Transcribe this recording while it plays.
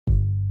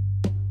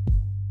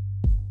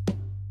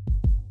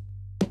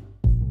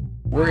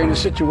We're in a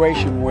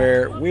situation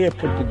where we have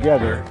put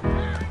together,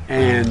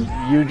 and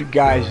you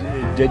guys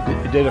did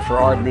it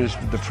for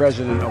the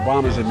President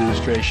Obama's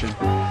administration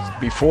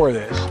before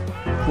this.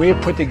 We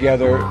have put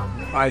together,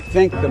 I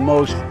think, the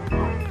most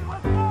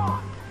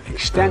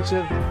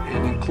extensive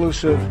and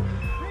inclusive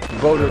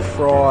voter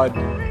fraud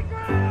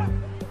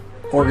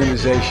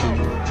organization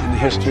in the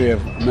history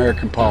of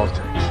American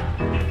politics.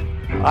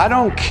 I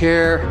don't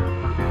care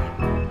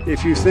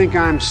if you think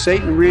I'm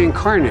Satan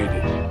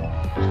reincarnated.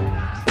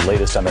 The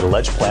latest on an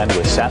alleged plan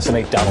to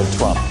assassinate Donald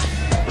Trump.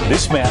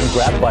 This man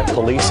grabbed by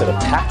police at a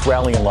packed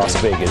rally in Las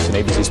Vegas, and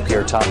ABC's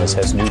Pierre Thomas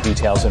has new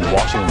details in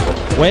Washington.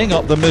 Weighing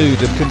up the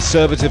mood of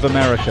conservative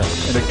America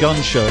in a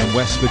gun show in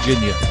West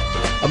Virginia.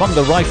 Among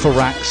the rifle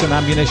racks and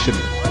ammunition,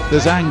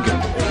 there's anger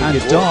and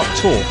dark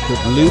talk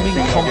of looming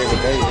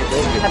conflict.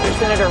 After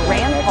Senator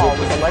Rand Paul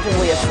was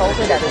allegedly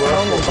assaulted at his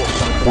home in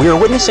Baltimore. We are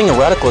witnessing a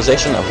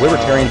radicalization of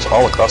libertarians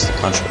all across the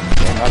country.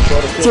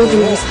 Dear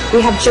viewers, we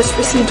have just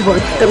received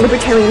word that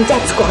Libertarian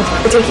Death Squad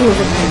are taking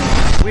over the land.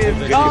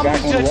 We've come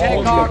to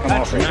take our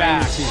country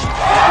back.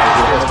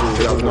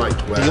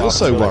 He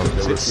also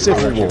worries its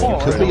civil war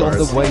could be on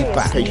the way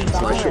back.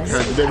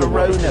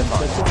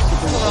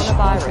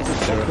 Coronavirus.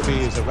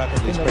 Is a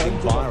rapidly spreading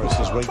virus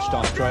has reached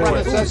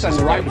Australia.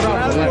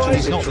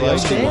 He's not the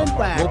only one.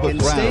 Robert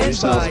Brown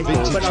sells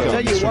vintage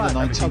guns from the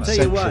 19th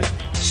century.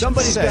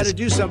 Somebody's got to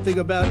do something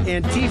about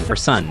Antifa. Her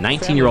son,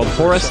 19-year-old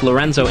Horace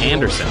Lorenzo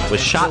Anderson,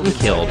 was shot and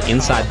killed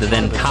inside the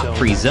then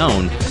cop-free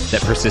zone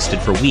that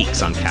persisted for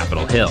weeks on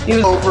Capitol Hill.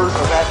 Over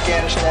of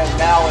Afghanistan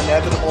now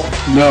inevitable?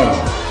 No,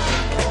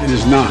 it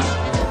is not.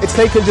 It's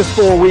taken just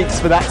 4 weeks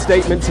for that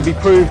statement to be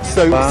proved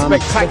so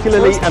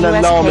spectacularly and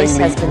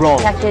alarmingly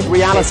wrong.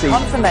 Reality,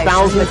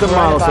 thousands of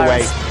miles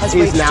away,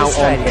 is now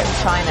on him.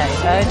 China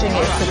is urging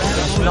its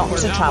citizens not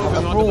to travel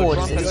abroad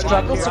as it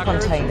struggles to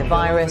contain the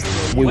virus.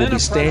 We will be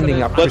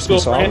standing up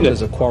Christmas Island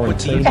as a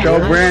quarantine. Go,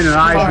 Brandon,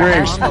 I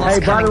agree.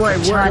 Hey, by the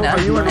way, China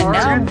are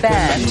now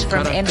banned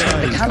from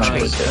entering the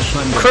country.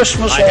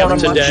 Christmas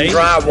ornaments,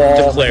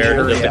 drywall,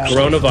 declared that the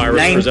coronavirus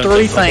name presents 3 a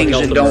public things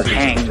health that don't emergency.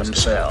 hang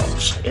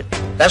themselves.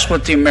 That's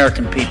what the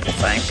American people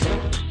think.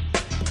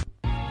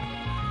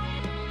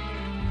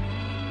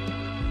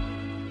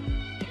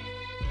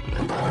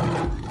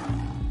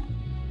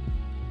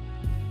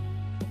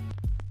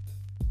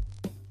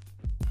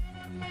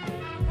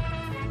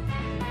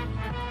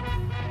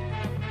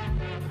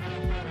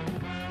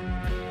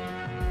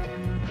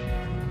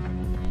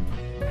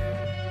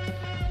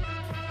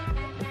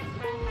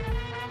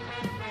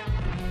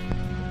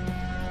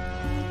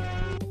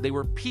 They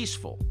were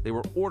peaceful, they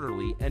were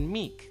orderly and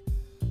meek.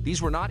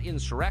 These were not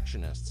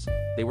insurrectionists,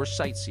 they were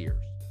sightseers.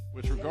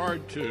 With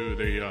regard to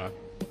the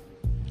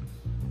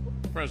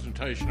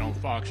presentation on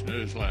Fox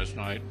News last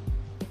night,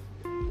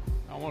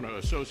 I want to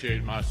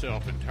associate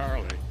myself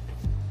entirely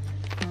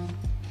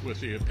with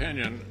the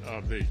opinion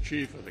of the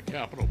chief of the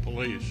Capitol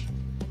Police.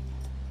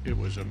 It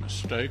was a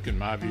mistake, in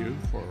my view,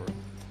 for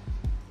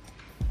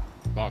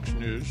Fox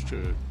News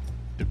to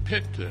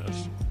depict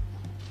this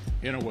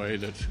in a way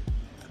that's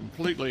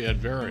completely at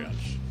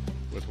variance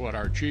with what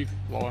our chief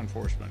law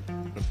enforcement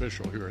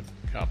official here at the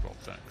Capitol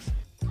thinks.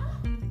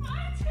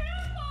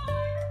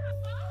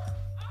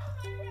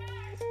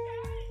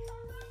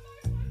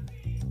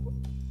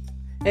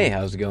 Hey,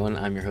 how's it going?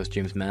 I'm your host,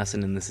 James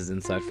Masson, and this is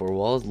Inside Four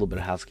Walls. A little bit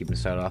of housekeeping to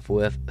start off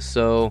with.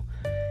 So,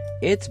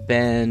 it's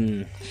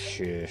been,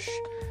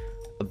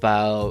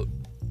 about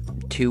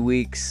 2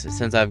 weeks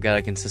since I've got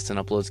a consistent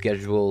upload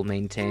schedule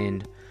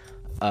maintained.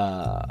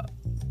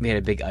 We had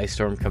a big ice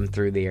storm come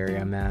through the area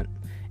I'm at,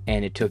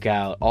 and it took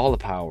out all the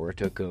power. It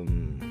took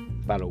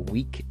them about a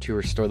week to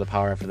restore the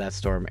power after that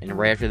storm, and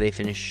right after they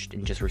finished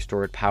and just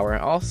restored power,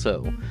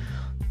 also,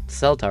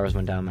 cell towers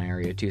went down in my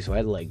area too, so I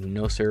had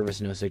no service,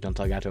 no signal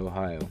until I got to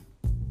Ohio.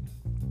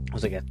 It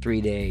was like a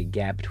 3-day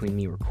gap between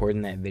me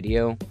recording that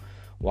video,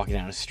 walking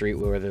down a street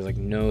where there's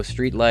no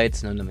street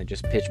lights, no nothing,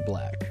 just pitch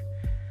black.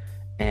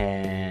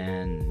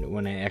 And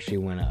when I actually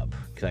went up,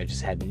 because I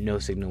just had no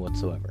signal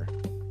whatsoever.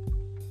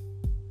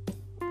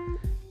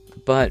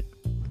 But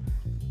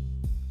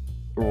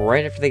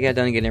right after they got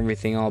done getting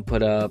everything all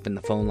put up and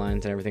the phone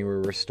lines and everything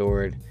were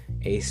restored,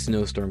 a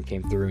snowstorm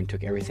came through and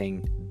took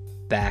everything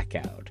back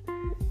out,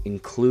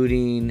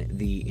 including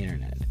the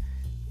internet.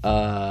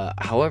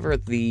 However,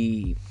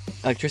 the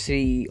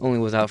electricity only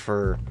was out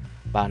for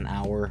about an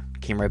hour,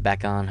 came right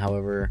back on.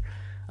 However,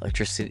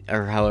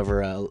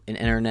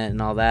 internet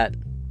and all that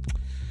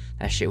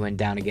shit went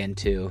down again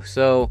too.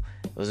 So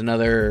it was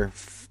another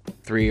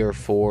 3 or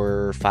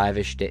 4 or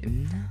 5-ish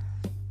days.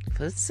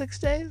 Was it 6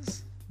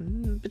 days?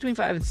 Between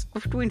 4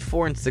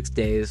 and 6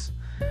 days,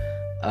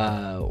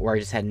 where I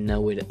just had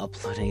no way to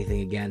upload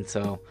anything again.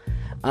 So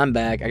I'm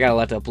back. I got a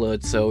lot to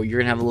upload, so you're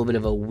gonna have a little bit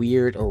of a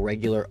weird,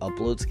 irregular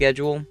upload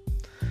schedule,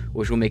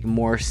 which will make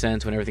more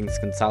sense when everything's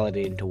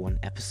consolidated into one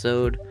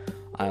episode.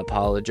 I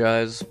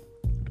apologize.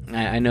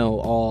 I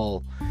know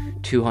all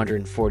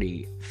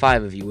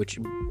 245 of you, which,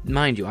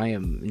 mind you, I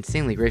am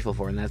insanely grateful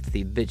for, and that's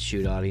the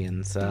BitChute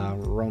audience.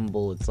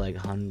 Rumble, it's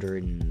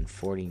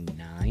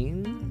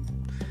 149.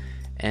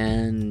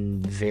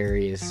 and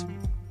various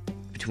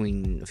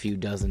between a few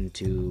dozen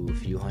to a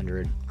few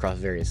hundred across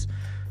various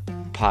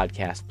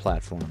podcast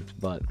platforms.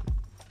 But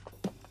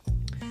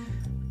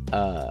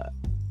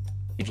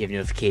if you have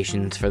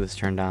notifications for this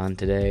turned on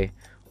today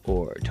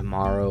or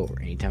tomorrow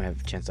or anytime I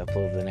have a chance to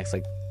upload over the next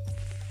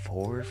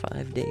 4 or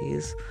 5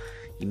 days,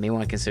 you may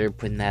want to consider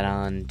putting that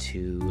on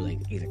to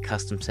either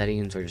custom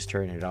settings or just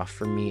turning it off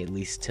for me at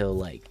least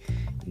till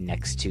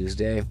next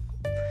Tuesday.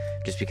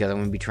 Just because I'm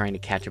going to be trying to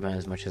catch up on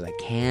as much as I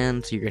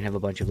can. So you're going to have a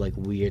bunch of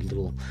weird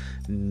little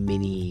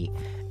mini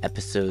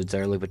episodes that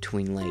are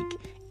between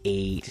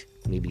 8,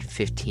 maybe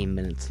 15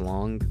 minutes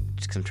long.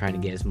 Just because I'm trying to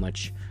get as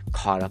much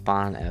caught up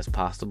on as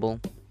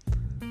possible.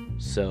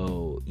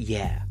 So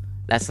yeah,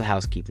 that's the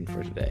housekeeping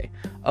for today.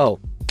 Oh,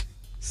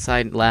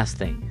 last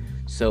thing.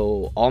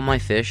 So all my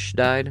fish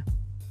died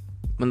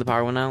when the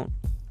power went out.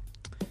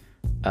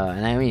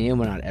 And I mean, it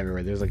went out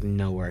everywhere. There's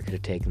nowhere I could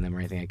have taken them or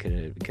anything I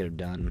could have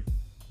done.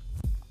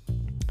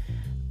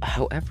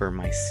 However,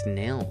 my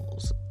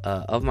snails,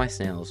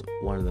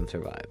 one of them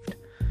survived.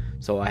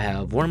 So I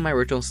have one of my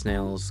original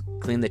snails,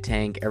 cleaned the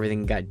tank,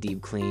 everything got deep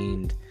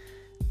cleaned,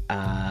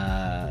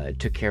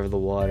 took care of the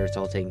water, it's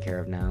all taken care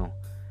of now.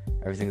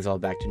 Everything's all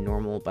back to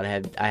normal, but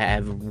I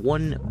have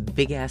one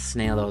big ass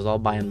snail that was all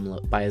by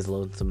his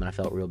lonesome, and I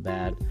felt real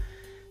bad.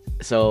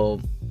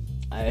 So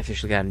I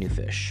officially got a new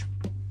fish.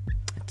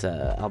 It's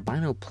a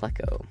albino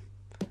pleco,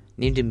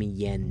 named him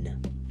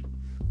Yen.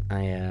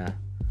 I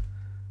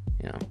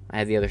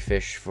had the other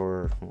fish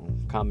for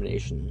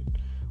combination.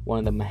 One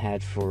of them I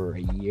had for a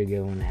year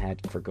ago and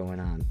had for going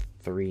on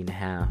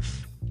 3.5.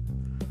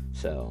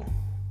 So,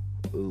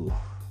 ooh.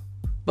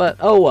 But,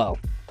 oh well.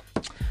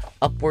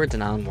 Upwards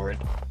and onward.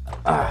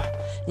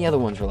 The other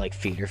ones were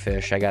feeder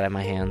fish I got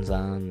my hands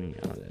on.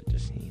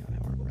 They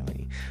weren't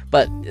really.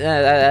 But,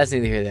 that's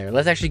neither here nor there.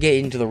 Let's actually get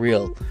into the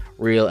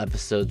real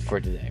episodes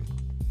for today.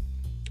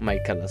 I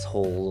might cut this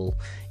whole little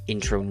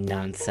intro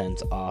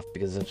nonsense off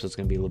because this episode's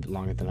going to be a little bit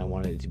longer than I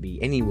wanted it to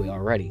be anyway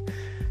already.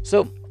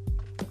 So,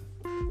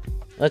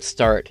 let's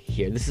start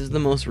here. This is the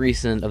most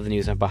recent of the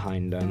news I'm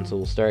behind on, so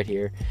we'll start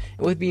here.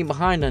 And with being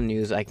behind on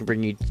news, I can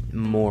bring you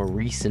more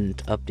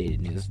recent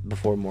updated news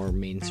before more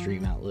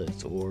mainstream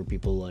outlets or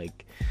people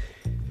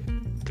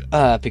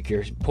pick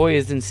your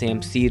poison,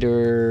 Sam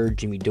Cedar,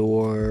 Jimmy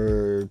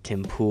Dore,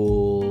 Tim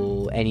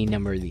Pool, any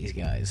number of these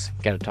guys.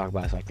 Gotta talk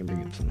about it so I can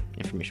bring up some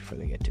information before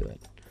they get to it.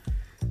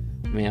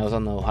 I mean, I was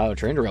on the Ohio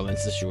train derailment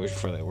situation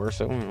before they were,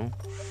 so,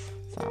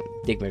 it's not a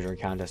dick measuring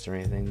contest or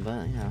anything,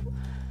 but,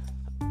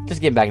 just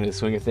getting back into the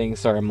swing of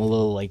things. Sorry, I'm a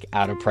little,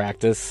 out of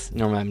practice.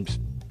 Normally I'm just,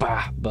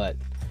 but...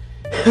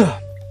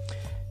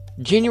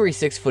 January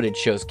 6th footage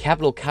shows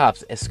Capitol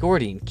cops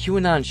escorting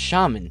QAnon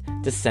shaman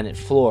to Senate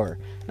floor.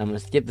 And I'm going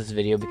to skip this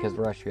video because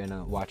we're actually going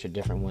to watch a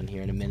different one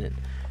here in a minute.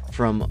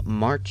 From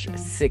March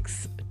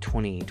 6th,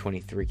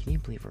 2023. Can you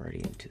believe we're already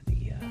into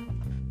the...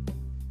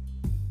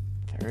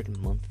 third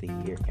month of the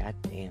year? God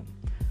damn.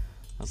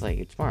 I was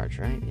it's March,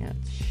 right? Yeah,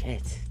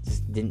 shit.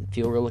 Just didn't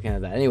feel real looking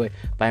at that. Anyway,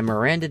 by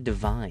Miranda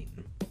Devine.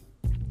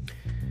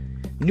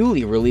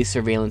 Newly released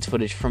surveillance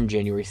footage from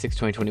January 6,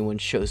 2021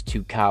 shows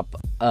two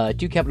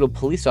Capitol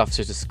police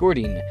officers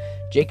escorting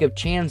Jacob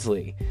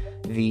Chansley,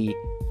 the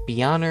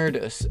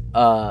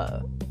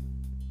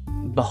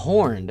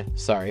behorned,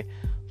 sorry.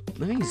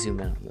 Let me zoom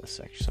in on this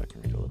section so I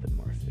can read it a little bit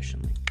more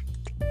efficiently.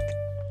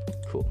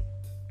 Cool.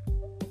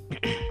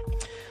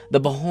 The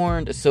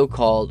behorned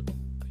so-called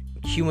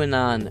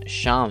QAnon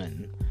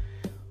shaman.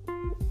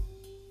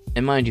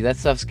 And mind you, that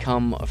stuff's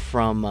come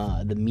from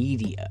the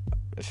media.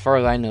 As far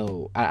as I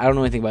know, I don't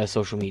know anything about a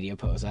social media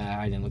post.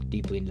 I didn't look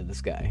deeply into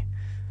this guy.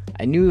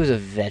 I knew he was a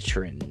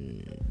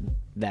veteran.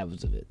 That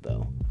was of it,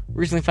 though.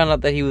 Recently found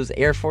out that he was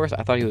Air Force.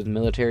 I thought he was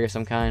military of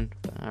some kind.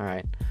 But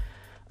alright.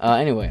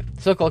 Anyway,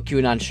 so-called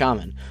QAnon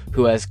shaman,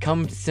 who has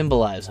come to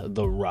symbolize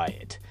the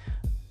riot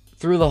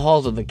through the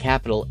halls of the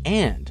Capitol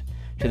and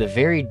to the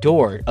very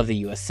door of the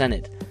U.S.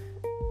 Senate.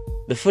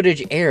 The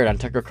footage aired on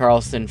Tucker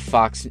Carlson's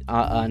Fox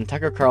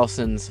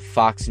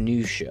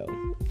News show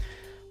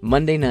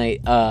Monday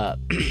night.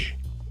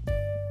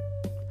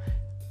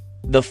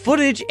 The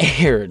footage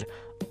aired.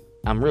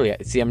 I'm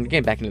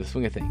getting back into the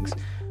swing of things.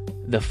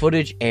 The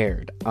footage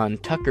aired on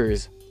Tucker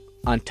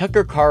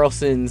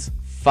Carlson's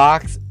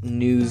Fox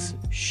News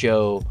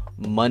show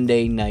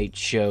Monday night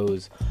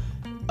shows.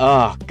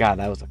 Oh god,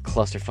 that was a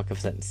clusterfuck of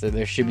sentence.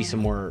 There should be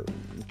some more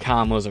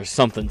commas or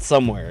something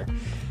somewhere.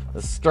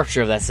 The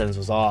structure of that sentence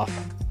was off.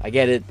 I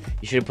get it.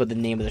 You should have put the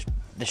name of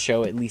the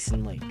show at least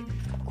in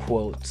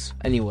quotes.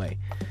 Anyway.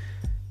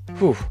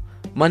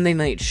 Monday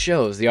night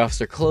shows the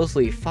officer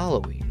closely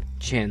following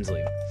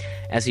Chansley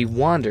as he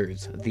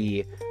wanders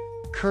the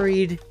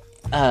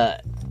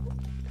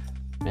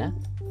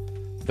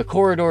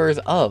corridors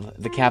of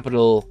the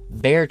Capitol,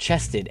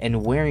 bare-chested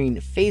and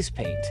wearing face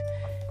paint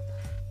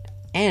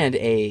and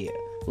a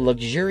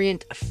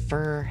luxuriant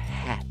fur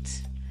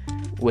hat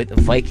with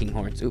Viking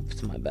horns.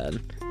 Oops, my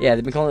bad. Yeah,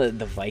 they've been calling it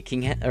the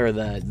Viking hat, or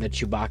the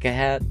Chewbacca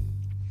hat.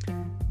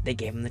 They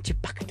gave him the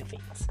Chewbacca face.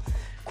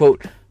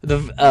 Quote,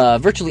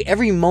 virtually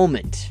every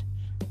moment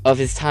of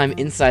his time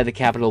inside the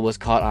Capitol was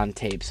caught on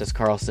tape, says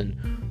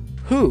Carlson,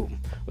 who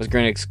was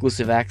granted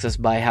exclusive access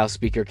by House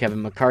Speaker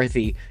Kevin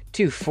McCarthy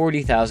to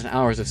 40,000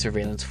 hours of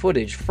surveillance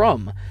footage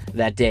from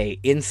that day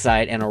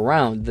inside and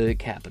around the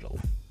Capitol,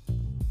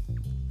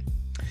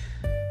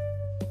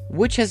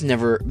 which has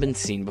never been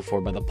seen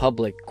before by the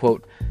public.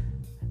 Quote,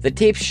 the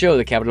tapes show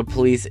the Capitol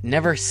Police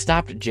never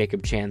stopped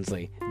Jacob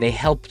Chansley. They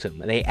helped him.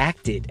 They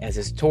acted as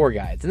his tour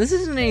guides. And this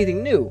isn't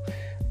anything new.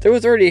 There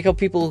was already a couple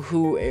people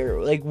who,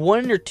 like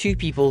one or two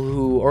people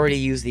who already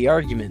used the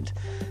argument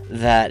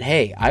that,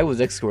 hey, I was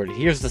escorted.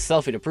 Here's the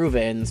selfie to prove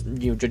it. And,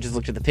 judges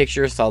looked at the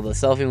picture, saw the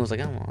selfie, and was like,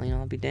 oh, well,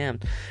 I'll be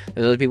damned.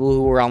 There's other people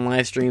who were on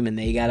live stream, and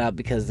they got out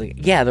because,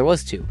 yeah, there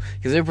was two.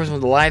 Because every person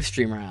was a live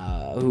streamer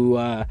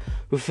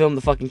who filmed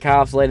the fucking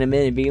cops, letting them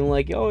in, and being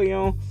like,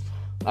 oh,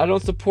 I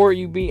don't support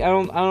you.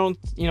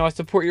 I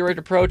support your right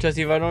to protest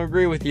even if I don't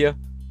agree with you.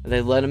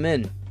 They let him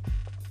in.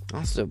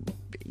 Also,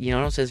 I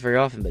don't say this very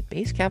often, but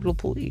base Capitol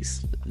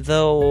Police.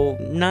 Though,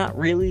 not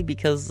really,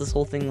 because this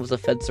whole thing was a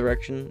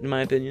Fedsurrection, in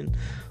my opinion.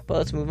 But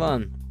let's move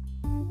on.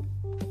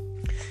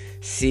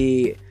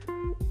 See,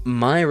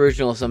 my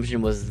original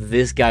assumption was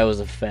this guy was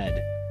a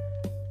Fed.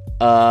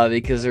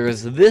 Because there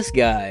was this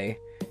guy,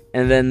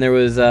 and then there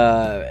was,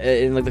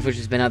 in the footage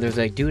that's been out, there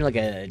was dude like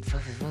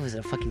what was it,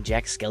 a fucking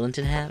Jack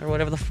Skellington hat, or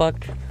whatever the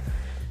fuck?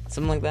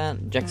 Something like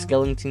that? Jack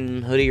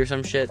Skellington hoodie or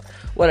some shit?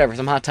 Whatever,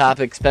 some Hot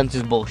Topic,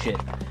 Spencer's bullshit.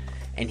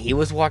 And he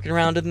was walking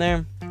around in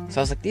there. So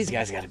I was like, these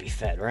guys gotta be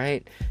Fed,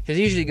 right? Because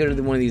usually you go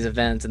to one of these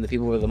events and the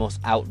people who are the most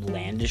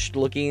outlandish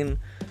looking,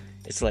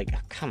 it's like, oh,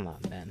 come on,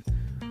 man.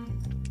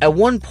 At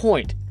one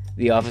point,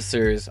 the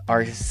officers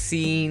are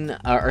seen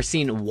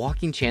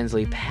walking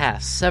Chansley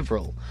past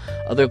several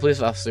other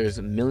police officers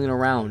milling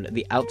around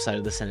the outside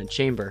of the Senate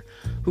chamber,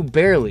 who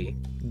barely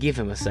give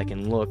him a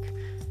second look.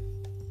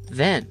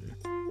 Then,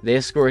 they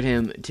escort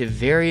him to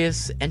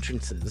various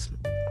entrances.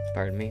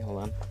 Pardon me,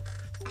 hold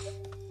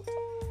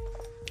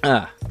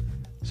on.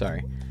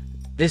 Sorry.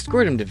 They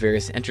escort him to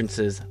various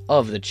entrances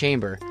of the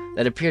chamber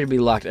that appear to be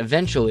locked.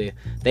 Eventually,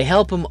 they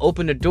help him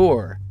open a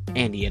door,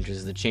 and he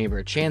enters the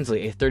chamber.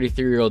 Chansley, a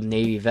 33-year-old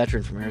Navy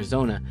veteran from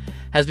Arizona,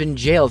 has been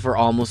jailed for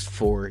almost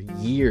 4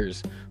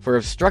 years for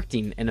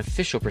obstructing an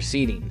official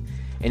proceeding.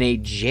 In a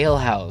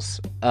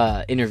jailhouse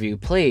interview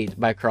played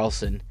by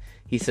Carlson,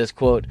 he says,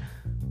 quote,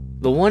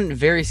 the one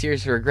very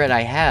serious regret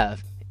I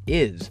have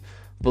is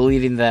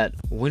believing that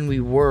when we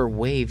were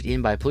waved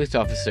in by police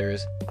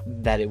officers,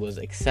 that it was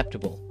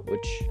acceptable,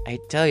 which I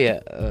tell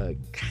you,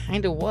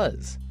 kind of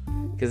was.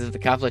 Because if the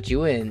cops let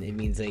you in, it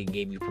means they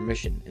gave you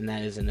permission, and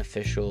that is an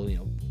official,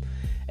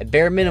 at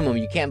bare minimum,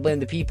 you can't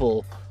blame the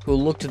people who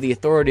looked to the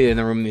authority in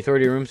the room, and the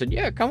authority in the room said,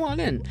 yeah, come on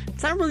in.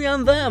 It's not really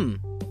on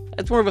them.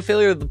 That's more of a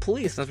failure of the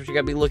police. That's what you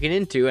gotta be looking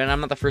into, and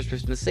I'm not the first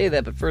person to say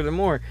that, but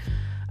furthermore,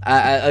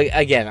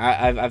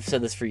 I've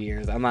said this for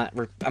years. I'm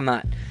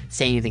not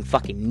saying anything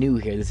fucking new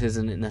here. This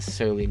isn't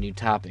necessarily a new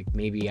topic.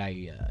 Maybe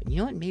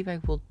maybe I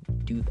will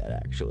do that,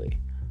 actually.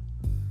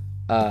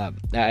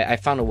 I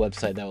found a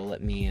website that will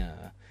let me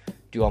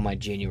do all my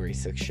January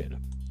 6th shit.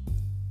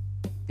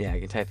 Yeah, I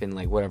can type in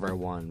whatever I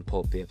want,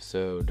 pull up the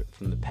episode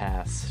from the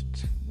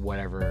past,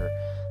 whatever,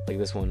 like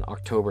this one,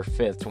 October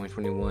 5th,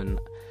 2021,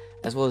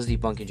 as well as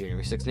debunking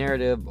January 6th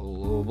narrative, blah,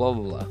 blah, blah,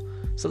 blah, blah.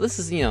 So this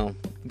is,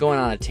 going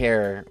on a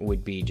tear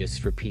would be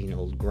just repeating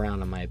old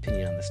ground, in my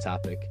opinion, on this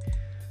topic,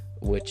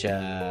 which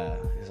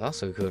is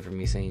also code for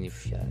me saying,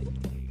 if you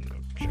go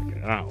check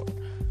it out.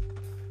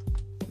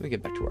 Let me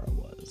get back to where I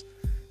was.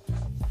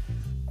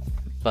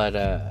 But,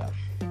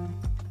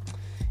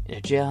 in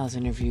a jailhouse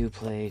interview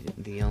played,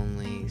 the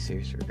only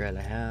serious regret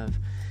I have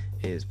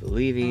is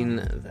believing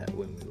that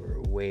when we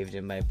were waved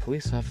in by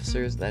police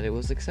officers that it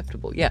was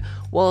acceptable. Yeah,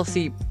 well,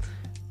 see,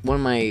 one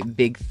of my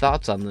big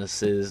thoughts on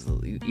this is,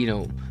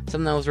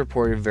 something that was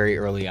reported very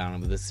early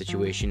on with this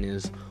situation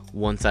is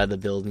one side of the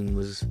building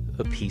was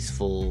a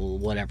peaceful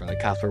whatever,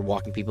 cops were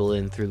walking people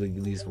in through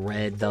these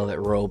red velvet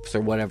ropes or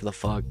whatever the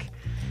fuck,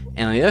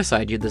 and on the other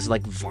side you had this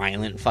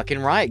violent fucking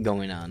riot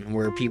going on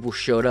where people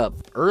showed up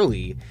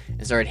early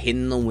and started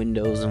hitting the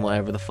windows and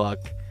whatever the fuck.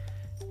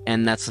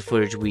 And that's the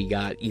footage we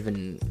got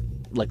even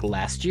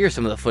last year.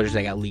 Some of the footage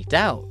that got leaked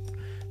out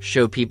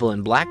showed people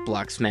in black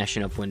blocs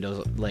smashing up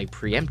windows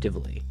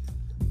preemptively.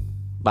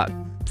 About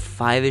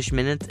 5-ish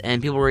minutes,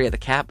 and people were at the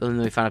Capitol, and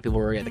then we found out people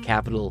were at the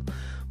Capitol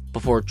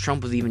before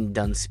Trump was even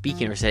done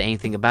speaking or said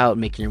anything about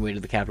making your way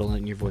to the Capitol and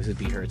letting your voice would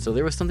be heard. So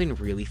there was something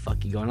really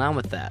fucking going on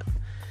with that.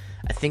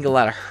 I think a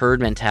lot of herd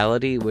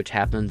mentality, which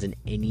happens in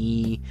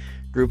any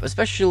group,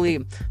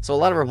 especially, so a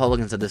lot of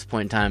Republicans at this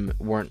point in time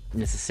weren't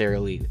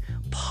necessarily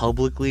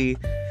publicly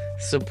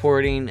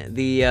supporting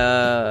the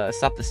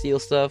Stop the Steal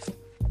stuff.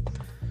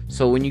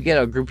 So when you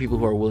get a group of people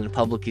who are willing to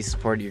publicly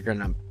support it, you're going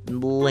to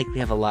likely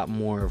have a lot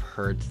more of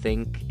herd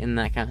think in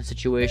that kind of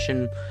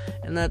situation,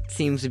 and that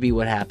seems to be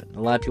what happened.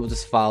 A lot of people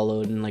just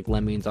followed and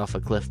lemmings off a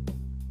cliff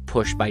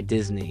pushed by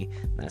Disney.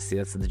 That's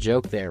the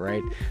joke there,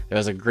 right? There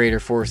was a greater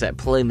force at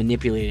play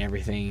manipulating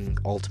everything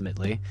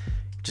ultimately,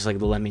 just like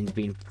the lemmings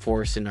being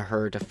forced in a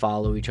herd to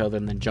follow each other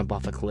and then jump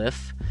off a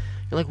cliff.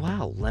 You're like,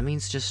 wow,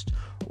 lemmings just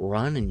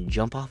run and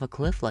jump off a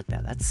cliff like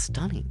that. That's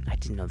stunning. I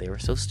didn't know they were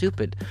so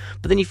stupid.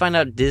 But then you find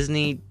out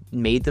Disney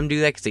made them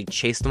do that because they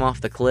chased them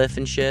off the cliff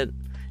and shit.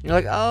 And you're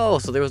like, oh,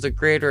 so there was a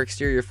greater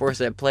exterior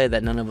force at play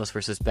that none of us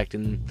were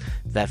suspecting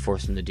that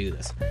forced them to do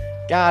this.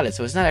 Got it.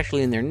 So it's not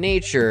actually in their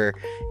nature.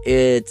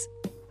 It's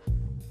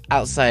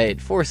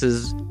outside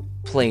forces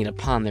playing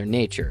upon their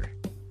nature.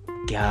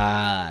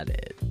 Got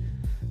it.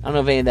 I don't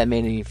know if any of that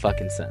made any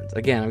fucking sense.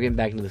 Again, I'm getting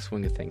back into the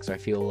swing of things, so I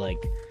feel like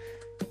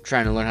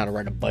trying to learn how to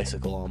ride a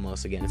bicycle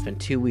almost again. It's been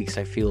 2 weeks.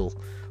 I feel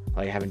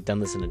like I haven't done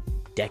this in a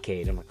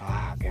decade. I'm like,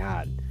 oh,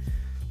 God.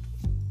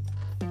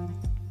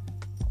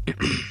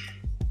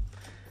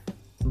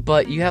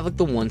 But you have, like,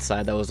 the one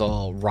side that was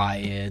all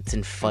riots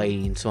and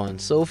fighting, so on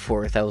and so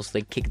forth. That was,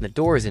 like, kicking the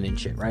doors in and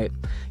shit, right?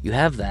 You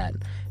have that.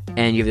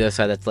 And you have the other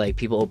side that's, like,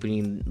 people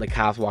opening, like,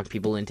 cops walking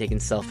people in, taking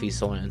selfies,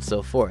 so on and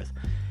so forth.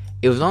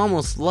 It was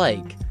almost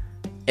like...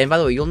 And by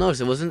the way, you'll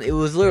notice it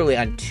was literally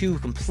on two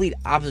complete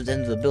opposite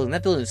ends of the building.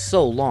 That building is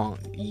so long.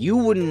 You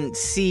wouldn't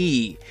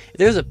see... If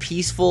there's a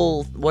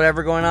peaceful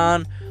whatever going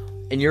on,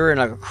 and you're in,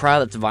 like, a crowd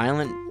that's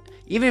violent...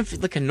 Even if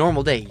it's like a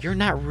normal day, you're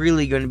not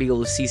really going to be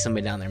able to see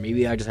somebody down there.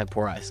 Maybe I just have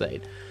poor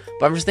eyesight.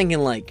 But I'm just thinking,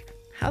 like,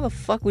 how the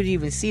fuck would you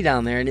even see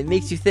down there? And it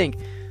makes you think,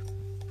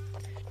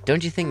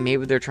 don't you think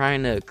maybe they're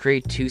trying to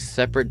create two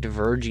separate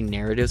diverging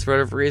narratives for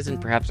whatever reason?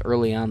 Perhaps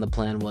early on the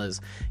plan was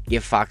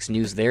give Fox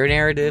News their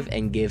narrative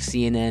and give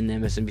CNN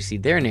and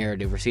MSNBC their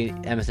narrative. Or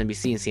MSNBC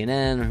and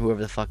CNN or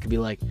whoever the fuck could be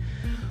like,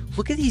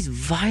 look at these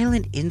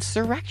violent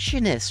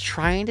insurrectionists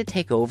trying to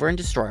take over and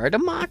destroy our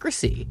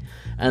democracy.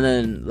 And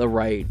then the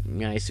right,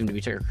 I assume to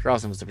be Tucker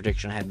Carlson was the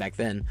prediction I had back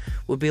then,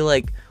 would be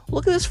like,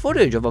 look at this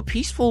footage of a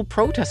peaceful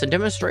protest and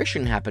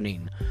demonstration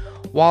happening,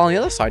 while on the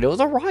other side it was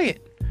a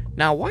riot.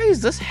 Now, why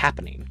is this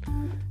happening?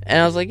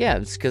 And I was like, yeah,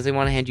 it's because they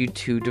want to hand you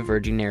two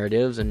diverging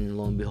narratives, and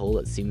lo and behold,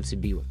 it seems to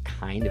be what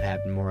kind of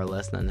happened, more or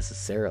less, not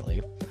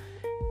necessarily.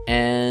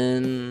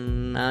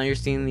 And now you're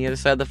seeing the other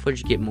side of the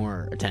footage get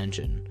more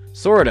attention.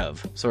 Sort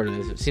of.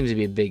 It seems to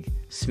be a big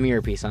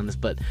smear piece on this,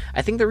 but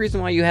I think the reason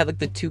why you had, like,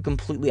 the two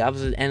completely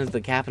opposite ends of the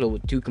Capitol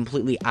with two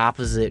completely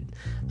opposite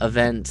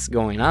events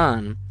going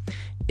on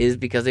is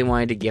because they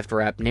wanted to gift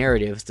wrap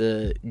narratives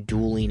to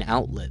dueling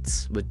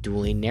outlets with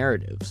dueling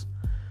narratives.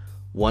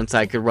 One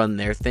side could run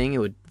their thing, it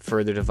would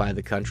further divide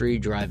the country,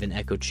 drive an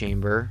echo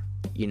chamber,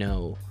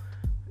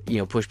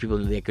 push people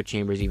into the echo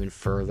chambers even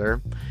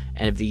further.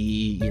 And if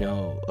the,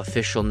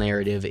 official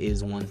narrative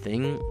is one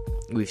thing,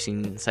 we've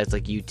seen sites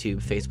like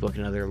YouTube, Facebook,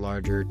 and other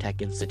larger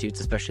tech institutes,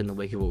 especially in the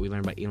wake of what we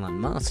learned about Elon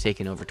Musk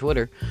taking over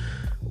Twitter,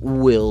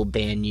 will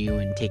ban you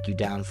and take you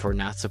down for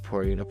not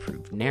supporting an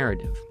approved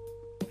narrative.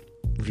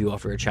 If you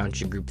offer a challenge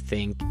to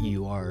groupthink,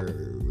 you are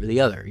the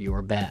other. You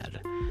are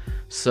bad.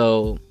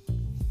 So,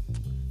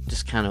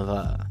 just kind of,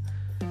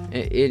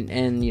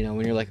 when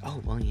you're like,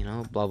 oh,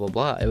 well, blah, blah,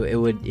 blah, it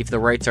would, if the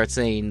right starts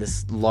saying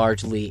this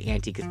largely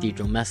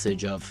anti-cathedral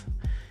message of,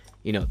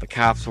 the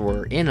cops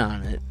were in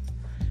on it,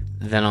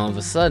 then all of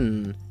a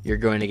sudden, you're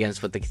going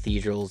against what the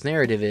cathedral's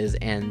narrative is,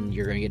 and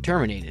you're going to get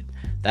terminated.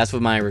 That's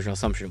what my original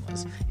assumption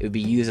was. It would be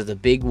used as a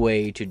big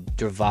way to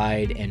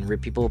divide and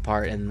rip people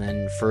apart, and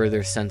then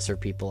further censor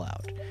people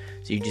out.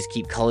 So you just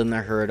keep culling the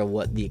herd of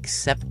what the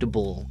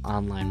acceptable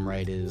online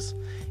right is,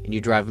 and you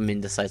drive them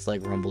into sites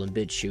like Rumble and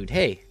BitChute.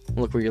 Hey,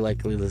 look where you're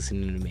likely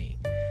listening to me.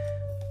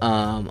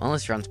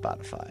 Unless you're on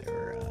Spotify,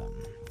 or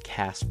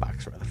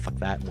Castbox, or whatever the fuck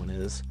that one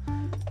is.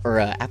 Or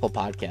Apple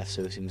Podcasts,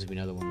 so it seems to be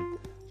another one.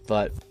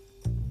 But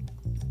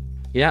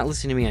you're not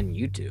listening to me on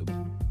YouTube.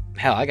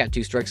 Hell, I got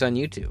 2 strikes on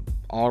YouTube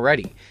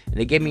already. And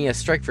they gave me a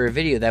strike for a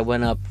video that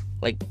went up,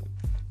 like,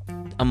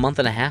 a month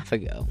and a half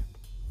ago.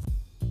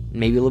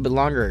 Maybe a little bit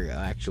longer ago,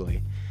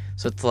 actually.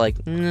 So it's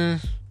like, here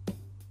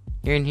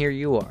and here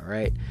you are,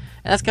 right?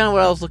 And that's kind of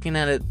what I was looking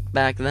at it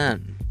back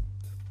then.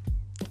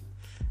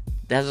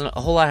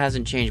 A whole lot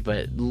hasn't changed,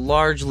 but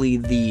largely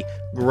the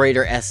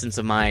greater essence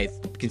of my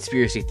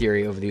conspiracy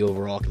theory over the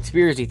overall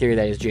conspiracy theory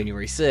that is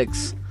January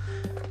 6th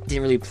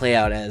didn't really play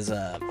out as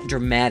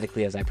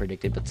dramatically as I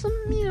predicted, but some,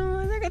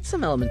 I got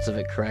some elements of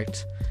it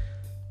correct.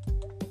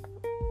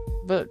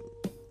 But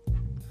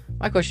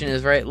my question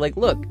is, right, like,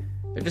 look,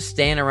 they're just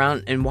standing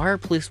around, and why are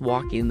police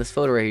walking in this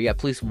photo right here? You got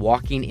police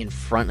walking in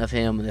front of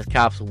him, and the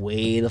cops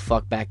way the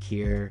fuck back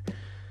here.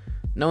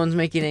 No one's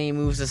making any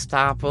moves to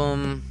stop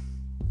them.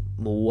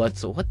 What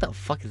the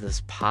fuck is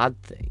this pod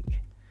thing?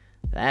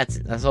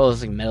 That's all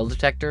this, like, metal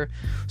detector.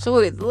 So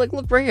wait, like,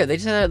 look right here. They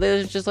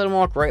just let him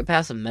walk right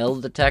past a metal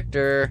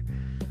detector.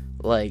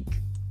 Like,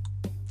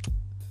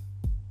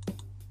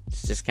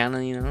 it's just kind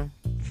of,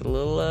 a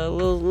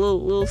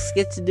little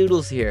skits and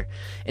doodles here.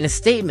 In a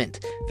statement,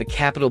 the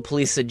Capitol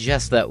Police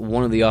suggests that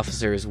one of the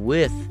officers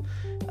with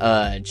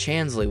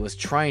Chansley was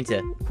trying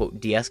to, quote,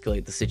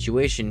 de-escalate the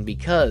situation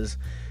because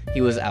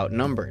he was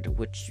outnumbered,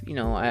 which,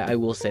 I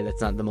will say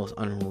that's not the most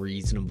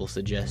unreasonable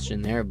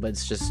suggestion there, but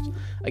it's just,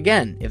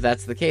 again, if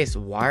that's the case,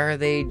 why are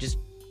they just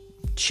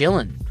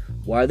chilling?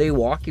 Why are they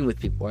walking with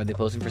people? Why are they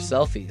posing for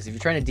selfies? If you're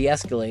trying to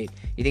de-escalate,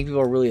 you think people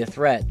are really a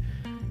threat,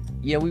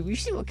 you know, we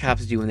see what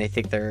cops do when they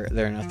think they're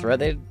in a threat.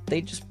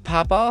 They just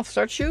pop off,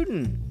 start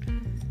shooting.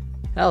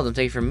 Hell, don't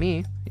take it from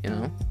me, you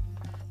know.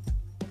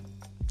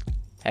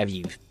 Have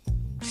you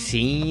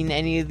seen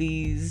any of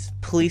these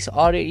police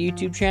audit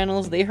YouTube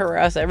channels? They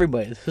harass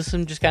everybody. The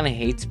system just kind of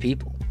hates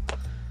people.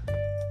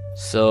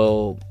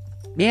 So,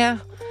 yeah,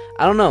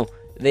 I don't know.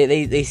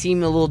 They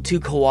seem a little too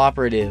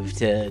cooperative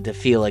to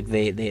feel like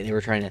they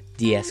were trying to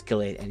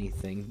de-escalate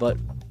anything, but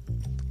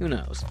who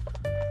knows?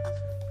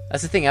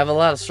 That's the thing, I have a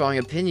lot of strong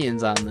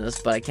opinions on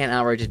this, but I can't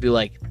outright just be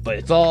like, but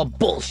it's all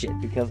bullshit,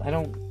 because I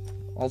don't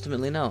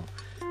ultimately know.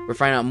 We're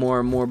finding out more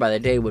and more by the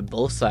day what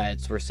both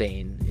sides were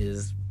saying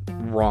is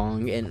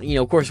wrong, and, you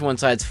know, of course one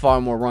side's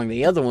far more wrong than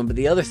the other one, but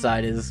the other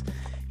side is,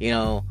 you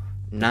know,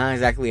 not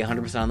exactly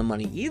 100% on the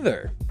money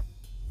either.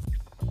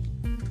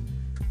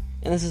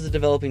 And this is a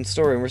developing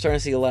story, and we're starting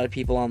to see a lot of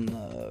people on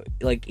the,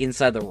 like,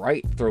 inside the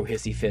right throw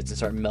hissy fits and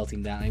start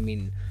melting down. I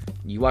mean,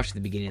 you watched the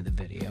beginning of the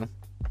video.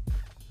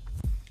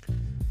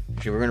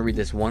 Actually, we're going to read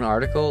this one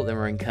article, then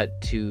we're going to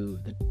cut to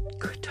the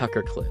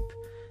Tucker clip.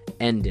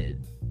 Ended.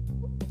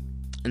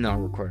 And then I'll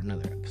record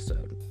another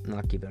episode. And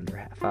I'll keep it under a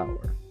half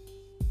hour.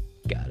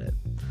 Got it.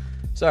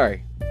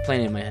 Sorry,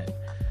 playing in my head.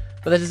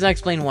 But that does not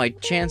explain why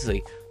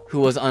Chansley, who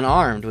was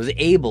unarmed, was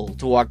able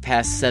to walk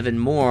past 7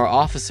 more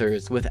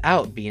officers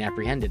without being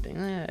apprehended.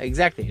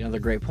 Exactly, another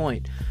great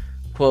point.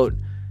 Quote,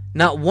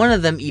 not one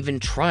of them even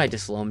tried to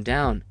slow him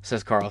down,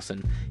 says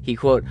Carlson. He,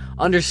 quote,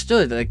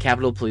 understood that the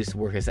Capitol Police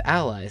were his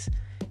allies.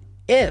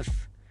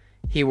 If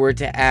he were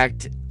to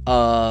act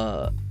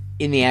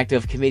in the act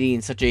of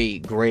committing such a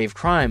grave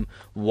crime,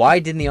 why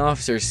didn't the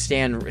officers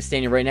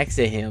standing right next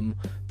to him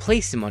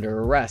place him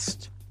under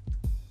arrest?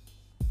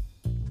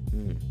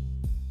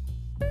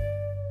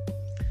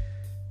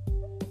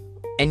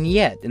 And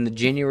yet, the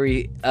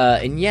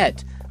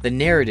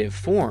narrative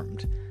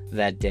formed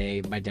that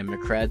day by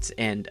Democrats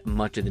and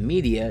much of the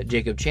media,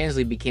 Jacob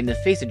Chansley became the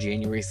face of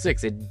January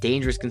 6th, a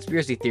dangerous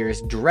conspiracy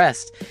theorist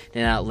dressed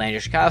in an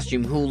outlandish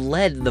costume who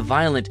led the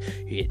violent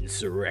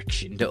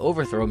insurrection to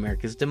overthrow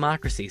America's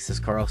democracy, says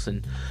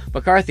Carlson.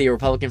 McCarthy, a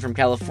Republican from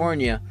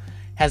California,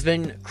 has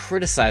been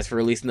criticized for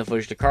releasing the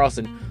footage to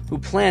Carlson, who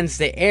plans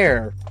to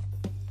air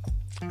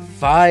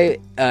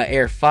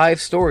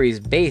 5 stories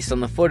based on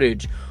the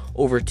footage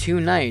over 2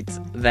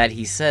 nights that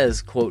he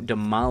says, quote,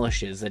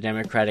 demolishes the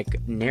Democratic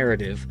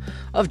narrative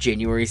of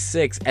January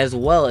 6th, as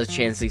well as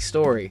Chansley's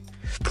story.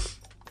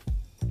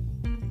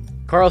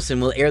 Carlson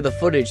will air the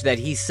footage that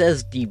he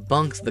says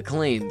debunks the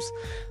claims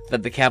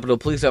that the Capitol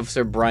Police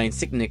officer Brian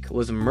Sicknick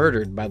was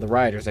murdered by the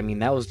rioters. I mean,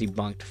 that was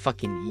debunked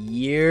fucking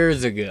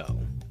years ago.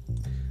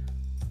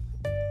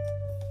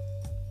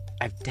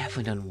 I've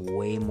definitely done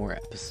way more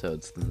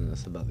episodes than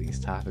this about these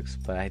topics,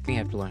 but I think I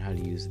have to learn how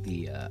to use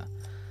the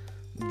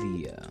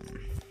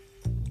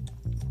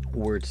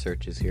word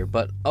searches here,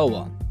 but oh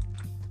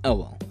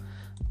well.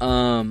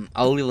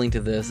 I'll leave a link to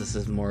this. This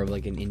is more of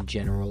like an in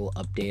general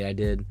update I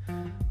did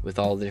with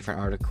all the different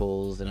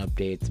articles and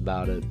updates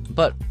about it.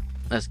 But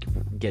let's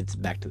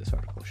get back to this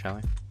article, shall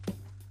we?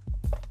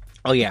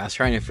 Oh yeah, I was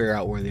trying to figure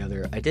out where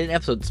I did an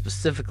episode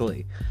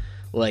specifically,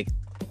 like,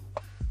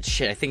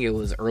 I think it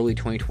was early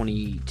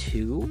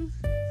 2022,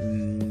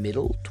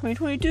 middle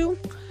 2022.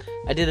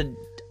 I did an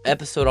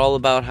episode all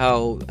about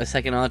how a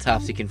second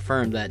autopsy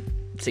confirmed that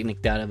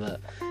Sicknick died of a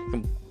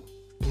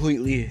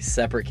completely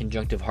separate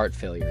conjunctive heart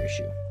failure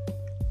issue.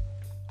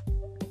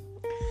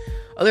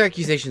 Other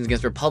accusations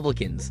against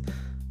Republicans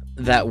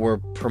that were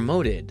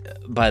promoted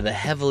by the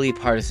heavily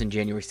partisan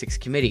January 6th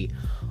committee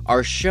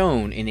are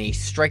shown in a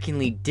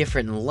strikingly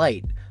different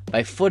light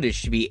by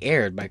footage to be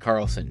aired by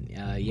Carlson.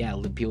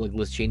 People like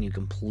Liz Cheney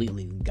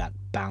completely got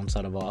bounced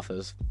out of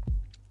office.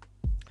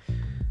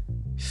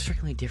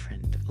 Strikingly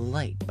different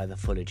light by the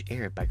footage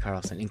aired by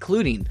Carlson,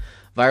 including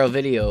viral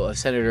video of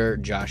Senator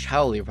Josh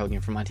Hawley,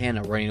 Republican from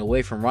Montana, running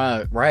away from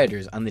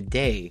rioters on the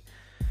day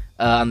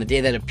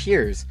that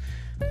appears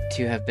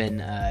to have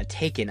been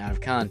taken out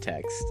of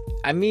context.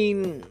 I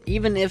mean,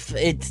 even if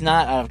it's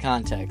not out of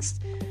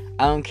context,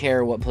 I don't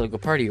care what political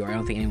party you are. I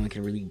don't think anyone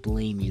can really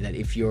blame you that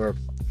if you're,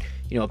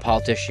 a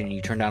politician and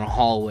you turn down a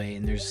hallway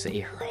and there's a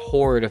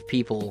horde of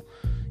people,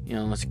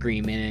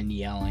 screaming and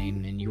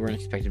yelling and you weren't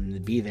expecting them to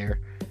be there.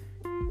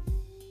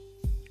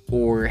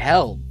 Or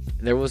hell,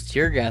 there was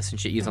tear gas and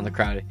shit used on the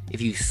crowd.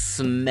 If you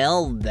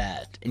smelled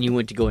that and you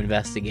went to go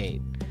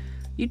investigate,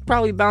 you'd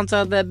probably bounce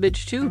out that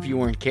bitch too if you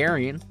weren't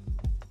carrying.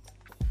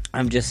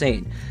 I'm just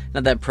saying,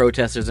 not that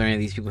protesters or any of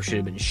these people should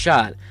have been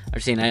shot. I'm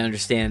saying I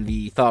understand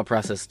the thought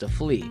process to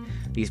flee.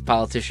 These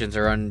politicians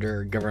are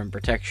under government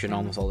protection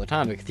almost all the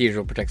time. The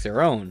cathedral protects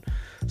their own.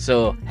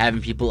 So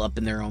having people up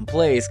in their own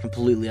place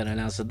completely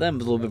unannounced to them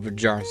was a little bit of a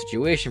jarring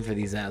situation for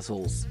these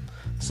assholes.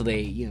 So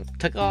they,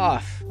 took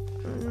off.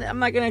 I'm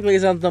not going to say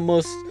it's not the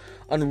most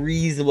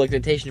unreasonable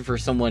expectation for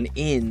someone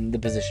in the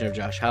position of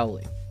Josh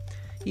Hawley.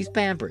 He's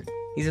pampered.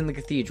 He's in the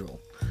cathedral.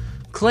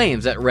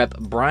 Claims that Rep.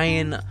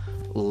 Brian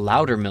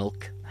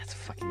Loudermilk, that's a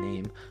fucking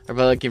name, a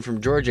Republican from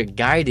Georgia,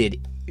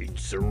 guided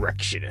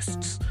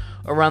insurrectionists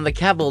around the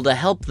Capitol to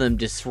help them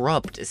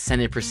disrupt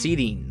Senate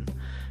proceeding.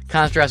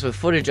 Contrast with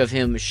footage of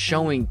him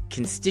showing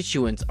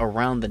constituents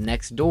around the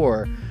next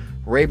door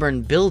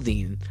Rayburn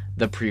building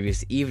the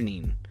previous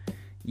evening.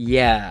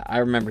 Yeah, I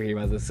remember hearing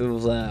about this. It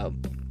was, go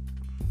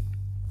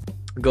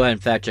ahead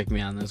and fact check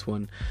me on this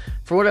one.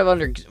 From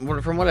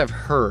what I've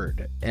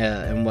heard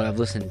and what I've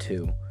listened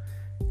to,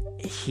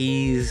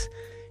 he's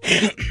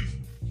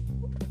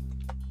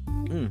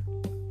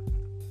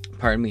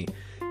pardon me.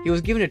 He was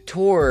giving a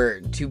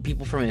tour to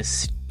people from his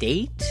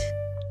state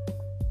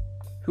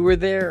who were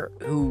there,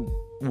 who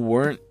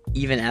weren't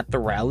even at the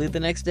rally the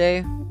next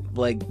day.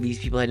 Like, these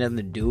people had nothing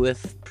to do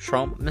with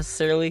Trump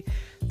necessarily.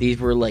 These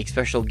were like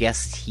special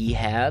guests he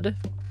had.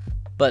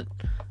 But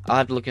I'll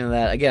have to look into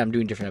that. Again, I'm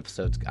doing different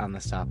episodes on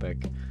this topic.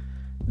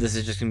 This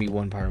is just going to be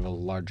one part of a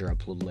larger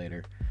upload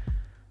later.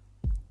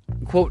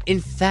 Quote, in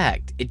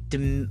fact, it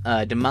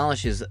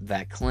demolishes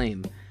that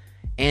claim.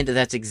 And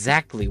that's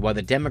exactly why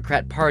the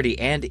Democrat Party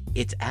and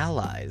its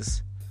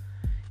allies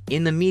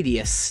in the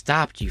media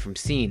stopped you from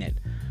seeing it.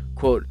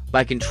 Quote,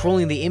 by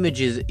controlling the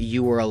images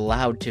you were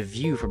allowed to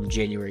view from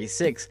January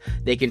 6th,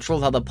 they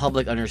controlled how the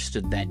public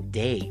understood that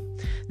day.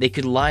 They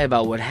could lie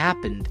about what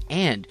happened,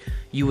 and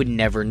you would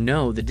never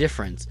know the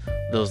difference.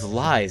 Those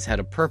lies had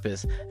a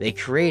purpose. They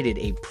created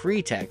a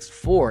pretext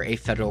for a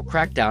federal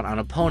crackdown on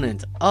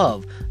opponents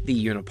of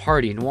the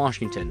Uniparty in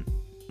Washington.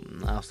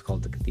 I also call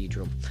it the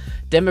Cathedral.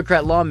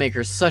 Democrat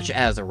lawmakers such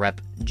as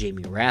Rep.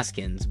 Jamie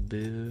Raskins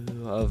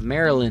of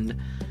Maryland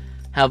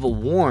have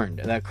warned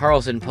that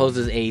Carlson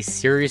poses a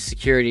serious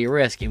security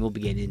risk and will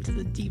be getting into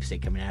the deep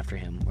state coming after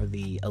him, or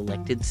the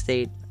elected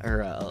state,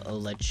 or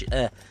I'm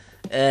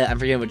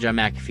forgetting what John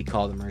McAfee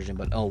called the version,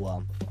 but oh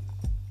well.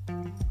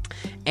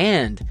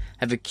 And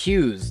have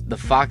accused the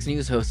Fox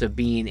News host of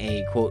being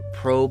a, quote,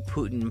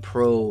 pro-Putin,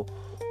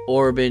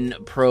 pro-Orban,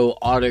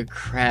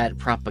 pro-autocrat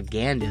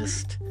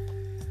propagandist.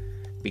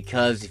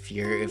 Because if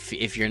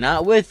you're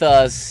not with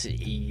us,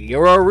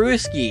 you're a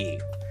Ruski.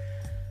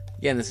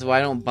 Again, this is why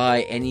I don't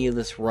buy any of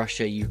this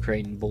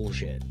Russia-Ukraine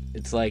bullshit.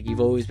 It's like you've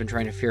always been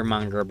trying to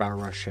fearmonger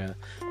about Russia,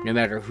 no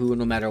matter who,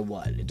 no matter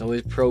what. It's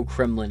always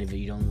pro-Kremlin if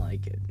you don't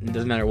like it. It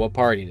doesn't matter what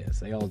party it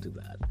is. They all do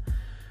that.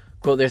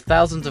 Quote, there are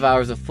thousands of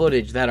hours of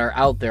footage that are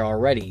out there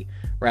already,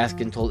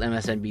 Raskin told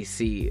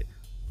MSNBC.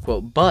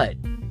 Quote, but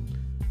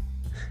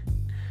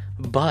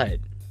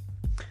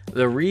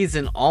the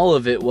reason all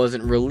of it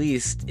wasn't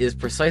released is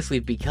precisely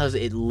because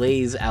it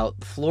lays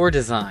out floor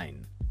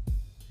design.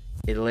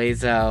 It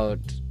lays out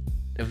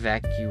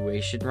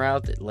evacuation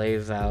route. It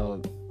lays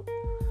out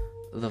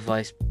where the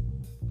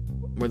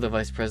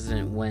vice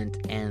president went,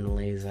 and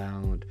lays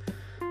out.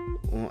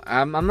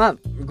 I'm not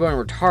going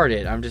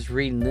retarded. I'm just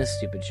reading this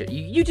stupid shit.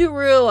 You do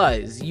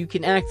realize you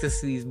can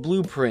access these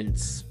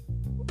blueprints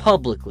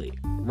publicly,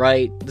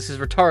 right? This is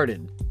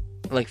retarded.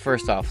 Like,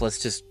 first off, let's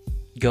just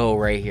go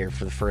right here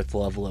for the first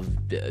level of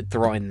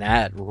throwing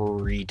that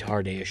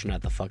retardation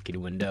at the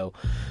fucking window.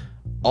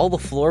 All the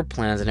floor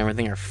plans and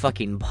everything are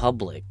fucking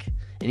public.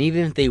 And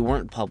even if they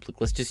weren't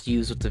public, let's just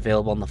use what's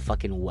available on the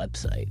fucking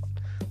website.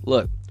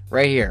 Look,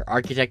 right here,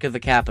 Architect of the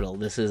Capitol.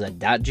 This is a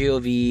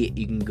 .gov.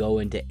 You can go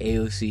into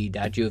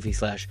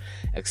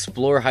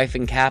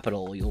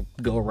aoc.gov/explore-capital. You'll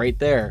go right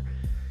there.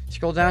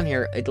 Scroll down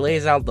here. It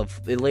lays out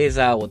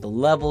what the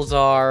levels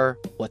are,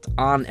 what's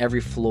on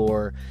every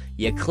floor.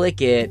 You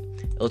click it,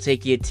 it'll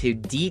take you to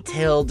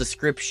detailed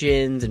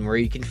descriptions and where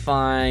you can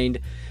find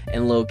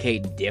and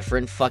locate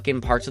different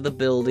fucking parts of the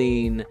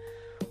building.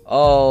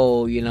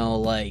 Oh,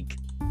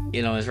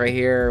 it's right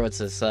here. What's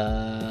this?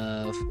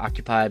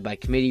 Occupied by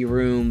committee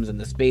rooms, and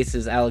the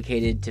spaces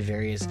allocated to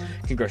various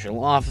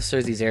congressional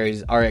officers. These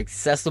areas are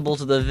accessible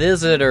to the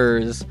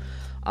visitors.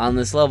 On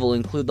this level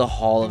include the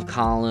Hall of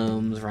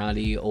Columns, around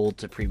the old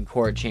Supreme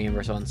Court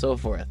chamber, so on and so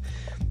forth.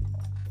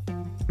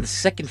 The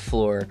second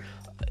floor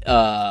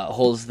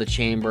holds the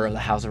chamber of the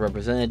House of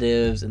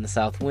Representatives in the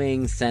South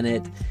Wing,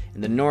 Senate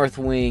in the North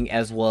Wing,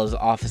 as well as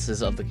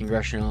offices of the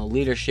congressional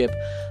leadership.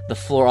 The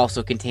floor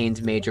also contains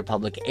major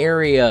public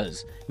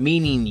areas,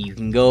 meaning you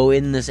can go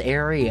in this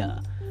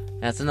area.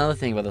 That's another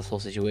thing about this whole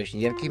situation.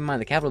 You have to keep in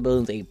mind the Capitol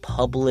building is a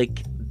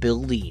public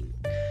building.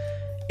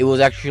 It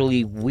was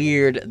actually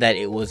weird that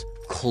it was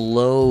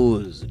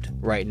closed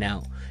right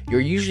now.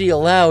 You're usually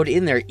allowed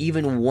in there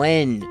even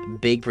when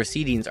big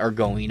proceedings are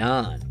going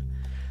on.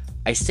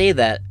 I say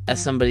that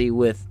as somebody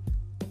with,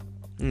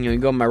 you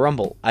go on my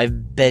Rumble.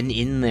 I've been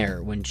in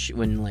there when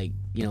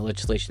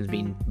legislation's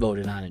being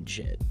voted on and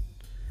shit.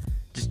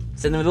 Just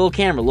send them a little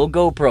camera, little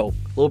GoPro,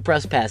 little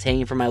press pass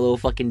hanging from my little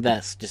fucking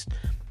vest. Just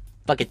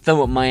fucking thumb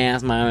up my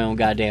ass, my own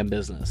goddamn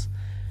business.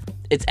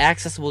 It's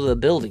accessible to the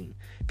building.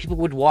 People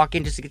would walk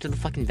in just to get to the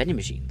fucking vending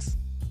machines.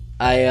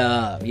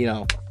 This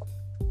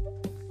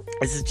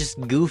is just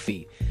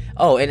goofy.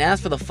 Oh, and as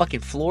for the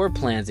fucking floor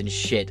plans and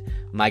shit,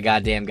 my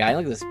goddamn guy,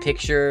 look at this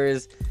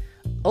pictures.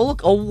 Oh,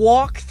 look, a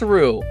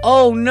walkthrough.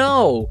 Oh,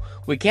 no.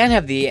 We can't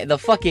have the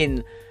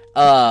fucking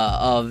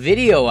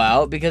video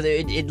out because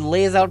it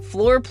lays out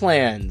floor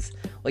plans.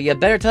 Well, you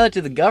better tell it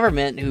to the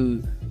government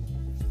who...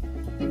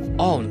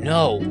 Oh,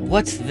 no.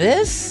 What's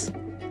this?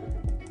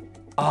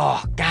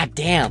 Oh,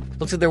 goddamn.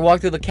 Looks like they're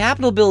walking through the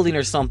Capitol building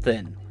or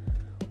something.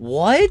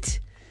 What?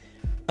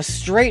 A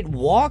straight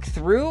walk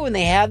through, and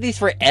they have these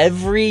for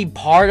every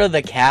part of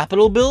the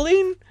Capitol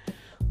building?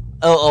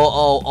 A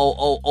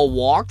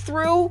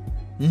walkthrough?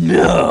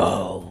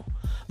 No.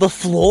 The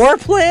floor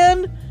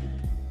plan?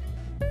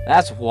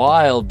 That's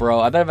wild, bro.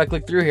 I bet if I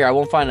click through here, I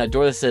won't find a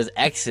door that says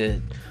exit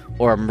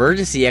or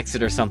emergency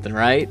exit or something,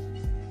 right?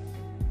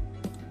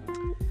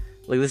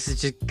 Like, this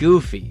is just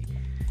goofy.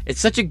 It's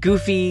such a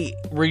goofy,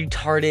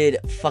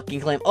 retarded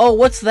fucking claim. Oh,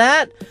 what's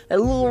that? That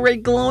little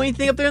red glowing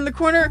thing up there in the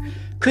corner?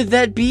 Could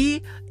that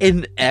be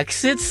an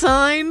exit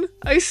sign?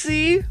 I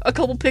see a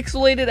couple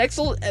pixelated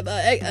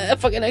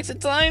fucking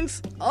exit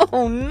signs.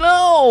 Oh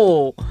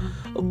no,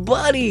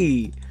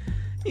 buddy!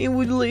 It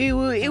would lay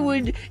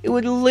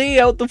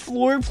out the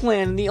floor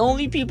plan. The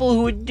only people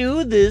who would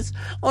do this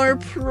are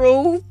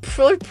pro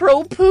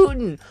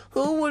Putin,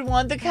 who would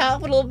want the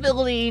Capitol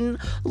building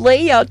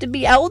layout to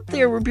be out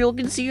there where people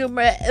can see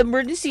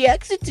emergency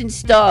exits and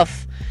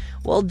stuff.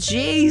 Well,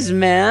 geez,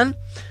 man.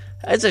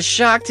 That's a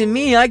shock to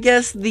me. I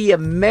guess the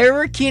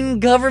American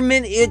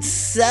government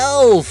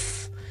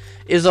itself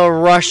is a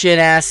Russian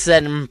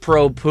asset and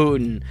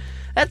pro-Putin.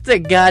 That's a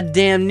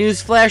goddamn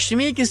newsflash to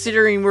me,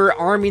 considering we're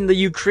arming the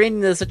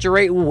Ukrainians at such a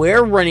rate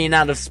we're running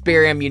out of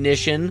spare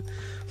ammunition.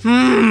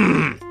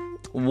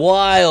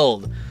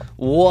 Wild.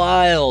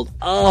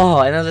 Oh,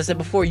 and as I said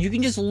before, you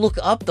can just look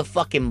up the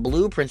fucking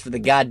blueprints for the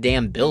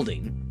goddamn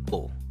building.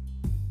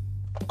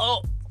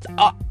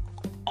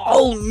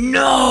 Oh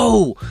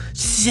no!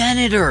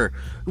 Senator,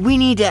 we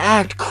need to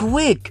act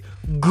quick.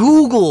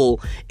 Google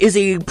is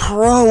a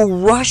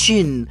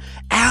pro-Russian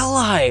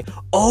ally.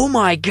 Oh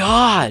my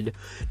god.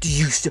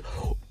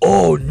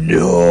 Oh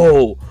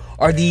no.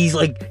 Are these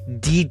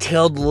like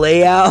detailed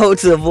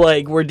layouts of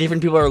like where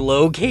different people are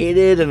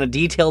located and a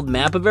detailed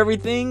map of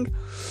everything?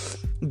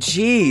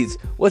 Jeez,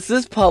 what's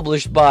this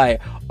published by?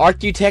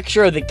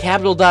 Architecture of the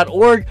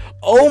Capitol.org?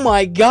 Oh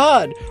my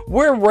god,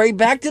 we're right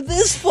back to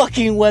this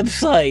fucking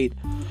website.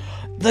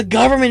 The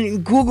government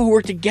and Google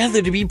work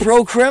together to be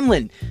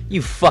pro-Kremlin.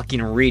 You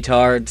fucking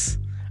retards.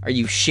 Are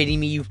you shitting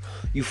me,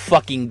 you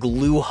fucking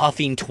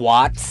glue-huffing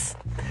twats?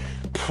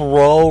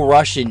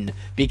 Pro-Russian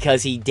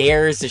because he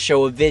dares to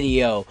show a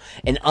video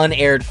and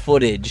unaired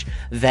footage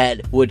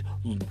that would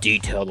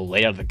detail the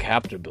layout of the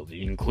Capitol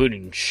building,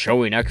 including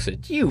showing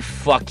exits. You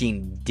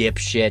fucking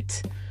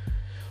dipshit.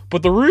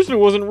 But the reason it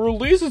wasn't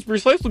released is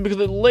precisely because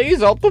it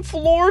lays out the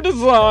floor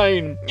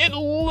design. It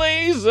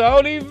lays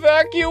out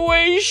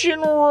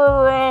evacuation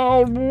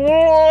route.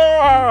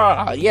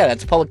 Yeah,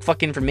 that's public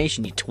fucking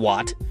information, you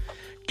twat.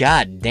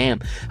 God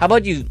damn. How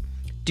about you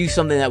do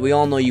something that we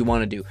all know you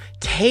want to do?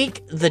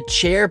 Take the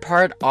chair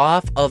part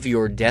off of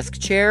your desk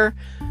chair,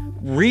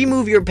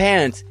 remove your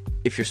pants,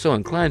 if you're so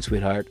inclined,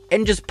 sweetheart,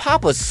 and just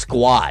pop a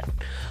squat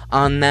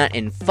on that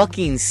and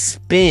fucking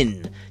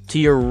spin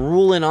till your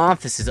rule in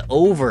office is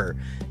over.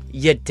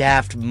 You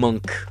daft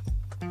monk.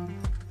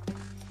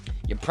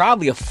 You're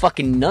probably a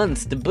fucking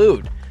nunce to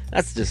boot.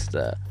 That's just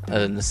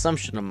an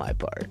assumption on my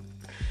part.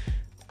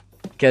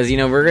 Because, you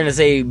know, we're going to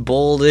say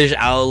boldish,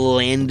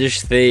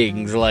 outlandish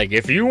things. Like,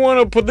 if you want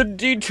to put the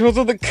details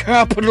of the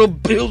Capitol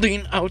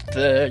building out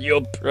there,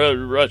 you're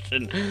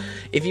pro-Russian.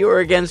 If you're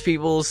against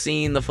people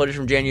seeing the footage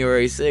from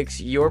January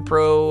 6th, you're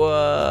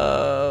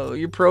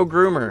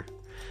pro-groomer.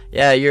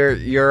 Yeah,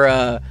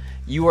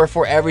 you are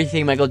for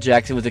everything Michael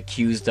Jackson was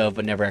accused of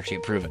but never actually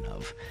proven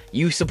of.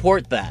 You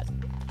support that.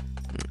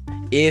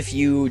 If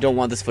you don't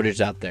want this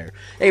footage out there.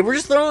 Hey, we're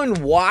just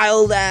throwing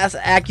wild-ass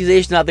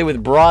accusations out there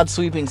with broad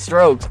sweeping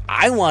strokes.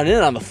 I want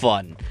in on the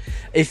fun.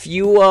 If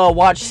you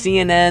watch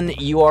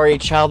CNN, you are a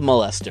child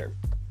molester.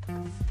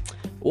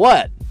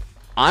 What?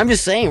 I'm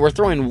just saying, we're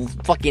throwing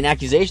fucking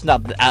accusations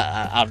out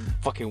the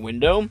fucking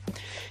window.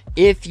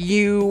 If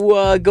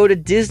you go to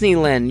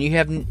Disneyland and you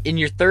have in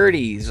your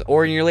 30s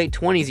or in your late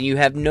 20s and you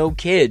have no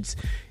kids,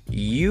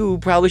 you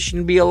probably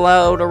shouldn't be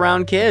allowed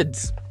around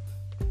kids.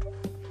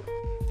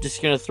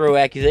 Just gonna throw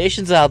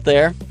accusations out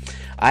there.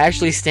 I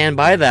actually stand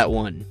by that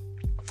one.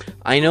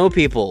 I know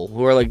people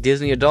who are like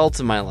Disney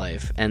adults in my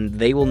life, and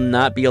they will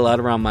not be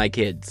allowed around my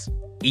kids.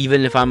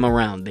 Even if I'm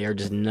around, they are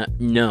just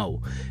no.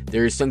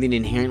 There is something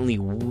inherently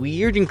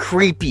weird and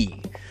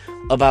creepy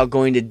about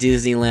going to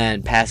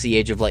Disneyland past the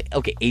age of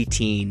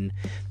 18.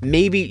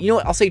 Maybe, you know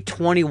what, I'll say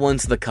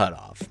 21's the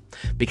cutoff.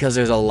 Because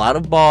there's a lot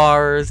of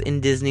bars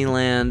in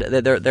Disneyland.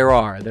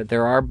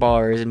 There are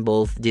bars in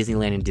both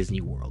Disneyland and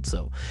Disney World.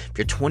 So if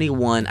you're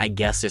 21, I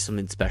guess there's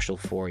something special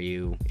for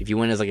you. If you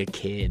went as a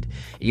kid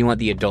and you want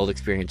the adult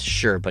experience,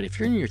 sure. But if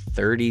you're in your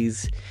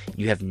 30s,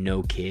 you have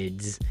no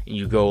kids, and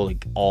you go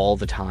all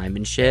the time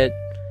and shit,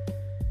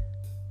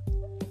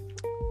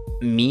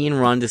 me and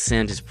Ron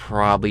DeSantis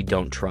probably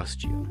don't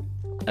trust you.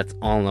 That's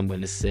all I'm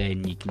going to say,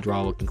 and you can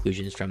draw what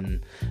conclusions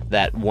from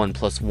that 1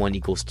 +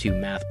 1 = 2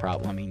 math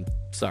problem. I mean,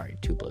 sorry,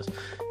 2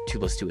 +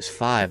 2 is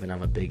 5, and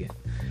I'm a bigot.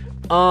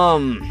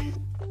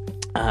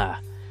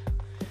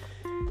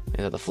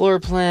 The floor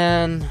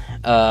plan,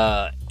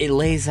 it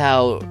lays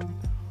out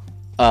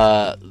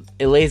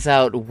It lays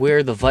out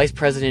where the vice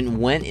president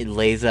went. It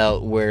lays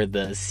out where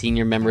the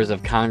senior members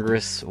of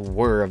Congress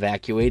were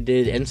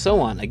evacuated, and so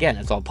on. Again,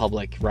 it's all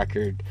public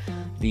record.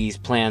 These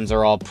plans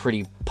are all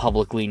pretty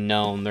publicly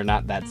known. They're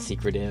not that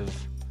secretive.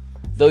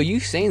 Though you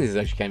saying this is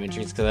actually kind of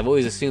interesting, because I've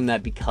always assumed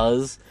that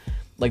because,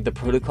 like, the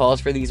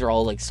protocols for these are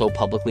all, like, so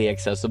publicly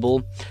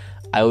accessible,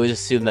 I always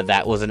assumed that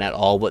that wasn't at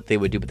all what they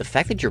would do. But the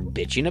fact that you're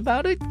bitching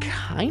about it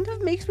kind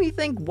of makes me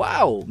think,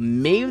 wow,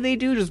 maybe they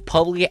do just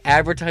publicly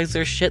advertise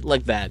their shit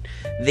like that.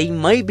 They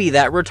might be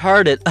that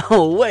retarded.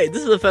 Oh, wait,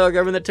 this is the federal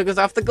government that took us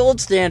off the gold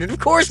standard. Of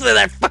course they're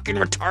that fucking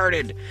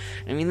retarded.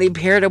 I mean, they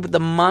paired up with the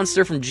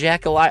monster from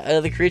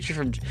the creature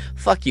from...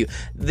 Fuck you.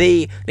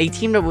 They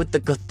teamed up with the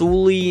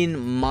Cthulian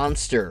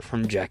monster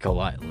from Jekyll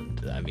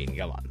Island. I mean,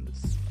 come on.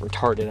 This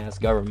retarded-ass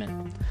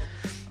government.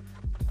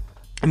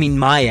 I mean,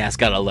 my ass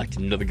got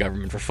elected into the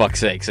government, for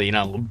fuck's sake, so, you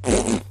know...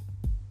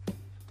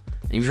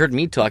 You've heard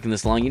me talking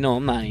this long, you know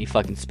I'm not any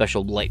fucking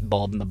special light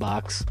bulb in the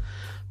box.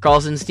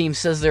 Carlson's team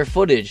says their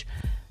footage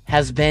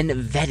has been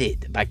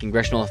vetted by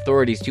congressional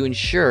authorities to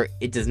ensure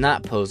it does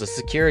not pose a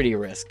security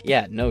risk.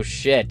 Yeah, no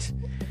shit.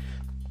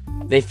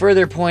 They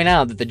further point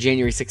out that the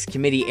January 6th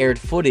committee aired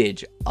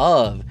footage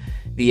of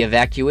the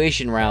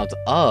evacuation routes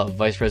of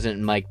Vice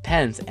President Mike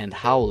Pence and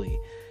Hawley.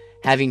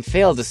 Having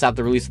failed to stop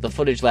the release of the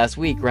footage last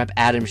week, Rep.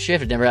 Adam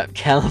Schiff of Democrat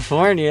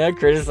California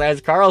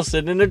criticized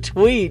Carlson in a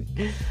tweet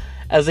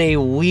as a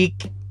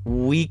weak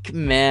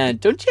man.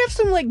 Don't you have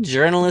some, like,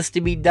 journalists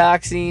to be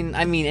doxing?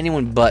 I mean,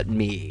 anyone but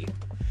me.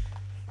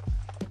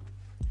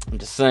 I'm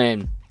just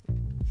saying.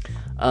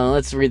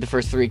 Let's read the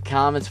first 3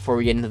 comments before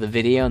we get into the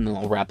video, and then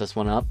we'll wrap this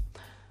one up.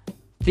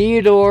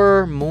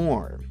 Theodore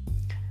Moore.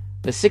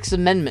 The Sixth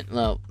Amendment...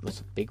 Oh,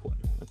 that's a big one.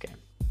 Okay.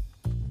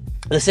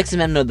 The Sixth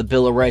Amendment of the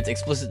Bill of Rights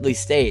explicitly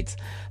states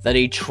that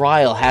a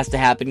trial has to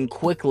happen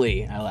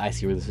quickly. I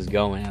see where this is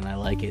going, and I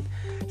like it.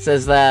 It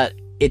says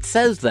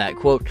that,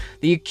 quote,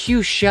 the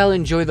accused shall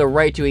enjoy the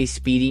right to a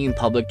speedy and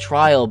public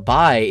trial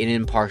by an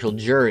impartial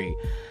jury.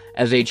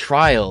 As a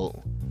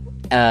trial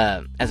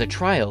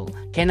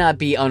cannot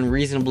be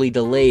unreasonably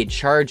delayed.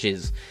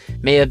 Charges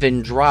may have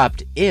been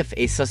dropped if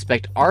a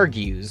suspect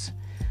argues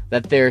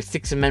that their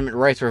Sixth Amendment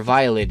rights were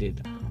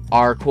violated.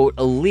 Our, quote,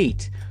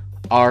 elite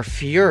are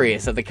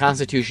furious that the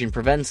Constitution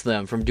prevents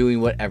them from doing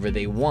whatever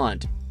they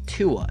want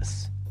to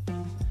us.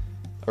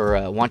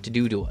 Or want to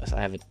do to us.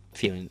 I have a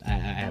feeling, I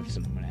have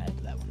something I'm going to add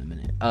to that one in a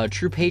minute.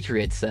 True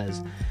Patriot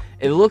says,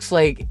 it looks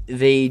like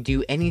they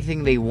do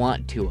anything they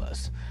want to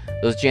us.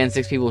 Those Jan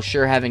 6 people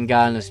sure haven't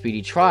gotten a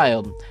speedy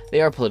trial.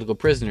 They are political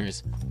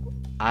prisoners.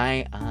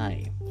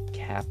 Aye,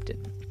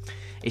 Captain.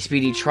 A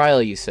speedy trial,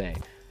 you say?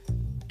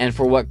 And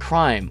for what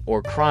crime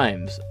or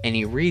crimes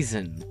any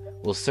reason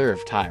will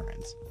serve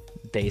tyrants?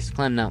 Base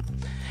claim. Now,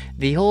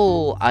 the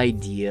whole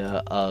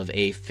idea of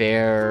a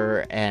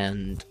fair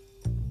and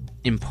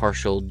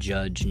impartial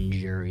judge and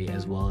jury,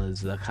 as well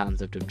as the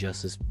concept of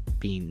justice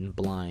being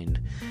blind,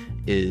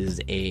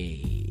 is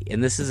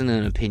and this isn't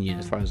an opinion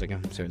as far as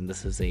I'm concerned,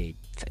 this is a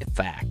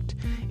fact.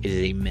 It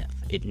is a myth.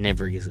 It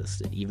never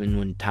existed. Even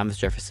when Thomas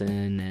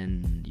Jefferson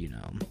and,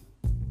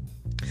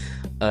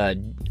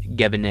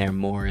 Gouverneur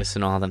Morris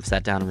and all of them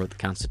sat down and wrote the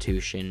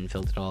Constitution,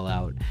 filled it all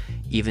out,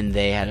 even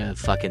they had a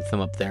fucking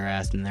thumb up their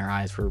ass and their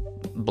eyes were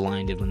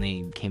blinded when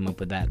they came up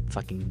with that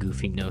fucking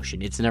goofy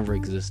notion. It's never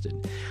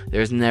existed.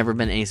 There's never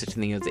been any such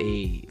thing as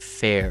a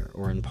fair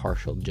or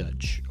impartial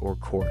judge or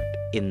court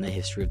in the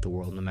history of the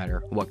world, no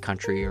matter what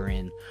country you're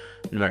in,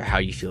 no matter how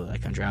you feel about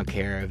that country. I don't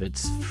care if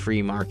it's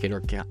free market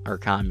or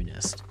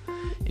communist.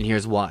 And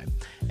here's why.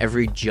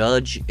 Every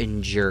judge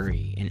and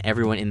jury and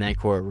everyone in that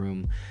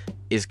courtroom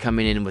is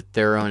coming in with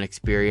their own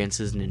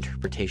experiences and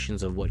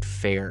interpretations of what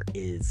fair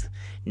is,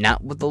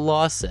 not what the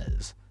law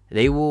says.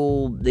 They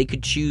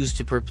could choose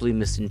to purposely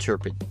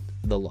misinterpret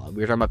the law.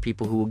 We're talking about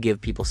people who will give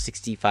people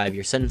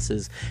 65-year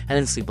sentences and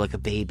then sleep like a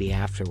baby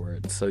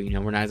afterwards. So,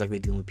 we're not exactly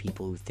dealing with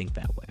people who think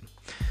that way.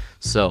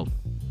 So,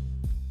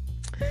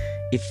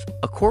 if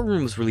a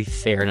courtroom was really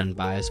fair and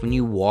unbiased, when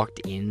you walked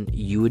in,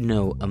 you would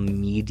know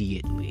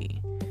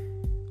immediately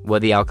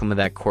what the outcome of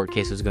that court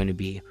case was going to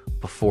be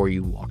before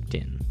you walked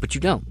in. But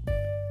you don't.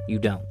 You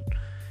don't.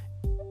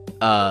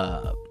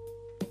 I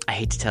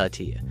hate to tell it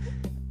to you.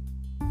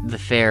 The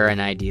fair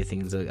and idea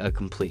thing is a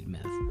complete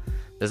myth.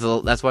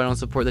 That's why I don't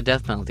support the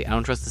death penalty. I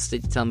don't trust the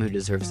state to tell me who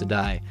deserves to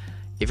die.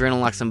 If you're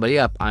gonna lock somebody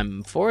up,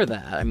 I'm for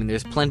that. I mean,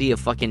 there's plenty of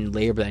fucking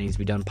labor that needs to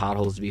be done,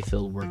 potholes to be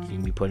filled, work you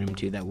can be put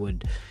into that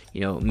would,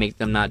 make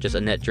them not just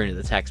a net drain to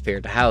the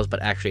taxpayer to house,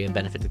 but actually a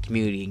benefit to the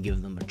community and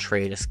give them a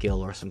trade, a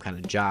skill, or some kind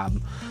of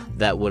job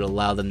that would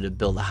allow them to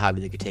build a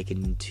hobby they could take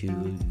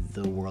into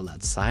the world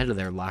outside of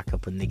their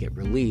lockup when they get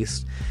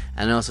released.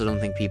 And I also don't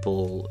think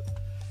people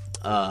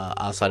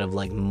outside of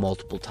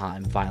multiple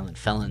time violent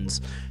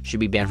felons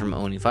should be banned from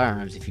owning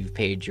firearms. If you've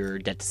paid your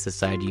debt to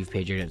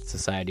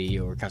society,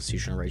 your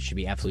constitutional rights should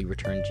be absolutely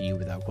returned to you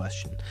without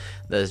question.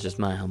 That is just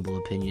my humble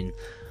opinion.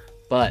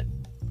 But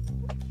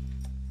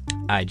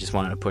I just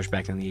wanted to push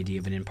back on the idea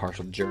of an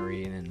impartial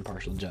jury and an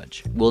impartial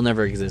judge. Will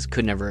never exist,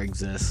 could never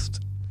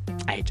exist.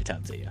 I hate to tell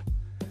it to you.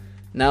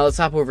 Now let's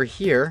hop over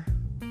here.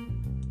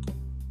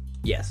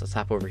 Yes, let's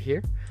hop over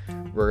here.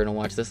 We're going to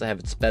watch this. I have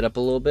it sped up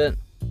a little bit.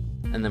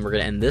 And then we're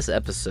going to end this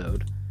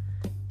episode.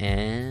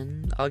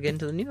 And I'll get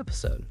into the new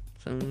episode.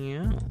 So,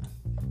 yeah.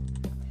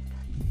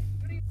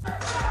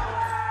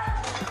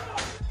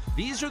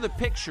 These are the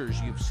pictures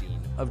you've seen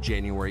of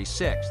January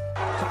 6th.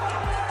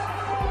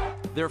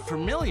 They're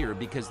familiar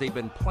because they've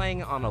been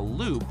playing on a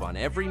loop on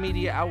every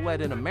media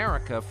outlet in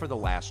America for the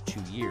last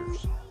 2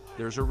 years.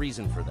 There's a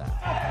reason for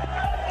that.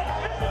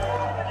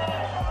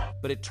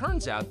 But it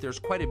turns out there's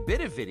quite a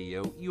bit of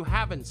video you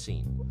haven't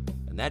seen.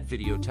 And that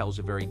video tells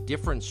a very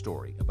different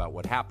story about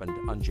what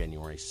happened on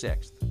January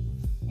 6th.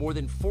 More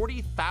than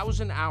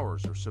 40,000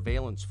 hours of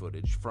surveillance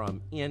footage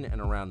from in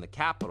and around the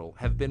Capitol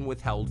have been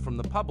withheld from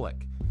the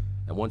public.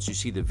 And once you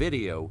see the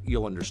video,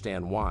 you'll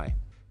understand why.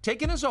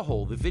 Taken as a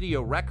whole, the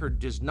video record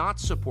does not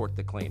support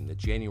the claim that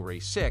January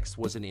 6th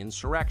was an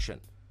insurrection.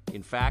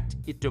 In fact,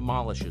 it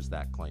demolishes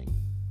that claim.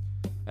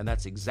 And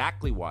that's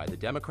exactly why the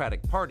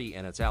Democratic Party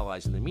and its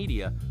allies in the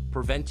media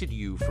prevented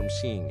you from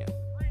seeing it.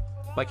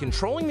 By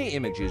controlling the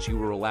images you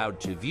were allowed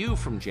to view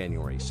from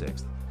January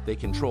 6th, they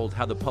controlled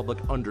how the public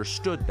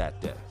understood that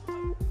day.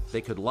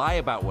 They could lie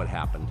about what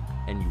happened,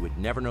 and you would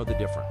never know the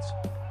difference.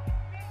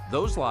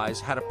 Those lies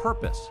had a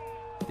purpose.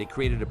 They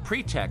created a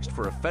pretext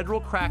for a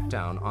federal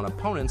crackdown on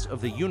opponents of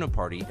the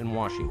Uniparty in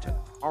Washington.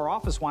 Our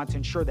office wanted to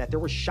ensure that there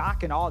was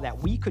shock and awe, that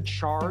we could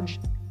charge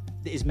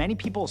as many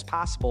people as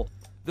possible.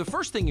 The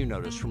first thing you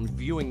notice from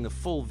viewing the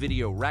full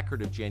video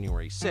record of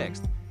January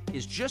 6th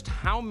is just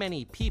how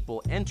many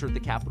people entered the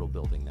Capitol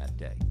building that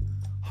day.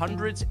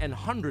 Hundreds and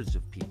hundreds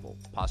of people,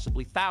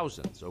 possibly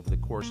thousands, over the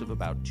course of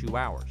about 2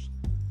 hours.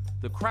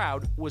 The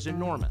crowd was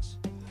enormous.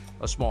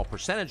 A small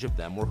percentage of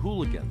them were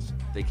hooligans.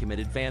 They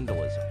committed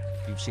vandalism.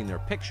 You've seen their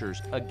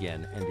pictures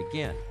again and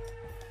again.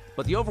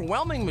 But the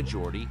overwhelming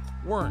majority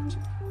weren't.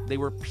 They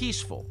were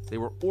peaceful, they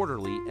were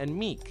orderly and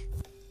meek.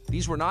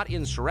 These were not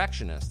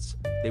insurrectionists,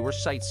 they were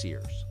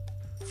sightseers.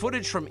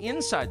 Footage from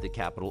inside the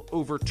Capitol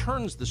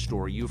overturns the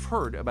story you've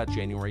heard about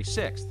January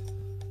 6th.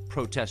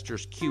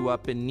 Protesters queue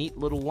up in neat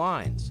little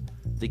lines.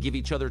 They give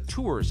each other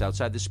tours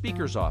outside the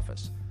Speaker's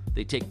office.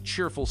 They take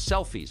cheerful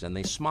selfies and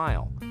they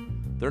smile.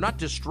 They're not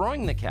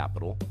destroying the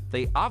Capitol,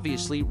 they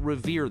obviously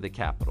revere the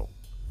Capitol.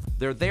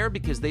 They're there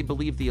because they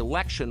believe the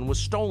election was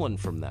stolen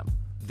from them.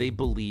 They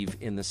believe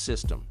in the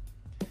system.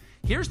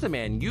 Here's the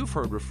man you've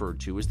heard referred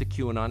to as the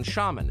QAnon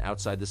shaman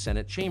outside the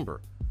Senate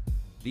chamber.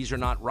 These are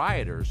not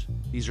rioters.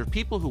 These are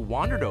people who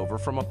wandered over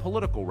from a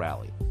political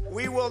rally.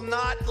 We will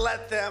not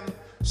let them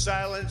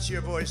silence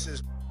your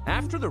voices.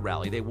 After the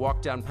rally, they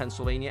walked down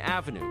Pennsylvania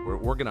Avenue, where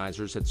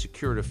organizers had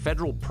secured a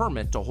federal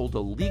permit to hold a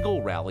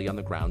legal rally on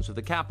the grounds of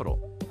the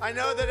Capitol. I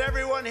know that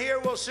everyone here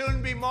will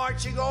soon be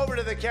marching over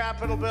to the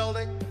Capitol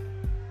building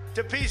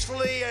to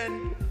peacefully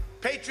and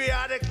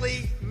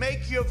patriotically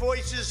make your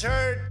voices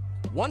heard.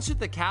 Once at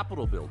the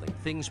Capitol building,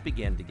 things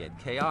began to get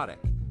chaotic.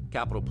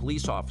 Capitol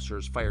police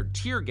officers fired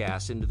tear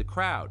gas into the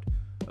crowd.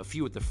 A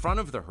few at the front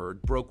of the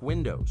herd broke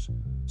windows.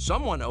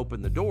 Someone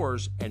opened the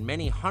doors, and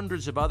many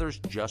hundreds of others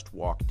just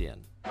walked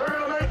in. They're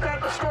gonna make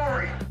that the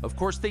story. Of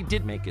course, they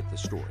did make it the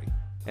story.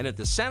 And at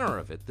the center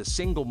of it, the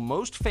single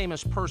most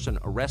famous person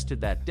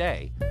arrested that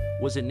day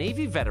was a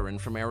Navy veteran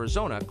from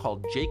Arizona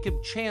called Jacob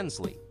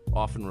Chansley,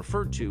 often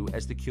referred to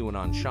as the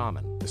QAnon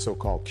shaman. The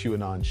so-called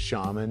QAnon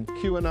shaman.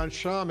 QAnon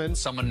shaman.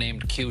 Someone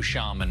named Q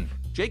Shaman.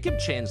 Jacob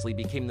Chansley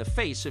became the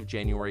face of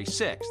January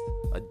 6th,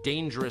 a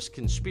dangerous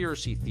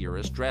conspiracy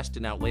theorist dressed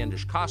in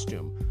outlandish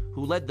costume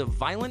who led the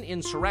violent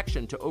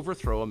insurrection to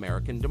overthrow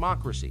American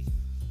democracy.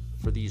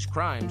 For these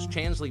crimes,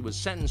 Chansley was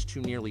sentenced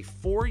to nearly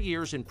 4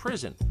 years in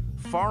prison,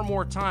 far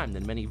more time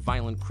than many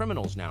violent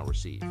criminals now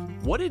receive.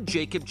 What did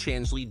Jacob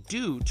Chansley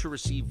do to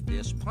receive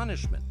this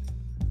punishment?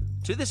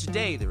 To this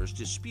day, there is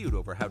dispute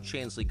over how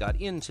Chansley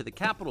got into the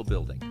Capitol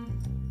building.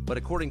 But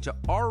according to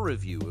our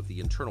review of the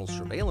internal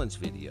surveillance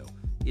video,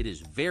 it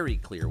is very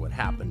clear what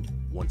happened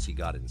once he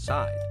got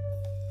inside.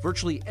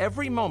 Virtually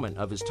every moment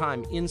of his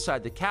time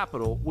inside the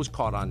Capitol was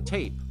caught on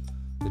tape.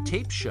 The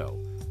tapes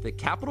show that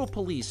Capitol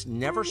Police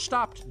never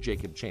stopped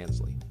Jacob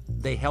Chansley.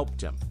 They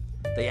helped him.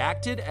 They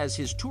acted as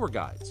his tour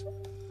guides.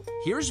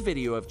 Here's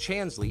video of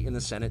Chansley in the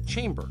Senate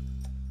chamber.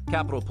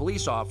 Capitol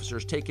Police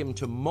officers take him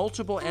to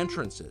multiple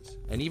entrances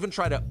and even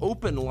try to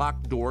open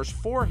locked doors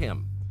for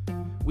him.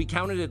 We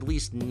counted at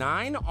least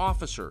 9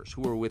 officers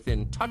who were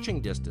within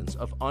touching distance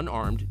of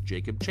unarmed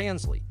Jacob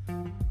Chansley.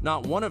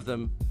 Not one of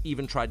them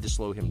even tried to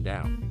slow him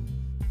down.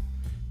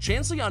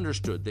 Chansley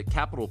understood that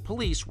Capitol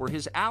Police were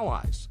his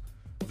allies.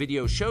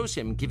 Video shows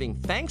him giving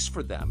thanks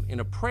for them in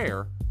a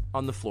prayer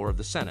on the floor of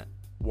the Senate.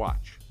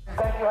 Watch.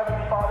 Thank you,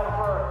 Heavenly Father,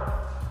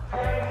 for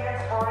giving the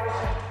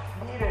inspiration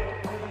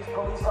needed to these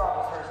police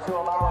officers to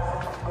allow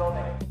us into the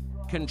building.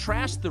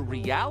 Contrast the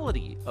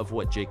reality of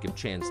what Jacob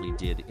Chansley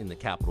did in the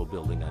Capitol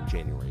building on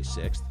January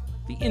 6th,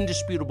 the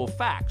indisputable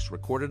facts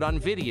recorded on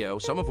video,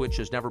 some of which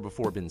has never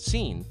before been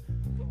seen,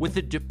 with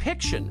the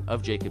depiction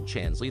of Jacob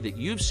Chansley that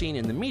you've seen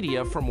in the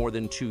media for more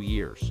than 2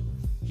 years.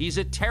 He's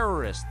a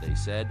terrorist, they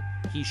said.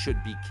 He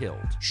should be killed.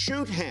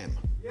 Shoot him.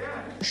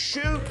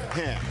 Shoot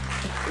him.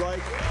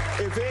 Like,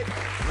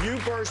 you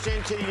burst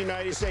into the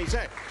United States,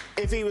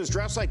 if he was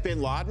dressed like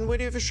bin Laden, would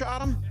you have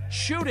shot him?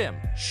 Shoot him!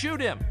 Shoot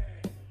him!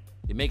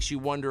 It makes you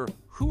wonder,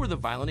 who are the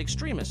violent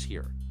extremists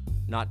here?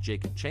 Not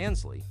Jacob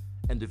Chansley,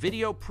 and the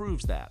video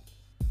proves that.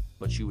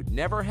 But you would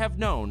never have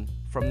known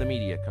from the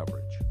media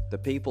coverage. The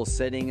people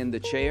sitting in the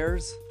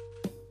chairs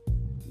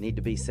need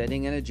to be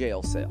sitting in a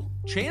jail cell.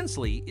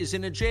 Chansley is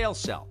in a jail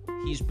cell.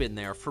 He's been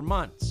there for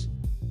months.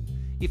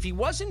 If he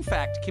was in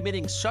fact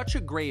committing such a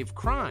grave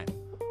crime,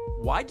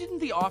 why didn't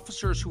the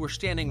officers who were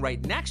standing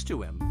right next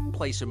to him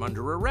place him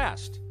under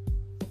arrest?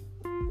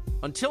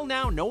 Until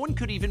now, no one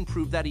could even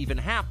prove that even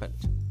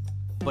happened.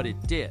 But it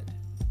did.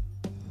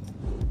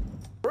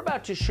 We're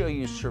about to show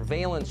you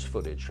surveillance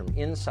footage from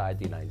inside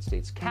the United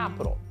States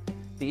Capitol.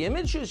 The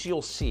images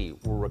you'll see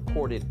were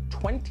recorded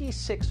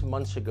 26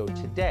 months ago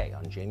today,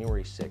 on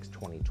January 6,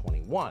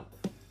 2021.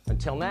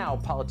 Until now,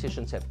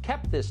 politicians have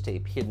kept this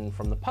tape hidden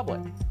from the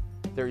public.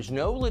 There is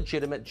no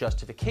legitimate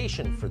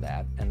justification for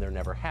that, and there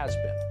never has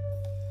been.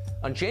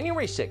 On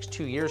January 6,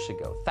 2 years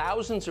ago,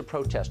 thousands of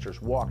protesters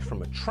walked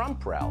from a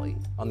Trump rally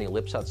on the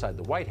ellipse outside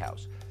the White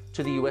House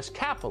to the U.S.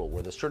 Capitol,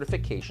 where the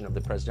certification of the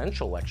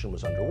presidential election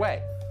was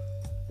underway.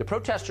 The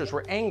protesters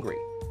were angry.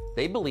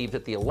 They believed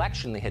that the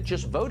election they had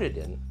just voted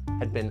in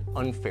had been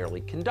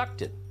unfairly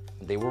conducted.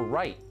 They were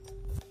right.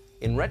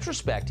 In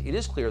retrospect, it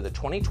is clear the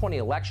 2020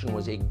 election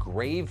was a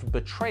grave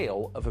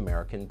betrayal of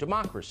American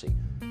democracy.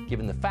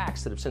 Given the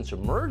facts that have since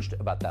emerged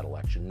about that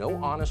election, no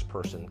honest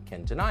person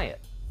can deny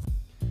it.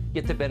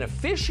 Yet the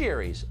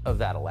beneficiaries of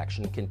that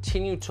election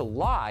continue to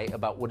lie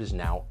about what is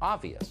now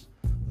obvious.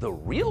 The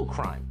real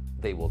crime,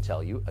 they will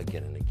tell you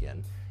again and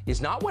again,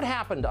 is not what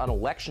happened on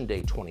Election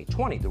Day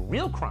 2020. The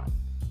real crime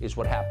is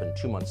what happened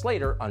 2 months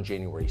later on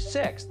January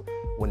 6th,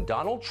 when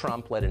Donald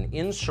Trump led an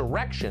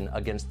insurrection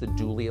against the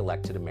duly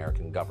elected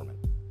American government.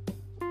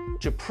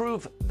 To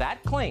prove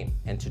that claim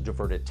and to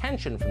divert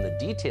attention from the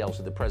details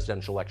of the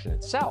presidential election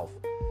itself,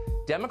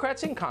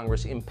 Democrats in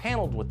Congress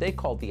impaneled what they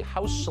called the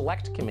House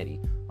Select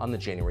Committee on the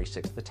January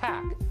 6th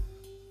attack.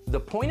 The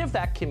point of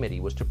that committee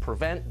was to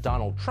prevent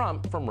Donald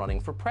Trump from running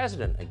for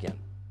president again.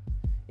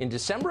 In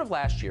December of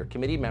last year,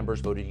 committee members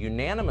voted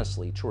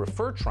unanimously to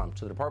refer Trump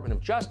to the Department of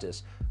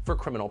Justice for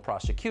criminal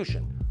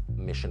prosecution.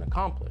 Mission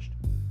accomplished.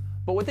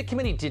 But what the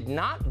committee did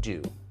not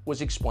do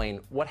was explain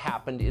what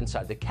happened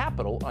inside the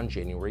Capitol on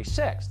January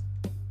 6th.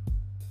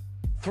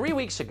 3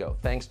 weeks ago,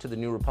 thanks to the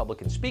new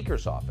Republican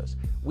Speaker's office,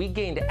 we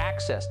gained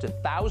access to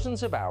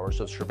thousands of hours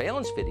of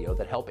surveillance video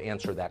that help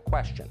answer that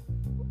question.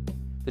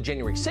 The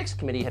January 6th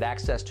committee had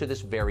access to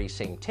this very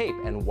same tape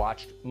and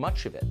watched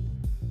much of it.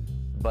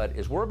 But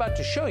as we're about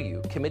to show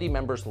you, committee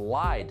members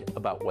lied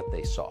about what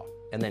they saw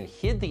and then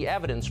hid the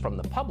evidence from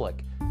the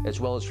public as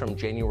well as from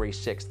January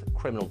 6th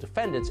criminal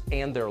defendants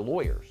and their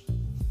lawyers.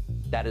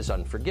 That is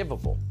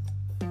unforgivable.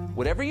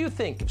 Whatever you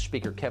think of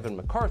Speaker Kevin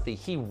McCarthy,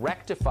 he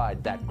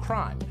rectified that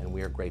crime, and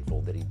we are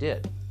grateful that he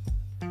did.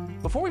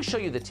 Before we show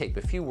you the tape,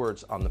 a few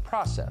words on the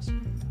process.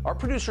 Our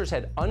producers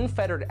had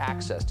unfettered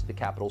access to the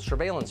Capitol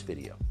surveillance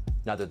video.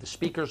 Neither the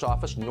Speaker's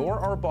office nor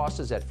our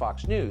bosses at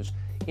Fox News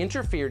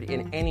interfered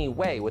in any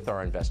way with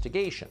our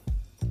investigation.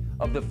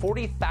 Of the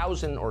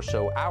 40,000 or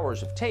so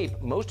hours of tape,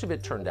 most of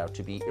it turned out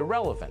to be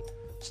irrelevant.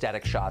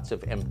 Static shots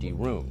of empty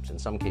rooms, in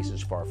some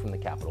cases far from the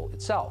Capitol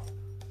itself.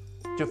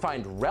 To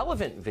find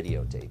relevant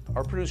videotape,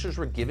 our producers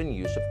were given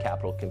use of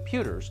Capitol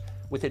computers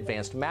with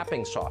advanced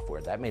mapping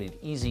software. That made it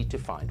easy to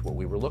find what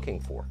we were looking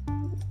for.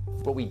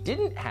 What we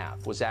didn't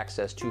have was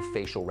access to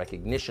facial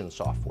recognition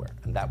software,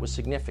 and that was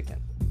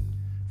significant.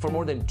 For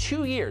more than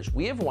 2 years,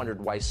 we have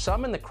wondered why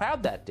some in the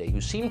crowd that day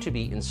who seemed to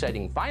be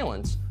inciting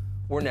violence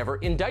were never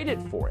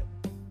indicted for it.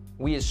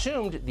 We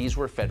assumed these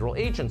were federal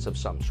agents of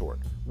some sort.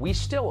 We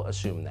still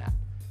assume that.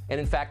 And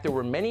in fact, there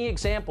were many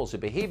examples of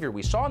behavior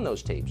we saw in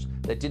those tapes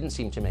that didn't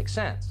seem to make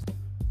sense.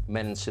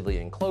 Men in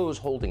civilian clothes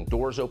holding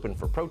doors open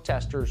for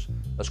protesters,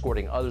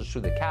 escorting others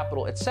through the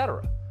Capitol,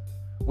 etc.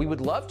 We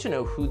would love to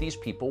know who these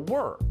people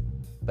were.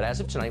 But as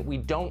of tonight, we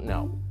don't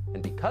know.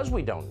 And because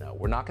we don't know,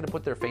 we're not going to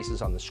put their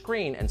faces on the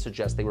screen and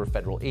suggest they were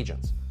federal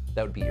agents.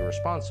 That would be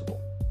irresponsible.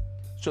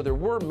 So there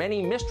were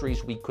many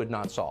mysteries we could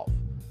not solve.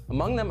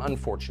 Among them,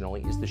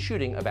 unfortunately, is the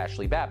shooting of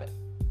Ashley Babbitt.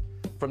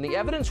 From the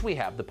evidence we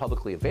have, the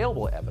publicly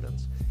available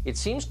evidence, it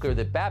seems clear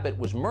that Babbitt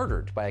was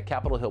murdered by a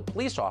Capitol Hill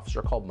police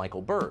officer called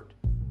Michael Byrd.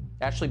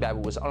 Ashley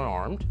Babbitt was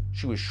unarmed,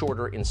 she was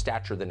shorter in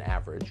stature than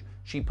average,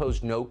 she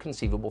posed no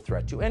conceivable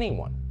threat to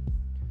anyone.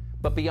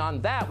 But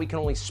beyond that, we can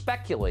only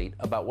speculate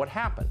about what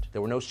happened.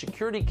 There were no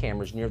security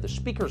cameras near the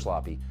Speaker's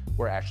lobby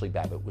where Ashley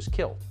Babbitt was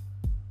killed.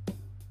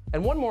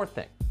 And one more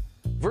thing.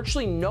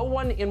 Virtually no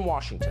one in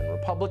Washington,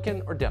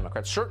 Republican or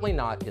Democrat, certainly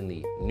not in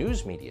the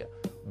news media,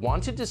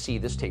 wanted to see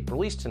this tape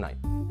released tonight.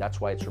 That's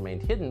why it's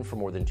remained hidden for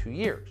more than 2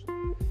 years.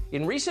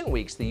 In recent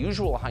weeks, the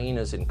usual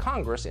hyenas in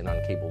Congress and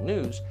on cable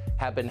news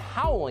have been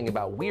howling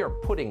about we are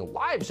putting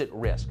lives at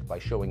risk by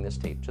showing this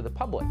tape to the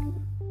public.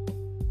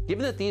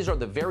 Given that these are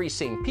the very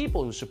same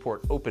people who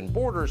support open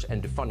borders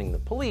and defunding the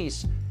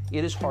police,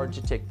 it is hard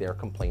to take their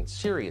complaints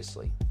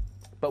seriously.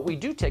 but we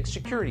do take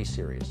security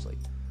seriously.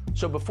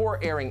 So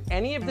before airing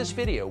any of this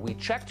video, we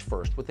checked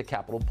first with the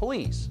Capitol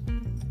Police.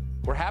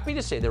 We're happy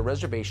to say their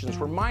reservations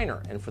were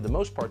minor, and for the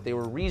most part, they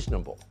were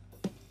reasonable.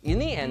 In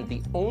the end,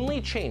 the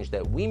only change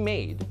that we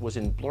made was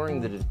in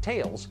blurring the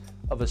details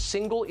of a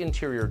single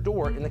interior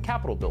door in the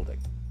Capitol building.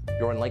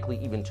 You're unlikely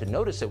even to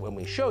notice it when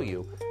we show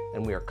you,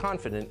 and we are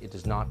confident it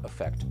does not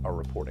affect our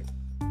reporting.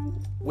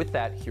 With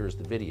that, here's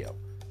the video.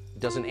 It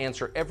doesn't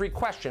answer every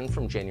question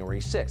from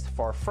January 6th,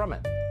 far from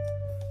it.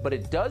 But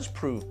it does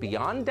prove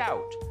beyond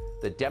doubt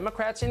that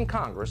Democrats in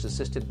Congress,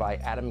 assisted by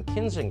Adam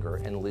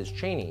Kinzinger and Liz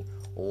Cheney,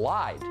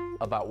 lied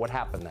about what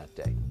happened that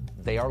day.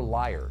 They are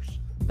liars.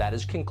 That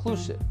is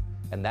conclusive,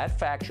 and that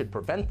fact should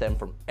prevent them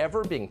from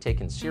ever being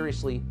taken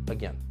seriously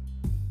again.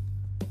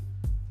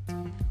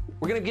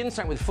 We're going to begin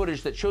tonight with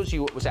footage that shows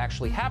you what was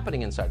actually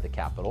happening inside the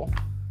Capitol.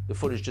 The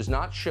footage does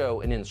not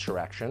show an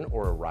insurrection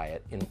or a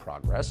riot in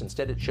progress.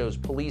 Instead, it shows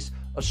police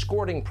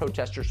escorting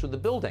protesters through the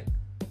building,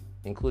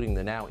 including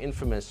the now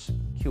infamous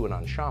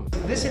QAnon shaman.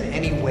 Is this in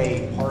any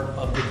way part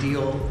of the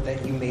deal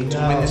that you made to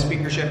win the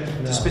speakership,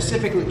 to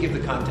specifically give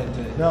the content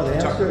to No,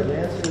 the Tucker?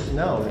 answer is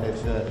no. And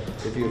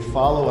if you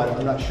follow,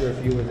 I'm not sure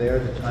if you were there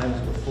the times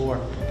before,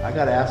 I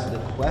got asked the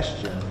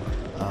question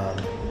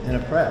in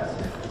a press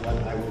what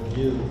I would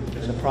do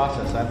in the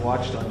process. I've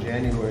watched on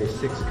January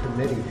 6th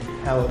committee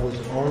how it was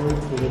only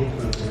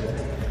politically driven.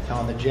 How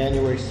on the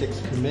January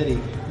 6th committee,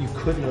 you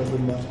couldn't,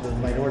 the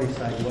minority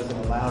side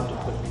wasn't allowed to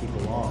put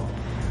people on.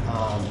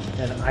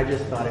 And I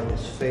just thought it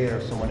was fair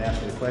if someone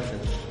asked me the question,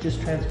 just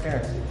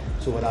transparency.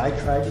 So what I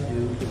tried to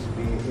do is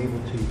be able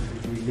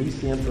to release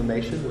the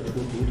information, which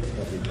we'll do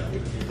to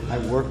everybody. I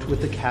worked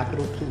with the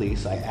Capitol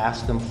Police. I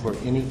asked them for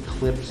any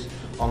clips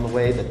on the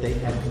way that they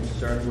had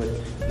concern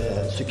with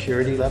the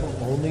security level.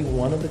 Only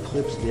one of the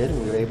clips did,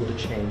 and we were able to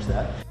change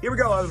that. Here we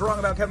go. I was wrong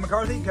about Kevin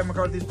McCarthy. Kevin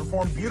McCarthy's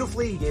performed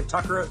beautifully. He gave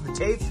Tucker the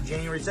tapes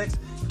January 6th.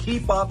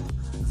 Keep up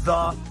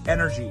the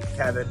energy,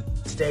 Kevin.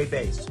 Stay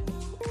based.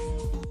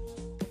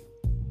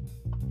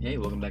 Hey,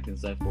 welcome back to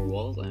Inside Four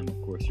Walls. I'm,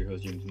 of course, your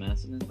host, James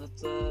Masson, and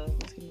let's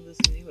get into this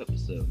new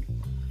episode.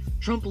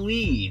 Trump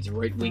leads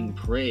right-wing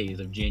praise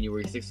of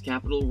January 6th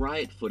Capitol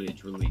riot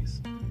footage release.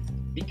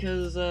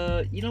 Because,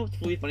 you know what's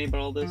really funny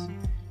about all this?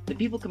 The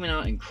people coming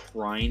out and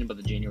crying about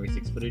the January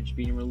 6th footage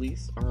being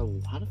released are a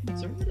lot of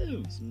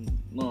conservatives.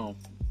 Well,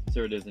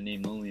 conservatives in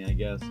name only, I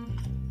guess.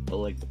 But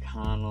like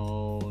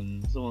McConnell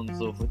and so on and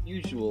so forth.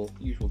 Usual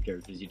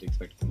characters you'd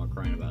expect to come out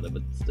crying about it,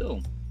 but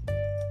still.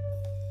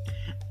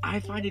 I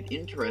find it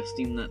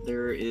interesting that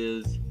there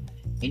is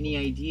any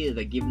idea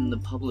that giving the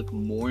public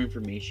more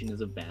information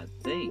is a bad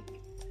thing.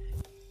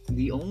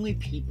 The only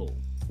people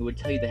who would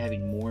tell you that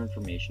having more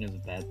information is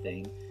a bad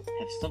thing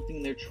have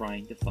something they're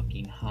trying to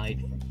fucking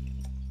hide from you.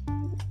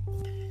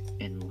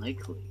 And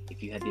likely,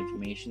 if you had the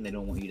information they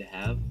don't want you to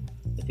have,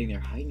 the thing they're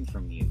hiding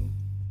from you,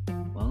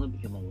 well, it'll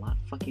become a lot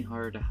fucking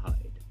harder to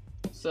hide.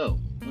 So,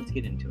 let's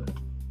get into it.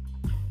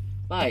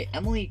 By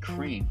Emily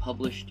Crane,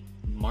 published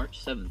March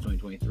 7th,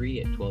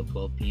 2023 at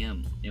 12:12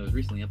 p.m. It was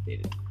recently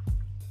updated.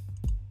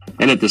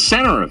 And at the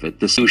center of it,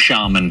 the Sioux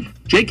shaman,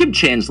 Jacob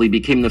Chansley,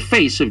 became the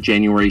face of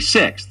January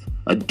 6th,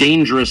 a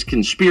dangerous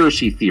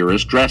conspiracy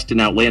theorist dressed in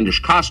outlandish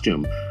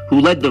costume who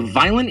led the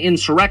violent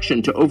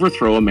insurrection to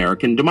overthrow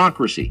American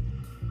democracy.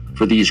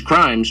 For these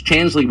crimes,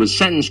 Chansley was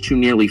sentenced to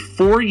nearly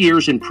 4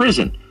 years in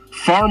prison,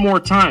 far more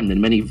time than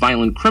many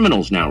violent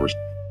criminals now receive.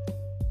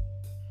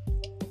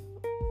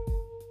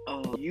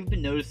 Oh, you've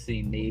been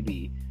noticing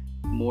maybe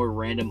more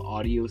random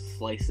audio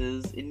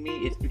slices in me.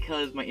 It's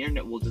because my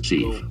internet will just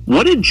go...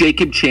 What did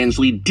Jacob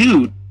Chansley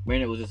do? My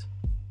internet will just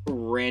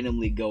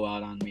randomly go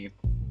out on me.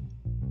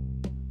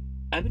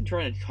 I've been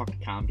trying to talk to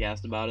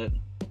Comcast about it,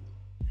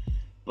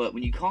 but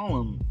when you call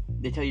them,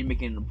 they tell you you're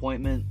making an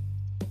appointment.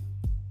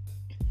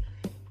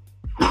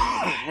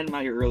 I had them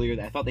out here earlier.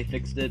 I thought they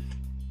fixed it,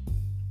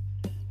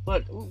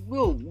 but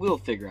we'll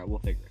figure it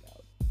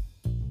out.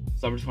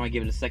 So I'm just going to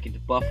give it a second to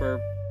buffer.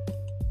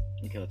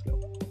 Okay, let's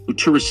go.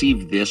 To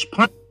receive this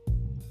punishment.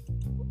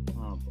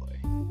 Oh boy.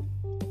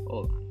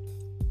 Hold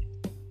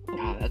on.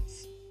 God,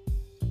 that's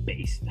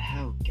based.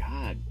 Oh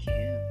God,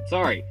 Kim.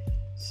 Sorry.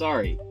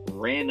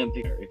 Random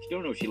picture. If you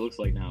don't know what she looks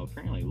like now,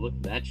 apparently look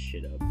that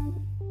shit up.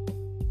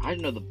 I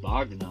didn't know the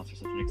Bogdanovs are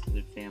such an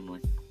extended family.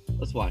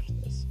 Let's watch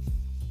this.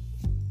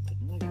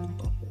 I got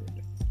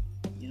buffered.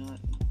 You know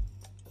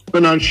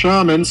what? On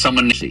shaman,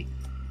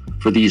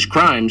 for these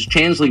crimes,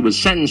 Chansley was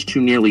sentenced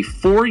to nearly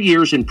 4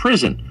 years in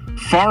prison,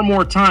 far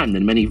more time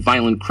than many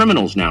violent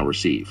criminals now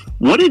receive.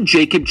 What did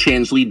Jacob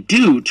Chansley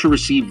do to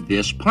receive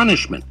this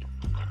punishment?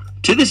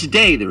 To this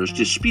day, there is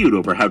dispute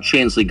over how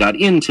Chansley got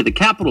into the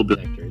Capitol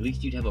building. At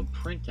least you'd have a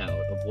printout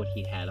of what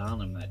he had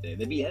on him that day.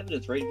 That'd be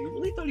evidence, right? If you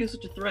really thought he was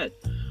such a threat,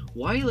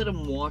 why let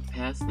him walk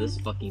past this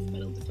fucking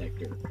metal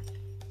detector?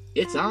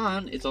 It's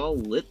on. It's all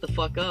lit the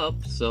fuck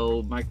up.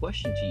 So my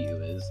question to you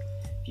is,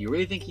 if you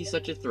really think he's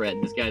such a threat,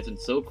 and this guy's been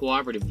so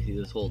cooperative with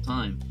you this whole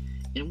time,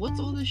 and what's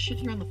all this shit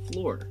here on the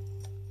floor?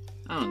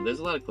 I don't know, there's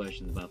a lot of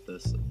questions about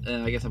this.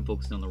 I guess I'm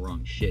focusing on the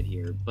wrong shit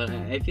here, but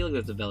I feel like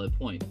that's a valid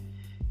point.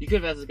 You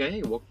could have asked this guy,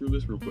 hey, walk through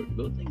this real quick.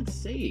 Those things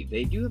save.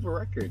 They do have a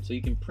record, so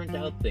you can print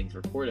out things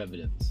for court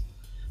evidence.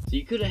 So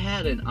you could have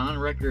had an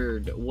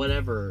on-record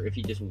whatever if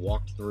you just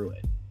walked through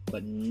it.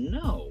 But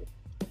no.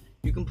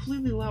 You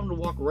completely allow him to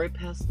walk right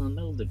past the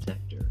metal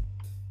detector.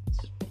 It's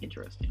just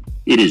interesting.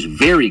 It is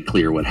very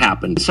clear what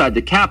happened inside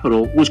the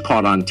Capitol was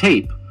caught on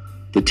tape.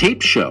 The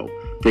tapes show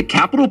that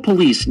Capitol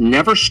Police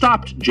never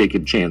stopped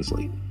Jacob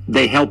Chansley.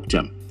 They helped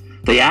him.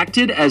 They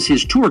acted as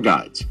his tour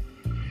guides.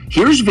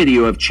 Here's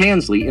video of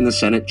Chansley in the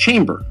Senate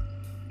chamber.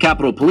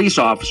 Capitol Police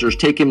officers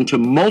take him to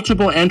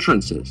multiple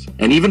entrances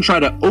and even try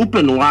to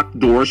open locked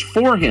doors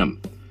for him.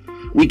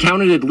 We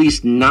counted at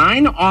least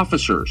 9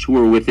 officers who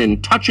were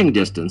within touching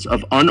distance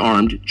of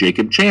unarmed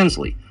Jacob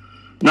Chansley.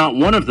 Not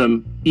one of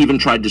them even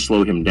tried to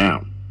slow him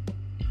down.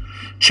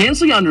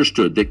 Chansley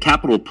understood that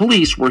Capitol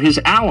Police were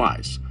his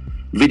allies.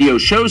 Video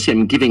shows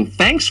him giving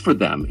thanks for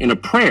them in a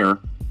prayer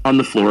on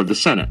the floor of the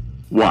Senate.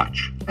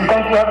 Watch.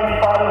 Thank you, Heavenly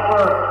Father,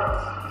 for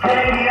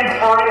getting the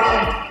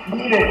inspiration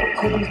needed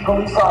to these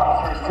police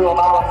officers to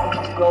allow us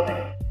into the building.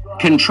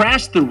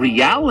 Contrast the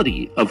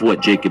reality of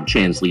what Jacob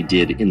Chansley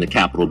did in the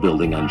Capitol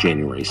building on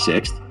January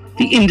 6th,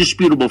 the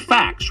indisputable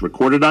facts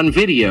recorded on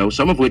video,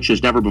 some of which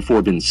has never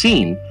before been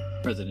seen.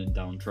 President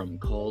Donald Trump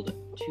called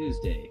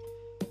Tuesday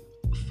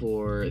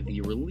for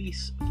the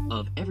release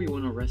of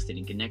everyone arrested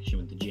in connection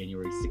with the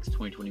January 6,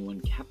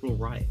 2021 Capitol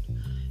riot,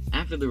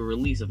 after the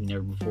release of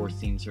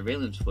never-before-seen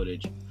surveillance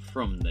footage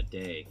from the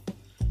day.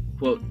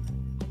 Quote,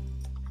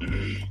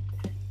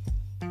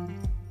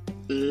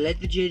 let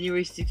the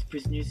January 6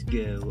 prisoners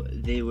go.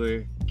 They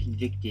were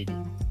convicted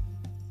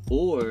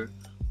or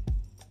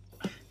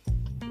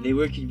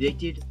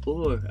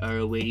are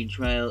awaiting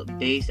trial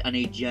based on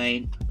a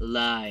giant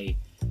lie.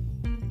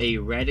 A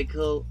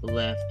radical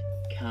left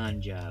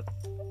con job.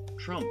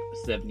 Trump,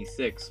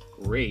 76,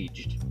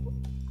 raged.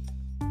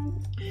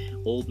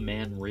 Old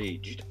man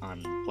raged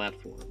on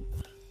platform.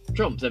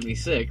 Trump,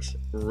 76,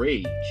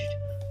 raged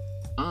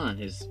on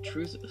his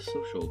Truth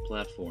Social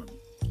platform.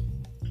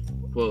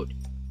 Quote,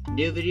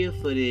 no video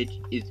footage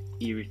is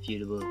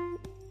irrefutable,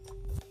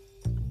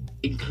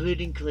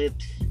 including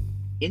clips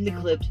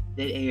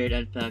that aired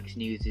on Fox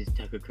News'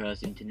 Tucker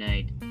Carlson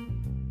tonight.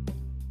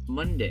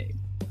 Monday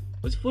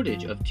was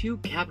footage of 2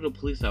 Capitol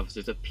Police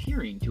officers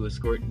appearing to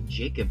escort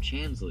Jacob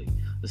Chansley,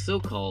 the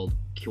so-called,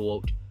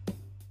 quote,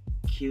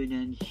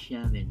 QAnon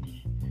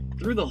shaman,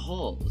 through the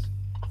halls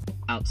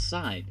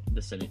outside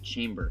the Senate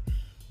chamber.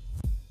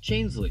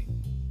 Chansley,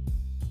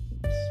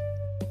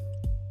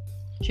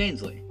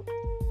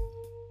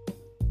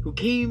 who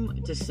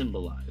came to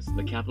symbolize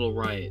the Capitol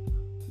riot,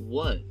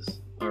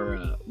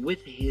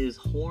 with his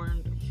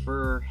horned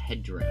fur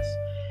headdress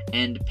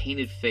and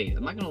painted face.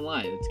 I'm not gonna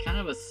lie, it's kind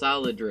of a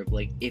solid drip.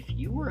 Like, if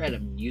you were at a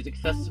music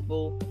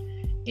festival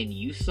and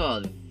you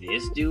saw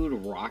this dude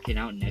rocking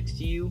out next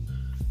to you,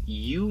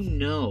 you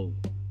know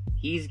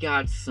he's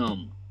got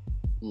some,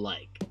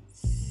 like,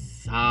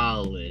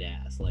 solid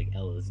ass, like,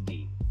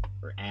 LSD,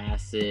 or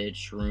acid,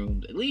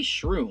 shrooms, at least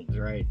shrooms,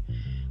 right?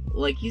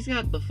 Like, he's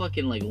got the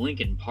fucking, like,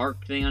 Linkin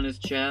Park thing on his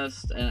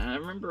chest, and I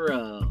remember,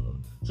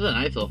 something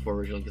I fell for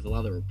originally, because a lot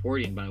of the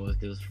reporting by it was,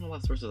 because it was from a lot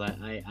of sources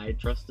I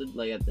trusted,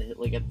 like, at the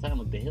time,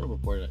 like, the Hill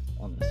reported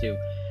on this, too.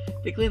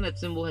 They claim that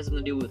symbol has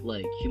something to do with,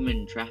 like,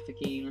 human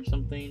trafficking or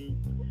something,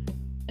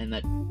 and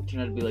that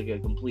turned out to be, like, a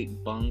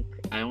complete bunk.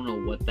 I don't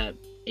know what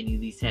any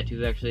of these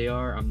tattoos actually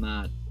are. I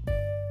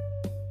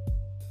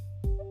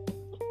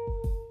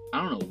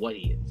don't know what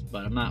he is,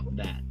 but I'm not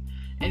that.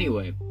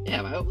 Anyway, yeah,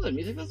 if I was at a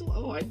music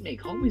festival, I'd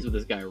make homies with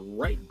this guy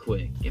right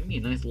quick. Give me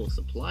a nice little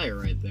supplier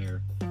right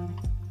there.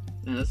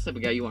 Man, that's the type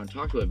of guy you want to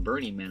talk to at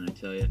Burning Man, I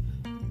tell you.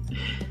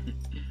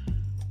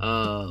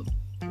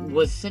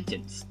 Was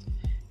sentenced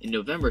in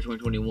November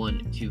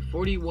 2021 to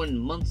 41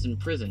 months in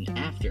prison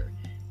after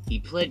he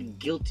pled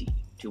guilty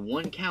to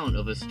 1 count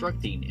of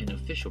obstructing an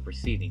official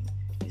proceeding.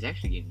 He's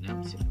actually getting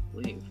out soon, I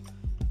believe.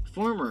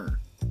 Former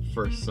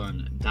first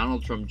son,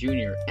 Donald Trump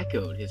Jr.,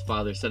 echoed his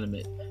father's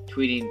sentiment,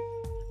 tweeting,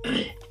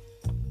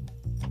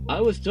 I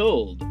was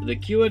told the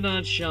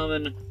QAnon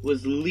shaman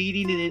was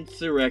leading an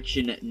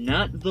insurrection,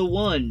 not the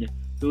one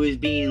who is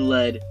being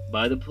led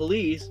by the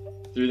police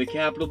through the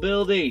Capitol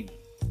building.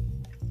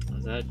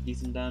 Was that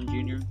decent, Don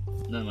Jr.?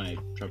 None of my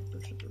Trump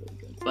impressions are really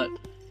good. But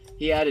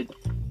he added,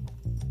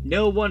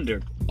 no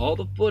wonder all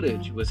the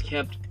footage was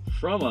kept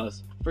from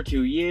us for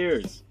 2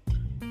 years,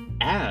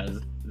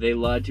 as they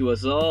lied to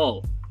us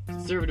all.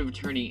 Conservative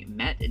attorney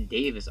Matt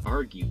Davis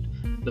argued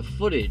the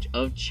footage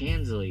of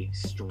Chansley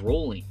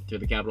strolling through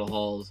the Capitol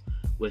halls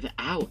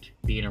without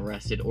being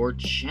arrested or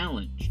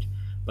challenged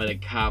by the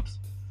cops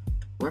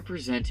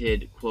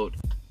represented, quote,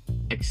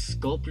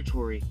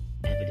 exculpatory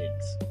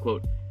evidence.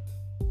 Quote,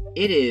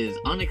 it is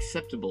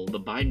unacceptable the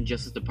Biden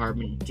Justice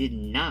Department did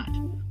not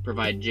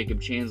provide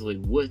Jacob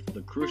Chansley with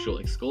the crucial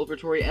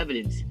exculpatory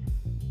evidence,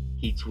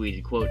 he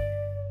tweeted, quote,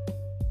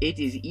 it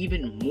is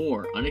even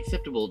more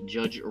unacceptable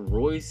Judge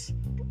Royce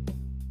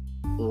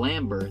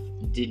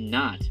Lamberth did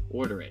not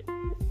order it,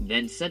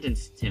 then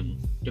sentenced him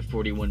to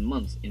 41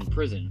 months in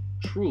prison.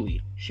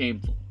 Truly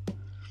shameful.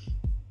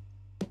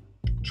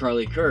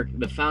 Charlie Kirk,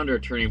 the founder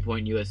of Turning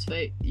Point US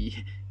Face.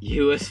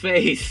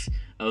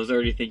 I was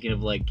already thinking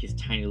of like his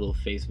tiny little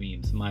face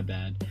memes. My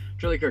bad.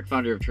 Charlie Kirk,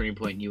 founder of Turning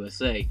Point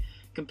USA,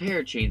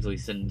 compared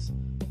Chansley's sentence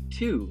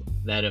to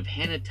that of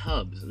Hannah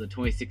Tubbs, the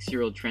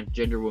 26-year-old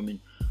transgender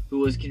woman who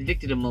was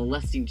convicted of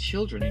molesting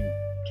children in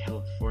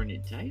California.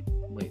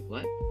 Wait,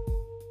 what?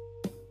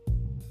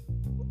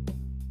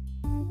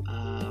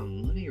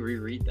 Let me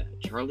reread that.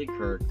 Charlie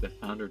Kirk, the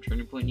founder of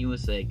Turning Point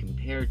USA,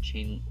 compared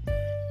Chansley's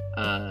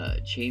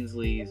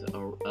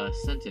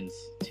sentence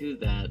to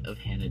that of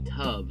Hannah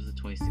Tubbs, the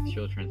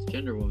 26-year-old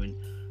transgender woman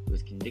who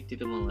was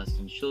convicted of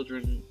molesting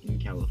children in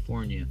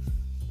California.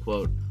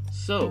 Quote,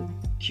 so,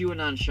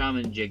 QAnon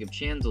shaman Jacob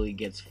Chansley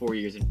gets 4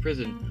 years in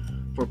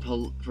prison for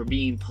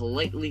being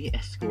politely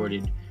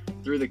escorted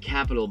through the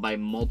Capitol by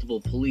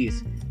multiple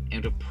police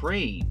and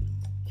praying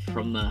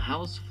from the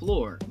House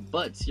floor,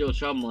 but serial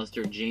child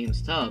molester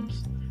James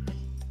Tubbs.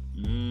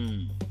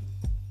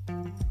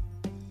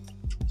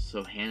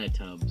 So Hannah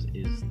Tubbs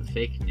is the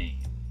fake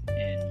name,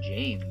 and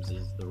James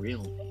is the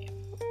real name.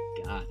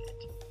 Got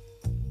it.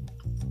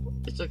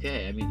 It's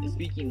okay. I mean,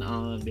 speaking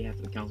on behalf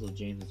of the Council of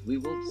James, we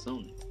will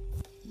disown it.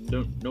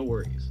 No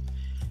worries.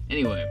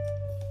 Anyway,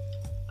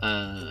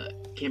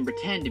 can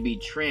pretend to be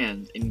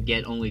trans and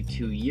get only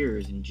 2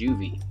 years in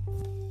juvie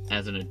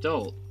as an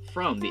adult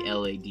from the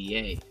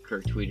LADA,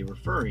 Kirk tweeted,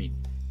 referring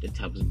to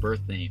Tubbs'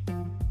 birth name.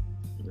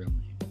 Real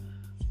name.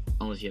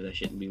 Unless you have that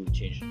shit legally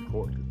changed in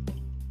court.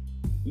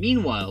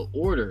 Meanwhile,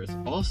 orders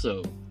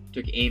also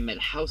took aim at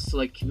House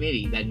Select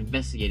Committee that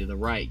investigated the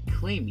riot,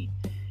 claiming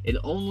it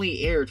only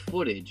aired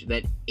footage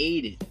that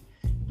aided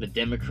the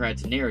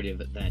Democrats'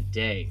 narrative that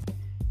day.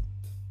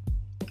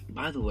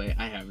 By the way,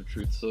 I have a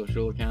Truth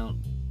Social account.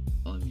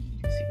 Well, I mean, you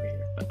can see right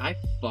here. But I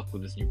fuck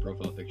with this new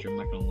profile picture, I'm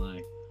not gonna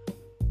lie.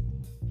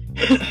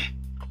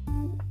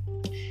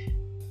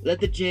 Let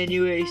the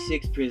January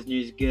 6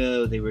 prisoners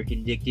go. They were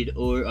convicted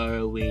or are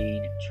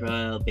awaiting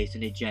trial based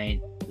on a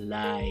giant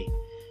lie.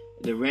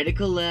 The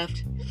radical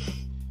left,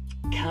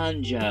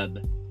 con job.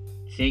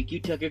 Thank you,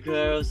 Tucker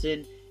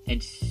Carlson,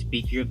 and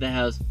Speaker of the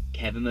House,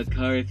 Kevin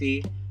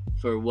McCarthy,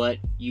 for what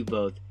you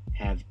both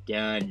have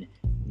done.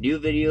 New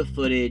video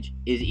footage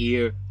is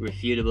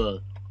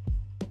irrefutable.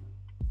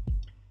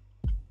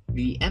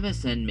 The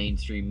MSN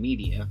mainstream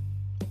media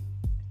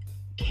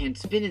can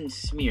spin and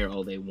smear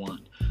all they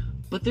want,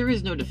 but there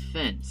is no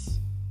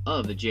defense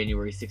of the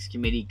January 6th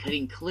committee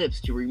cutting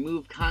clips to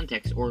remove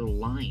context or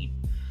lying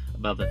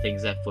about the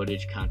things that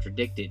footage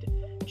contradicted.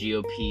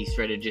 GOP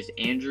strategist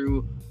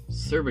Andrew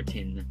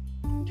Surbiton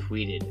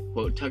tweeted,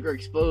 quote, Tucker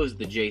exposed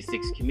the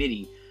J6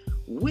 committee,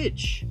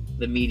 which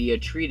the media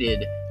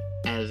treated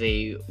as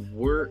the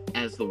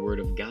word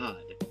of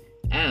God,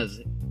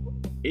 as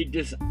a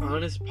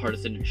dishonest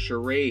partisan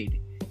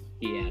charade,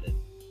 he added.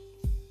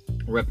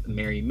 Rep.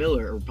 Mary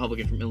Miller, a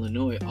Republican from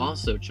Illinois,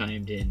 also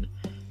chimed in,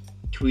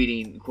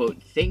 tweeting,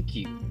 quote, thank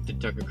you to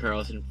Tucker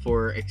Carlson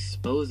for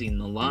exposing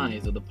the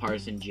lies of the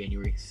partisan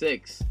January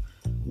 6th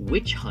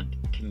witch hunt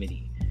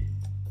committee.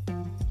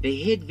 They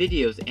hid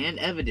videos and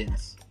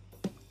evidence.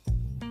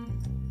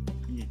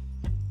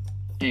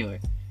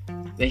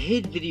 They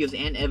hid videos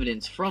and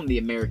evidence from the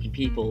American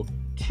people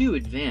to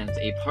advance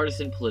a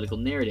partisan political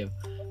narrative.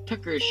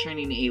 Tucker is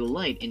shining a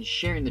light and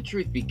sharing the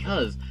truth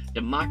because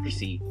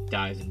democracy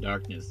dies in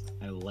darkness.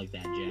 I like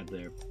that jab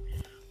there.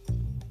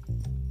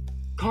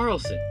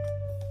 Carlson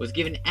was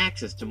given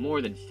access to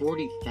more than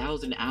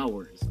 40,000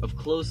 hours of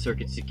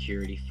closed-circuit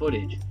security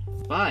footage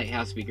by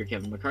House Speaker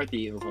Kevin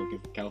McCarthy, a Republican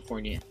from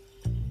California.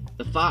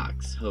 The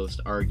Fox host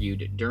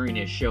argued during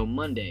his show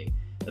Monday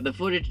that the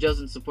footage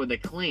doesn't support the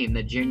claim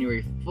that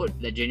January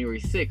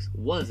 6th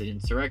was an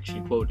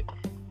insurrection. Quote,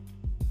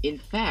 in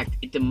fact,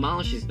 it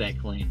demolishes that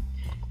claim.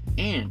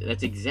 And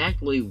that's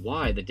exactly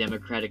why the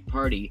Democratic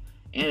Party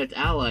and its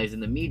allies in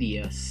the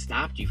media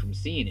stopped you from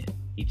seeing it,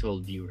 he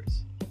told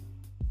viewers.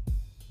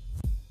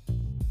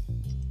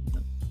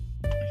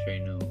 I'm sure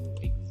you know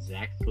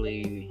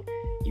exactly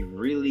a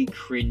really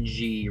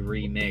cringy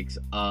remix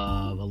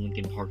of a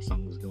Linkin Park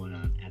song was going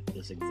on at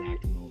this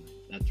exact moment.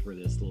 That's where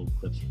this little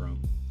clip's from.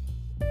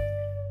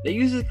 They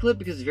use this clip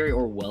because it's very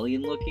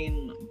Orwellian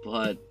looking,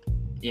 but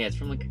yeah, it's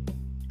from like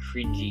a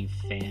cringy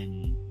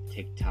fan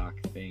TikTok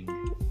thing.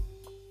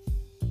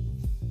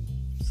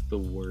 It's the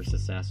worst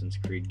Assassin's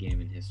Creed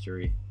game in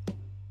history.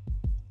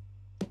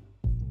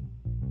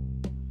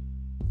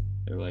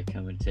 They're like,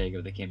 come and take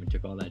it. They came and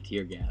took all that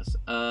tear gas.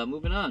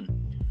 Moving on.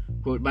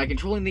 Quote, by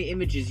controlling the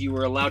images you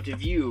were allowed to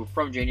view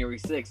from January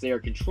 6th, they are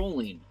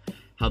controlling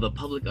how the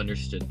public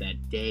understood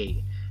that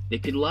day. They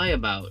could lie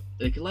about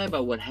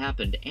what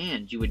happened,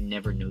 and you would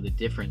never know the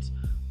difference.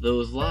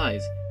 Those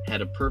lies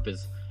had a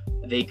purpose.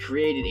 They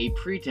created a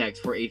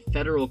pretext for a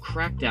federal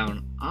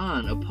crackdown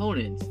on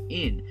opponents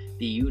in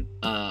the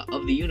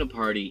of the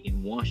Uniparty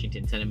in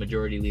Washington. Senate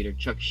Majority Leader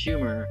Chuck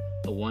Schumer,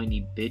 a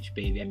whiny bitch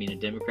baby, a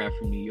Democrat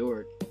from New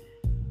York,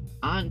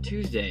 on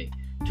Tuesday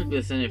took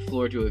the Senate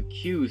floor to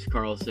accuse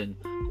Carlson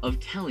of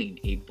telling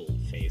a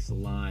bold-faced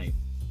lie.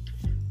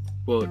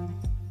 Quote,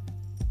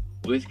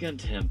 with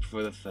contempt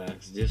for the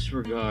facts,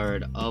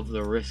 disregard of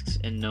the risks,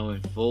 and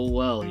knowing full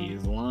well he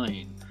is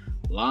lying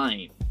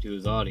to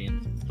his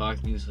audience.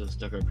 Fox News host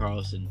Tucker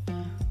Carlson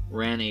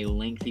ran a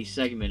lengthy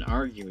segment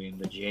arguing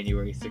the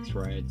January 6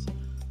 riots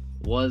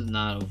was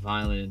not a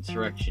violent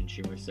insurrection.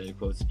 Schumer said,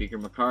 quote, Speaker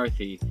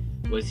McCarthy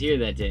was here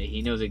that day.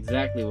 He knows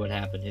exactly what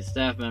happened. His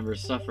staff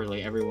members suffered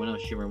like everyone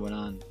else. Schumer went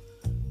on,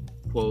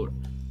 quote,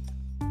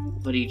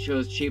 but he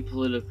chose cheap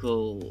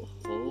political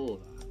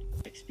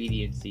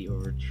expediency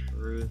over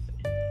truth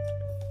and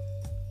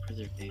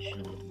preservation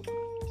of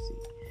democracy.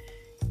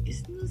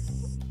 Isn't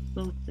this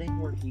the thing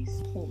where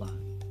he's... Hold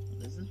on.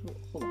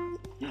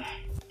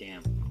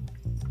 Damn.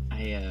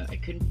 I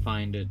couldn't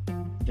find it.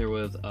 There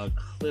was a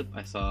clip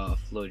I saw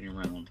floating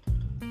around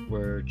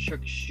where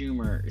Chuck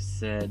Schumer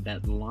said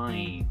that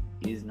lying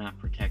is not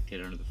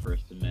protected under the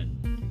First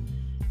Amendment.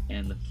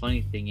 And the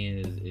funny thing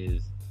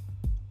is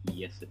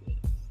yes it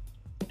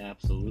is.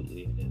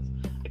 Absolutely it is.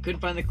 I couldn't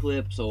find the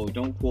clip, so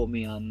don't quote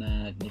me on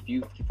that. And if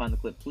you can find the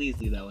clip, please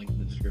leave that link in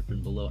the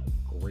description below.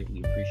 I'd greatly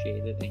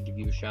appreciate it and give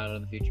you a shout out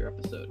in the future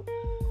episode.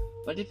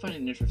 But I did find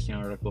an interesting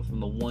article from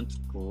the once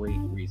great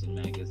Reason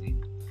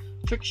magazine.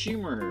 Chuck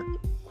Schumer,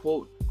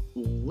 quote,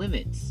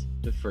 limits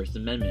the First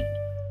Amendment.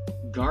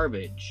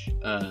 Garbage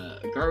a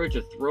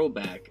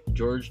throwback,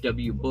 George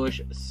W. Bush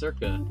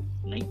circa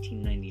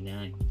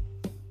 1999.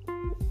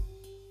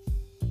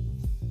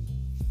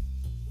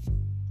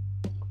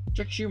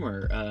 Chuck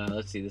Schumer,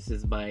 let's see, this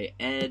is by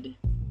Ed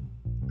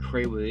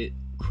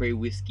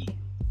Krawiecki.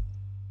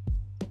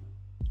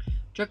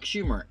 Chuck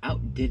Schumer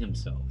outdid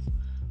himself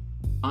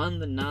on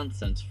the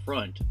nonsense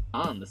front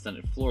on the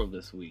Senate floor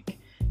this week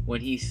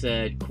when he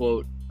said,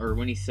 quote,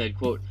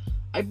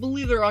 I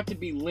believe there ought to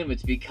be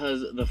limits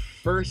because the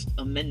First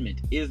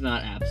Amendment is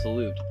not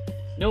absolute.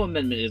 No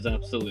amendment is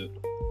absolute.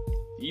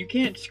 You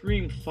can't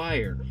scream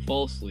fire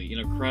falsely in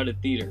a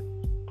crowded theater.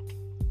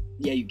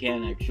 Yeah, you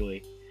can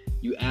actually.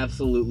 You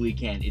absolutely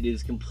can. It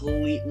is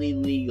completely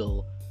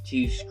legal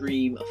to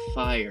scream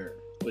fire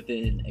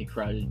within a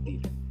crowded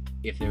theater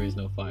if there is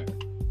no fire.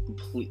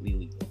 Completely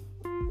legal.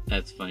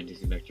 That's fine.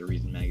 Taking back to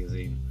Reason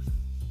magazine.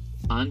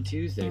 On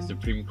Tuesday,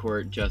 Supreme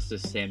Court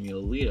Justice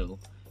Samuel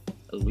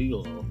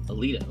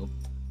Alito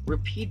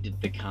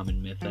repeated the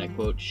common myth that,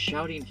 quote,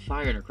 shouting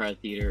fire in a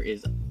crowded theater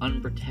is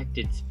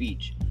unprotected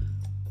speech.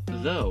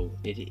 Though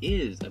it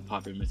is a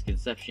popular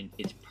misconception,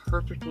 it's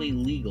perfectly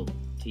legal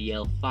to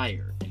yell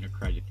fire in a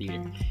crowded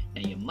theater.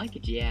 Now, you might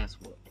get your ass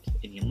whooped,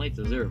 and you might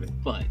deserve it,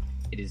 but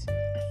it is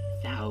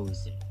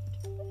 1,000%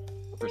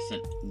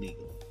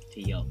 legal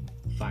to yell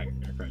fire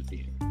in a crowded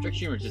theater. Chuck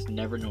Schumer just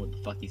never know what the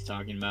fuck he's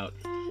talking about.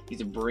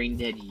 He's a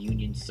brain-dead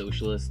union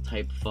socialist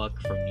type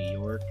fuck from New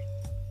York.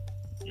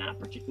 Not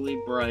particularly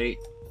bright.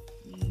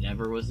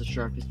 Never was the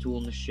sharpest tool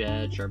in the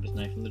shed, sharpest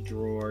knife in the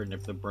drawer,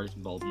 never the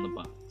brightest bulb in the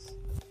box.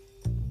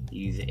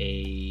 He's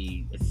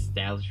a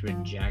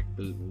establishment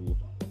jackboot rule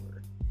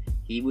follower.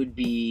 He would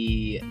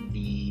be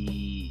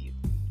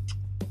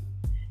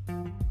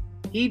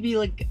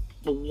like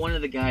one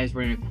of the guys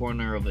running a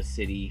corner of a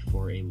city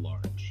for a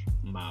large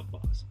mob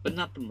boss. But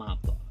not the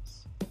mob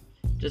boss.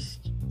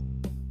 Just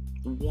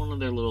one of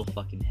their little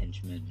fucking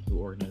henchmen who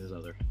organizes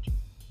other henchmen.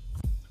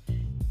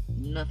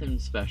 Nothing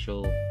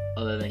special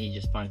other than he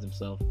just finds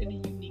himself in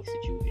a unique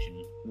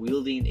situation,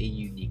 wielding a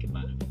unique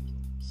amount of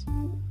influence.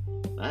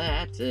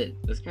 That's it.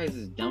 This guy's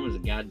as dumb as a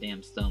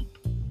goddamn stump.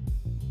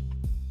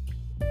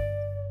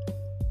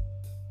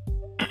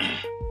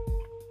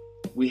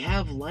 We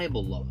have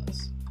libel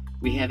laws.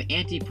 We have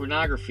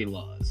anti-pornography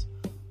laws.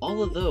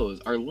 All of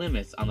those are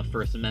limits on the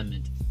First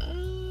Amendment.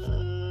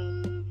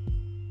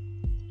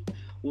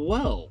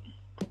 Well,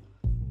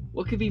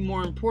 what could be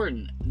more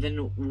important than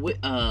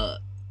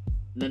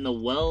the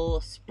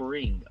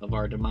wellspring of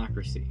our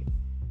democracy?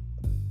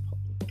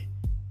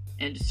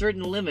 And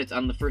certain limits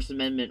on the First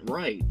Amendment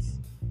rights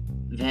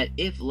that,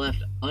 if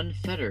left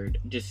unfettered,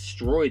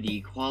 destroy the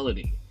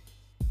equality.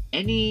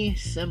 Any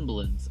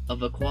semblance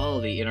of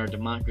equality in our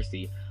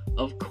democracy,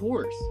 of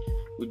course,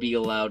 would be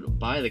allowed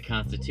by the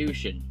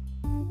Constitution,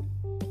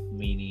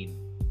 meaning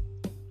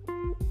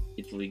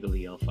it's legal to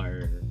yell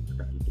fire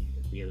crowded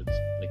theater because,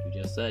 like we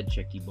just said,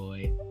 Chucky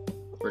boy,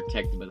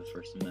 protected by the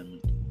First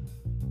Amendment.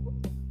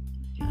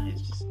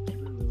 Guys just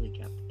never really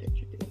got the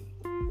picture, did he?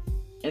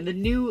 And the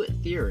new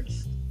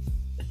theorists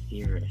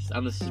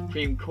on the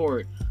Supreme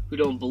Court who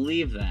don't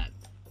believe that,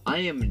 I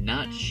am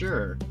not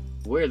sure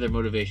where their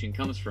motivation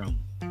comes from.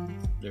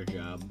 Their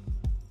job.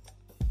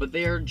 But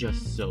they are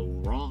just so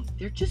wrong.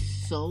 They're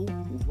just so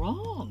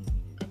wrong.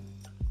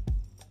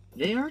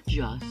 They are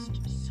just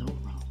so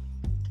wrong.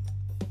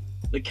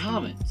 The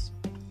comments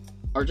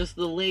are just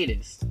the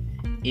latest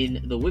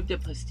in the whipped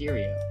up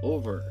hysteria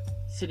over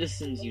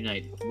Citizens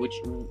United, which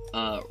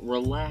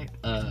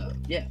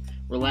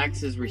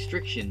relaxes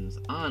restrictions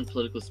on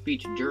political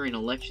speech during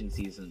election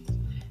seasons,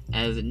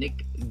 as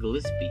Nick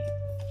Gillespie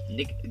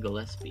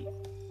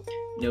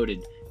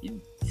noted.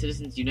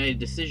 Citizens United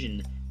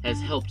decision has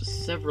helped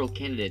several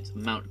candidates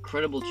mount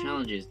credible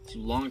challenges to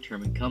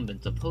long-term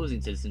incumbents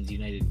opposing Citizens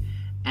United.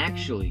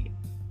 Actually,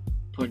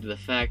 point to the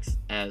facts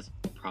as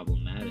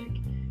problematic.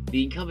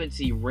 The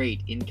incumbency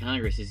rate in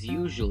Congress is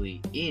usually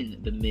in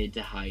the mid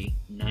to high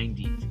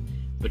 90s.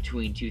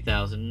 Between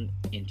 2000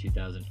 and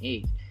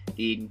 2008,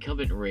 the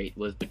incumbent rate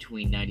was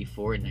between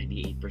 94 and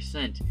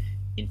 98%.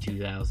 In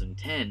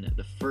 2010,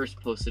 the first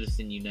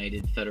post-Citizen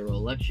United federal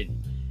election,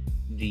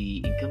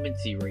 the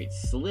incumbency rate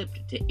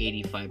slipped to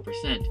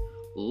 85%,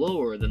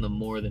 lower than in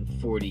more than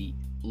 40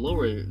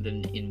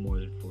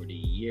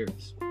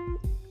 years.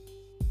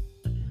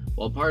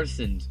 While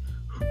partisans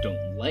who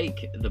don't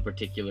like the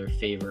particular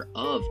favor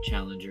of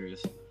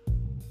challengers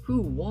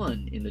who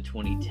won in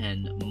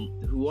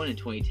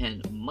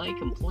 2010 might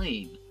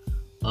complain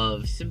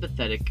of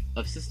systematic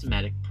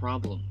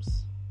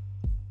problems.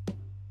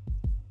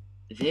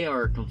 They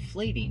are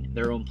conflating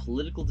their own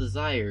political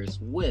desires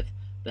with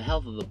the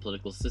health of the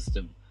political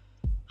system.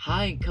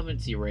 High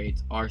incumbency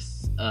rates are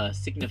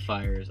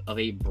signifiers of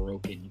a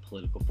broken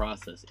political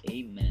process.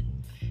 Amen.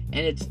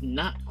 And it's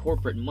not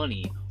corporate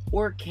money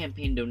or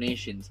campaign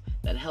donations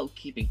that help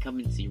keep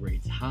incumbency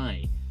rates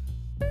high.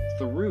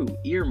 Through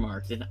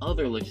earmarks and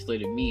other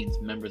legislative means,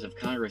 members of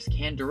Congress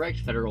can direct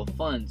federal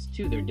funds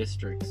to their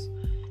districts.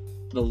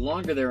 The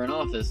longer they're in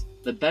office,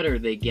 the better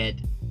they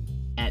get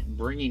at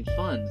bringing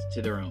funds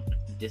to their own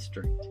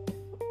district.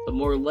 The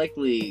more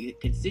likely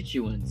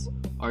constituents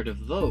are to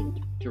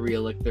vote to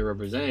re-elect their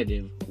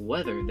representative,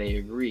 whether they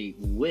agree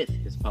with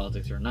his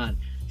politics or not,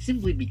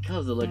 simply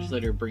because the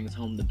legislator brings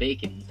home the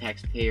bacon.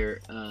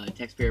 Taxpayer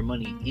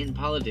money in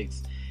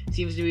politics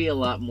seems to be a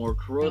lot more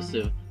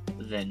corrosive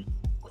than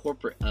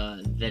corporate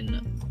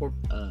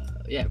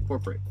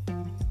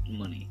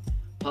money.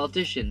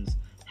 Politicians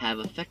have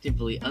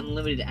effectively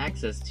unlimited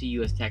access to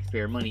U.S.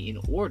 taxpayer money in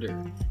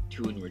order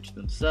to enrich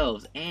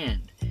themselves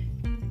and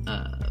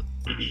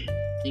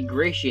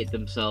ingratiate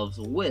themselves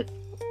with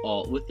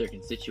their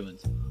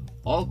constituents.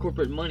 All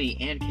corporate money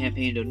and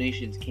campaign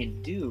donations can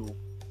do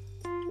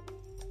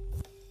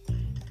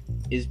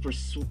is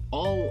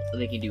all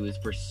they can do is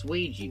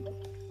persuade you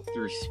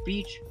through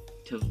speech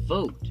to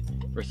vote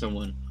for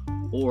someone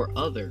or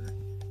other.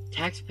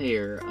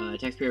 Taxpayer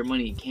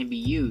money can be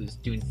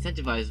used to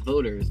incentivize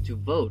voters to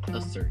vote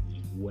a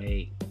certain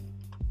way.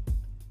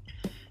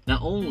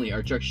 Not only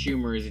are Chuck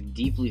Schumer's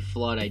deeply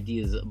flawed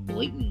ideas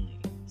blatantly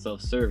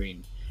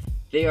self-serving,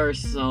 they are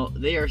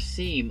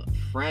same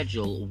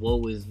fragile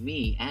woe is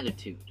me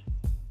attitude.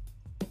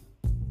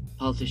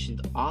 Politicians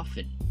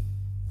often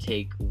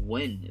take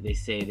when they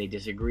say they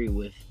disagree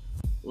with,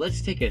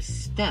 let's take a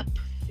step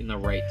in the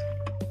right,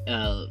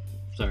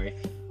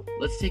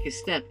 let's take a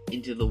step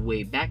into the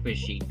Wayback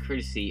Machine,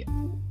 courtesy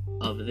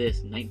of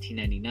this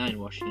 1999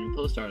 Washington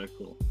Post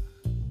article.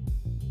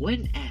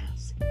 When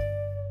asked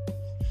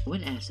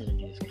at a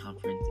news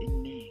conference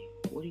in May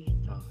what he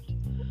thought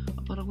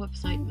about a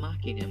website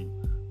mocking him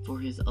for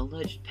his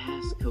alleged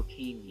past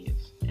cocaine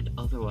use and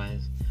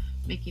otherwise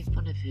making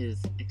fun of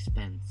his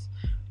expense,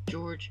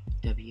 George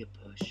W.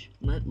 Bush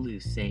let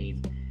loose,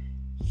 saying,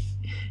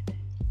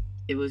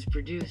 it was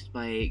produced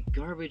by a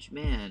garbage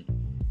man,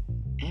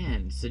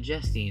 and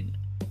suggesting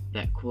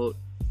that, quote,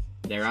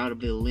 there ought to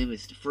be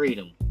limits to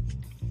freedom,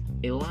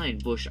 a line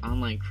Bush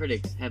online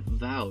critics have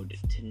vowed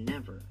to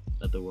never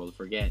let the world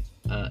forget.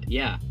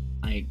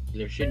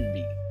 There shouldn't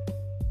be.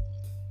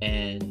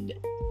 And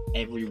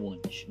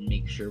everyone should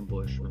make sure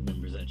Bush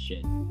remembers that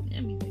shit.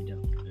 I mean, they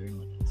don't. They're gonna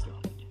let that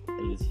slide.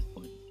 At this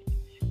point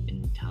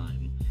in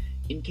time.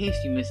 In case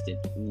you missed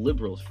it,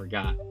 liberals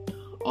forgot.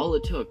 All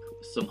it took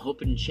was some hope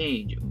and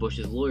change.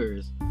 Bush's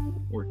lawyers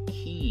were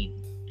keen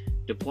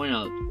to point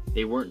out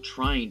they weren't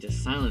trying to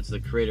silence the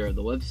creator of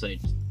the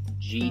website,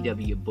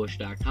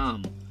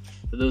 gwbush.com.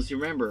 For those who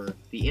remember,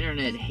 the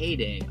internet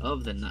heyday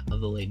of the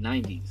late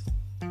 90s.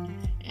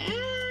 And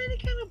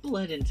it kind of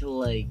bled into,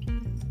 like,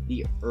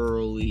 the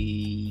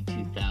early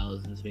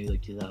 2000s, maybe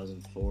like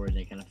 2004, and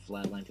it kind of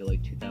flatlined to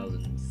like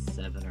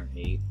 2007 or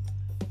 8,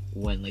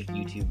 when like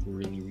YouTube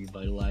really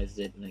revitalized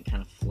it, and it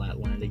kind of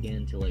flatlined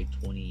again to like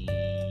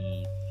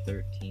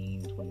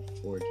 2013,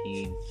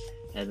 2014,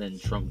 and then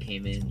Trump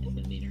came in, and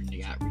then the internet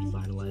got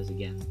revitalized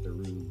again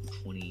through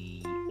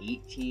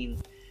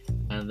 2018,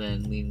 and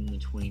then leading to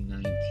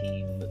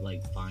 2019 with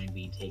like Vine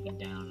being taken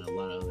down and a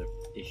lot of other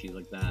issues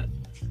like that.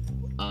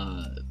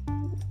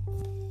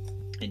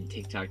 And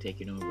TikTok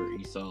taking over,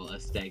 you saw a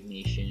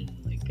stagnation,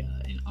 like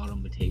an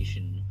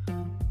automation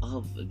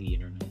of the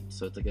internet.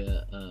 So it's like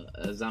a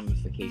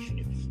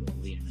zombification, if you will,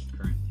 of the internet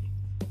currently.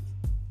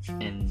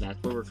 And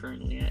that's where we're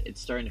currently at.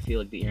 It's starting to feel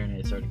like the internet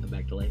is starting to come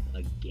back to life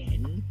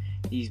again.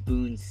 These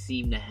boons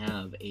seem to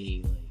have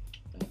a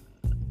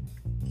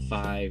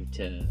 5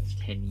 to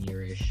 10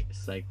 year-ish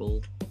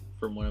cycle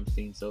from what I'm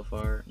seeing so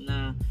far.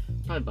 Nah,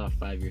 probably about a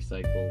 5-year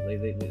cycle.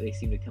 They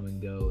seem to come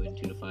and go in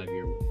 2 to 5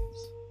 year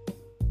waves.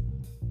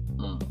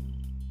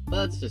 But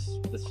that's just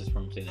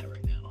where I'm saying that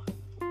right now.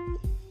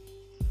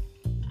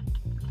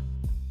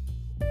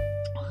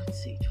 Let's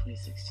see,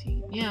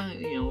 2016. Yeah,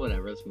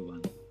 whatever. Let's move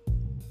on.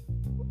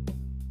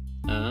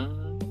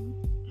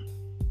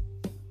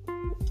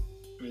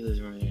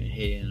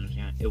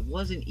 It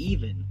wasn't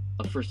even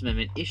a First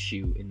Amendment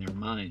issue in their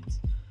minds.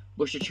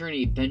 Bush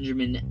attorney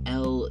Benjamin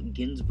L.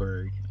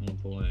 Ginsburg, oh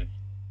boy,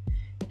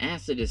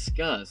 asked to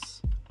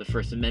discuss the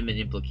First Amendment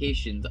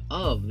implications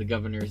of the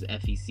governor's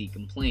FEC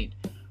complaint,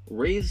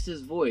 raised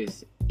his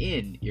voice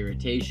in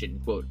irritation.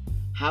 Quote,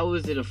 "How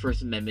is it a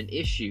First Amendment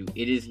issue?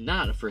 It is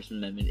not a First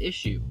Amendment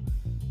issue."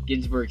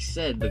 Ginsburg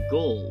said the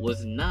goal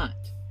was not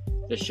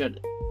to shut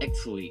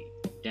Exley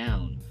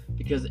down,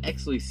 because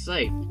Exley's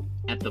site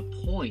at the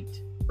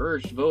point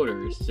urged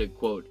voters to,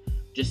 quote,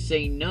 "just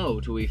say no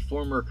to a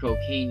former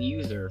cocaine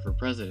user for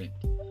president,"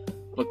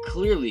 but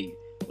clearly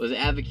was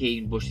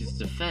advocating Bush's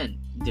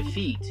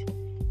defeat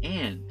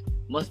and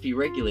must be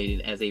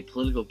regulated as a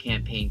political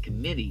campaign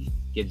committee,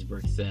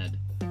 Ginsburg said.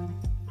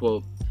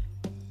 Quote,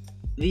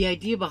 "The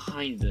idea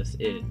behind this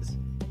is,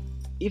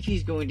 if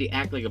he's going to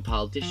act like a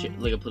politician,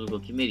 like a political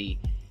committee,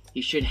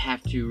 he should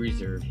have to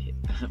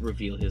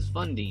reveal his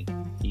funding,"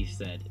 he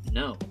said.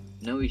 No,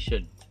 he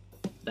shouldn't.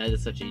 That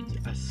is such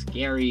a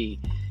scary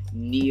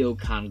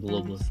neocon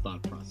globalist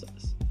thought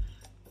process.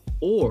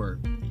 Or,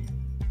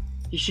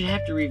 he should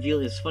have to reveal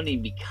his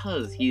funding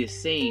because he is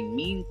saying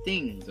mean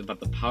things about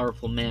the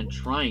powerful man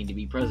trying to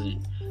be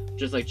president,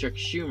 just like Chuck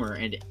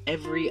Schumer and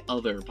every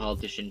other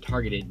politician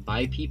targeted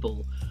by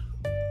people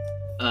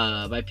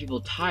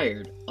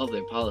tired of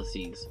their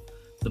policies.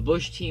 The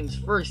Bush team's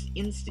first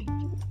instinct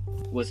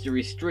was to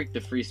restrict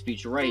the free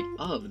speech right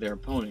of their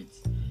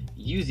opponents,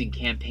 using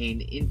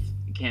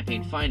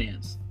campaign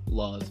finance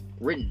laws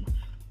written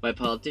by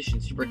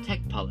politicians to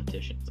protect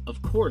politicians.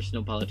 Of course,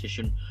 no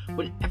politician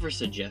would ever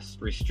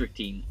suggest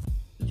restricting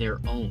their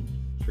own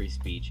free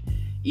speech,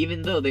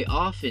 even though they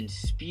often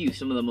spew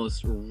some of the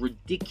most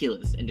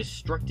ridiculous and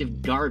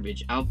destructive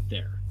garbage out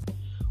there,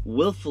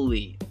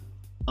 willfully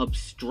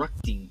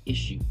obstructing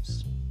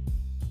issues,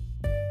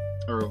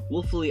 or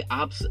willfully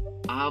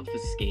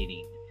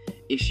obfuscating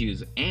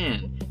issues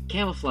and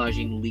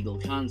camouflaging legal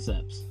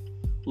concepts.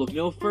 Look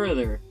no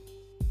further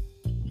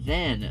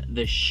than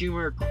the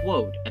Schumer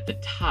quote at the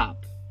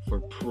top for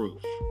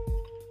proof.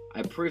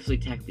 I briefly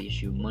tackled the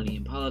issue of money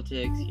in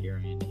politics here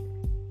and here.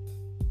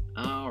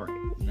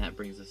 Alright, and that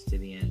brings us to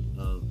the end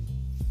of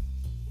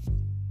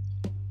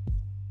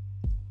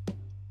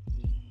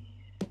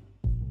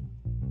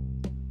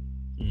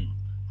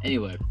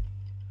Anyway,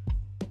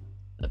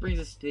 that brings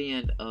us to the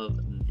end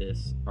of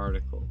this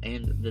article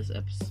and this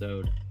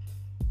episode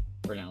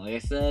for now. Like I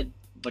said,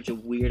 a bunch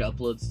of weird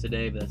uploads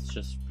today, but that's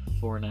just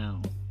for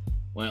now.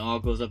 When it all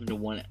goes up into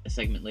one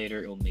segment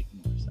later, it will make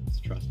more sense,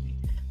 trust me.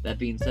 That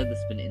being said, this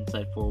has been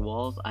Inside Four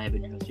Walls. I have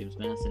been your host, James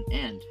Madison,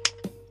 and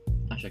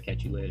I shall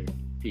catch you later.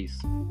 Peace.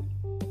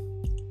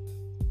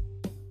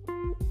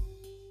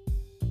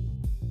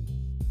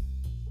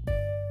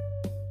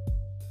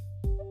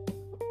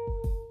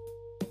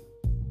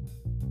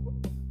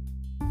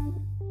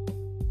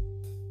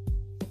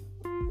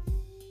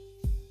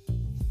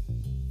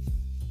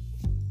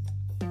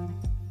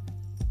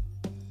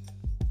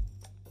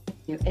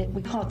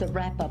 We call it the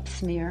wrap-up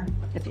smear.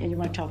 If you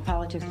want to talk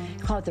politics,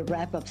 call it the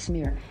wrap-up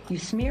smear. You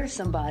smear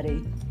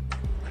somebody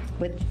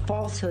with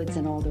falsehoods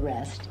and all the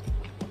rest,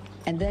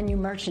 and then you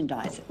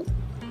merchandise it.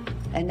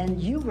 And then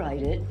you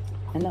write it,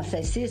 and they'll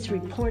say, see, it's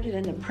reported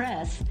in the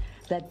press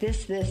that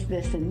this,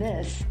 and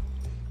this.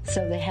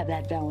 So they have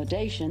that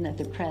validation that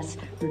the press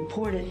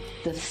reported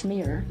the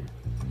smear,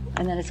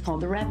 and then it's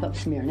called the wrap-up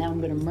smear. Now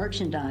I'm going to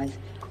merchandise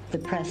the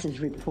press's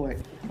report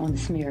on the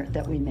smear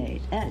that we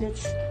made. And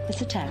it's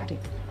a tactic.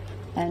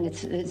 And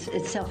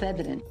it's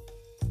self-evident.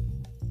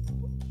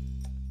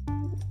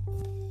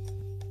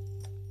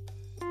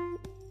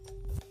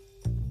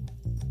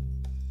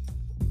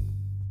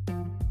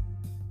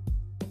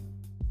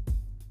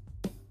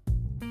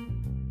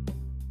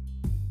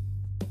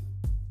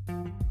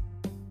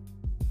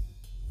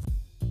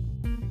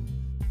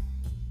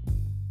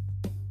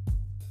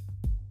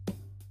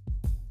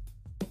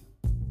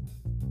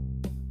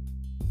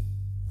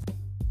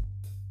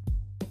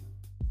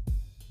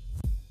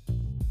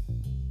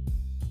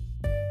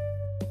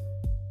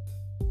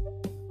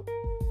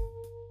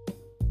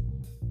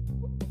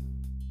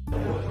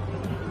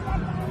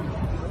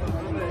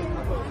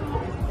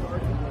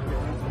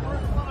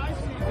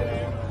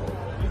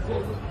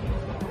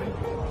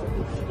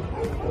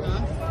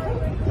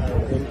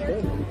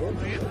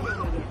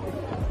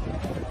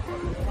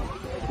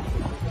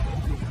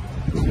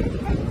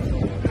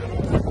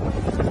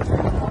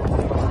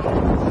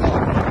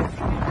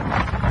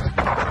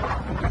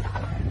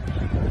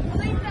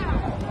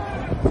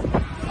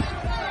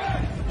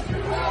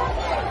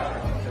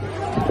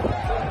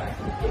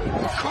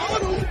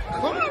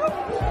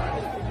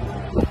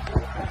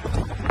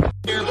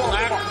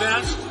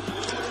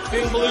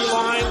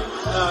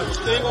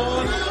 Thing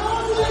on,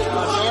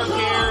 dark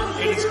hair,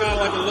 and he's got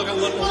like a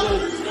little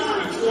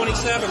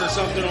 27 or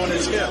something on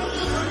his hip.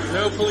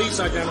 No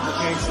police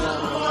identification on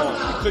him at all.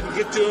 You couldn't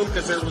get to him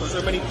because there were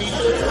so many people.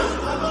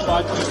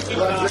 But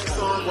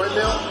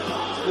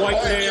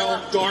white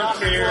male, dark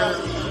hair.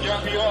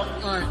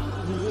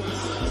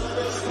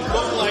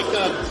 Looked like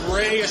a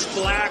grayish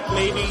black,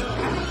 maybe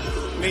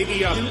Do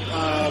any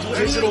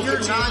of your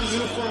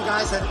non-uniform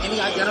guys have any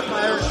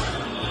identifiers?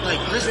 Like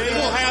They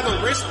will have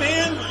a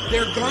wristband.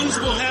 Their guns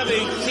will have a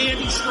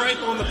candy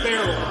stripe on the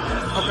barrel.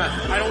 Okay.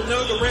 I don't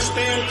know the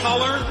wristband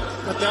color,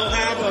 but they'll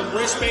have a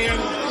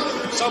wristband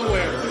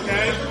somewhere,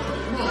 okay?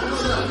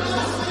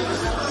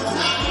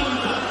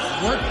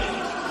 What?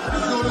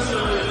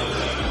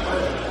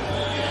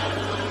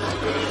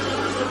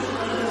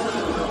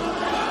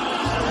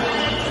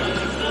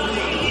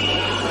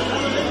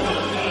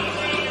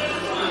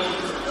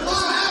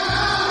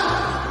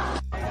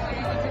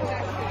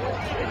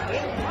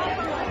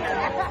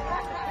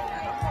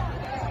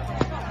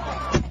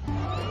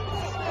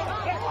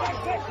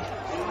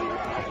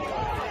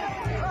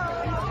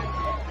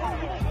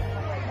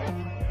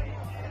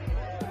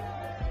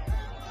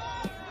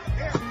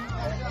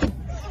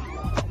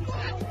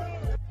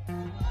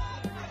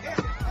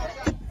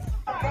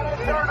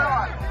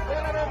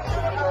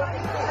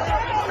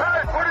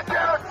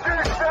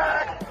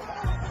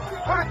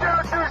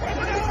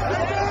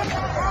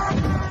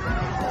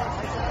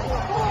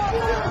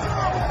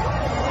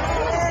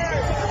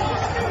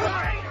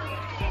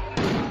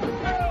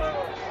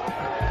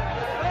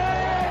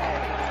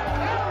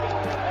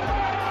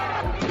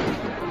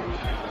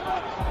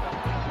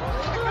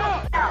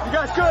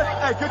 Good.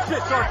 Hey, good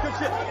shit, Sarge. Good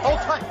shit. Hold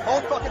tight.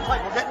 Hold fucking tight.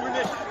 We're getting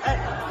munitions. Hey.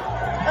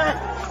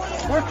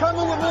 We're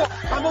coming with more.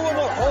 Coming with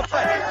more. Hold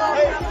tight. Hey.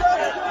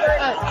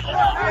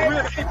 We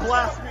have 8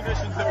 blast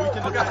munitions that we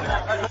can defend.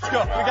 All right, let's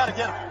go. We gotta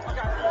get them.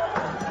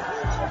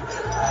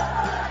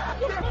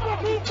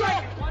 Move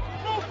back.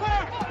 Move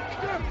back.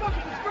 You're a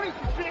fucking disgrace,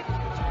 you shit.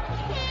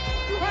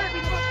 You heard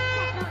me,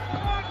 motherfucker.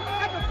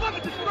 That's a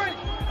fucking disgrace.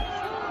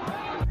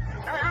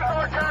 You use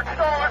our attack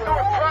stall to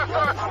impress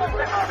us and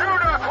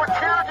shoot us with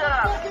tear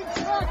gas.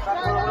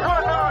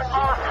 You're not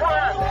our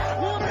friend.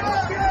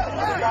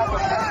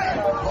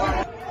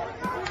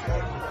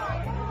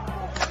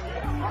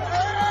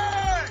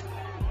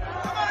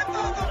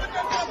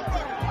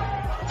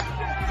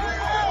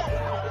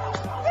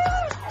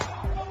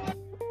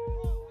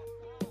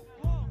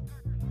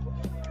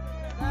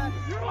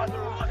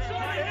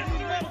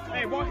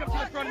 Hey, walk up to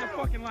the front of the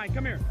fucking line.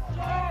 Come here.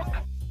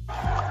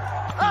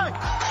 Hey!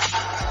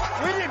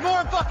 We need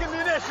more fucking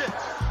munitions!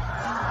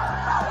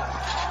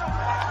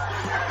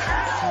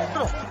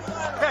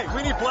 Hey,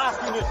 we need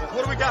blast munitions.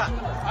 What do we got?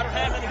 I don't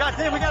have any. God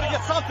damn, we gotta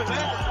get something,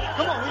 man.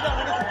 Come on, we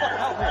gotta get some fucking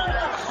help here.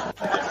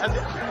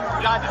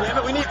 God damn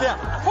it, we need them.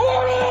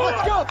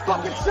 Let's go!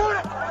 Fucking shoot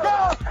it!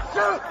 Go!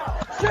 Shoot!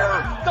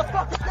 Shoot! The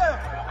fuck is there?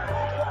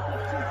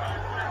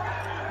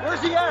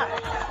 Where's he at?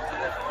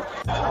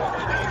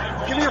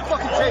 Give me your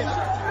fucking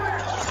taser.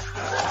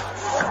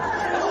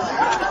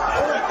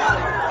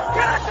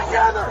 Get it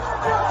together!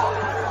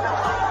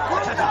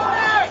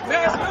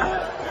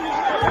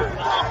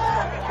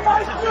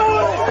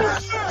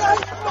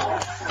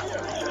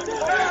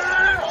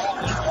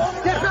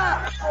 Get back!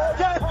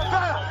 Get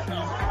back!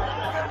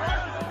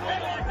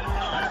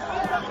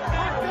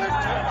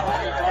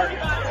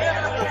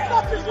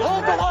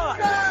 Hold the line!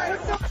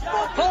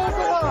 Hold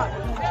the line!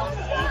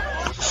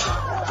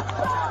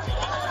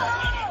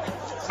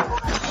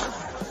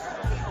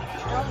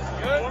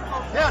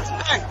 Yes,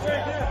 hey!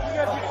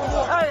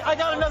 Hey, I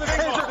got another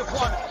taser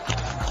deployment.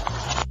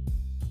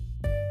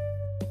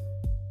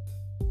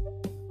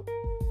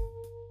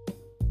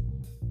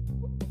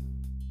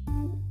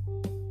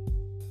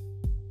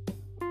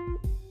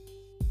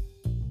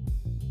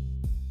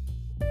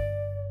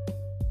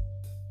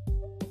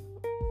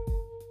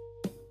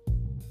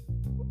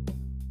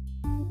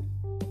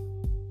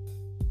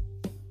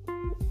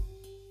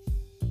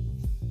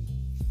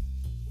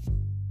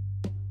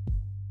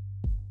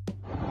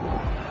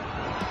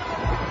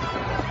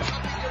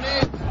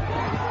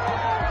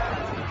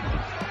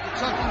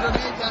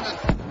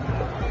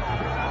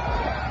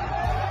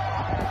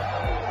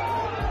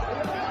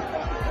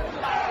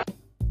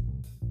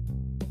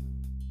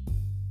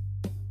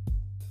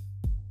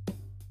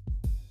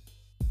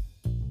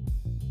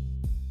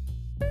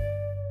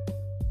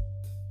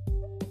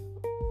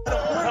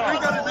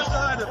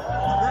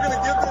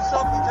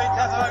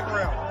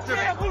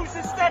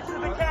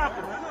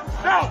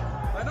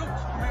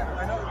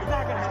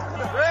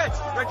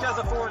 Rich has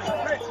a 40.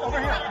 Rich, over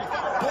here.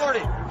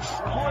 40.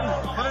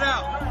 Put it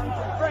out.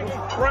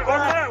 Right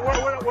over there.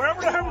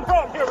 Wherever the hell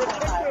from here.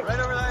 Right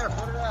over there.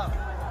 Put it out.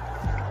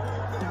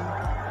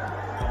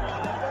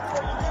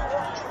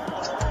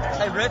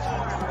 Hey, Rich.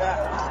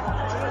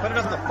 Put it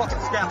up the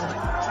fucking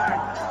scaffolding.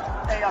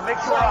 Hey, I'll make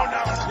sure I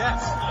know.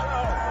 Yes.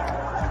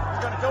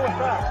 You're going to do it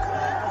back.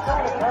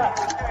 Throw it back.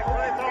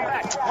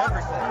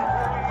 Everything.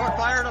 Come on,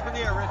 fire it up in the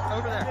air, Rich.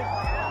 Over there.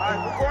 All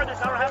right, record this.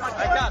 I don't have my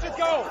I got it. Just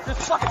go.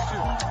 Just fucking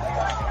shoot.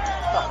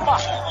 The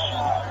fuck?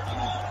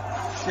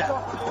 Shit.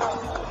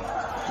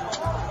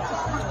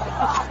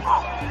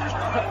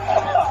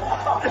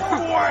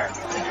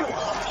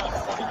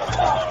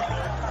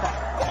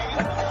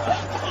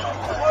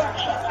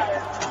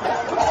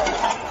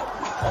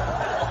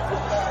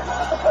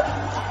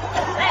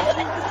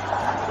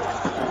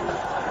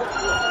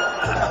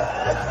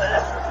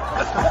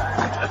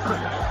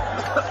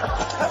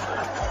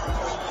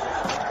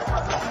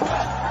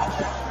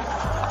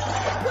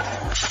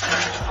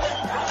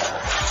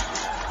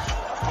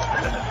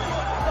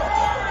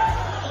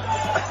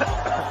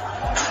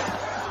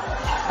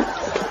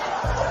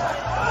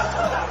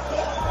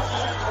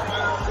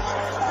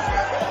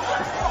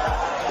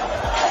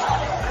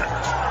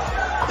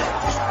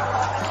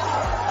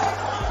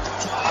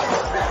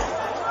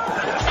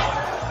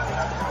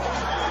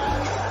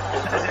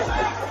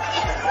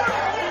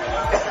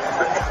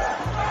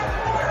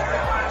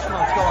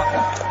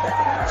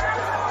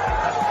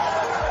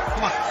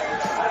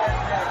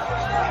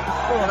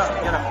 Get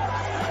up, get up.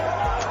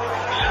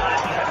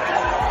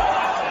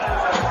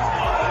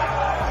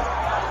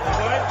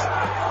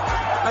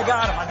 I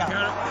got him.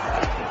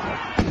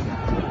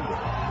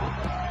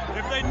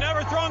 If they'd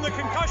never thrown the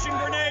concussion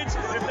grenades,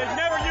 if they'd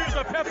never used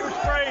the pepper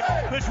spray,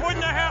 this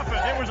wouldn't have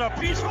happened. It was a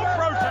peaceful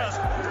protest.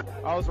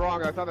 I was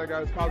wrong. I thought that guy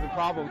was causing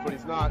problems, but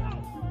he's not.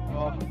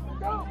 Well,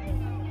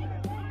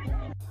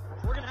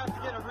 We're going to have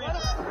to get a reason.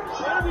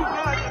 What have we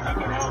got if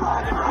we can help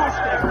and push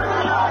them?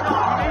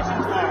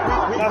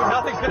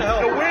 Nothing's going to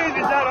help. The wind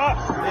is at us.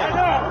 Yeah. I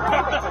know.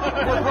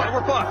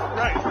 We're fucked.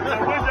 Right. The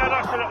wind's at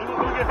us.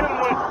 We'll get hit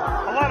with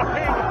a lot of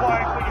pain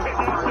applied when you hit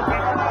innocent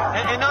people.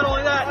 And not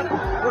only that,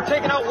 we're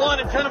taking out one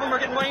and 10 of them are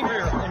getting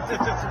angrier.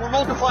 We're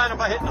multiplying them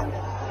by hitting them.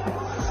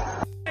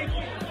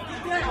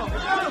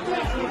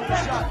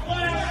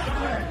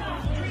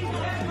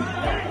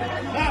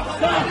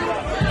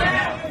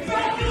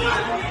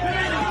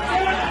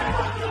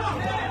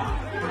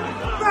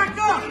 Back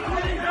up!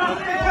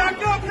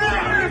 Back up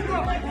there!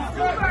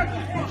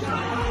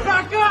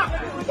 Back up!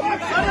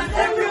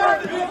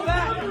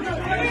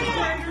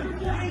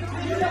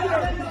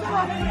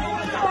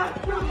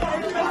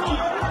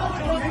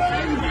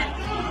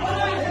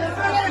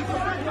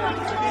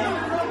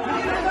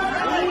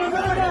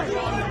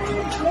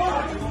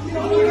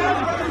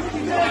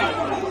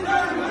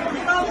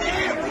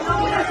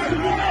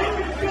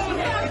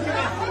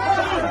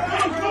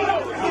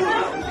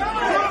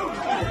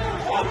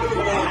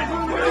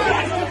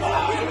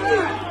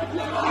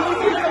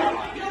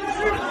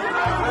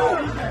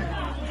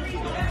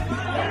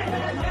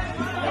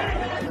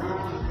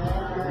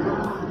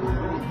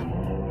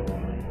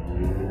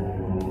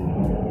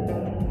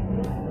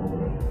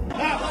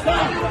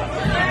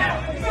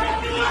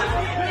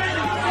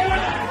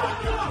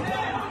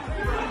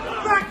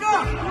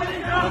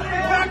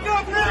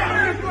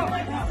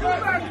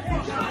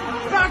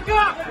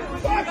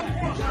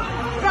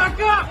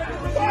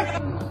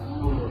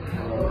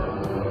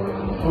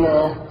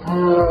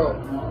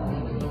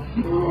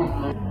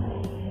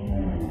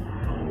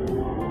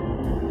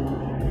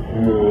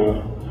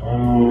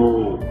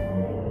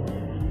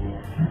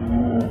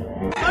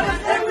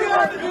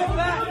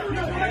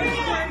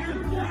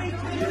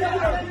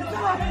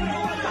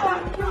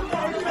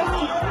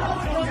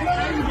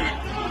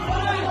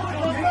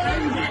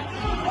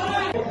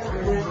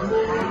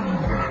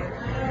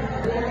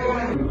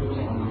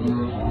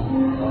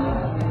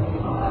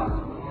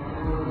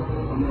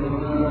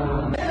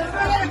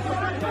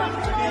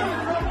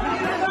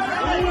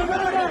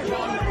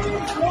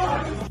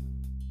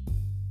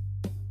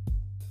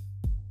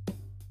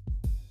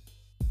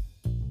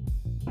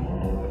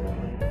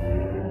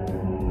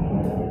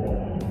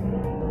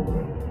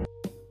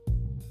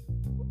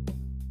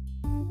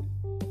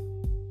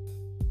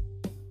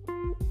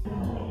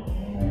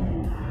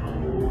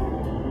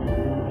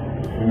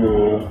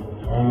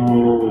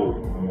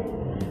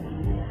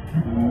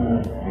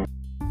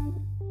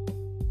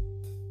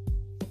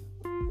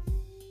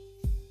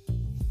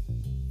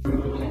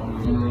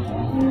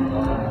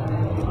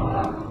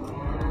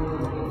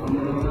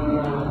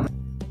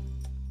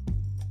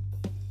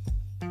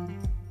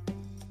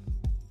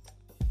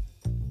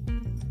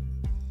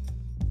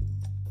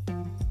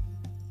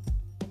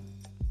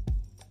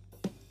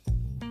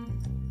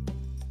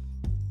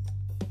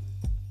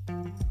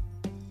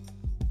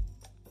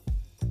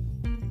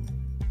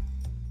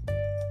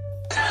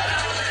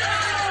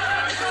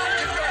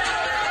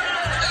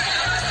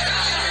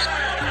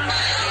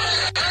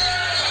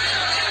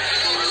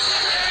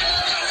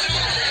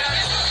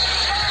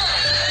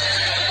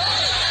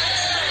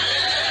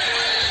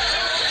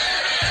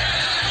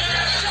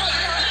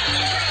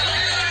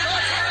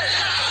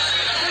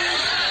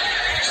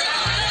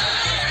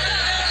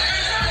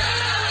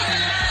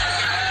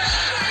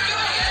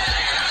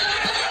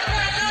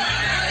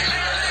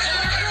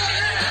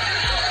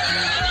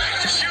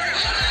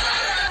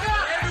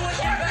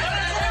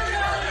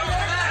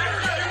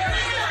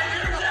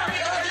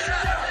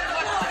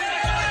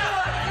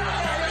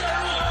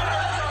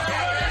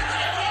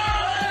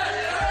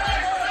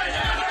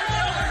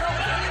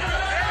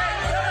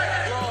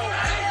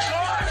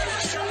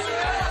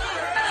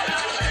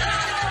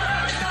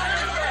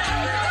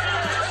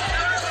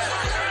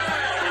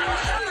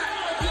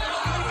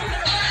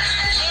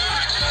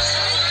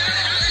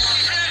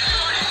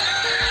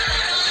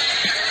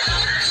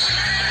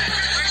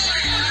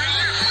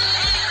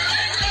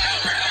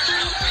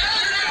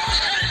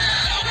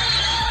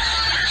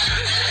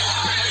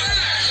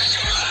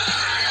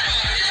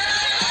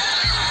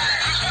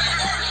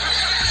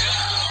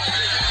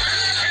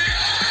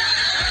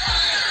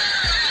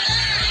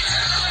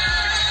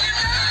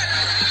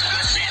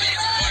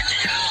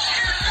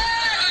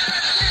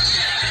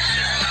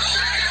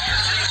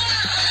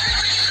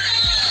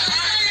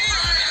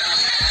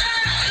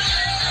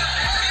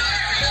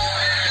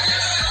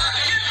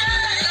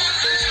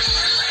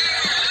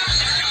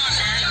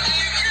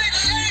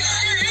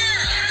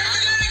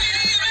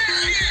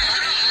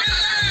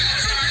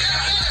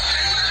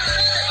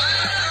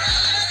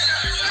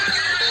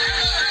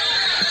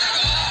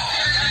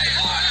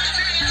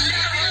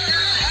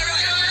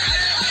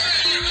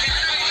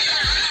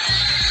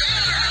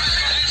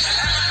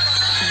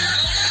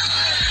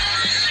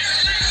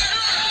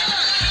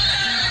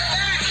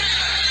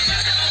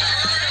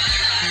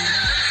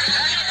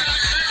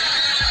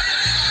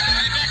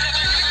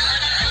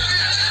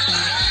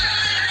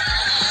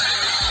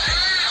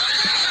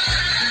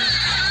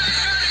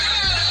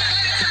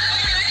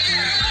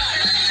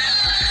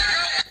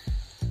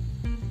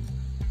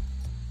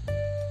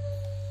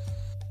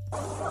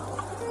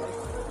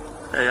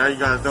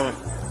 guys doing?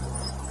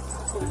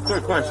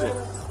 Quick question.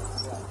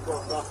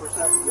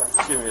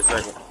 Give me a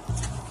second.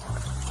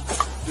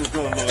 Just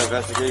doing a little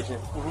investigation.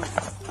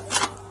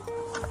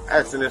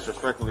 Asking this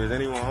respectfully, is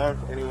anyone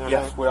armed? Anyone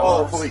Yes, armed? we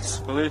are. Police.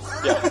 Police?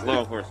 Yeah. Law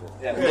enforcement.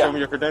 Yeah. Can you show me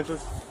your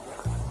credentials?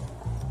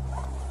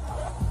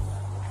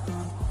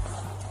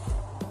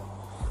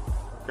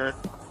 Okay.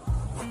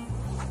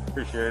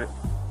 Appreciate it.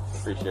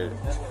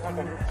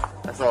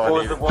 That's all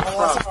I need.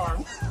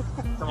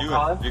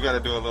 You got to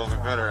do a little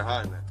bit better at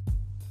hiding that.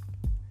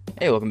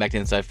 Hey, welcome back to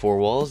Inside Four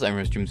Walls.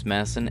 I'm James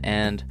Madison,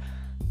 and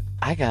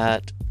I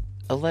got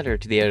a letter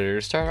to the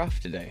editor to start off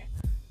today.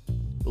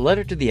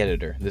 Letter to the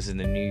editor. This is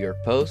the New York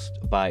Post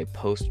by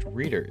Post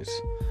Readers.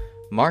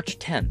 March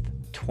 10th,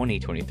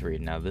 2023.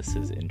 Now, this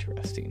is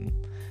interesting.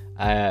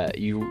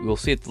 You will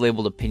see it's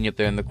labeled opinion up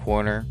there in the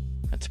corner.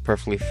 That's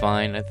perfectly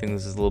fine. I think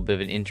this is a little bit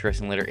of an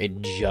interesting letter.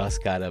 It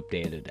just got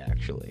updated,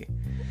 actually.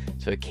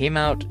 So it came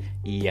out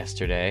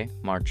yesterday,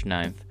 March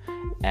 9th,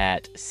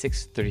 at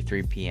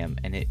 6:33 p.m.,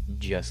 and it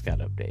just got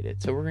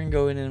updated. So we're going to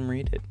go in and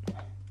read it.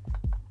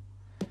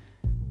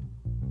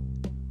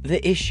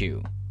 The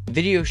issue.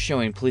 Video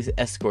showing police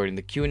escorting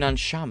the QAnon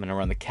shaman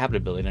around the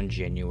Capitol building on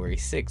January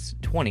 6,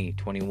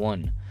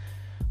 2021.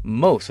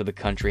 Most of the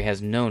country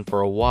has known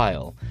for a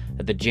while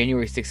that the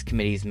January 6th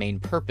committee's main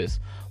purpose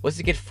was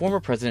to get former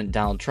President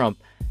Donald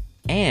Trump,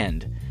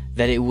 and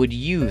that it would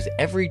use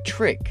every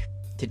trick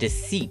of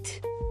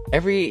deceit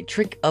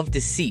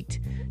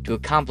to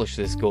accomplish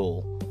this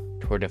goal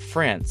toward a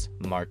France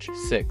March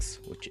 6,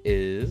 which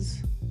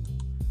is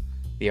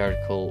the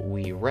article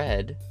we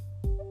read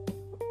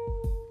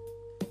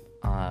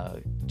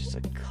just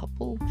a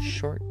couple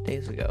short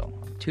days ago.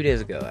 2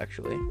 days ago,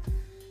 actually.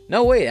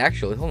 No, wait,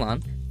 actually, hold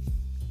on.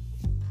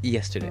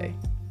 Yesterday.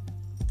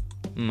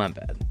 My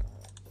bad.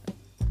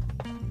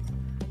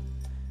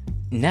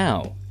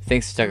 Now,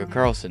 thanks to Tucker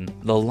Carlson,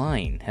 the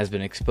line has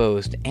been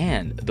exposed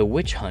and the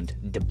witch hunt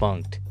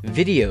debunked.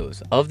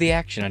 Videos of the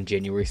action on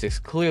January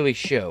 6th clearly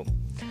show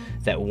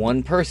that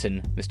one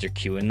person, Mr.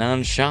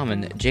 QAnon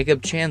shaman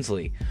Jacob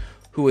Chansley,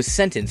 who was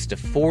sentenced to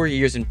 4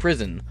 years in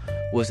prison,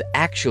 was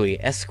actually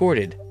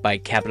escorted by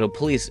Capitol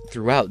Police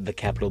throughout the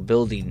Capitol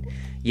building,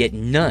 yet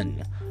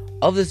none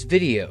of this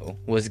video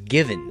was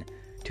given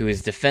to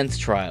his defense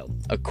trial,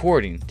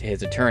 according to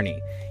his attorney.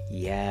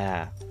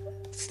 Yeah,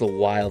 it's the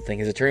wild thing.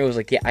 His attorney was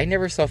like, yeah, I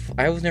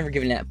was never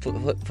given that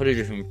footage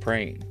of him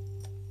praying.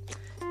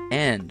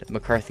 And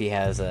McCarthy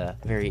has a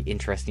very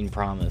interesting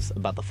promise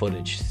about the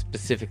footage,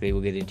 specifically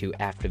we'll get into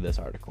after this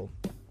article.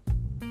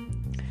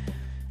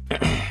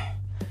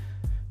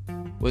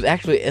 Was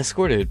actually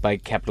escorted by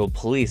Capitol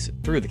Police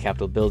through the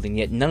Capitol building,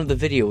 yet none of the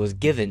video was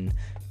given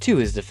to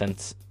his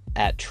defense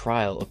at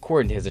trial,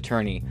 according to his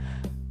attorney.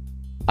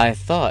 I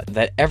thought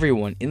that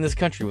everyone in this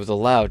country was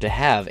allowed to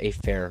have a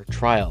fair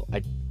trial.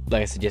 Like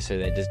I said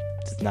yesterday, that just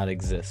does not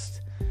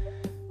exist.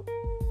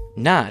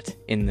 Not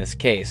in this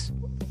case.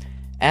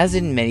 As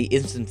in many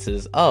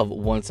instances of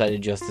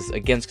one-sided justice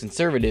against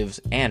conservatives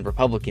and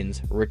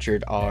Republicans,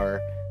 Richard R.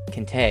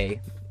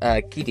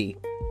 Keaty.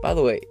 By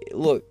the way,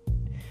 look,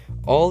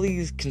 all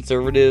these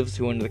conservatives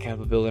who went to the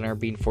Capitol building are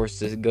being forced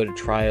to go to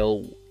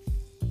trial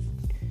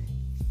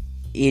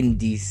in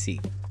D.C.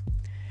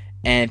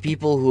 And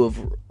people who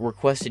have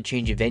requested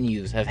change of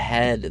venues have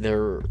had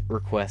their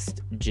request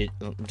just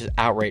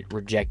outright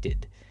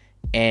rejected.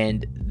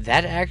 And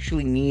that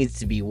actually needs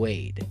to be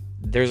weighed.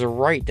 There's a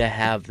right to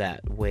have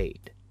that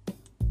weighed.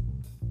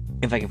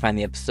 If I can find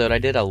the episode I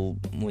did, I'll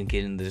link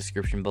it in the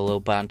description below.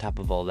 But on top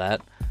of all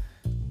that,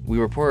 we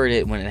reported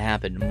it when it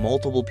happened.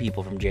 Multiple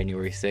people from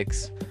January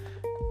 6th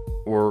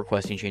were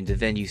requesting change of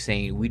venue,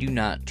 saying we do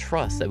not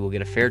trust that we'll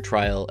get a fair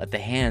trial at the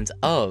hands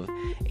of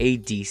a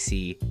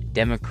DC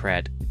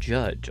Democrat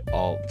judge.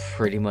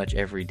 Pretty much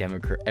every judge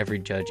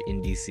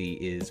in DC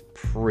is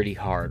pretty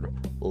hard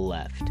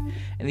left,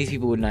 and these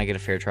people would not get a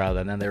fair trial.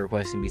 And then they're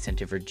requesting to be sent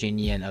to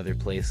Virginia and other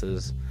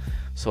places,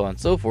 so on and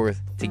so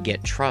forth, to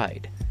get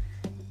tried,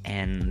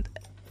 and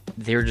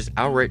they're just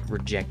outright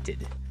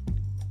rejected.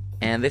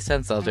 And they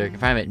sent in solitary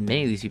confinement.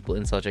 Many of these people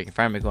in solitary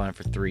confinement going on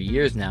for 3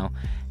 years now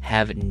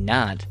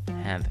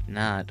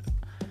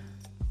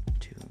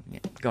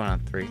going on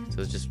 3,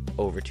 so it's just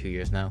over 2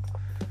 years now.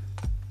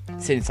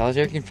 Sitting in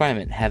solitary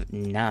confinement have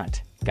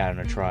not gotten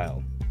a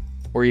trial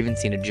or even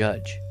seen a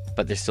judge,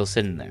 but they're still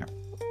sitting there.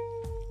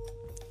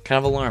 Kind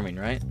of alarming,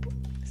 right?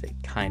 I say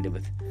kind of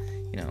with,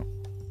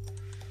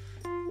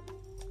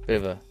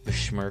 bit of a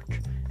smirk.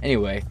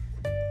 Anyway,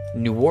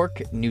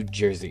 Newark, New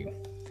Jersey.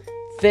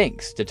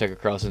 Thanks to Tucker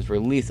Carlson's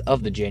release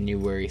of the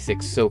January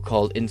 6th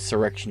so-called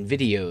insurrection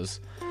videos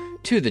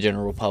to the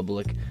general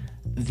public,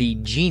 the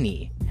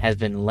genie has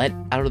been let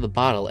out of the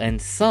bottle,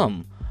 and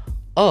some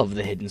of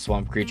the hidden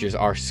swamp creatures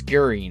are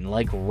scurrying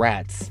like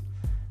rats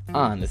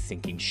on the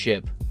sinking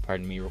ship.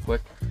 Pardon me real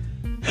quick.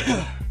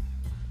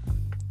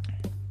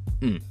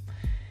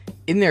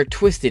 In their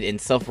twisted and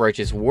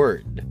self-righteous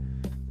world,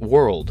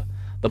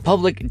 the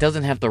public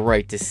doesn't have the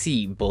right to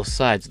see both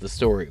sides of the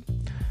story.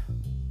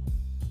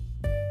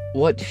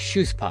 What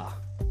Shuspa?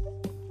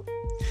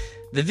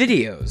 The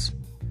videos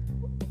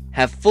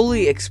have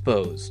fully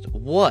exposed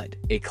what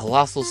a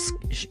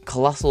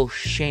colossal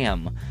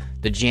sham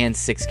the Jan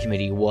 6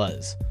 committee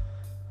was.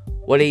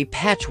 What a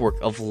patchwork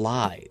of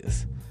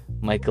lies.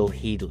 Michael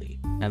Headley.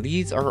 Now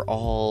these are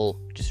all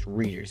just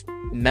readers,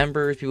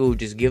 members, people who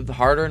just give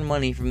hard-earned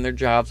money from their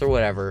jobs or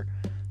whatever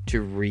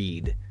to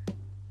read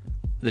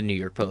the New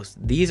York Post.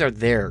 These are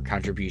their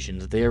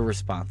contributions, their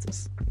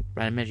responses.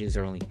 I imagine these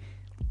are only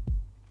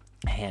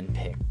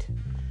handpicked.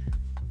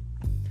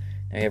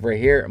 Now we have right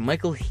here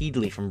Michael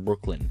Headley from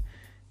Brooklyn,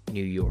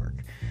 New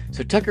York.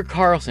 So Tucker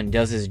Carlson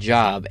does his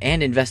job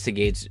and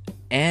investigates,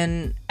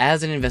 and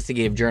as an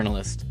investigative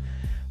journalist,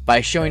 by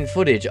showing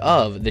footage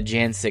of the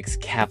Jan 6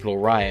 Capitol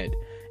riot,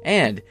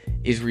 and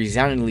is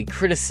resoundingly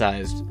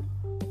criticized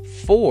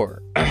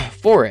for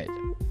it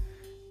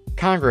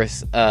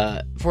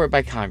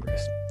by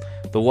Congress,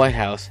 the White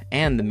House,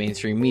 and the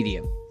mainstream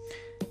media.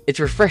 It's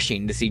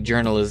refreshing to see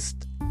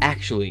journalists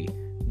actually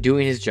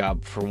doing his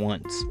job for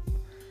once.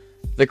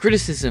 The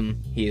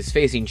criticism he is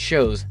facing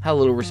shows how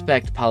little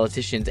respect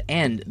politicians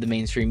and the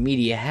mainstream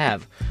media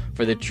have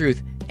for the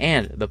truth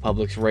and the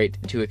public's right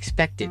to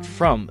expect it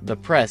from the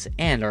press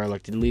and our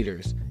elected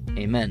leaders.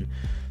 Amen.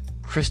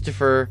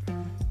 Christopher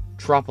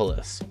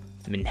Tropolis,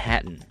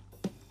 Manhattan.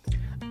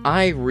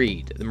 I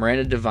read the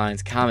Miranda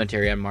Devine's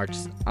commentary on March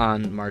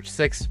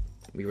 6th.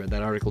 We read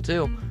that article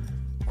too.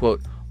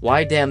 Quote,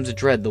 "Why Dems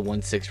dread the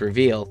 1/6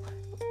 reveal."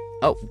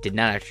 Oh, did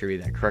not actually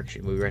read that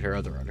correction. We read her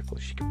other article.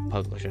 She can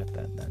publish at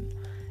that then.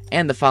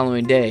 And the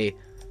following day,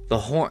 the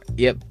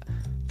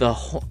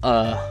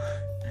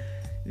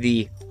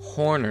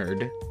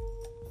Horned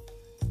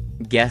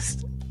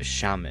guest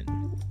shaman.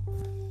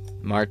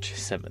 March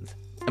 7th.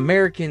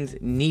 Americans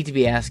need to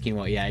be asking,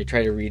 well, yeah, I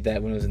tried to read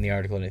that when it was in the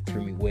article and it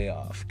threw me way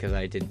off because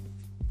I didn't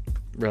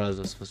realize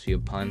it was supposed to be a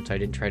pun, so I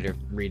didn't try to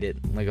read it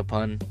like a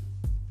pun.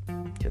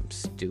 I'm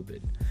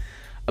stupid.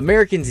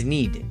 Americans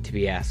need to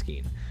be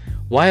asking,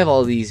 why have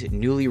all these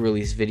newly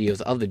released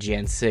videos of the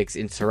Jan 6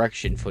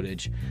 insurrection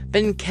footage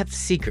been kept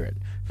secret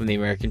from the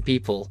American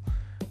people?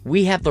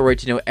 We have the right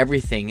to know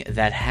everything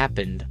that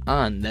happened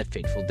on that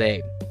fateful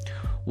day.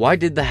 Why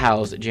did the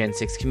House Jan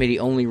 6 committee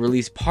only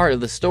release part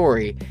of the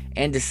story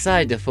and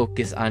decide to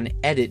focus on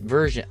edited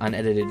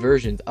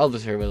versions of the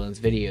surveillance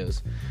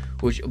videos,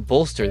 which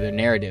bolster their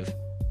narrative?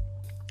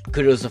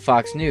 Kudos to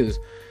Fox News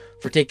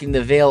for taking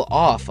the veil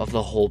off of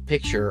the whole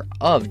picture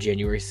of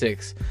January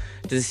 6th.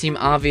 Does it seem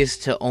obvious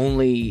to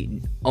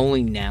only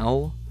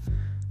now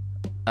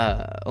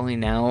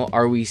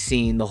are we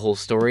seeing the whole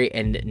story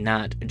and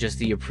not just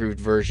the approved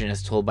version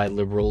as told by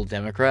liberal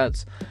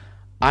Democrats?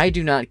 I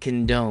do not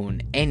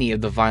condone any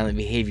of the violent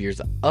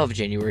behaviors of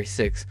January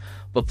 6th,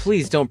 but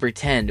please don't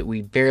pretend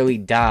we barely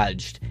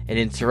dodged an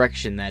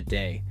insurrection that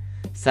day.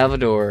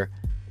 Salvador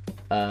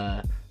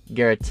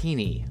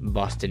Garatini,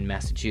 Boston,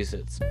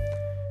 Massachusetts.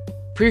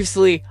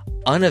 Previously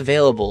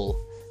unavailable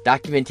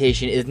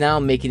documentation is now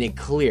making it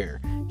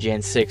clear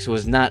Jan 6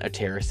 was not a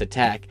terrorist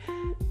attack.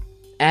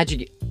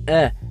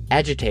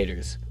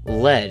 Agitators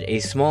led a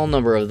small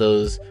number of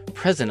those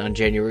present on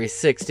January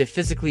 6 to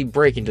physically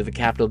break into the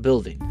Capitol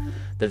building.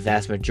 The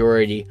vast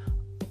majority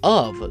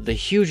of the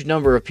huge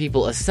number of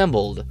people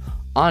assembled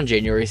on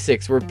January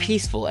 6 were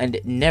peaceful and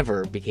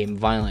never became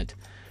violent.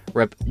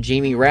 Rep.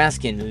 Jamie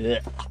Raskin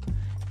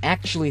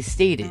actually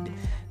stated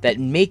that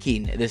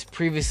making this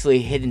previously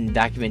hidden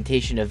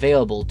documentation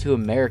available to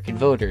American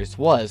voters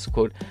was,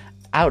 quote,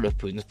 out of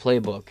Putin's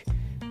playbook.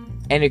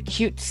 An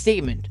acute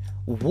statement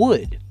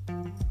would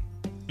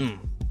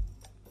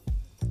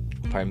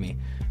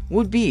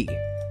be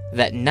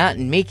that not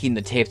making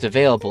the tapes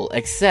available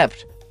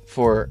except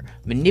for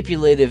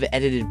manipulative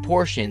edited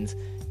portions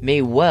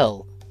may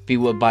well be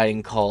what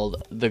Biden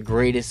called the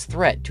greatest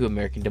threat to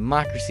American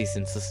democracy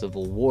since the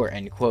Civil War,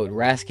 end quote.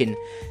 Raskin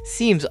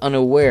seems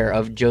unaware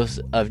of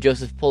Joseph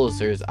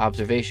Pulitzer's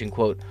observation,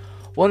 quote,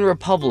 one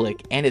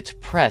republic and its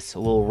press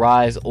will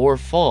rise or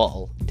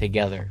fall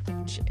together.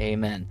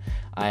 Amen.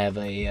 I have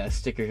a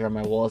sticker here on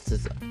my wall that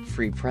says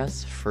free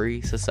press,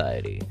 free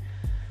society.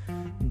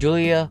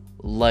 Julia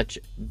Lutch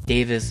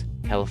Davis,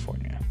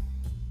 California.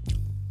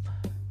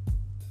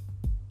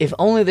 If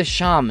only the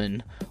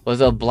shaman was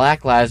a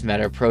Black Lives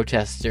Matter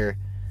protester,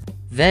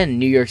 then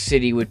New York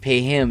City would pay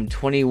him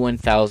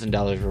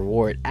 $21,000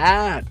 reward.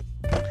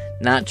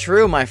 Not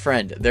true, my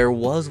friend. There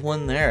was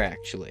one there,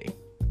 actually.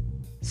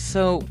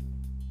 So,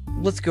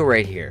 let's go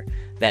right here.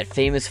 That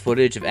famous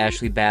footage of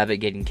Ashley Babbitt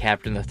getting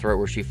capped in the throat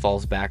where she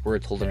falls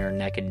backwards, holding her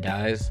neck and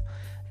dies.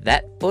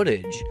 That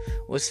footage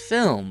was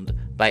filmed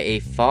by a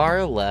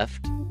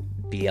far-left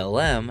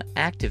BLM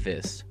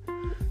activist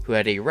who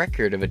had a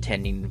record of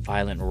attending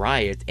violent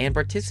riots and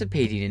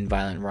participating in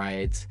violent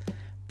riots,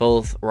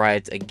 both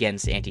riots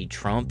against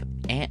anti-Trump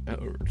and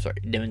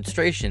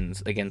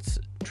demonstrations against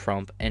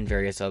Trump and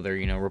various other,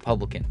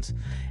 Republicans,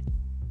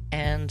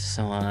 and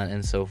so on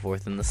and so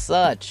forth and the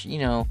such,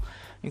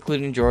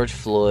 including George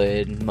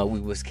Floyd,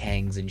 Maui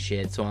Wiscongs and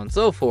shit, so on and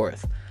so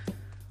forth.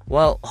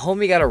 Well,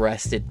 homie got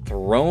arrested,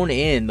 thrown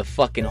in the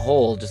fucking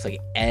hole just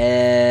like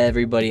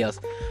everybody else.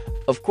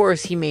 Of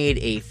course, he made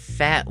a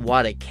fat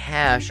wad of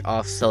cash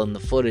off selling the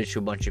footage to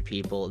a bunch of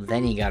people,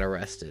 then he got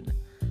arrested.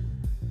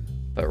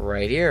 But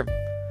right here,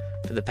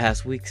 for the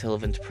past week,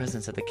 Sullivan's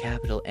presence at the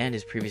Capitol and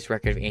his previous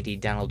record of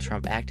anti-Donald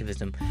Trump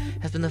activism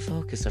has been the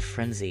focus of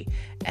frenzy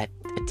at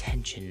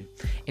attention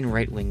in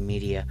right-wing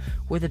media,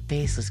 where the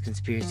baseless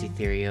conspiracy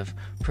theory of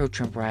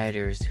pro-Trump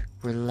rioters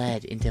were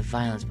led into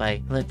violence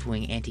by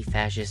left-wing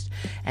anti-fascist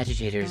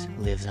agitators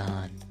lives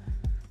on.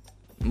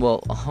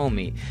 Well,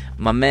 homie,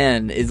 my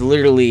man is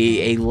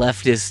literally a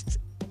leftist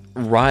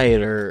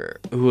rioter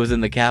who was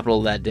in the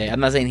Capitol that day. I'm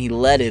not saying he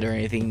led it or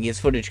anything. His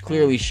footage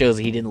clearly shows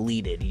that he didn't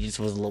lead it. He just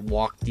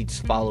he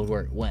just followed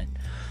where it went.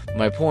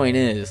 My point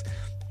is,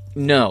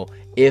 no,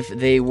 if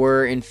they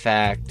were in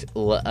fact,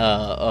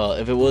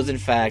 if it was in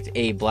fact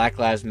a Black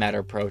Lives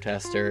Matter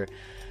protester,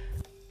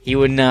 he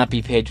would not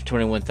be paid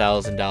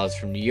 $21,000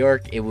 from New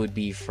York. It would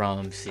be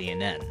from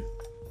CNN.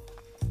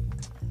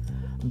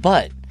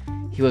 But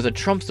he was a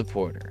Trump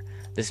supporter.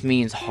 This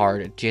means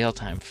hard jail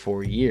time,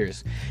 4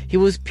 years. He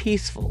was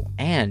peaceful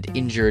and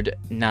injured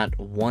not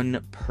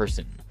one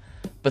person,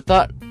 but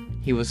thought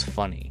he was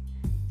funny.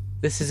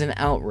 This is an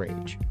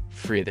outrage.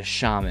 Free the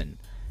shaman.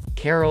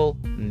 Carol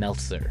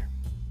Meltzer,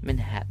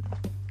 Manhattan.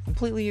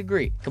 Completely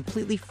agree.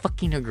 Completely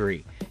fucking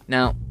agree.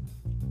 Now,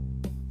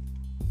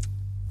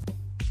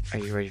 are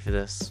you ready for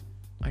this?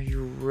 Are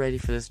you ready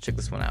for this? Check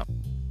this one out.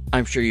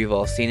 I'm sure you've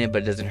all seen it,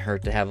 but it doesn't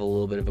hurt to have a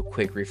little bit of a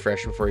quick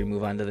refresh before we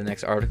move on to the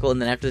next article. And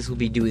then after this, we'll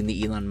be doing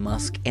the Elon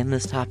Musk and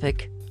this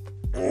topic.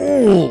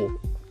 Ooh.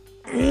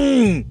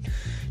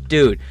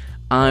 Dude,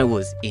 I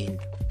was in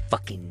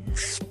fucking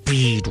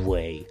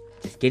Speedway,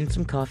 just getting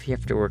some coffee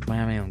after work,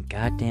 minding my own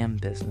goddamn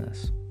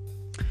business.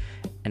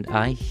 And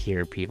I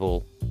hear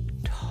people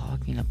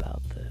talking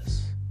about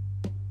this.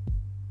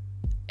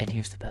 And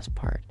here's the best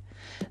part.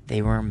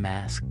 They were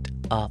masked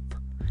up.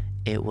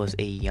 It was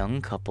a young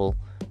couple,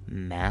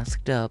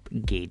 masked up,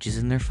 gauges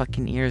in their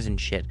fucking ears and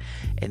shit,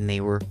 and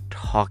they were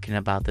talking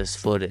about this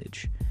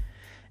footage.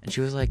 And she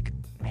was like,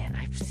 man,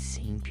 I've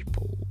seen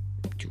people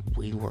do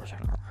way worse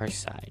on our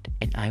side,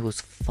 and I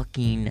was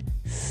fucking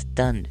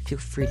stunned. Feel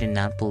free to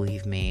not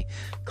believe me.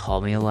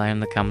 Call me a liar in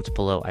the comments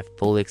below. I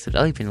fully accept.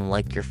 I'll even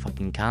like your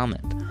fucking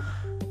comment.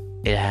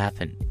 It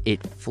happened.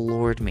 It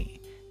floored me.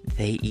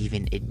 They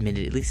even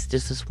admitted, at least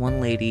just this one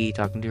lady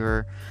talking to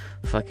her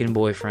fucking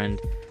boyfriend.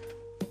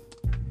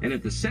 And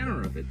at the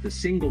center of it, the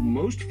single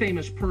most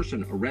famous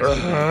person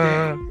arrested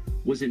that day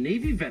was a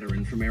Navy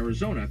veteran from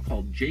Arizona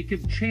called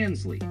Jacob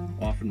Chansley,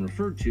 often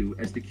referred to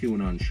as the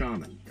QAnon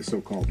shaman. The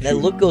so-called That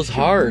look goes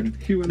hard.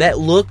 That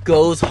look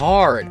goes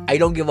hard. I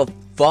don't give a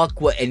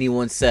fuck what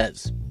anyone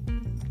says.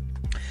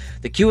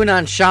 The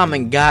QAnon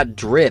shaman got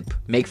drip.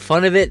 Make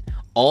fun of it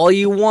all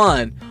you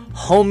want.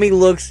 Homie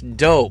looks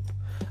dope.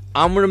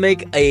 I'm gonna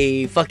make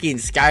a fucking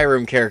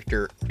Skyrim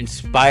character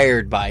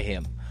inspired by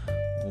him.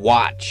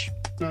 Watch.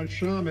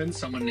 Shaman,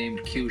 someone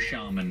named Q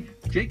Shaman.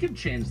 Jacob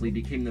Chansley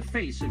became the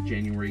face of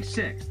January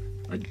 6th,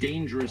 a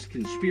dangerous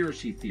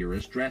conspiracy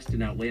theorist dressed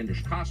in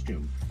outlandish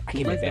costume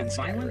who led the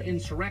violent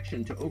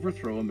insurrection to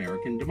overthrow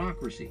American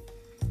democracy.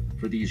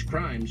 For these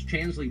crimes,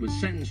 Chansley was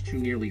sentenced to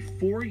nearly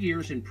 4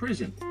 years in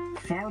prison,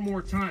 far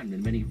more time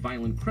than many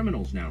violent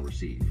criminals now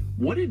receive.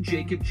 What did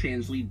Jacob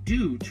Chansley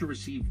do to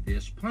receive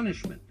this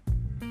punishment?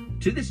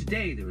 To this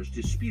day, there is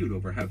dispute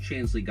over how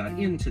Chansley got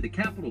into the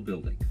Capitol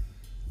building.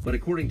 But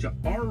according to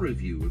our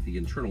review of the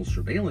internal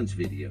surveillance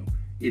video,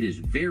 it is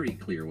very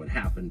clear what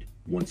happened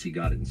once he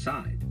got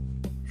inside.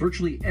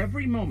 Virtually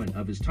every moment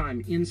of his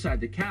time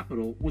inside the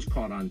Capitol was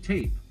caught on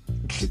tape.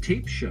 The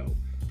tapes show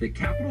that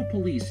Capitol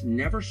Police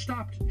never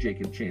stopped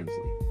Jacob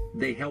Chansley.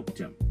 They helped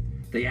him.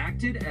 They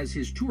acted as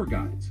his tour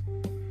guides.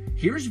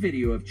 Here's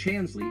video of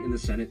Chansley in the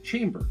Senate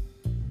chamber.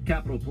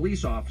 Capitol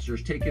Police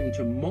officers take him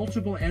to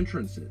multiple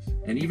entrances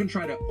and even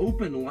try to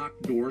open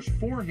locked doors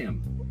for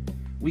him.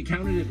 We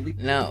counted at least...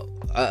 Now,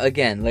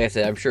 again, like I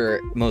said, I'm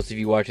sure most of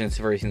you watching this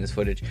have already seen this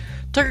footage.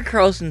 Tucker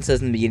Carlson says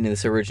in the beginning of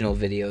this original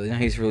video, now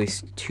he's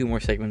released 2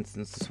 more segments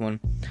since this one,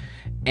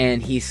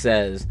 and he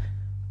says,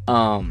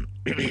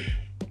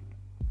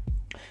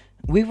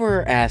 we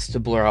were asked to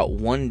blur out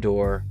one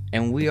door,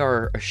 and we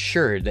are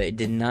assured that it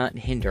did not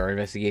hinder our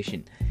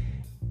investigation.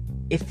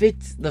 If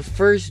it's the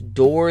first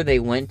door they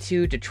went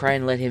to try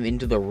and let him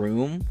into the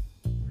room,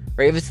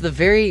 right? If it's the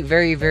very,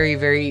 very, very,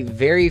 very,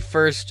 very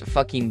first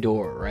fucking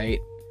door, right?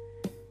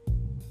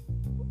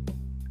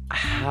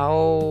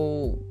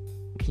 How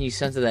can you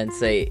censor that and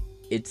say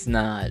it's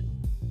not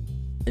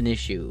an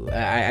issue?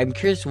 I'm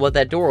curious what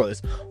that door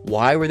was.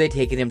 Why were they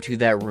taking him to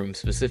that room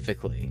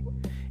specifically?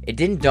 It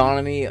didn't dawn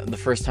on me the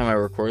first time I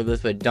recorded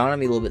this, but it dawned on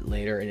me a little bit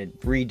later, and it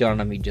re-dawned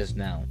on me just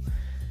now.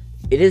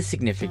 It is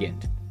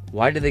significant.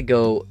 Why did they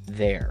go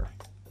there?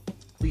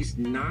 At least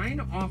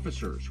 9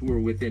 officers who were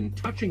within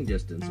touching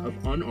distance of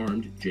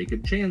unarmed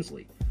Jacob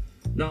Chansley.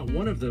 Not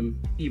one of them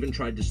even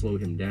tried to slow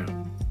him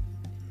down.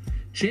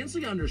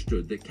 Chansley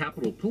understood that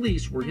Capitol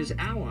Police were his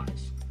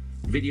allies.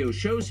 Video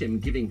shows him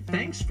giving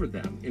thanks for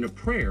them in a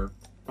prayer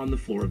on the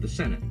floor of the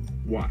Senate.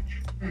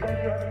 Watch. Thank you,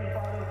 Heavenly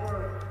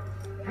Father,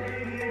 for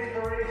giving the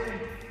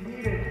inspiration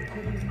needed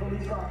to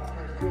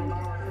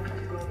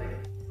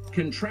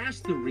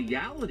Contrast the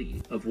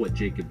reality of what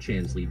Jacob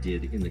Chansley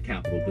did in the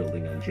Capitol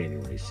building on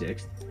January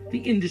 6th, the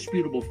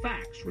indisputable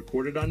facts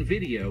recorded on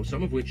video,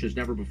 some of which has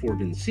never before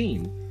been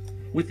seen,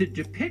 with the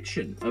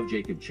depiction of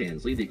Jacob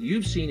Chansley that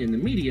you've seen in the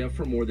media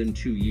for more than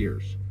 2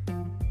 years.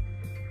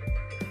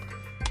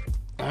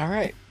 All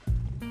right.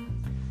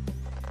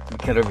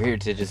 Cut over here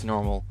to just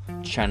normal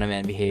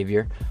Chinaman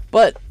behavior.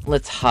 But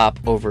let's hop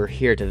over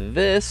here to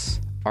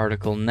this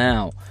article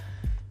now.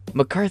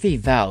 McCarthy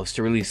vows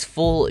to release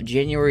full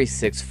January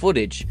 6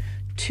 footage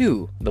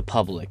to the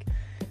public.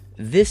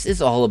 This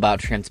is all about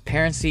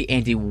transparency,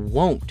 and it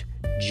won't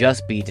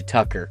just be to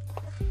Tucker.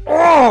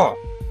 Oh,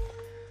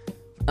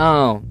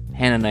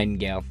 Hannah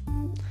Nightingale.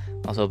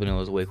 I was hoping it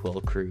was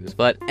Wakewell Cruz.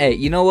 But hey,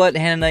 you know what,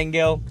 Hannah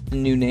Nightingale?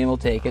 New name, will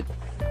take it.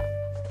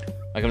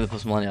 Like I'm the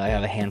post-millennial, I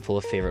have a handful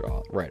of favorite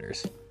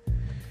writers.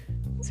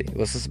 Let's see,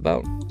 what's this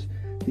about?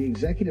 The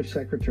executive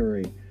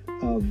secretary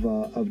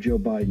of Joe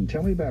Biden.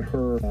 Tell me about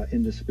her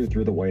in dispute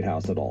through the White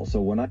House at all.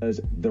 So when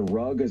the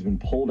rug has been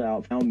pulled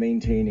out, now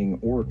maintaining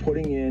or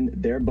putting in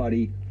their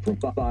buddy from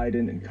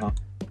Biden and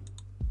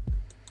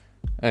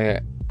Okay.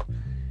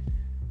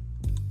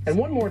 And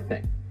one more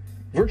thing.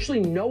 Virtually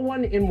no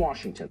one in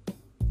Washington.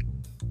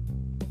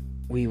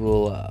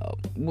 We'll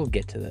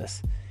get to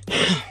this.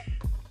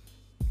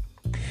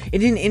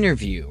 In an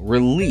interview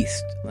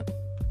released by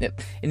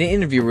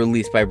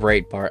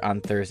Breitbart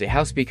on Thursday,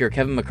 House Speaker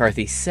Kevin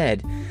McCarthy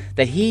said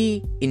that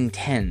he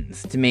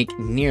intends to make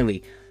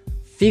nearly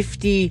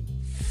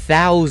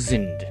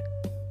 50,000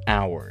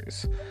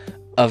 hours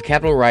of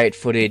Capitol riot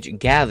footage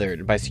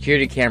gathered by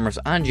security cameras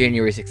on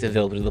January 6th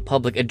available to the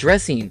public,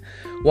 addressing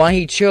why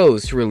he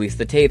chose to release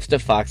the tapes to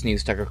Fox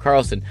News' Tucker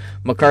Carlson.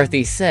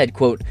 McCarthy said,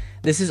 quote,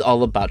 "This is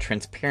all about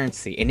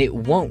transparency, and it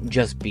won't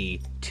just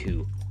be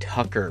to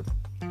Tucker."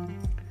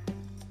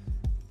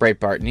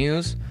 Breitbart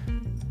News,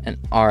 and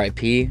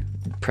RIP,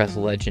 press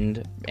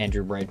legend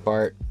Andrew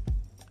Breitbart,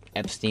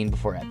 Epstein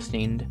before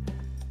Epstein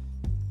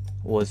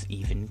was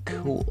even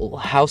cool.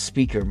 House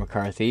Speaker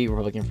McCarthy,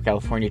 Republican from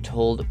California,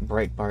 told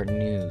Breitbart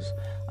News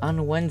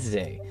on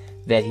Wednesday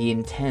that he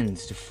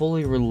intends to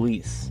fully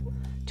release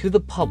to the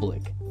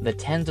public the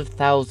tens of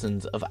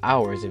thousands of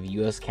hours of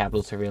U.S.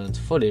 Capitol surveillance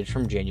footage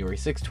from January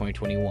 6,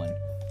 2021.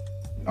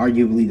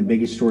 Arguably the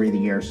biggest story of the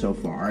year so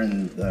far,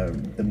 and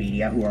the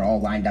media, who are all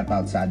lined up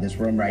outside this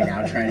room right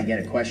now trying to get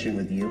a question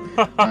with you,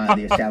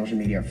 the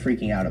establishment media are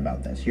freaking out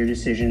about this. Your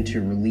decision to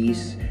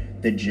release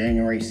the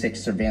January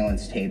 6th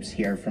surveillance tapes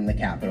here from the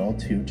Capitol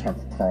to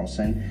Tucker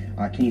Carlson.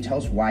 Can you tell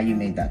us why you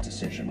made that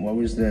decision? What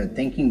was the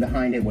thinking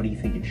behind it? What do you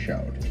think it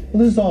showed?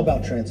 Well, this is all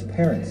about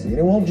transparency, and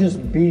it won't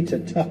just be to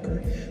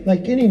Tucker.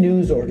 Like any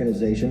news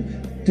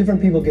organization,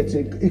 different people get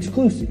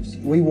exclusives.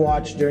 We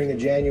watched during the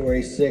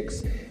January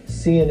 6th,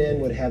 CNN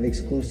would have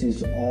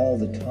exclusives all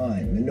the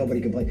time, and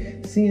nobody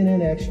complained.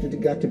 CNN actually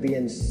got to be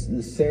in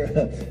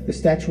the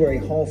statuary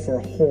hall for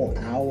a whole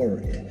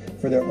hour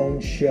for their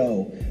own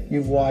show.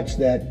 You've watched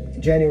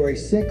that January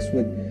 6th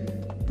would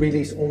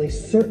release only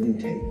certain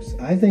tapes.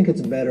 I think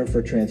it's better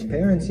for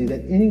transparency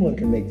that anyone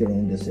can make their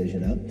own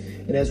decision up.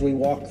 And as we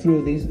walk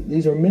through,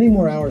 these are many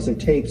more hours of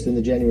tapes than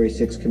the January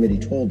 6th committee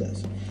told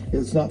us.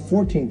 It's not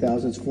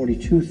 14,000, it's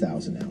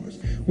 42,000 hours.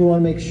 We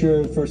want to make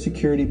sure for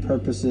security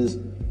purposes,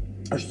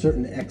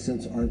 certain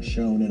exits aren't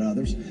shown and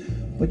others.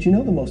 But you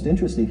know the most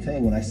interesting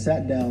thing, when I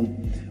sat down,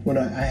 when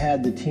I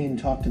had the team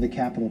talk to the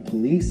Capitol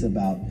Police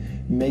about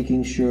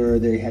making sure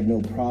they had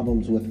no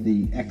problems with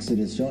the exit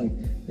is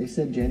showing, they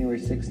said January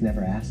 6th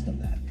never asked them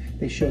that.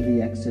 They showed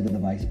the exit of the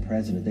vice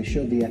president. They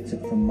showed the exit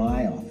from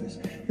my office.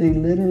 They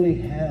literally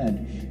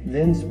had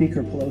then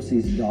Speaker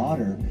Pelosi's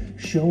daughter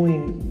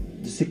showing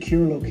the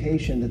secure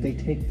location that they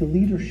take the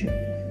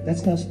leadership.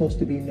 That's not supposed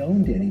to be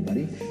known to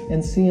anybody,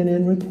 and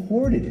CNN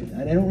reported it.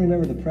 And I don't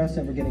remember the press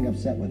ever getting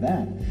upset with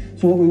that.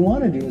 So what we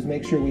want to do is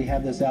make sure we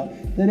have this out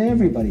that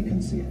everybody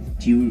can see it.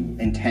 Do you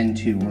intend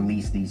to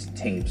release these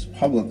tapes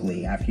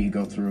publicly after you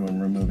go through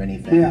and remove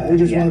anything? Yeah, we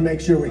just want to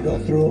make sure we go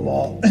through them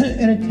all,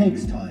 and it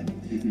takes time.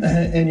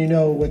 And you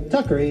know, with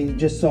Tucker, he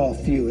just saw a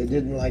few. It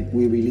didn't like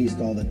we released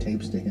all the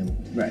tapes to him.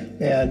 Right.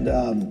 And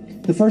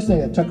the first thing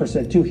that Tucker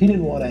said too, he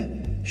didn't want to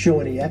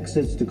show any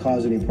exits to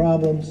cause any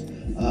problems.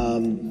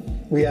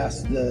 We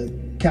asked the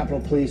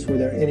Capitol Police, were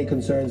there any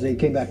concerns? They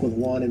came back with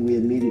one, and we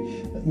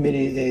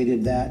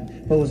mediated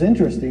that. But it was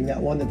interesting, that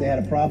one that they had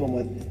a problem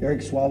with,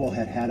 Eric Swalwell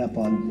had up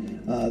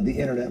on the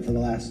internet for the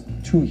last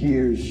 2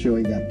 years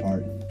showing that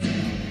part.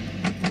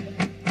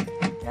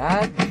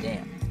 God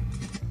damn.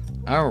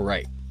 All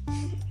right.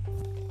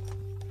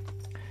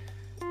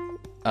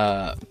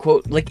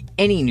 Quote, like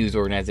any news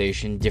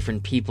organization,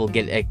 different people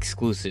get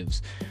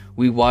exclusives.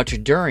 We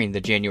watched during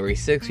the January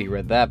 6th. We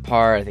read that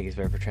part. I think it's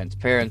better for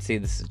transparency.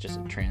 This is just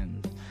a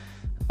trend.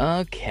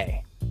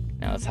 Okay.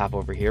 Now let's hop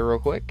over here real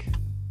quick.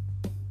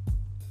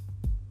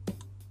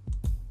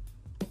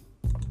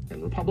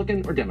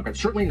 Republican or Democrat,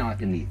 certainly not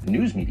in the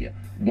news media,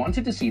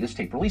 wanted to see this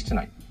tape released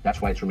tonight.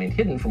 That's why it's remained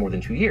hidden for more than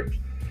 2 years.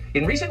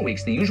 In recent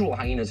weeks, the usual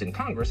hyenas in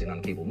Congress and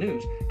on cable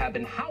news have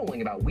been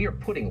howling about we are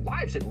putting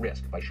lives at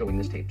risk by showing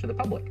this tape to the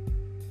public.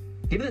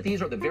 Given that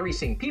these are the very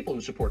same people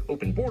who support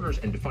open borders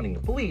and defunding the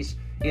police,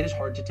 it is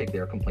hard to take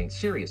their complaints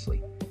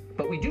seriously.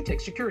 But we do take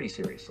security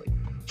seriously.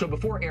 So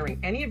before airing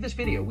any of this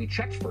video, we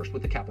checked first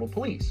with the Capitol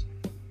Police.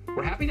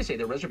 We're happy to say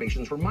their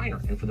reservations were minor,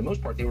 and for the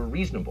most part, they were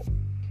reasonable.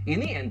 In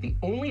the end, the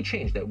only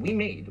change that we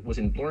made was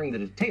in blurring the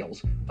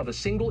details of a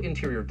single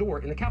interior door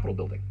in the Capitol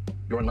building.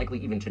 You're unlikely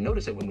even to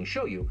notice it when we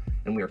show you,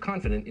 and we are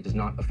confident it does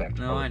not affect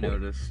our I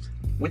reporting. noticed.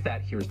 With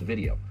that, here's the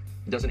video.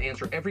 It doesn't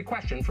answer every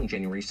question from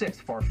January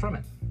 6th, far from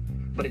it.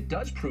 But it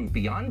does prove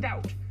beyond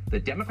doubt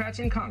that Democrats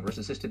in Congress,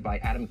 assisted by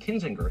Adam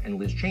Kinzinger and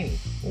Liz Cheney,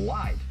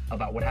 lied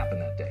about what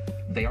happened that day.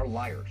 They are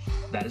liars.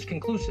 That is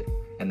conclusive,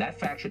 and that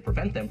fact should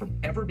prevent them from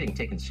ever being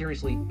taken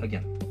seriously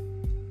again.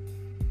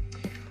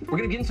 We're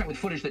going to begin tonight with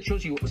footage that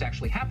shows you what was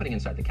actually happening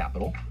inside the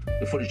Capitol.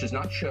 The footage does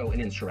not show an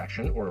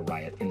insurrection or a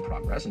riot in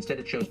progress. Instead,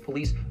 it shows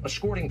police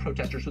escorting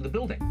protesters through the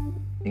building,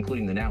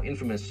 including the now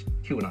infamous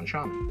QAnon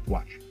shaman.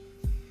 Watch.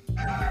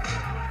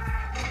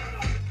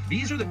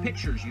 These are the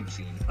pictures you've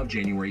seen of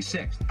January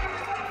 6th.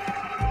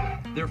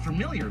 They're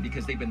familiar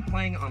because they've been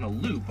playing on a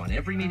loop on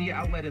every media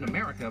outlet in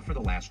America for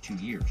the last 2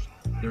 years.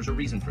 There's a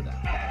reason for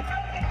that.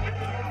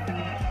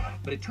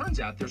 But it turns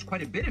out there's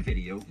quite a bit of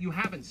video you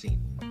haven't seen,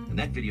 and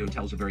that video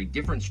tells a very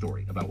different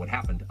story about what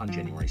happened on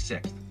January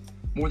 6th.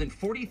 More than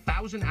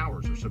 40,000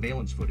 hours of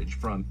surveillance footage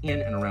from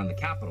in and around the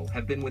Capitol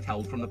have been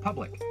withheld from the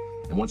public.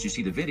 And once you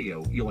see the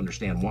video, you'll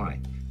understand why.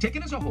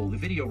 Taken as a whole, the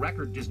video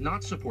record does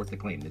not support the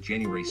claim that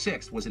January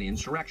 6th was an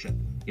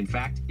insurrection. In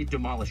fact, it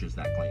demolishes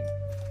that claim.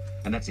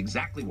 And that's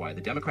exactly why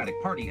the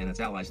Democratic Party and its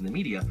allies in the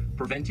media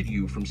prevented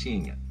you from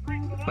seeing it.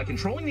 By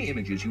controlling the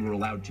images you were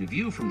allowed to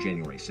view from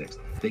January 6th,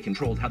 they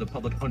controlled how the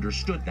public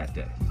understood that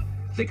day.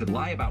 They could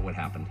lie about what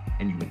happened,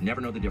 and you would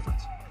never know the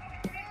difference.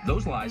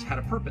 Those lies had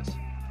a purpose.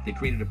 They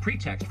created a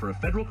pretext for a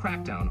federal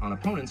crackdown on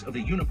opponents of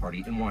the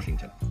Uniparty in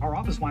Washington. Our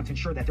office wanted to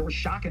ensure that there was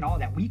shock and awe,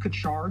 that we could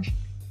charge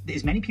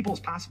as many people as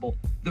possible.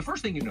 The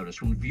first thing you notice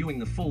from viewing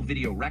the full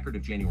video record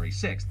of January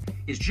 6th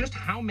is just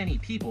how many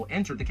people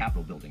entered the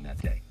Capitol building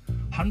that day.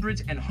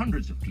 Hundreds and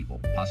hundreds of people,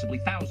 possibly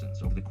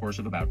thousands, over the course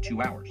of about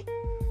 2 hours.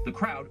 The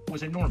crowd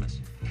was enormous.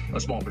 A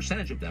small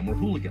percentage of them were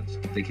hooligans.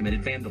 They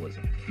committed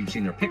vandalism. You've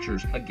seen their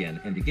pictures again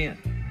and again.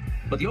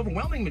 But the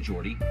overwhelming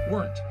majority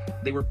weren't.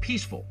 They were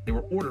peaceful, they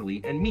were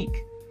orderly and meek.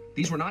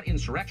 These were not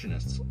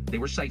insurrectionists, they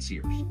were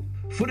sightseers.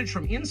 Footage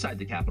from inside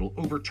the Capitol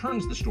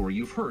overturns the story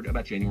you've heard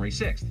about January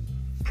 6th.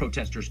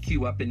 Protesters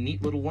queue up in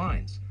neat little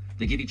lines.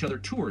 They give each other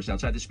tours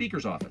outside the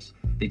Speaker's office.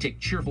 They take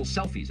cheerful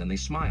selfies and they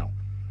smile.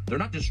 They're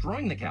not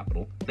destroying the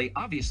Capitol, they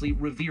obviously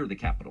revere the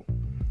Capitol.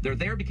 They're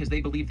there because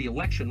they believe the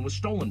election was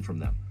stolen from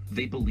them.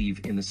 They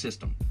believe in the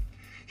system.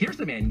 Here's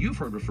the man you've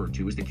heard referred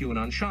to as the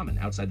QAnon shaman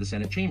outside the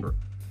Senate chamber.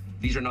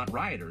 These are not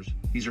rioters.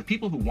 These are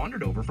people who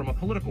wandered over from a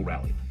political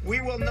rally.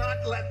 We will not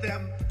let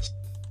them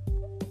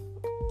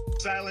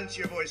silence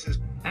your voices.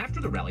 After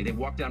the rally, they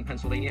walked down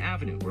Pennsylvania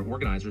Avenue, where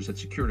organizers had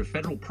secured a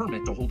federal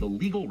permit to hold a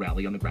legal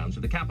rally on the grounds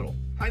of the Capitol.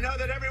 I know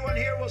that everyone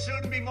here will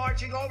soon be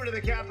marching over to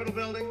the Capitol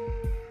building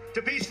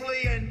to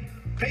peacefully and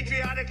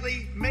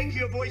patriotically make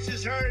your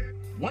voices heard.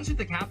 Once at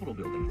the Capitol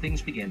building,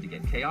 things began to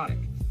get chaotic.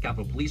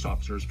 Capitol police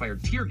officers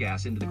fired tear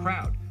gas into the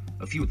crowd.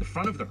 A few at the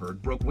front of the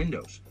herd broke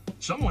windows.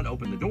 Someone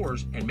opened the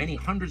doors, and many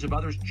hundreds of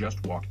others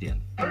just walked in.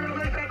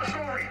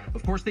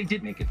 Of course, they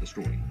did make it the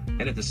story.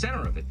 And at the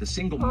center of it, the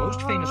single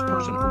most famous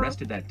person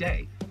arrested that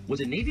day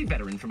was a Navy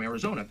veteran from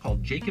Arizona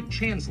called Jacob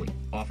Chansley,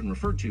 often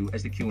referred to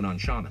as the QAnon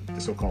shaman.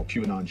 The so-called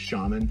QAnon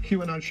shaman.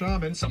 QAnon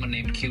shaman. Someone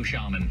named Q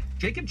Shaman.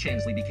 Jacob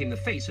Chansley became the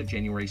face of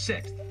January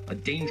 6th, a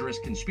dangerous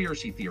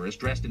conspiracy theorist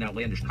dressed in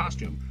outlandish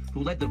costume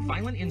who led the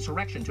violent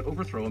insurrection to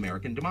overthrow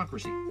American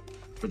democracy.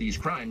 For these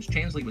crimes,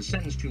 Chansley was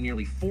sentenced to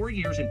nearly 4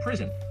 years in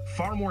prison,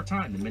 far more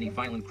time than many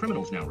violent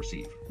criminals now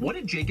receive. What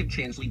did Jacob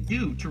Chansley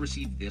do to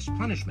receive this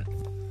punishment?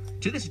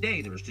 To this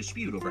day, there is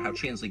dispute over how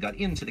Chansley got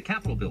into the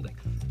Capitol building.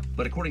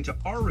 But according to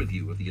our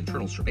review of the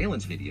internal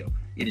surveillance video,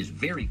 it is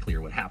very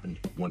clear what happened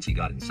once he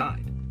got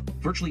inside.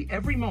 Virtually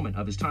every moment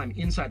of his time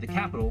inside the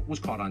Capitol was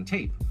caught on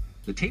tape.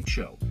 The tapes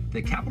show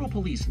that Capitol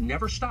Police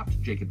never stopped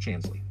Jacob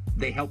Chansley.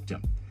 They helped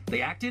him.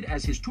 They acted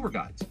as his tour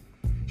guides.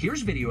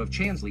 Here's video of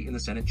Chansley in the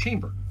Senate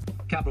chamber.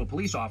 Capitol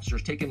Police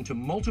officers take him to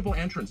multiple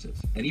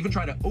entrances and even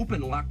try to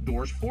open locked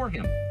doors for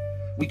him.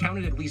 We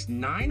counted at least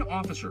 9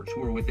 officers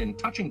who were within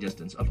touching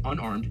distance of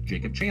unarmed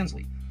Jacob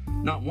Chansley.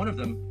 Not one of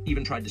them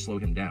even tried to slow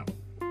him down.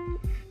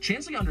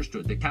 Chansley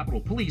understood that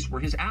Capitol Police were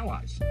his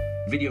allies.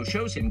 Video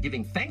shows him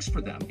giving thanks for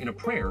them in a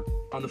prayer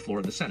on the floor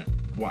of the Senate.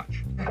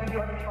 Watch. Thank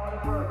you,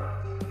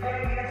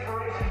 the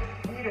inspiration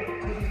needed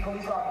to these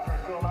police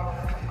officers to allow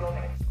us to go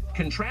there.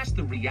 Contrast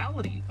the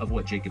reality of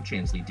what Jacob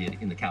Chansley did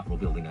in the Capitol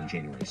building on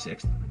January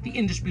 6th, the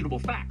indisputable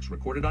facts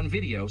recorded on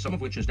video, some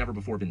of which has never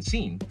before been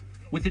seen,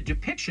 with the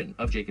depiction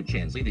of Jacob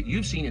Chansley that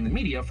you've seen in the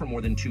media for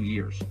more than 2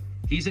 years.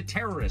 He's a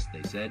terrorist,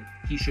 they said.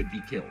 He should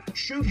be killed.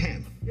 Shoot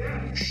him.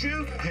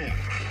 Shoot him.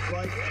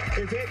 Like,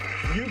 if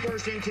you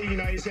burst into the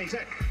United States,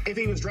 if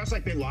he was dressed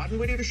like Bin Laden,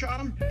 would you have shot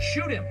him?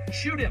 Shoot him!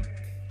 Shoot him!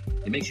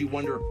 It makes you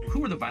wonder,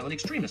 who are the violent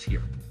extremists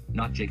here?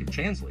 Not Jacob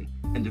Chansley.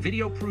 And the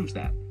video proves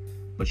that.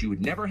 But you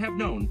would never have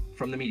known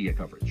from the media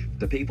coverage.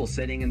 The people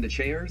sitting in the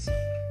chairs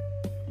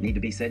need to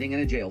be sitting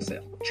in a jail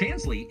cell.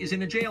 Chansley is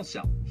in a jail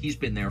cell. He's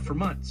been there for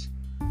months.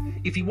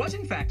 If he was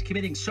in fact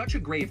committing such a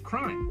grave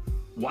crime,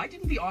 why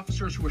didn't the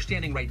officers who were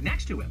standing right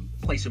next to him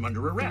place him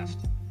under arrest?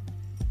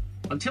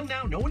 Until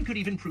now, no one could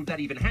even prove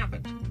that even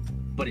happened.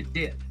 But it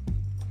did.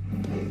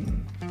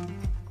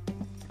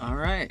 All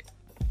right.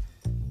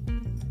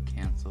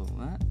 Cancel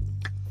that.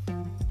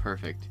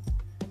 Perfect.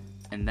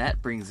 And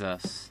that brings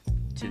us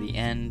to the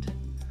end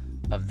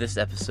of this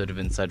episode of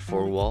Inside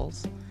Four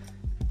Walls.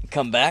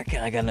 Come back,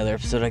 and I got another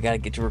episode I gotta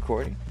get to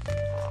recording.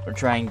 We're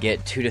trying to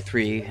get 2 to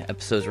 3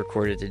 episodes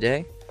recorded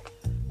today.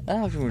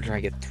 I think we're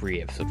trying to get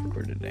 3 episodes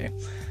recorded today.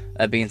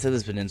 That being said,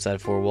 this has been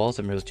Inside Four Walls.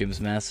 I'm your host,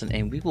 James Madison,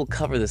 and we will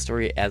cover the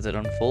story as it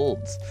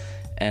unfolds.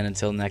 And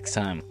until next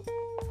time,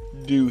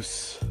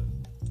 deuce.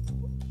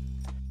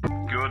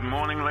 Good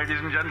morning, ladies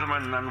and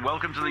gentlemen, and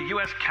welcome to the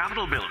U.S.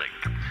 Capitol building.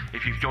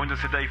 If you've joined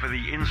us today for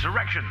the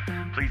insurrection,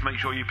 please make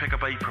sure you pick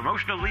up a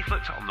promotional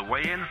leaflet on the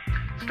way in,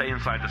 stay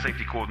inside the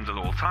safety cordons at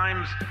all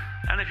times,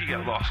 and if you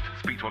get lost,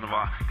 speak to one of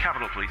our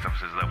Capitol Police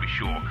officers. They'll be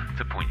sure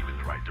to point you in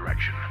the right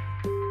direction.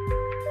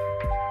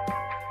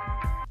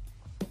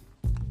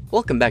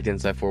 Welcome back to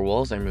Inside Four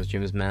Walls. I'm your host,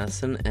 James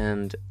Madison,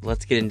 and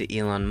let's get into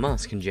Elon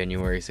Musk on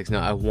January 6th.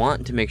 Now, I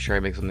want to make sure I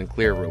make something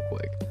clear real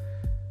quick.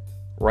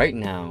 Right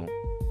now,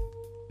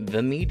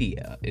 the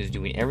media is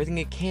doing everything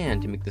it can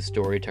to make the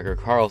story Tucker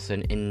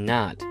Carlson and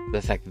not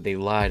the fact that they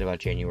lied about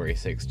January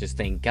 6th. Just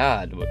thank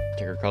God what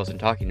Tucker Carlson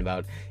talking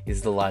about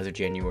is the lies of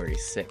January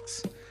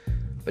 6th.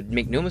 But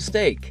make no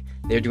mistake,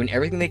 they're doing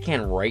everything they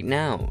can right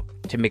now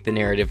to make the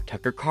narrative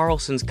Tucker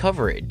Carlson's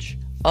coverage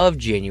of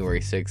January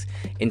 6th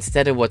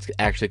instead of what's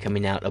actually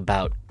coming out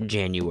about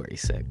January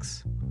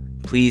 6th.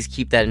 Please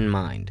keep that in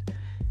mind.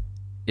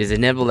 It is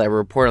inevitable that we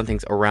report on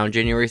things around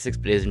January 6th,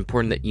 but it is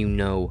important that you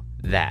know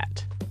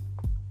that.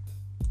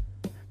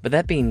 But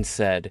that being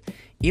said,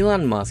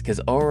 Elon Musk has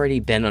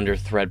already been under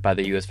threat by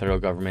the US federal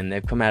government.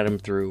 They've come at him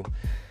through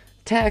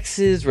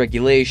taxes,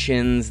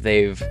 regulations,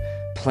 they've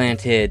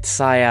planted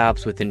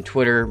psyops within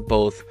Twitter,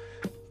 both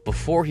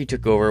before he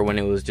took over when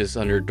it was just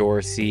under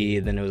Dorsey,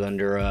 then it was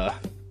under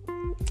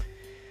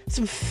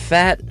some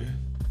fat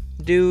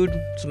dude,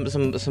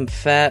 some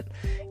fat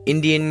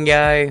Indian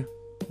guy,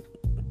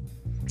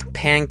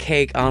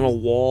 pancake on a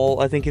wall,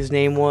 I think his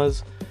name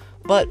was.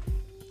 But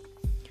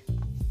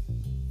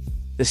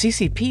the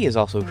CCP is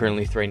also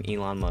currently threatening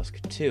Elon Musk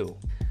too.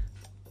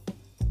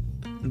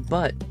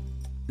 But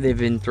they've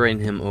been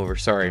threatening him over.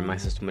 Sorry, my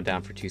system went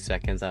down for 2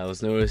 seconds. I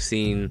was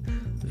noticing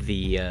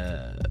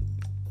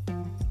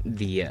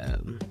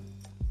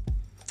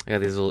I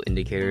got these little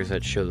indicators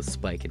that show the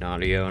spike in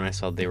audio, and I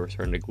saw they were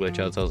starting to glitch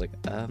out, so I was like,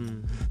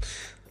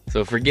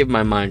 So forgive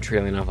my mind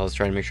trailing off. I was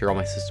trying to make sure all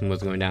my system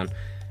was going down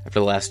after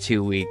the last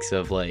 2 weeks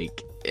of,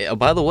 like... Oh,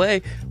 by the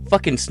way,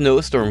 fucking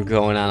snowstorm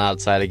going on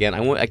outside again.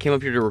 I came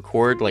up here to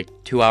record,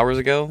 2 hours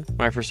ago,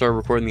 when I first started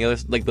recording the other...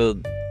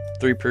 the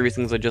 3 previous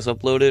things I just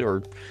uploaded,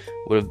 or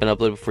would have been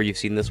uploaded before you've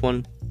seen this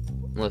one.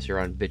 Unless you're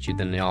on BitChute,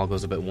 then it all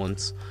goes up at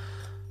once.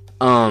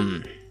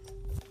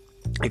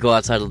 I go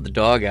outside, let the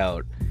dog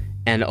out,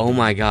 and oh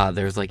my god,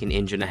 there's an 1.5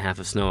 inches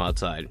of snow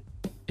outside.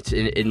 It's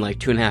in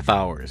 2.5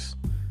 hours.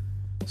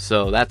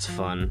 So that's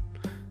fun.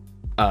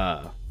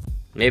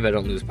 Maybe I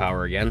don't lose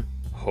power again.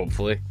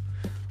 Hopefully.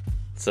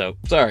 So,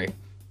 sorry.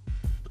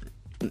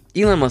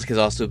 Elon Musk has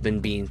also been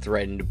being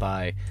threatened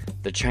by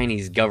the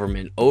Chinese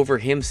government over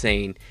him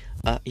saying,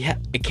 yeah,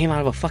 it came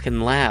out of a fucking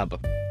lab.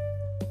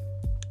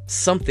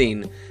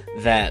 Something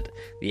that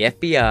the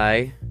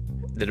FBI,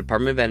 the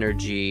Department of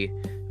Energy,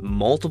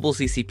 multiple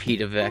CCP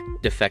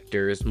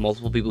defectors,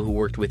 multiple people who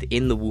worked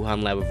within the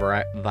Wuhan lab of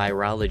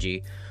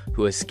virology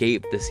who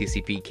escaped the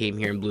CCP, came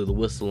here and blew the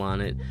whistle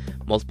on it,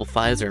 multiple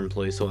Pfizer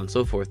employees, so on and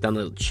so forth, down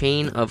the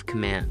chain of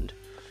command,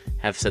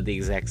 have said the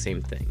exact same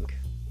thing.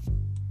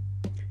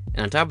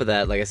 And on top of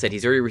that, like I said,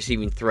 he's already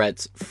receiving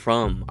threats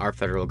from our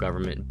federal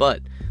government,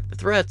 but the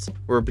threats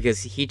were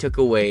because he took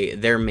away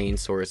their main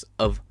source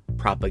of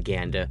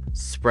propaganda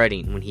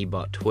spreading when he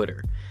bought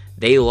Twitter.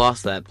 They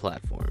lost that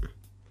platform.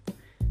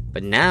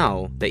 But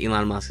now that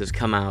Elon Musk has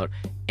come out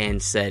and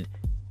said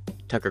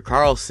Tucker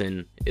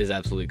Carlson is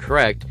absolutely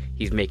correct,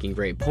 he's making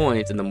great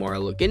points, and the more I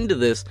look into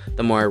this,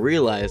 the more I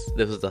realize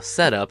this was a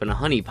setup and a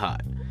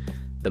honeypot.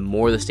 The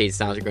more the states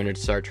now are going to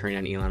start turning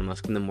on Elon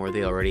Musk, and the more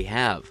they already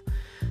have.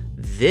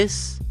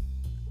 This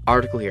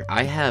article here,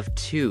 I have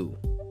 2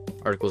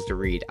 articles to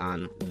read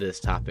on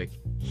this topic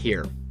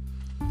here.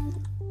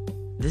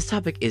 This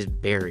topic is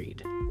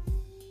buried.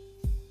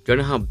 Do you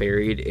know how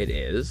buried it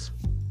is?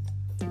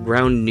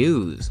 Ground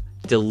News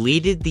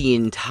deleted the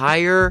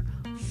entire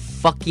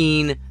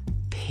fucking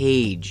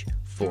page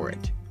for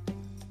it.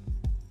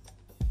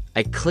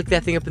 I clicked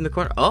that thing up in the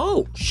corner.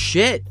 Oh,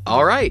 shit.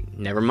 Alright,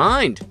 never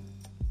mind.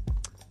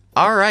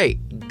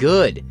 Alright,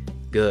 good.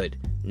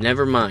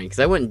 Never mind, because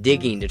I went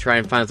digging to try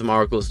and find some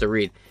articles to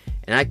read,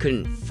 and I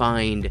couldn't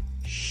find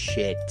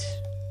shit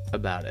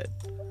about it.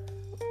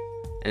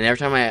 And every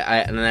time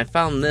I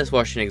found this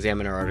Washington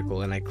Examiner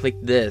article, and I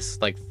clicked this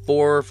like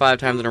 4 or 5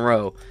 times in a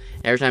row.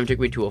 Every time it took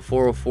me to a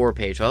 404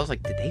 page. So I was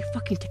like, did they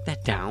fucking take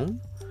that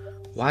down?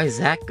 Why is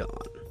that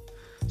gone?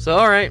 So,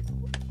 alright.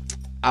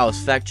 I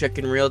was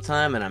fact-checking real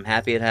time, and I'm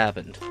happy it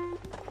happened.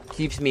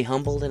 Keeps me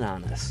humbled and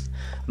honest.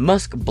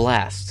 Musk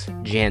blasts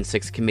Jan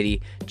 6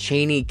 committee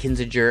Cheney,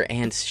 Kinzinger,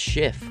 and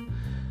Schiff.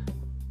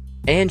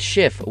 And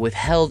Schiff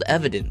withheld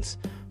evidence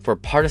for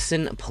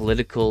partisan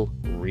political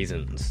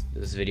reasons.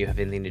 Does this video have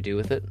anything to do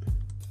with it?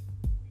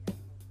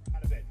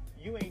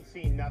 You ain't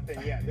seen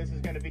nothing yet. This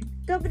is going to be...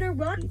 Governor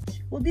Ron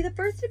will be the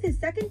first of his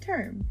second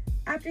term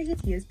after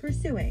he is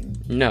pursuing.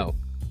 No.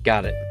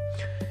 Got it.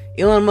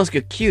 Elon Musk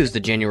accused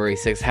the January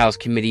 6th House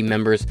committee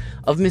members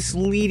of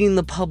misleading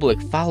the public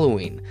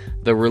following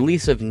the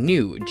release of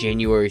new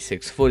January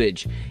 6th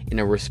footage in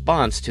a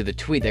response to the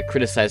tweet that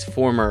criticized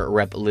former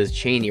Rep. Liz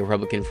Cheney,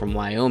 Republican from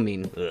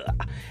Wyoming,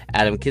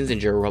 Adam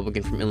Kinzinger,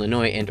 Republican from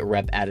Illinois, and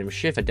Rep. Adam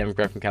Schiff, a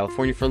Democrat from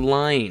California, for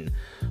lying.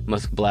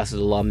 Musk blasted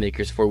the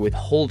lawmakers for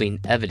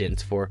withholding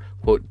evidence for,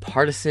 quote,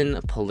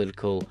 partisan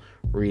political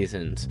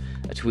reasons.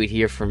 A tweet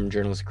here from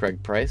journalist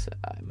Craig Price.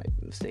 I might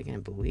be mistaken. I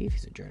believe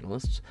he's a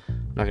journalist.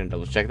 I'm not going to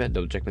double check that.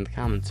 Double check in the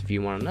comments if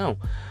you want to know.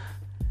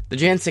 The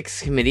Jan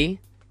 6 committee,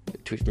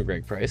 tweet from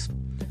Greg Price,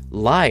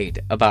 lied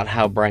about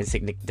how Brian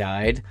Sicknick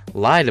died,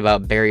 lied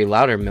about Barry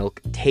Loudermilk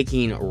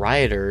taking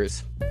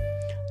rioters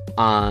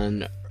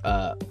on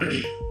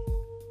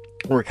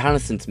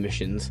reconnaissance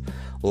missions,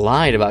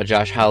 lied about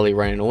Josh Hawley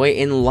running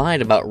away, and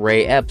lied about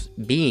Ray Epps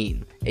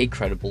being a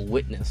credible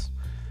witness.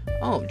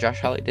 Oh, Josh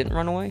Hawley didn't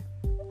run away?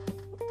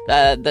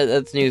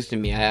 That's news to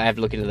me. I have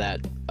to look into that.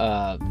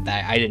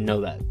 I didn't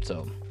know that,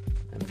 so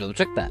I have to double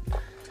check that.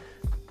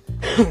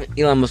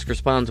 Elon Musk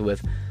responds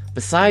with,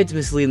 besides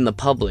misleading the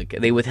public,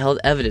 they withheld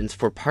evidence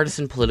for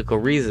partisan political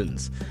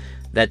reasons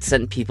that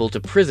sent people to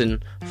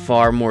prison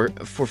for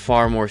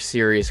far more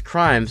serious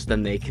crimes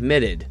than they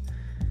committed.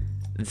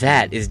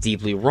 That is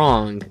deeply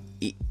wrong,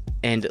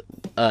 and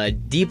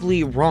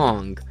deeply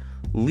wrong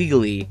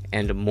legally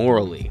and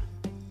morally.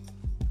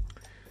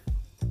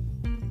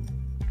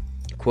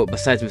 Quote,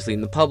 besides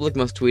misleading the public,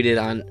 Musk tweeted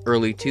on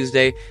early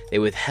Tuesday, they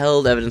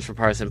withheld evidence for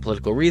partisan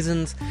political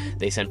reasons.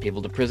 They sent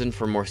people to prison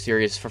for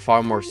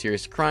far more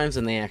serious crimes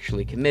than they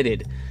actually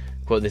committed.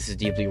 Quote, this is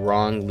deeply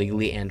wrong,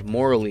 legally and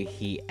morally,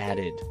 he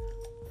added.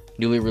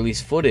 Newly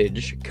released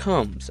footage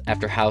comes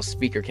after House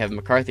Speaker Kevin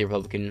McCarthy, a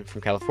Republican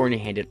from California,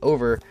 handed it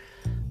over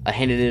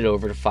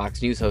to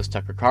Fox News host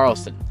Tucker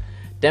Carlson.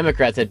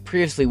 Democrats had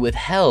previously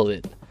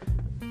withheld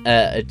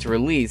its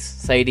release,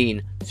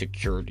 citing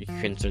security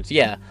concerns.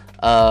 Yeah,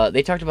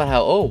 they talked about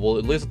how,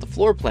 it lives at the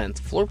floor plans.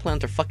 Floor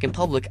plans are fucking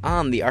public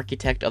on the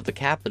Architect of the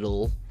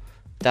Capitol.gov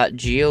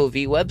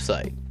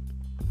website.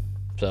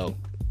 So,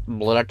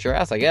 blow it out your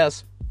ass, I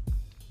guess.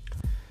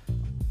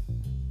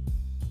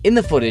 In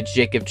the footage,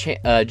 Jacob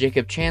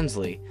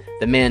Chansley,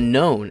 the man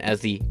known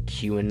as the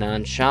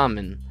QAnon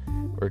Shaman,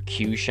 or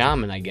Q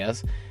Shaman, I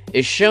guess,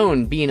 is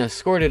shown being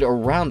escorted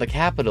around the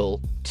Capitol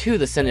to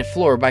the Senate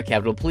floor by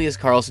Capitol Police.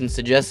 Carlson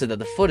suggested that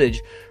the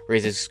footage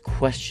raises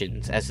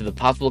questions as to the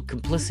possible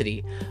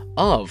complicity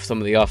of some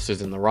of the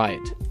officers in the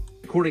riot.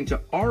 According to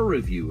our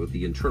review of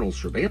the internal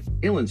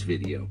surveillance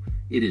video,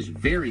 it is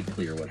very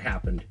clear what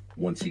happened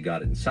once he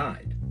got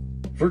inside.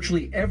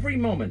 Virtually every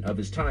moment of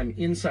his time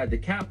inside the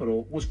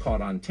Capitol was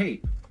caught on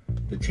tape.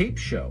 The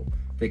tapes show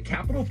that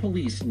Capitol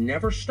Police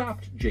never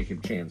stopped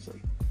Jacob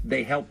Chansley.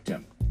 They helped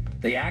him.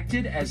 They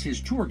acted as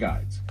his tour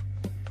guides.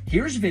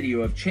 Here's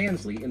video of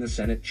Chansley in the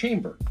Senate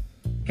chamber.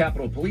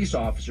 Capitol Police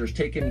officers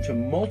take him to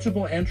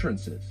multiple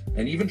entrances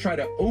and even try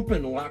to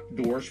open locked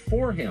doors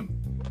for him.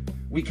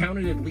 We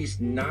counted at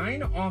least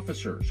 9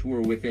 officers who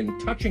were within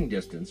touching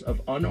distance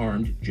of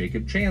unarmed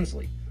Jacob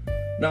Chansley.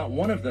 Not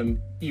one of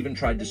them even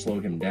tried to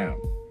slow him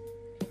down.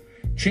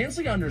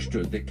 Chansley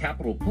understood that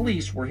Capitol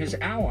Police were his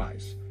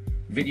allies.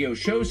 Video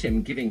shows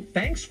him giving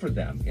thanks for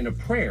them in a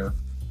prayer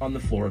on the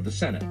floor of the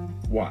Senate.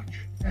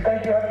 Watch.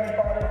 Thank you, Heavenly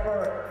Father,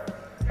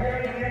 for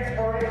giving the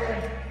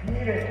inspiration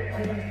needed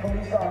to these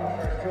police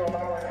officers to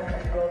allow us in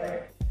this building.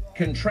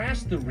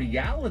 Contrast the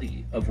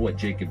reality of what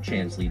Jacob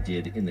Chansley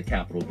did in the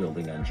Capitol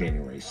building on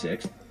January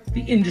 6th,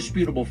 the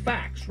indisputable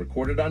facts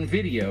recorded on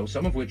video,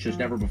 some of which has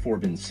never before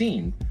been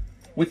seen,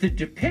 with the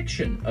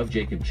depiction of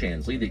Jacob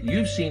Chansley that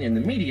you've seen in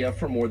the media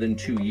for more than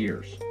 2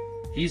 years.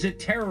 He's a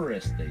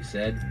terrorist, they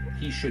said.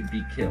 He should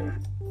be killed.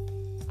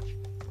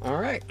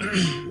 Alright,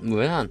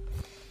 moving on.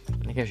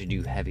 I think I should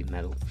do heavy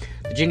metal.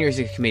 The January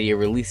 6th Committee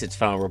released its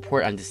final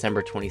report on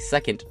December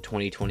 22nd,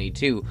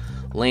 2022,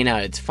 laying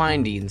out its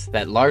findings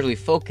that largely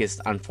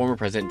focused on former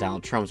President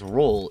Donald Trump's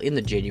role in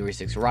the January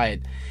 6th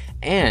riot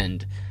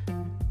and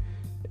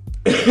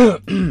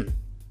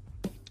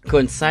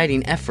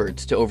coinciding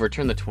efforts to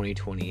overturn the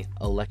 2020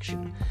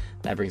 election.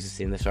 That brings us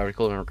in this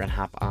article, and we're going to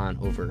hop on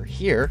over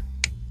here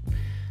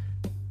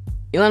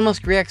Elon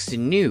Musk reacts to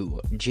new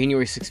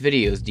January 6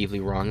 videos, deeply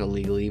wrong,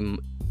 illegally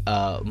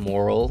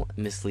moral,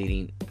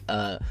 misleading,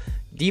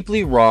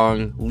 deeply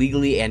wrong,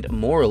 legally and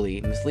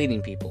morally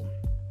misleading people.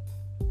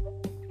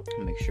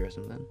 Make sure of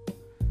something.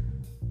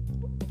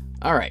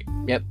 Alright,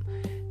 yep.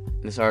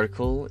 This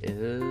article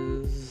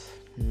is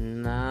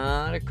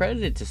not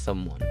accredited to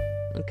someone.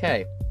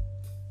 Okay.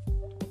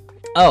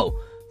 Oh,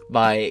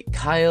 by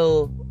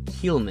Kyle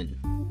Kielman.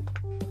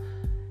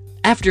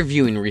 After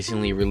viewing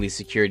recently released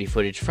security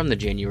footage from the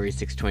January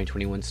 6,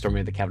 2021 storming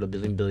of the Capitol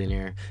building,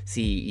 billionaire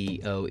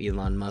CEO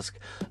Elon Musk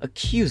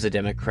accused the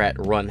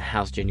Democrat-run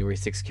House January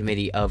 6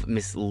 committee of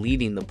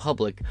misleading the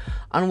public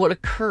on what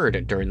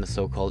occurred during the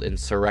so-called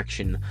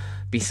insurrection.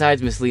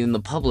 Besides misleading the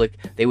public,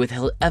 they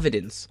withheld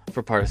evidence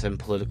for partisan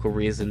political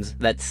reasons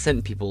that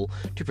sent people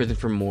to prison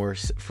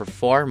for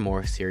far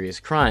more serious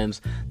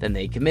crimes than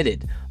they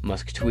committed.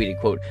 Musk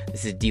tweeted, quote,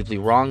 "This is deeply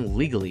wrong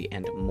legally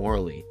and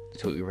morally."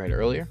 That's what we read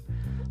earlier.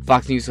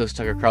 Fox News host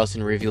Tucker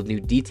Carlson revealed new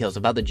details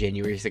about the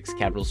January 6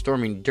 Capitol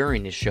storming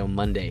during his show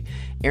Monday,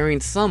 airing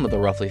some of the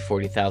roughly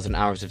 40,000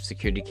 hours of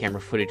security camera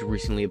footage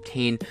recently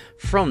obtained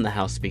from the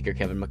House Speaker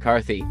Kevin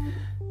McCarthy.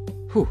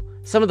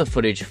 Some of the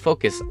footage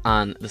focused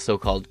on the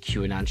so-called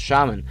QAnon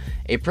shaman,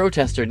 a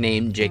protester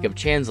named Jacob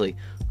Chansley,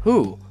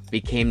 who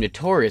became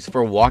notorious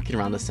for walking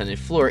around the Senate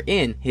floor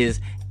in his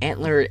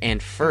antler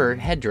and fur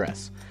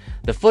headdress.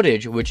 The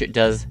footage, which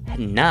does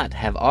not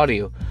have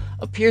audio,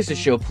 appears to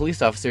show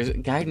police officers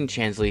guiding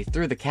Chansley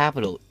through the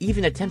Capitol,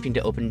 even attempting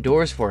to open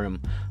doors for him,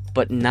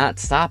 but not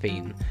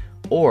stopping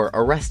or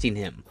arresting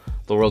him.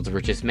 The world's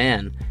richest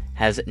man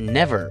has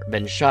never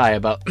been shy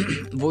about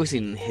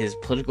voicing his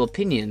political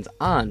opinions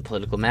on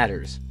political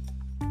matters.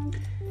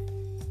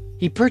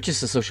 He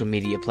purchased the social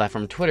media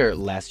platform Twitter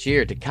last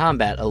year to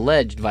combat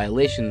alleged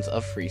violations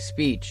of free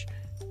speech.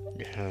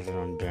 It has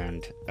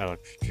unbanned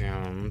Alex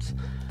Jones.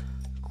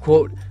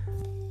 Quote,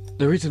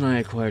 "The reason I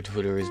acquired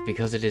Twitter is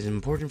because it is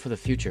important for the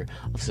future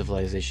of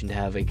civilization to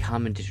have a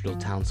common digital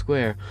town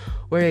square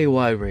where a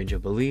wide range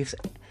of beliefs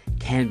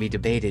can be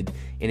debated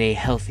in a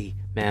healthy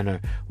manner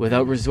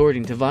without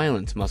resorting to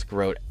violence," Musk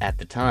wrote at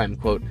the time.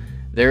 Quote,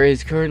 "There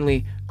is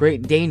currently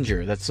great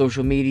danger that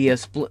social media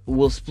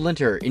will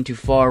splinter into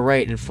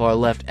far-right and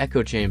far-left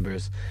echo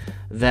chambers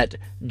that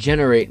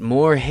generate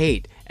more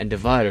hate and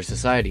divide our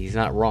society." He's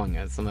not wrong.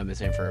 That's something I've been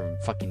saying for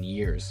fucking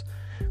years.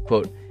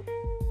 Quote,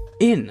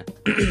 "In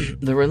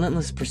the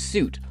relentless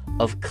pursuit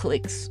of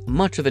clicks,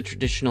 much of the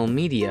traditional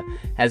media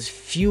has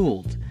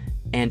fueled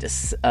and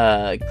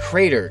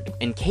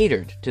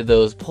catered to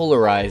those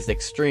polarized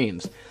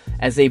extremes,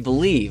 as they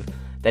believe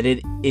that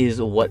it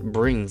is what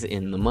brings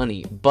in the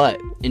money. But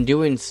in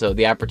doing so,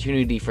 the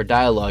opportunity for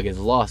dialogue is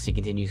lost," he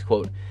continues,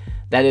 quote,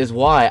 "That is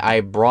why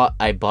I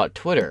bought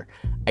Twitter.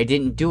 I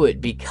didn't do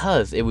it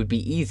because it would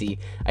be easy.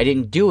 I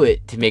didn't do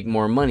it to make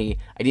more money.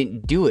 I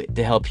didn't do it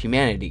to help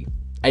humanity.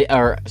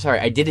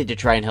 I did it to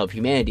try and help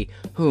humanity,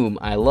 whom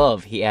I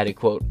love," he added,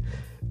 quote,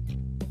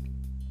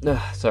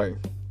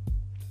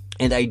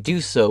 "And I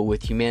do so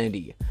with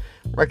humanity.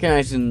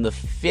 Recognizing the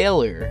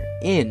failure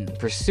in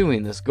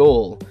pursuing this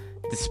goal,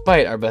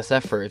 despite our best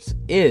efforts,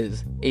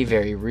 is a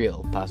very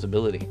real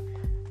possibility."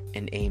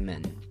 And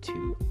amen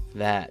to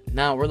that.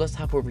 Now, let's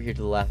hop over here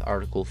to the last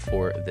article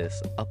for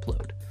this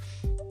upload.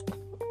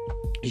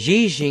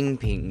 Xi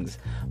Jinping's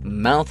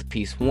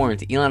mouthpiece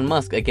warns Elon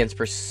Musk against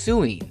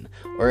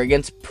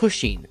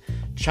pushing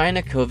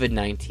China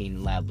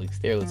COVID-19 lab leaks.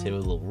 There, let's hit a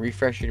little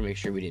refresher to make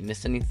sure we didn't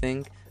miss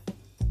anything.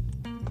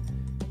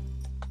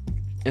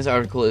 This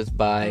article is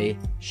by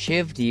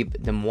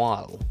Shivdeep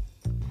Demwal.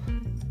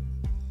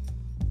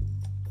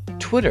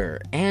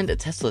 Twitter and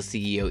Tesla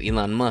CEO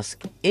Elon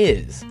Musk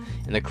is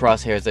in the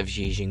crosshairs of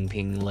Xi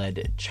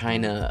Jinping-led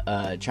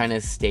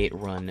China's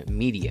state-run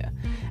media,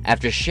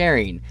 after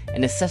sharing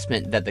an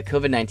assessment that the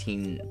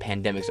COVID-19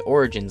 pandemic's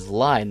origins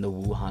lie in the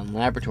Wuhan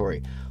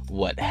laboratory.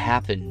 What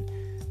happened?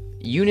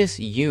 Eunice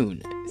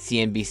Yoon,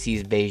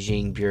 CNBC's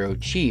Beijing bureau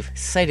chief,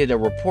 cited a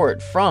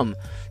report from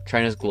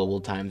China's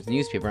Global Times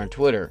newspaper on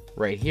Twitter.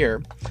 Right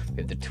here, we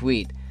have the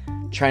tweet.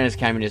 China's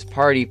Communist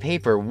Party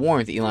paper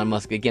warns Elon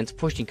Musk against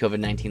pushing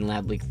COVID-19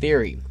 lab leak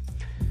theory.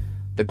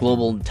 The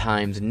Global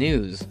Times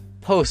News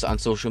posts on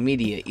social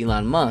media,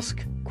 Elon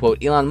Musk,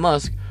 quote, "Elon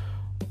Musk,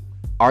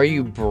 are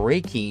you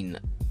breaking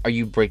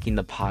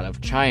the pot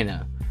of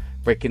China?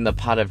 Breaking the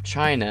pot of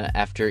China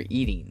after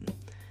eating.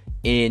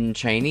 In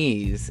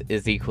Chinese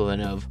is the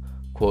equivalent of,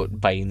 quote,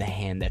 biting the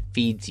hand that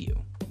feeds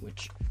you,"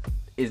 which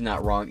is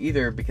not wrong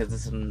either, because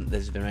this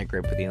has been my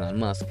gripe with Elon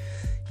Musk.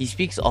 He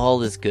speaks all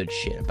this good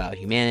shit about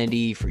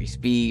humanity, free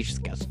speech,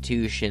 the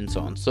Constitution,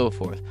 so on and so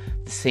forth.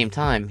 At the same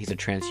time, he's a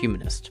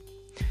transhumanist.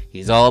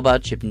 He's all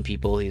about chipping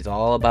people. He's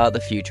all about the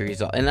future.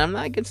 And I'm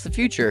not against the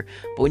future,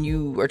 but when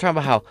you are talking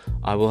about how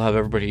I will have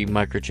everybody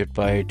microchipped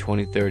by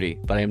 2030,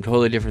 but I am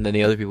totally different than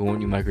the other people who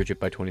want you microchipped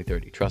by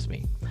 2030. Trust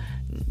me.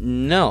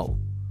 No.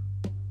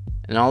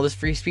 And all this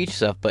free speech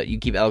stuff, but you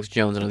keep Alex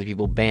Jones and other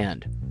people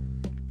banned.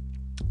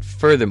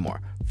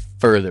 Furthermore,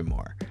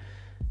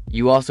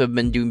 You also have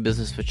been doing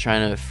business with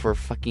China for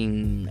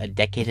fucking a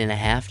decade and a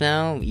half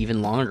now,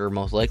 even longer,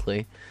 most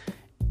likely.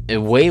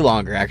 Way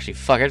longer, actually.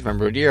 Fuck, I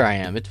remember what year I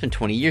am. It's been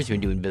 20 years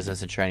you've been doing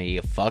business in China,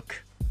 you fuck.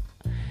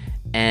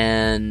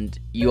 And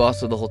you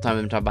also, the whole time,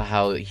 have been talking about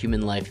how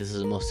human life is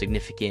the most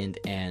significant,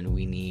 and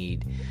we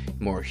need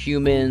more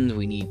humans,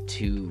 we need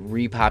to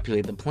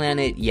repopulate the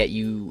planet, yet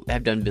you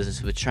have done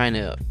business with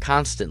China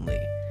constantly.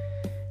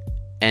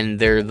 And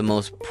they're the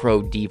most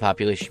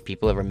pro-depopulation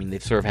people ever. I mean,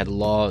 they've sort of had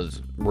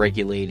laws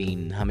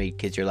regulating how many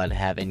kids you're allowed to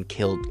have and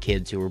killed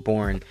kids who were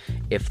born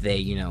if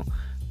they,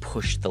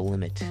 push the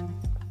limit.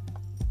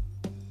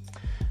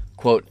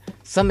 Quote,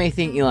 some may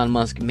think Elon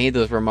Musk made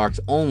those remarks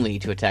only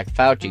to attack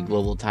Fauci,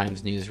 Global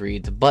Times News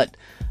reads, but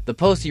the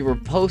posts he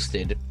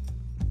reposted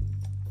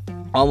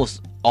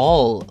almost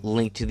all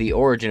linked to the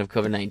origin of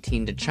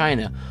COVID-19 to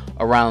China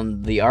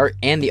around the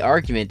and the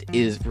argument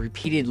is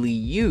repeatedly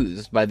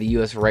used by the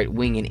US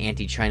right-wing and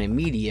anti-China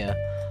media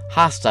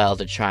hostile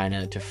to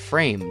China to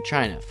frame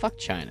China. Fuck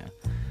China.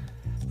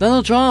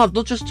 Donald Trump,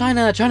 not just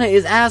China. China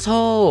is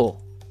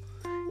asshole.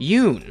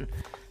 Yoon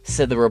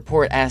said the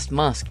report asked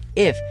Musk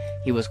if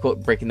he was,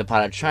 quote, breaking the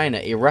pot of China,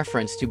 a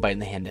reference to biting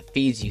the hand that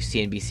feeds you.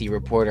 CNBC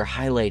reporter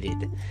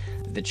highlighted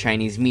that the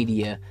Chinese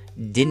media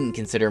didn't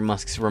consider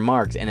Musk's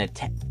remarks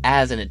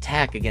as an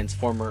attack against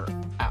former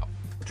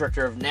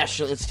director of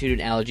National Institute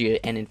of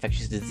Allergy and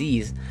Infectious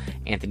Disease,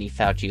 Anthony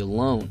Fauci,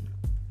 alone.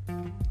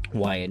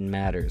 Why it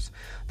matters.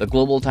 The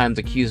Global Times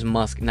accused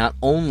Musk not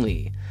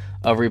only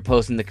of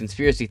reposting the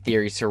conspiracy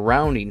theories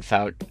surrounding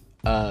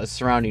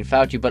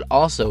Fauci, but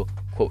also,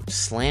 quote,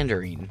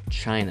 slandering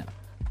China.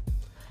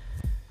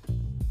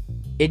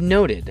 It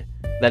noted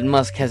that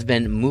Musk has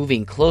been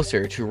moving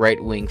closer to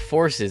right-wing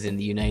forces in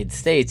the United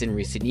States in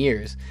recent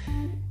years.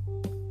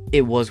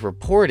 It was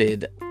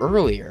reported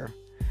earlier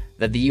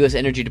that the U.S.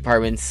 Energy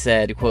Department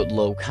said, quote,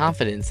 low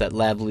confidence that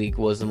lab leak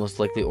was the most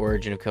likely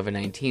origin of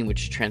COVID-19,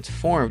 which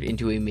transformed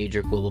into a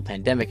major global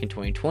pandemic in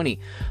 2020.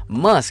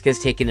 Musk has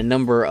taken a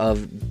number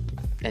of,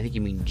 I think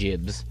you mean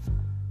jibs,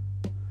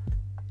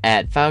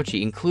 at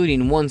Fauci,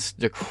 including once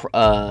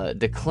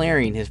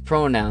declaring his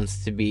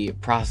pronouns to be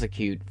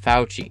prosecute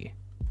Fauci.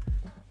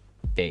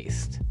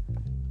 Based.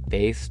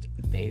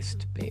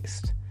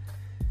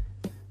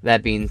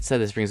 That being said,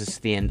 this brings us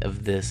to the end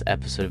of this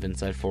episode of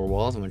Inside Four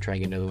Walls. I'm going to try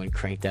and get another one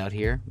cranked out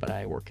here, but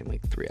I work in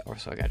like 3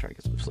 hours, so I got to try to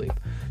get some sleep.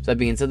 So that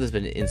being said, this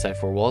has been Inside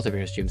Four Walls. I'm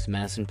your host, James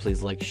Madison.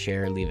 Please like,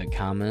 share, leave a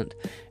comment.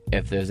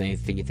 If there's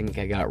anything you think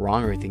I got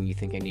wrong or anything you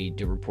think I need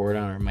to report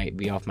on or might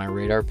be off my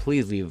radar,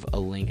 please leave a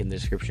link in the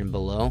description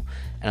below,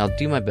 and I'll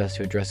do my best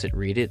to address it,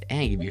 read it,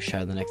 and give you a shout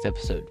out in the next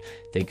episode.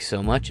 Thanks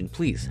so much, and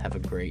please have a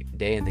great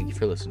day, and thank you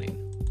for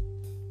listening.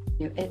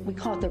 We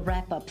call it the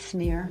wrap-up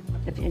smear.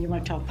 If you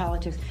want to talk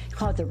politics, you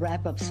call it the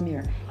wrap-up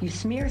smear. You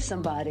smear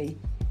somebody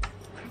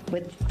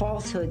with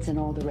falsehoods and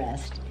all the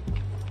rest,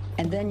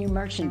 and then you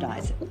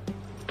merchandise it.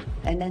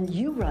 And then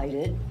you write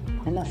it,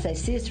 and they'll say,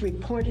 see, it's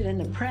reported in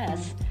the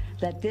press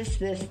that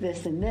this,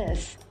 and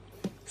this.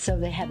 So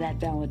they have that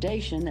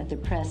validation that the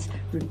press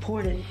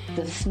reported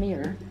the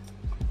smear,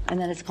 and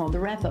then it's called the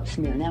wrap-up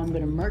smear. Now I'm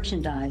going to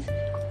merchandise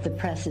the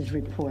press's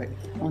report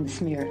on the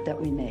smear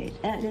that we made.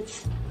 And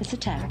it's a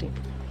tactic.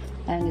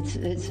 And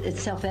it's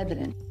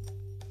self-evident.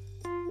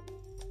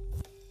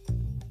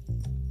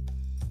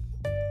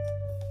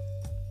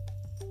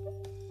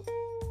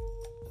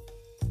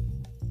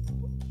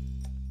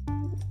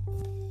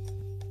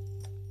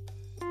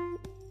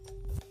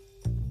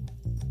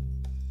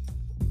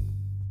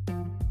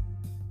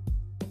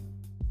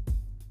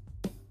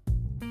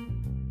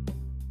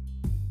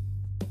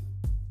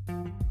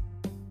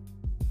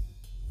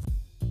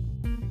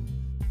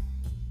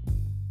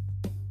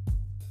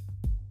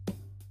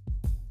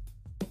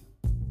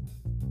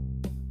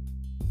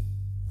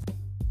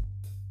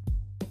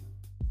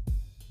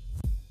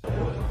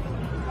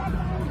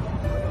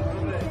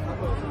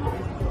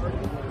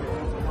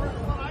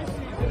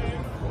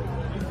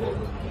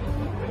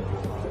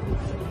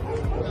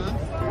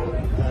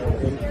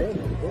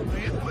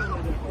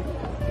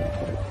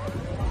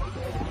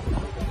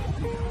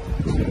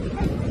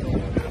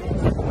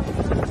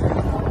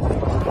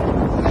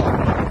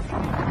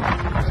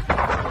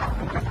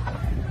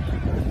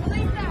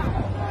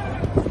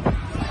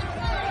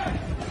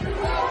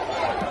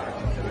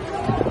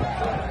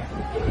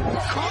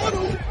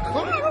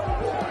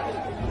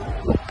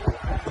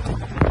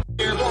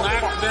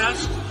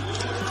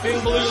 Thin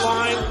blue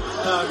line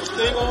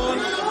thing on,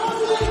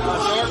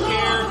 dark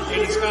hair,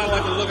 and he's got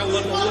like a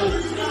little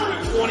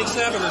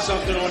 27 or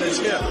something on his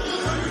hip.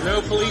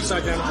 No police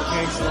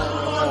identification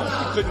on him.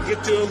 You couldn't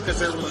get to him because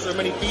there were so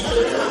many people.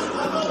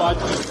 But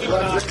just keep an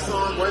eye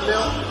on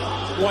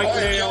white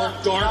male,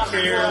 dark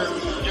hair.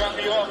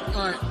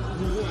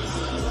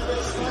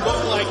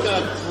 Look like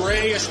a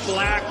grayish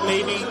black,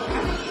 maybe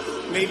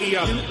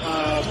a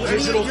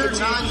digital. Your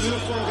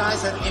non-uniform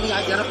guys have any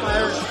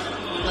identifiers?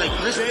 Like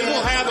they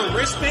will have a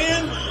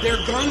wristband. Their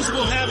guns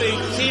will have a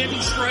candy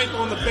stripe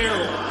on the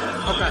barrel.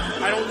 Okay.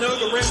 I don't know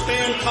the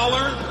wristband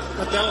color,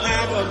 but they'll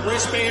have a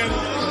wristband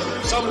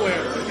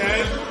somewhere.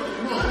 Okay.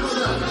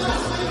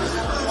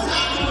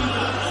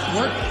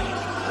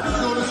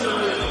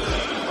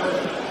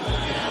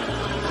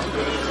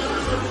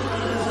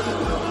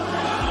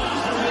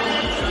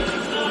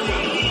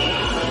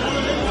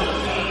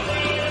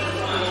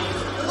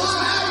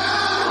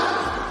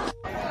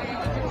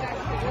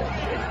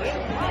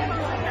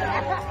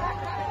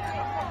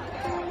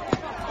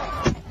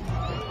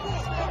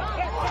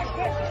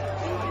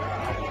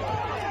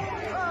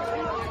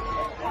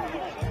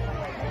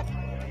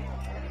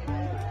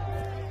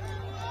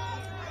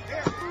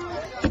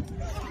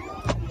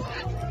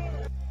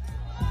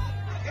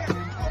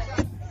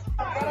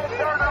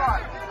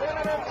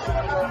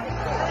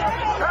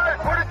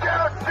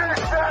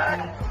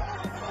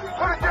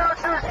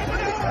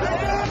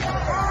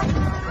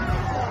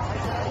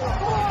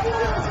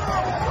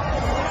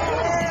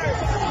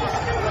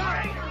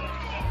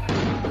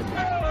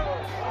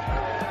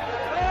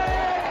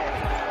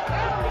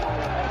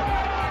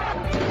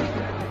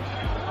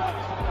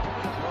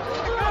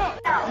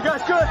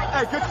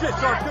 Hey, good shit,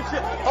 Sarge, good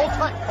shit. Hold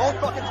tight, hold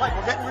fucking tight.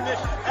 We're getting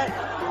munitions. Hey,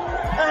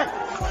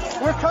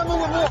 we're coming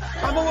with more.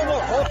 Coming with more.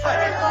 Hold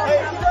tight.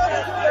 Hey,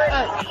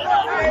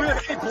 we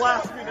have 8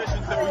 blast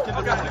munitions that we can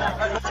look at.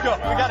 Right, let's go.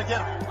 We gotta get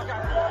them.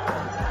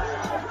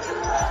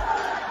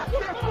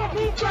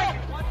 Move back!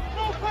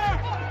 Move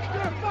back!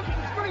 You're a fucking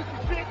disgrace, you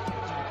bitch!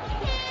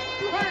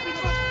 You heard me,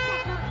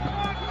 motherfucker!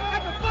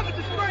 That's a fucking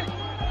disgrace!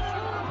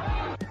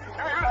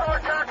 Hey, who's our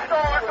attack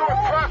stalling to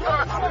impress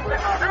us?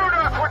 Shoot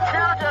us with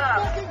tear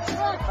gas! Good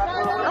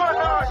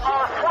night,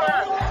 our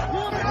friend!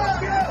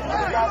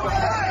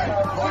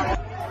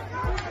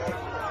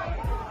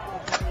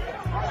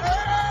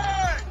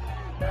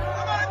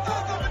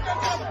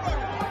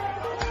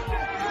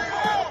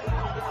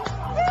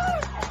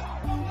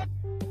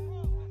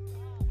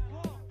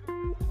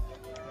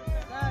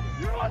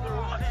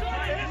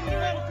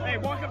 Hey,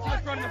 walk up to the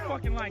front of the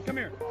fucking line. Come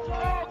here.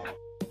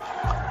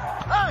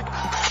 Hey!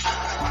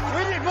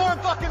 We need more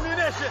fucking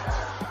munitions!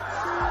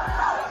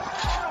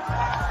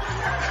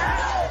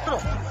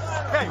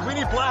 Hey, we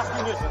need blast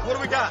munitions. What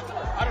do we got?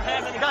 I don't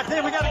have any. God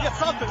damn, we gotta get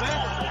something,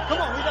 man.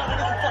 Come on, we gotta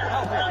get some fucking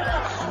help here.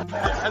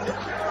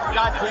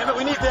 God damn it,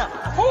 we need them.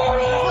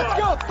 Let's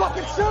go,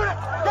 fucking shoot it!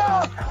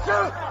 Go!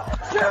 Shoot!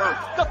 Shoot!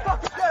 The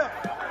fucking down!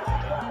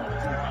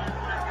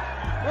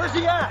 Where's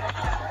he at?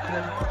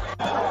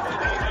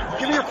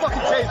 Give me your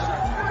fucking taser.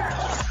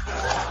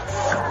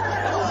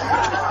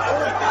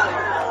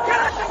 Get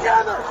it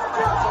together!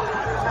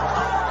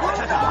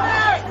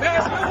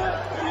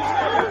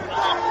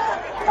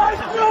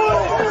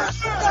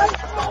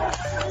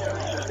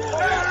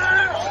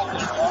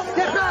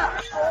 Get back!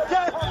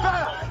 Get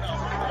back!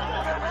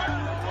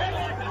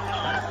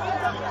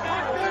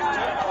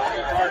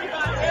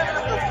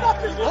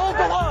 Hold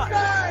the line!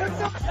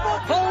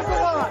 Hold the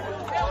line!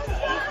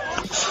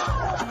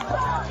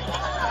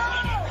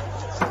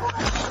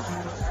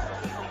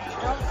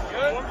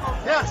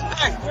 Yes!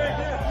 Hey!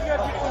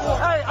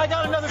 Hey, I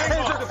got another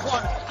taser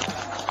deployment!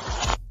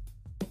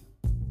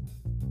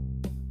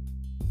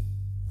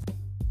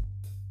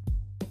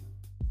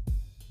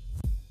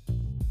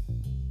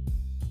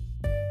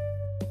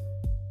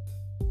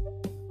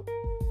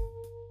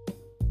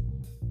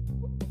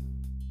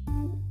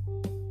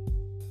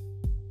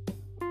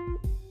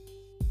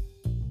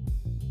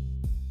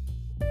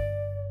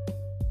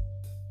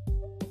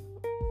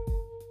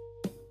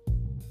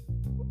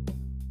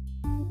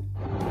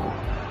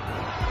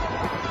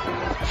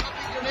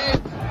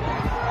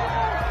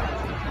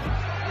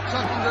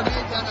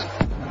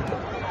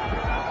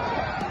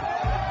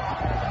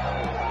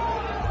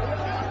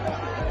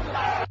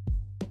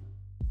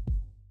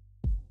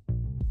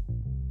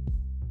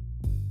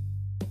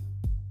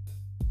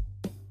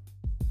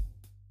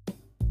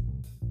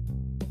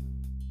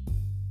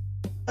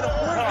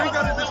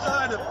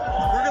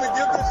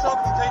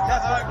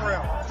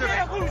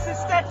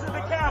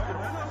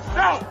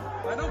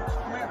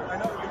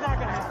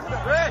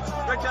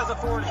 Rich has a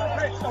 40.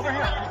 Rich, over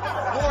here.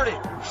 40.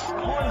 40.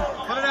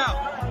 Put it out.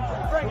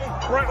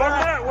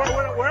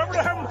 Wherever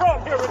the hell I'm from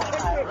here, Rich.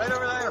 Right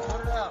over there.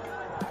 Put it out.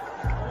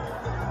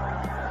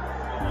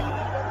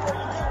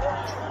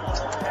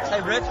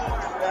 Hey, Rich.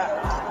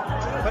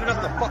 Put it up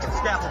to the fucking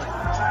scaffolding.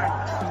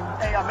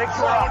 Hey, I'll make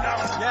sure I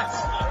know. Yes.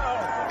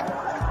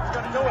 He's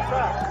gonna do it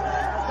back.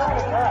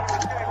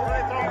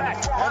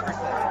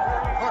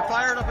 Mark,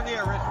 fire it up in the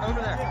air, Rich.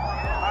 Over there.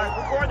 All right,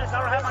 record this. I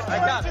don't have my I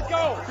got it. Just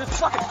go. Just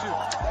fucking shoot.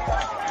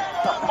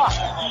 The fuck?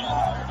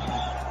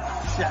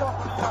 Shit.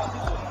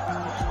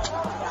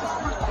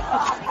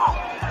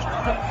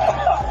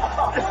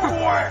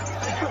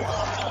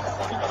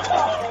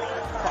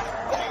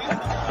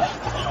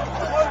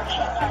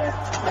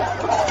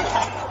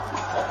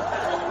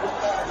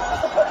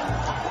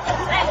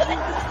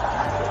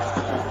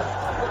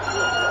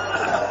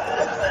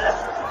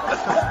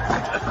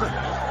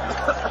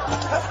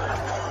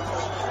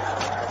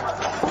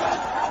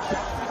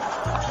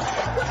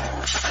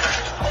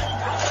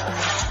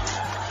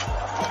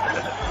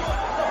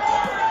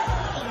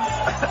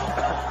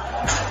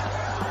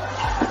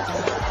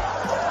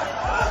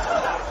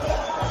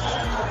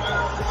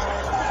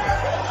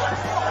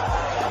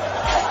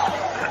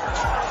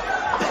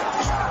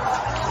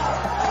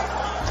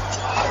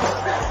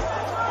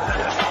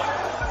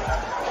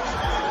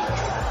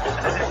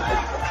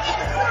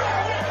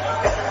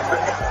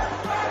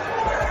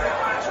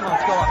 Come on,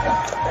 let's go up.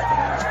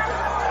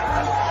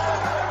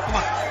 Come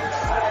on.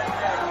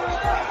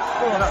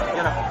 Pull it up.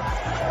 Get up.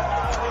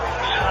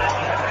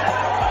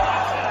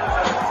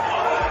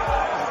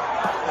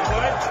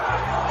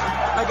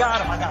 I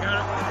got him.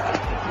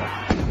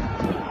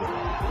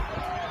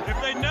 If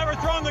they'd never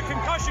thrown the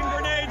concussion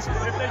grenades,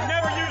 if they'd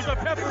never used the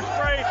pepper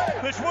spray,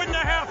 this wouldn't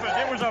have happened.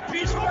 It was a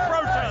peaceful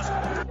protest.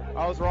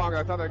 I was wrong.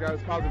 I thought that guy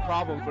was causing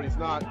problems, but he's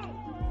not.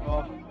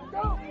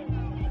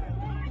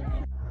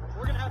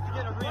 We're going to have to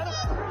get a reason.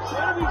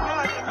 What have we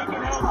got that we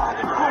can help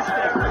and push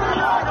there?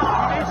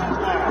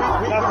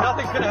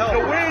 Nothing's going to help.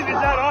 The wind is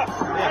at us.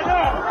 Yeah. I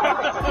know.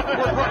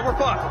 We're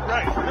fucked.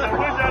 Right. The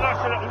wind's at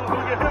us.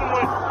 We get hit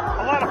with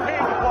a lot of pain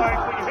supply.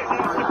 So you hit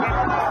the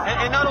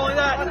and not only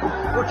that,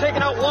 we're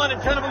taking out one and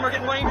 10 of them are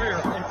getting way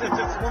injured.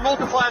 We're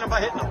multiplying them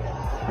by hitting them.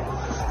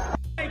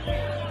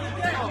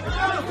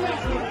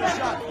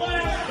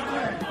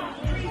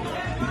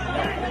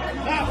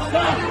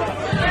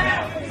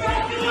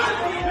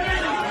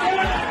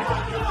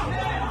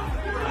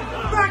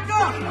 Back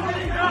up!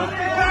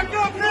 Back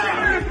up now!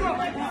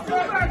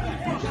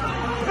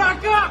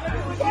 Back up!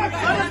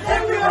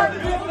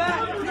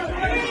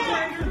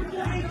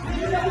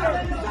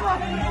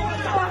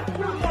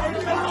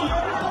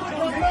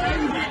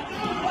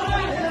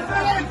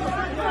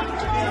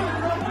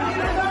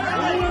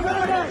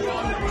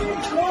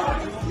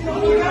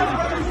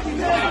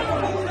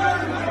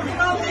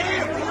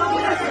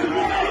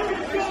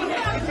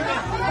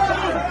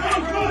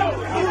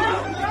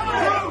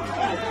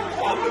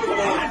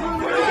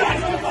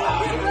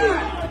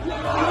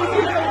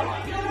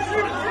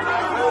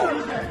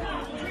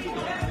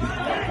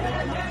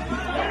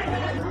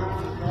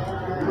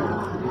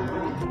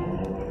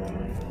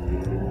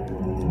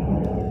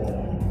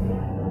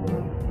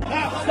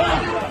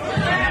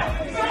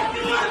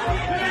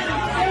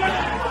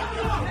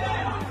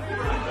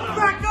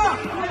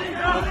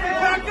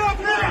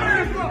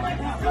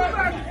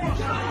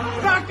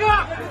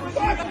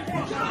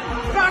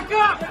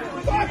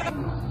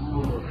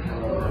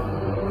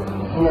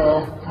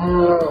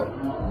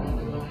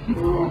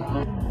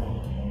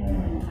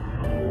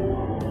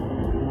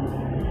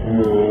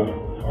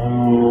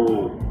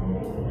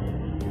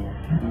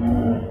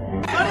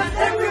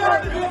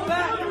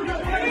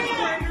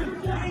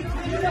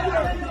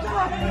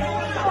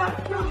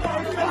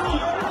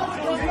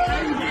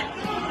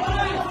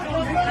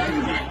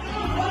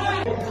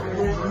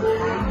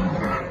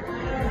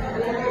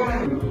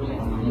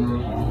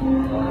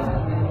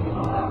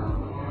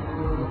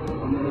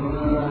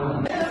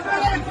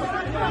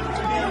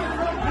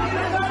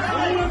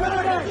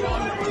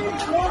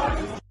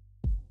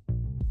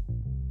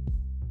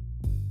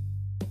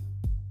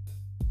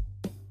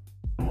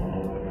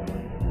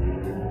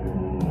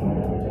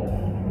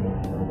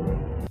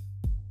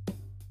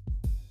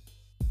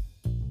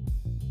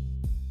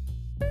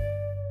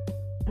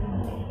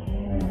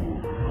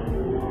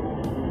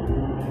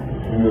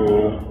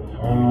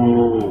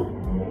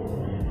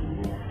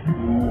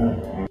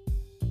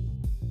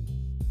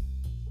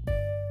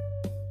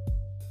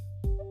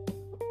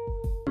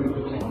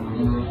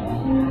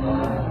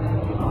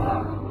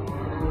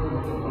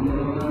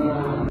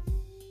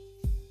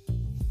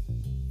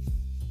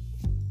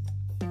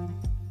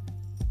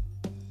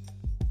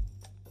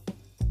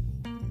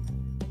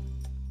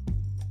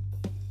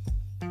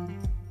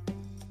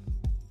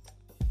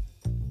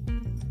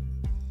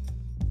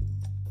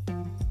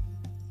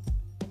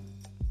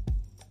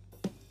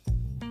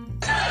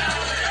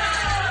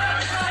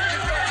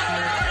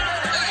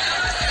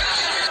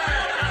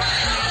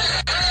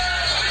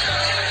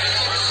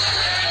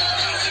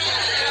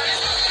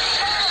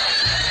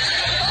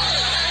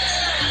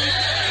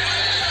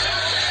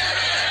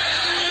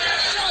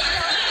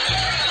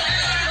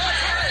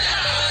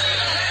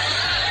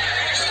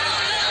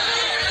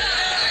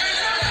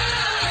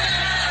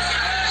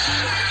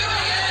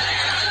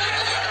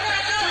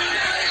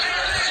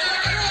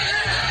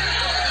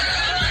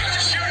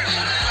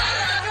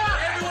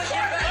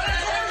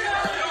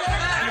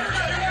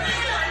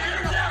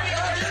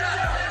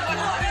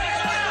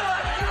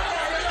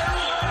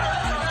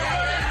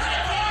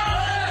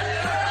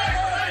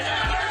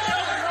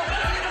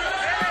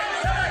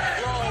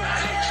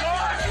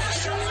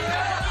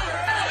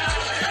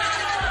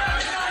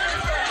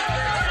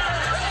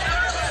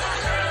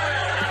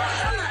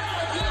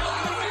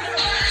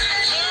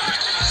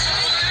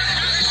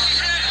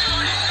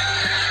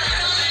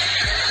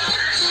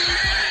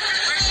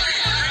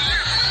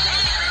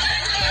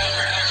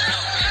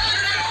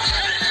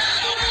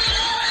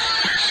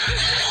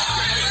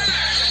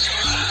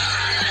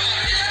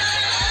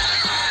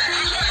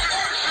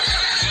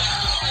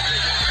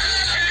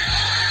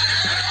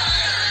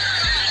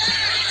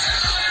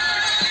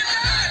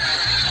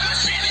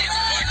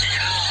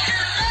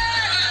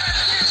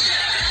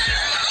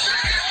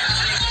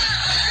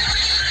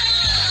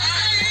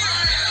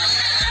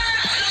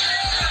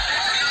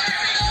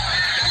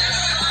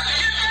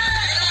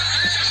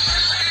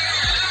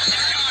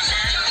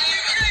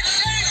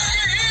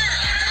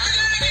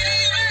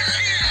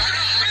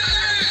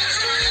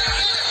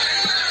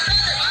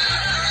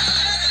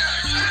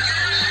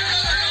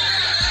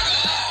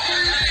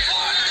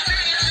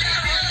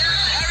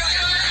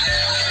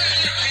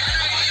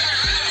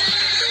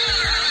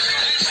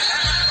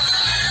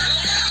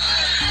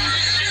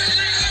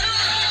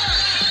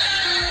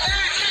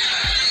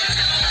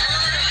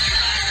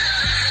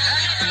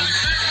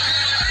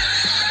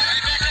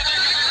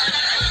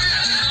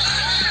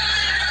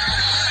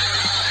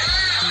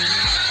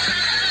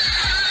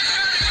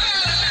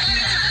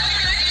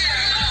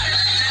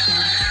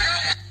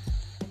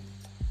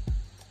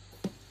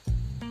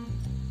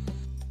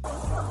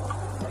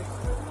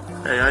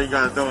 Hey, how you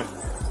guys doing?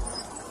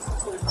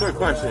 Quick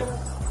question.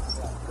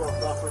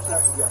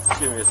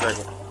 Give me a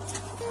second.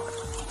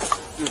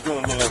 Just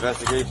doing a little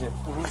investigation.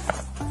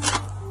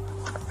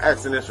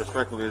 Asking this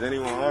respectfully, is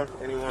anyone armed?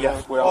 Anyone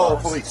armed? We're all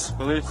police.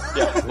 Police?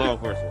 Yeah, law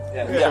enforcement.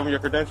 Yeah. Can you show me your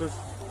credentials?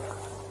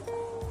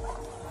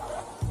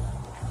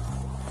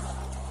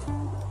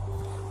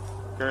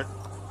 Okay.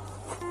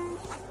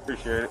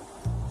 Appreciate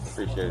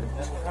it.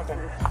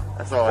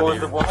 That's all I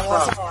need.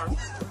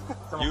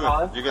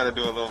 You got to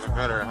do a little bit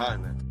better at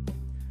hiding it.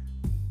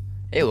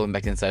 Hey, welcome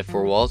back to Inside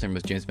Four Walls. I'm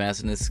with James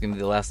Madison. This is going to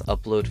be the last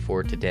upload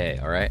for today,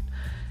 alright?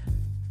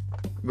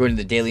 We're going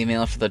to the Daily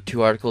Mail for the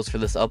 2 articles for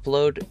this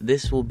upload.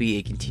 This will be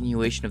a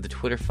continuation of the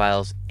Twitter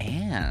files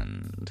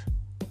and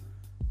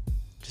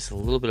just a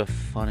little bit of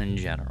fun in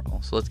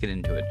general. So let's get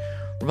into it.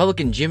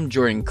 Republican Jim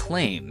Jordan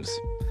claims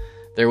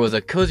there was a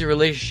cozy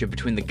relationship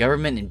between the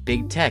government and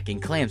big tech and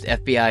claims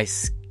FBI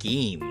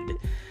schemed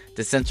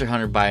to censor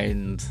Hunter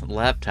Biden's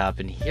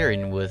laptop in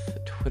hearing with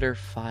Twitter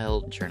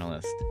file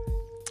journalist.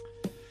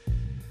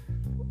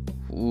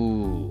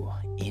 Ooh,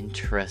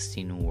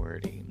 interesting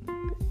wording.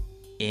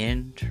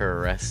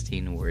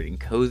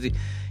 Cozy.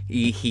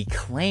 He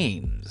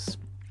claims,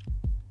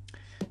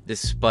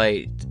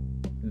 despite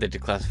the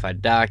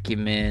declassified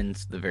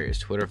documents, the various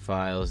Twitter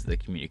files, the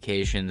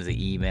communications,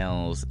 the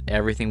emails,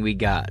 everything we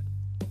got.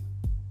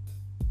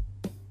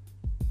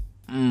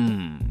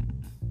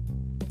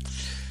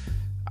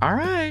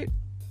 Alright.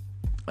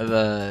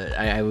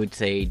 I would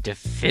say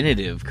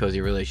definitive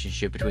cozy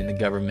relationship between the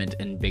government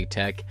and big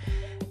tech,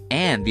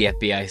 and the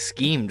FBI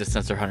scheme to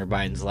censor Hunter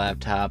Biden's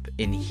laptop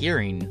in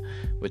hearing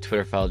with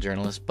Twitter file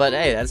journalists. But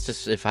hey, that's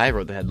just if I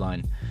wrote the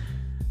headline.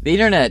 The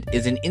internet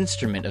is an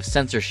instrument of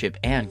censorship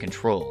and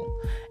control,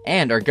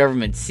 and our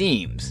government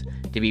seems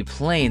to be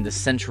playing the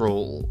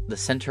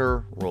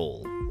center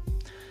role,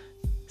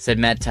 said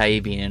Matt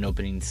Taibbi in an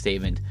opening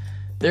statement.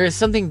 There is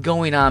something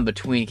going on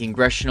between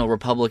congressional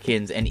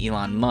Republicans and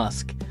Elon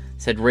Musk,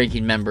 said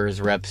Ranking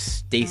Members Rep.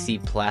 Stacey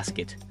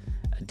Plaskett,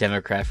 a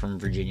Democrat from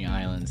Virginia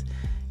Islands.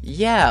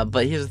 Yeah,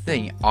 but here's the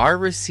thing. Our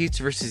receipts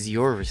versus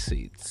your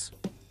receipts.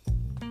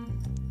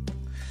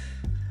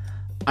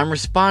 I'm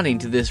responding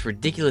to this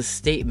ridiculous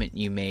statement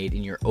you made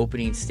in your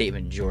opening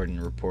statement,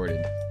 Jordan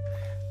reported.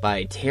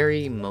 By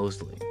Terry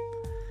Mosley.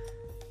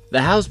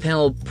 The House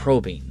panel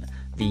probing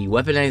the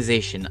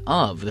weaponization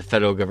of the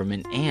federal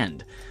government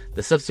and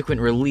the subsequent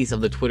release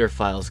of the Twitter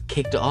files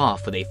kicked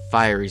off with a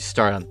fiery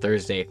start on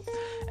Thursday,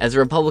 as a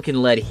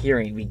Republican-led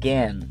hearing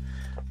began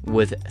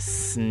with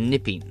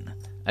snipping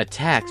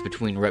attacks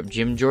between Rep.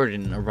 Jim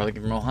Jordan, a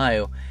Republican from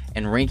Ohio,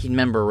 and Ranking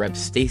Member Rep.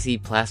 Stacey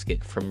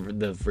Plaskett from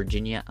the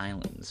Virginia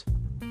Islands.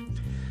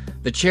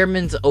 The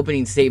chairman's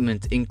opening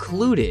statement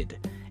included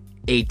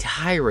a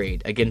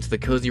tirade against the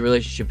cozy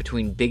relationship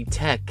between big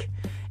tech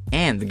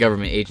and the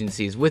government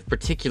agencies, with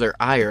particular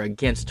ire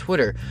against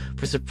Twitter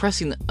for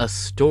suppressing a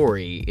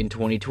story in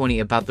 2020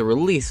 about the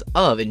release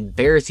of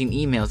embarrassing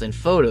emails and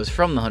photos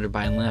from the Hunter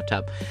Biden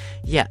laptop.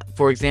 Yeah,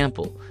 for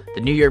example, the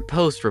New York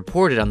Post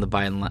reported on the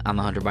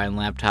Hunter Biden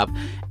laptop,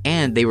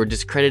 and they were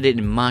discredited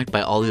and mocked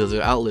by all the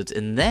other outlets,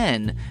 and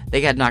then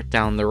they got knocked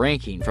down the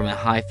ranking from a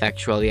high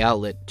factuality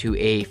outlet to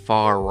a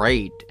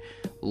far-right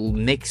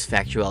mixed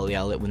factuality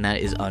outlet, when that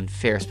is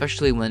unfair,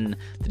 especially when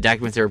the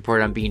documents they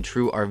reported on being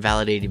true are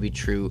validated to be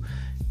true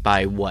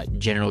by what?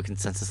 General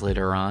consensus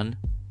later on?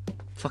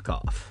 Fuck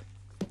off.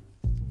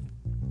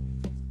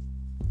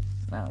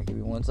 Now, give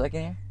me 1 second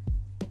here.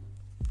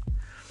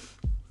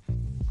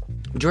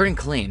 Jordan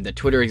claimed that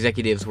Twitter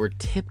executives were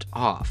tipped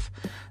off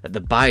that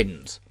the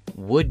Bidens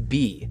would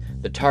be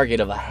the target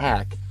of a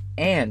hack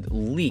and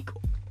leak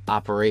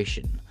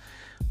operation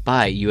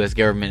by U.S.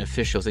 government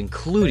officials,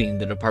 including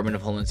the Department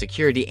of Homeland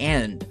Security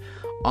and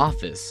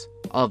Office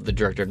of the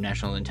Director of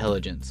National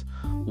Intelligence.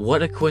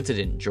 What a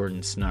coincidence,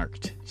 Jordan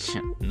snarked.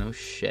 No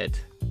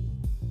shit.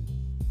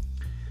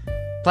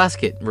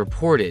 Plaskett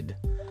retorted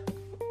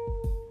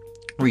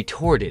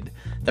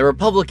that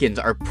Republicans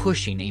are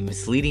pushing a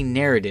misleading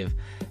narrative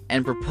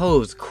and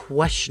propose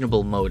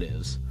questionable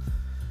motives.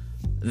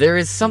 There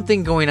is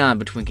something going on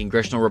between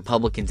congressional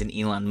Republicans and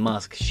Elon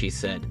Musk, she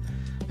said.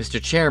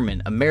 Mr.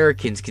 Chairman,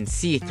 Americans can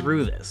see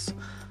through this.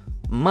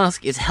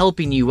 Musk is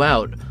helping you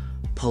out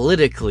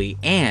politically,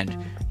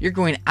 and you're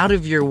going out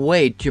of your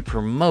way to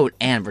promote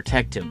and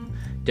protect him,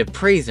 to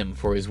praise him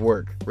for his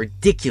work.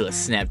 Ridiculous,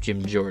 snapped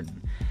Jim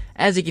Jordan,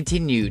 as he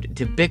continued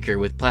to bicker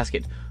with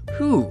Plaskett,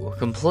 who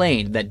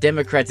complained that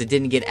Democrats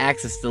didn't get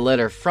access to the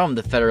letter from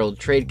the Federal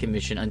Trade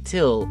Commission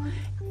until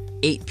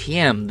 8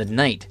 p.m. the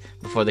night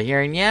before the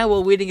hearing. Yeah,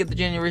 well, we didn't get the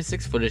January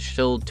 6th footage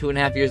till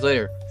 2.5 years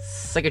later.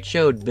 Suck it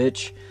showed,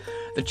 bitch.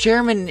 The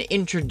chairman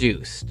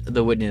introduced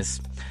the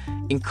witness,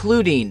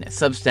 including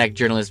Substack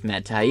journalist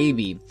Matt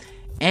Taibbi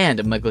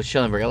and Michael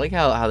Schellenberg. I like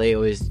how they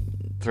always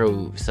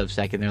throw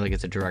Substack in there like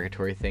it's a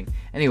derogatory thing.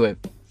 Anyway,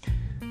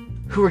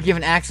 who were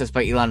given access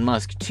by Elon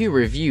Musk to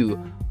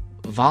review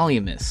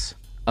voluminous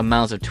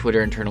amounts of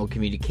Twitter internal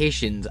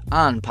communications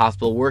on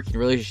possible working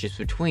relationships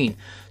between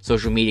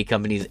social media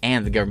companies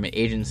and the government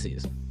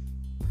agencies.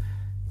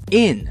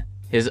 In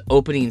his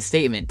opening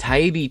statement,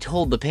 Taibbi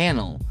told the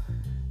panel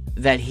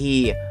that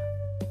he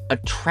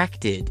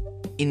attracted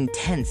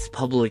intense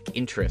public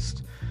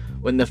interest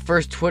when the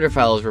first Twitter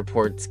files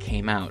reports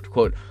came out.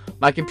 Quote,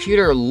 "My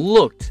computer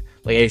looked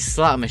like a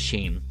slot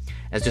machine,"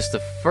 as just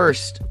the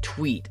first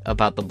tweet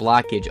about the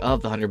blockage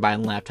of the Hunter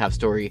Biden laptop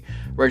story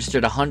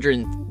registered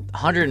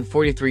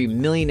 143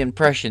 million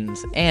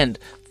impressions and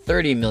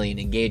 30 million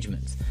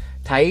engagements.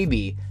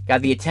 Taibbi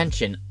got the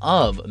attention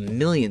of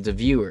millions of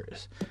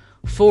viewers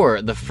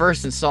for the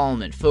first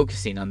installment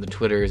focusing on the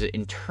Twitter's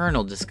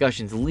internal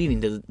discussions leading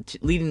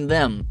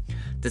them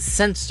to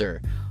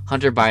censor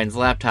Hunter Biden's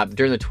laptop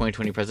during the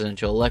 2020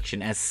 presidential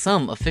election, as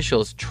some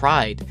officials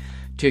tried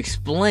to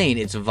explain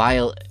it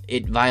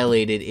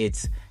violated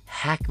its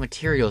hack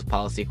materials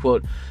policy.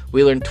 Quote,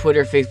 "We learned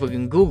Twitter, Facebook,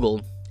 and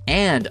Google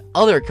and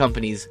other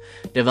companies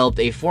developed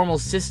a formal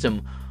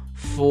system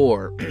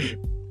for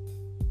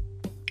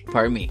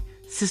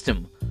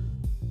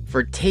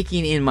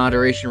taking in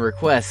moderation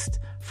requests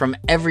from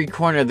every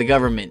corner of the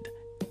government,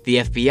 the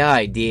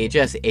FBI,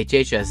 DHS,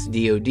 HHS,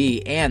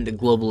 DOD, and the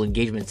Global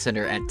Engagement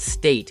Center at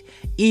State,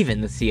 even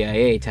the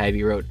CIA,"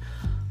 Taibbi wrote.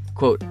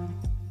 Quote,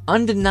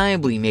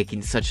 "Undeniably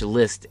making such a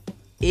list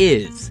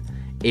is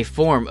a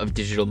form of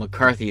digital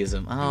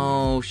McCarthyism."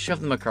 Oh,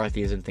 shove the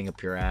McCarthyism thing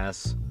up your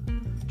ass.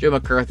 Joe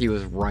McCarthy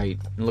was right.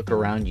 Look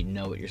around, you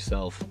know it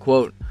yourself.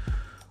 Quote,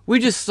 "We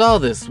just saw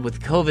this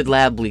with COVID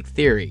lab leak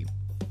theory."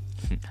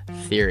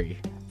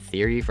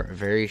 Theory for a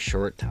very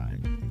short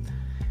time.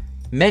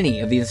 Many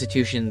of the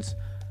institutions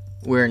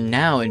we're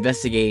now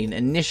investigating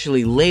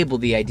initially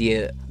labeled the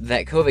idea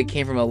that COVID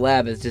came from a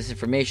lab as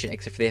disinformation,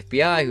 except for the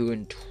FBI, who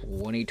in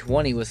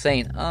 2020 was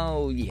saying,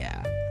 "Oh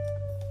yeah."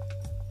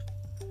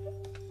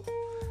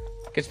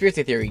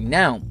 Conspiracy theory.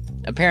 Now,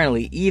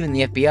 apparently, even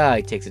the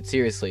FBI takes it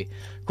seriously.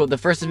 Quote, "The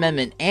First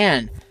Amendment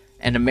and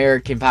an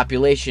American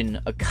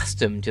population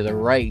accustomed to the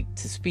right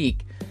to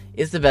speak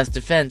is the best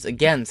defense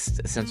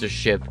against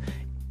censorship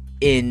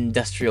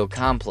industrial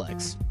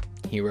complex,"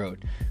 he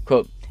wrote.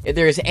 Quote, "If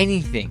there is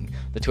anything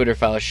the Twitter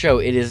files show,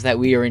 it is that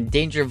we are in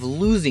danger of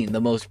losing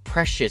the most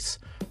precious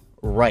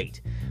right,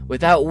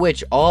 without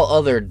which all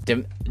other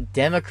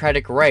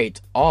democratic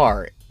rights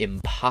are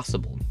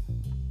impossible."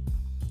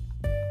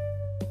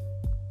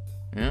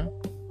 Yeah?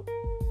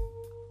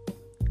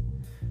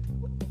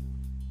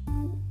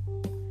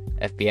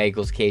 FBI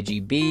equals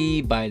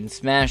KGB, Biden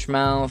smash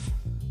mouth.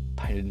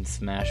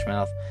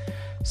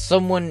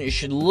 Someone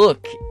should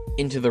look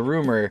into the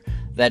rumor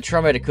that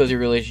Trump had a cozy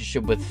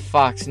relationship with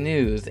Fox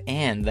News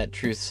and that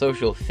Truth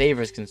Social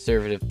favors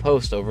conservative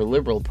posts over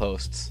liberal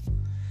posts.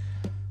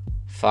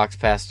 Fox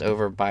passed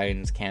over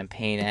Biden's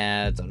campaign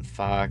ads on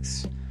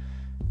Fox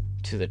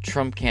to the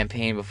Trump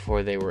campaign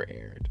before they were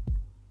aired.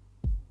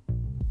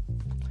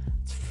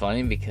 It's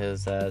funny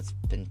because it's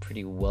been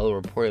pretty well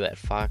reported that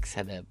Fox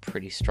had a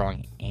pretty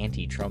strong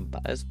anti-Trump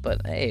bias,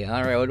 but hey,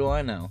 alright, what do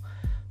I know?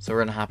 So we're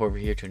going to hop over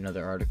here to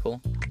another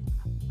article.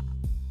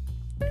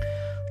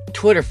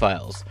 Twitter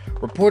files.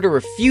 Reporter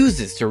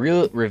refuses to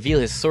reveal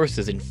his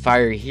sources in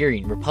fiery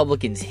hearing.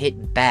 Republicans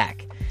hit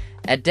back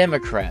at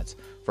Democrats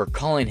for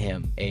calling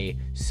him a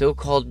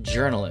so-called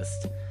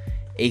journalist.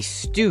 A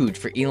stooge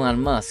for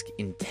Elon Musk.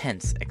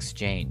 Intense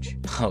exchange.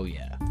 Oh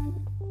yeah.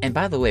 And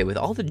by the way, with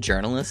all the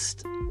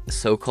journalists,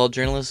 so-called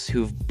journalists,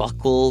 who've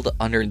buckled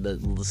under the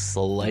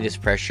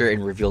slightest pressure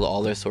and revealed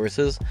all their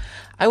sources,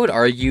 I would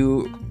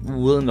argue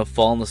willing to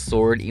fall on the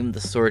sword, even if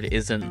the sword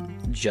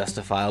isn't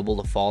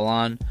justifiable to fall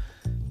on,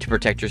 to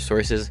protect your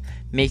sources,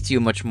 makes you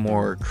a much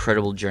more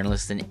credible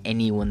journalist than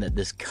anyone that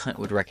this cunt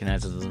would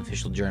recognize as an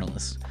official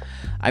journalist.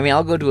 I mean,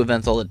 I'll go to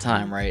events all the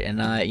time, right?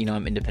 And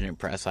I'm independent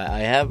press.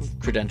 I have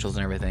credentials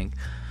and everything.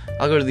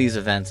 I'll go to these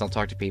events, I'll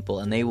talk to people,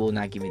 and they will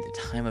not give me the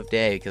time of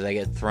day because I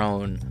get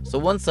thrown. So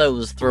one side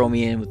will just throw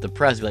me in with the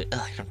press, be like, "Ugh,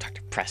 I don't talk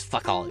to press,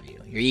 fuck all of you,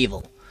 you're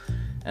evil."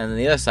 And then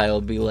the other side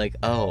will be like,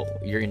 "Oh,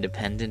 you're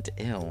independent?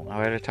 Ew,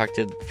 I would talk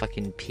to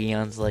fucking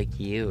peons like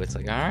you." It's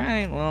like,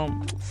 alright, well,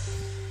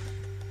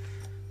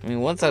 I mean,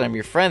 one side I'm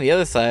your friend, the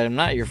other side I'm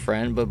not your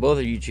friend, but both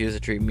of you choose to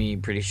treat me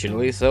pretty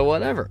shittily, so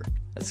whatever.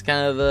 That's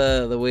kind of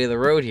the way of the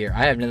road here.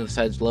 I have none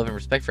besides love and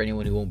respect for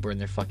anyone who won't burn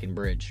their fucking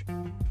bridge.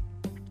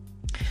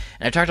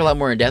 And I talked a lot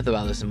more in depth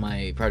about this in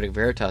my Project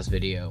Veritas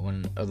video,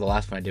 or the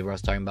last one I did, where I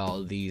was talking about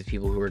all these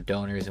people who were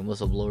donors and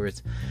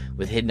whistleblowers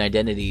with hidden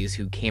identities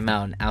who came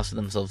out and ousted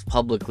themselves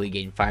publicly,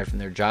 getting fired from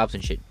their jobs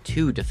and shit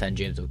to defend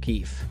James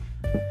O'Keefe.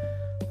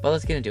 But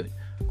let's get into it.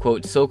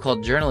 Quote,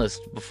 "So-called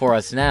journalist before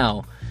us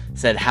now,"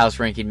 said House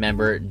Ranking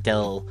Member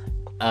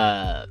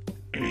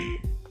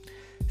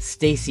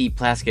Stacey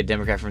Plaskett,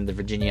 Democrat from the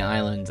Virginia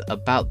Islands,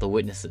 about the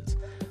witnesses.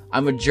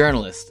 "I'm a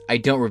journalist. I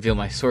don't reveal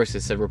my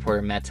sources," said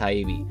reporter Matt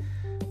Taibbi.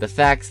 "The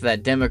facts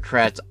that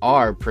Democrats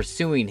are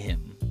pressuring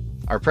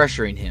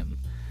him,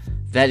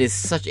 that is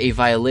such a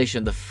violation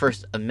of the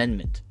First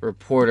Amendment,"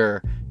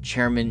 reporter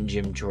Chairman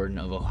Jim Jordan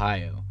of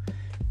Ohio.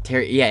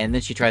 And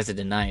then she tries to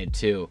deny it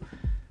too.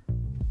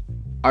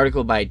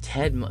 Article by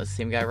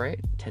same guy, right?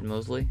 Ted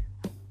Mosley?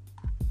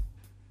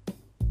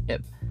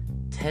 Yep.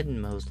 Ted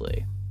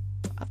Mosley.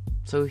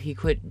 So he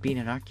quit being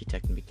an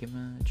architect and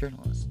became a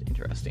journalist.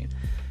 Interesting.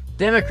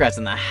 Democrats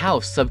in the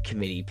House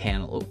Subcommittee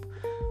panel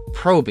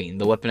probing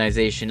the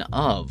weaponization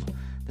of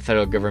the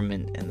federal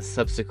government and the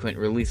subsequent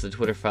release of the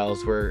Twitter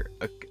files were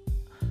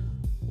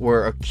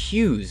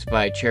accused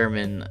by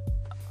Chairman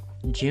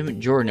Jim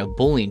Jordan of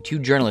bullying two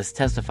journalists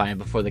testifying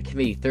before the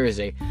committee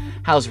Thursday.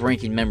 House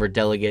Ranking Member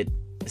Delegate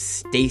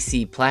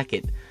Stacey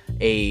Plaskett,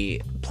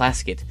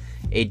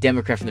 a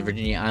Democrat from the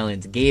Virginia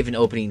Islands, gave an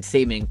opening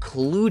statement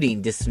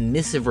including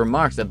dismissive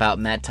remarks about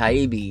Matt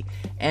Taibbi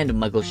and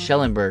Michael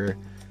Schellenberger,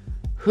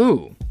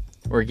 who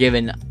were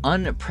given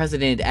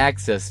unprecedented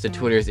access to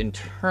Twitter's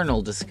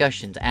internal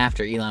discussions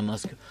after Elon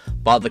Musk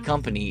bought the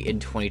company in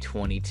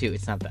 2022.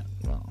 It's not that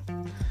well.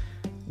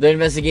 The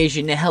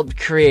investigation helped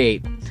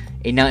create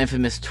a now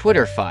infamous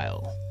Twitter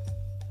file.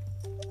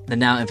 The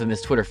now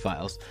infamous Twitter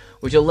files,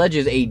 which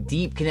alleges a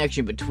deep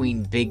connection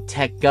between big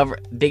tech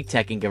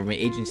and government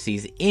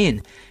agencies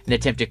in an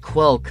attempt to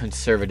quell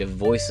conservative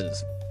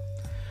voices.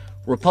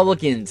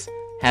 Republicans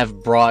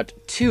have brought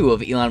two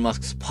of Elon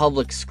Musk's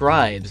public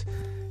scribes,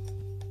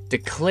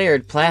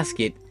 declared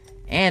Plaskett,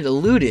 and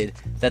alluded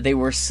that they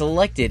were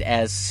selected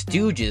as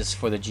stooges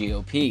for the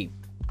GOP.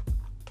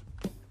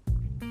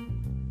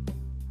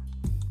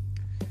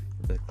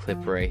 The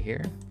clip right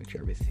here, make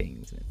sure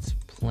everything's in its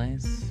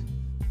place.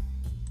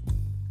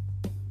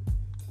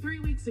 3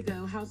 weeks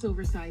ago, House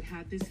Oversight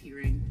had this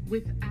hearing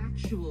with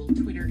actual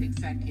Twitter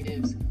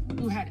executives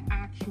who had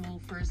actual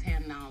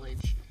firsthand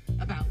knowledge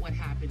about what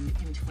happened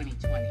in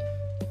 2020.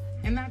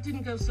 And that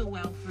didn't go so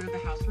well for the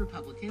House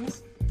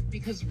Republicans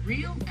because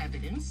real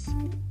evidence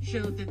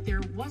showed that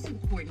there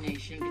wasn't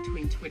coordination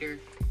between Twitter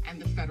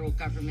and the federal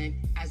government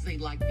as they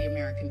like the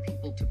American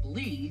people to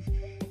believe,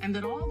 and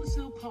that all the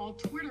so-called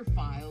Twitter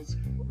files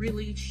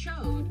really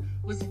showed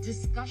was a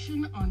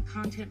discussion on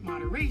content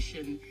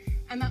moderation,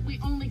 and that we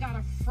only got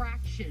a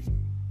fraction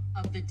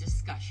of the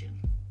discussion.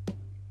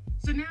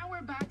 So now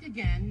we're back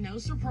again, no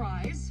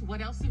surprise. What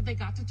else have they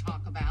got to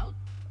talk about?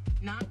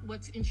 Not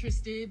what's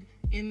interested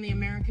in the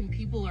American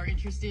people are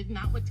interested,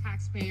 not what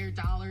taxpayer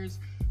dollars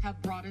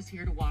have brought us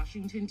here to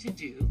Washington to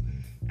do.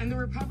 And the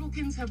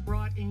Republicans have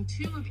brought in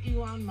two of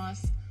Elon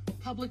Musk's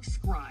public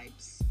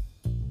scribes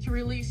to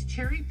release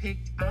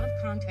cherry-picked,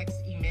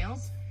 out-of-context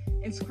emails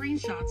and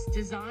screenshots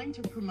designed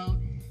to promote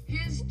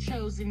his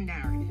chosen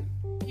narrative,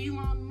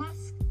 Elon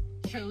Musk's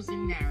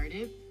chosen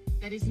narrative,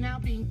 that is now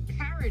being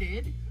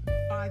parroted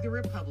by the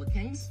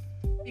Republicans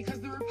because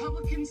the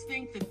Republicans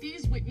think that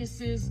these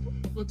witnesses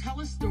will tell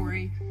a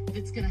story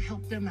that's going to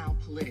help them out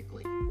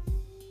politically.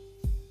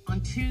 On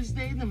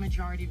Tuesday, the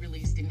majority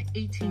released an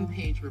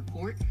 18-page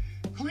report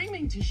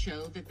claiming to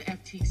show that the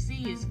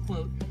FTC is,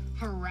 quote,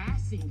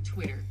 harassing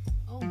Twitter.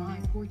 Oh my,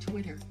 poor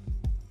Twitter.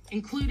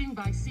 Including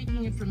by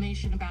seeking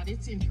information about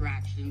its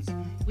interactions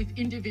with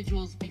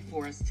individuals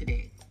before us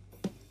today.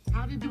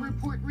 How did the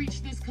report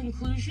reach this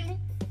conclusion?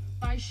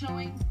 By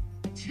showing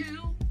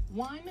two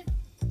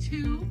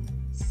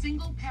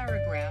single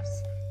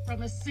paragraphs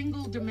from a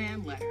single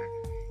demand letter,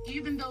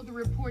 even though the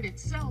report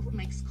itself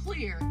makes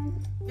clear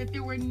that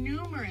there were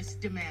numerous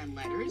demand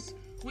letters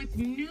with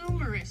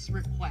numerous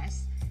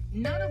requests,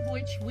 none of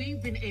which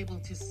we've been able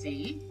to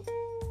see,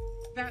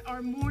 that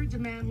are more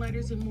demand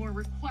letters and more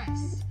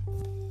requests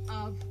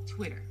of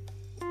Twitter.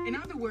 In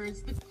other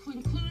words, the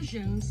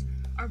conclusions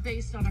are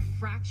based on a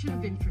fraction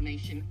of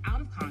information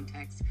out of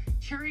context,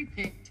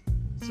 cherry-picked,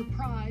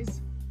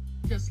 surprise,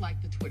 just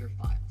like the Twitter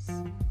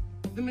files.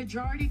 The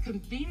majority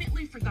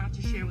conveniently forgot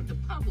to share with the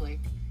public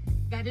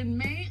that in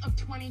May of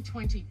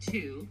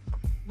 2022,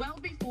 well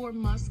before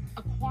Musk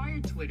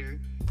acquired Twitter,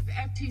 the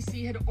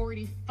FTC had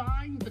already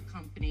fined the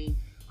company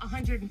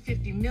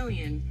 $150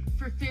 million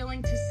for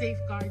failing to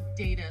safeguard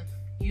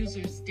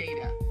users'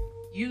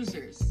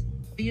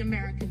 the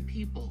American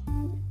people,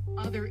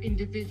 other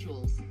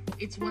individuals.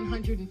 Its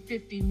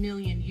 150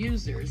 million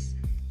users,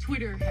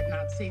 Twitter had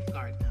not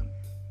safeguarded them.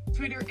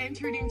 Twitter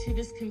entered into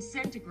this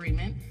consent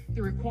agreement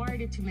that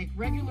required it to make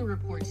regular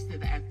reports to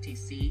the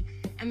FTC,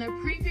 and their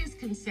previous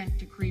consent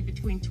decree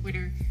between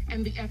Twitter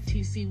and the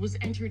FTC was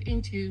entered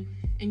into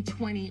in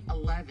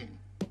 2011.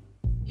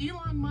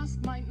 Elon Musk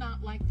might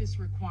not like this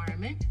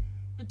requirement,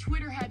 but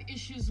Twitter had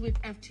issues with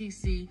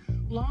FTC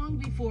long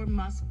before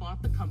Musk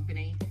bought the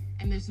company,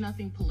 and there's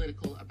nothing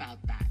political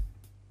about that.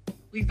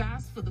 We've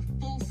asked for the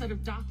full set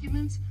of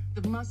documents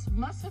that Musk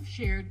must have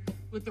shared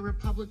with the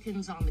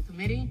Republicans on the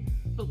committee,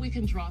 but we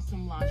can draw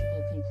some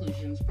logical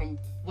conclusions from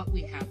what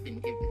we have been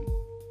given.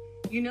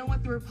 You know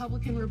what the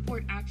Republican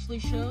report actually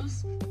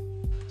shows?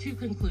 Two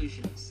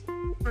conclusions.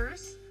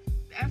 First,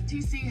 the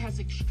FTC has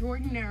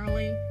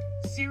extraordinarily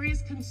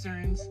serious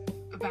concerns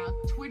about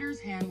Twitter's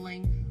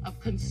handling of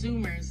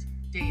consumers'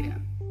 data,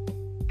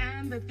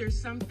 and that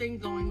there's something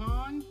going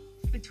on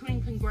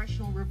between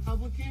congressional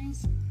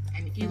Republicans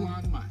and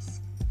Elon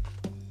Musk.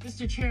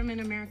 Mr.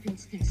 Chairman,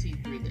 Americans can see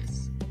through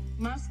this.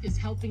 Musk is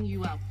helping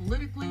you out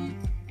politically,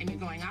 and you're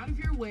going out of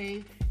your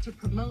way to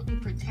promote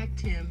and protect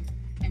him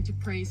and to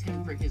praise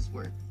him for his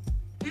work.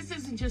 This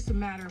isn't just a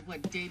matter of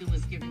what data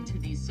was given to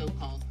these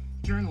so-called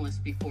journalists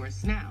before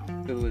us now.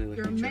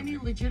 There are many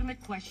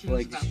legitimate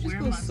questions about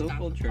where Musk got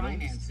the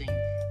financing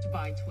to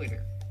buy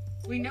Twitter.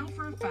 We know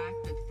for a fact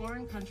that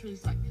foreign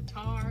countries like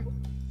Qatar,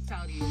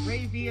 Saudi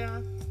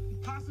Arabia,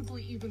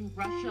 possibly even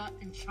Russia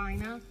and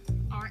China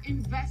are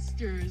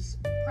investors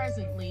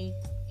presently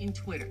in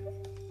Twitter.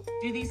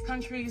 Do these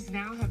countries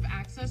now have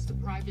access to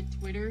private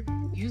Twitter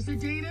user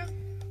data?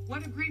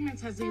 What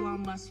agreements has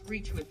Elon Musk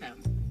reached with them?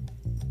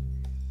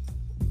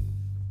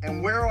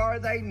 And where are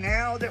they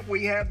now that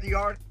we have the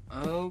art?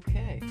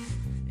 Okay.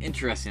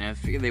 Interesting. I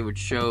figured they would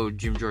show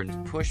Jim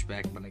Jordan's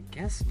pushback, but I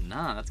guess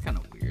not. That's kind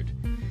of weird.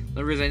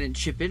 The reason I didn't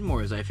chip in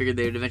more is I figured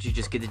they would eventually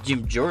just get to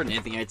Jim Jordan.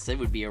 Anything I'd say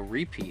would be a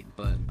repeat,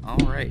 but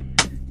alright.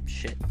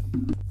 Shit.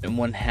 And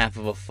one half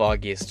of a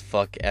foggiest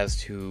fuck as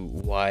to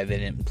why they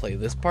didn't play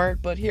this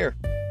part, but here.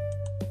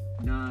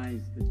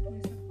 Nice.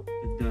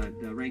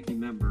 The ranking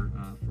member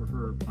for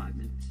her 5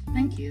 minutes.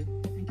 Thank you.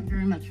 Thank you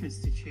very much,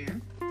 Mr.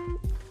 Chair.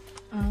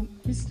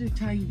 Mr.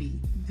 Taibbi,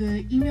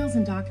 the emails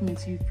and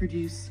documents you've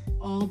produced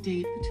all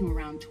date to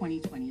around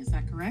 2020. Is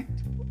that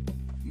correct?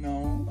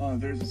 No,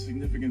 there's a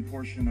significant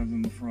portion of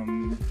them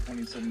from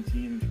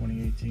 2017 and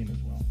 2018 as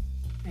well.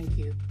 Thank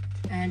you.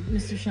 And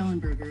Mr.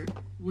 Schellenberger,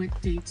 what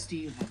dates do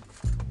you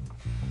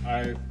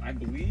have? I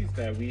believe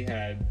that we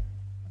had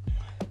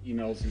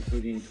emails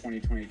including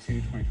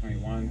 2022,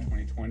 2021,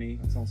 2020.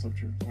 That's also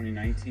true.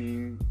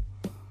 2019.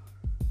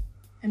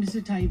 And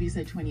Mr. Taibbi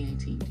said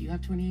 2018. Do you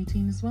have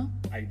 2018 as well?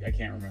 I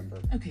can't remember.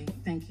 Okay,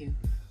 thank you.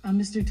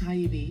 Mr.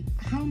 Taibbi,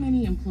 how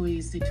many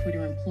employees did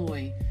Twitter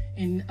employ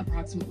in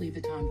approximately the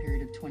time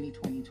period of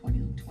 2020,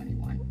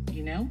 2021? Do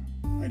you know?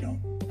 I don't.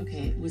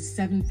 Okay, it was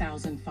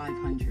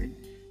 7,500.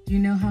 Do you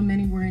know how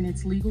many were in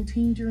its legal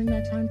team during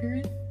that time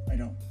period? I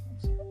don't. I'm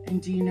sorry.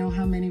 And do you know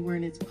how many were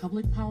in its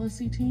public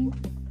policy team?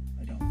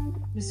 I don't.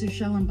 Mr.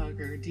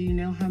 Schellenberger, do you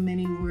know how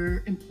many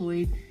were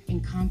employed in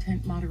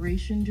content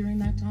moderation during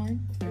that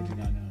time? I do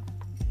not know.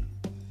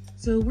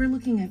 So we're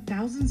looking at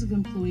thousands of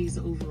employees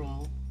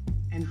overall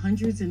and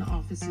hundreds in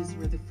offices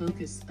where the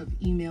focus of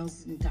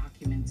emails and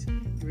documents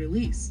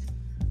released.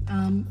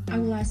 I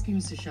will ask you,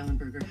 Mr.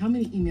 Schellenberger, how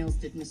many emails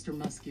did Mr.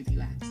 Musk give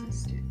you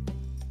access to?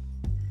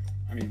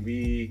 I mean,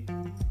 we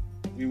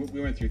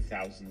went through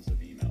thousands of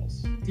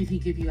emails. Did he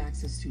give you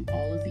access to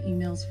all of the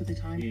emails for the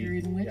time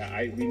period in which? Yeah,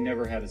 I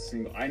never had a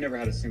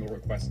single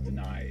request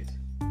denied.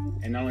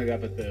 And not only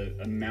that, but the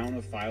amount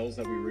of files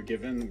that we were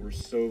given were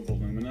so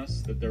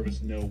voluminous that there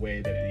was no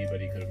way that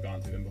anybody could have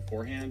gone through them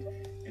beforehand.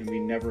 And we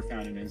never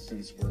found an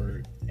instance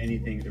where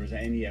there was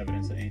any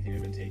evidence that anything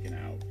had been taken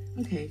out.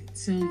 Okay,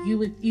 so you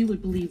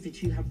would believe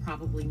that you have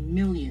probably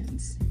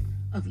millions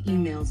of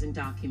emails and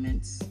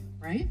documents,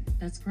 right?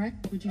 That's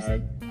correct, would you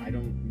say? I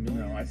don't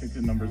know. No, I think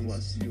the number's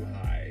less too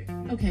high.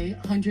 Okay,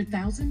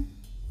 100,000?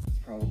 It's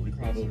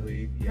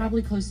probably yeah.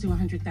 Probably close to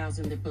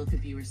 100,000 that both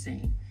of you are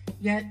saying.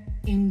 Yet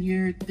in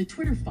the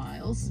Twitter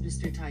files,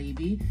 Mr.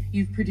 Taibbi,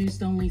 you've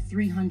produced only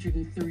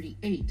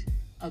 338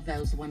 of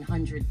those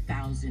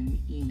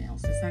 100,000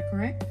 emails. Is that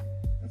correct?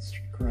 That's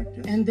correct,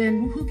 yes. And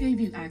then who gave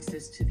you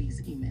access to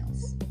these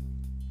emails?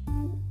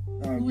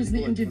 Who was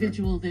the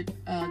individual that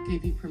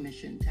gave you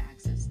permission to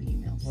access the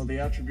emails? Well, the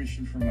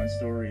attribution from my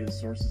story is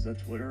sources at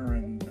Twitter,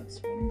 and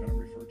that's what I'm going to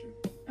refer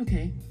to.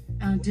 Okay.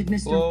 Did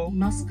Mr.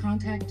 Musk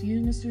contact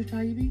you, Mr.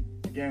 Taibbi?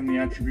 Again, the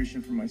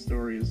attribution from my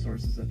story is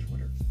sources at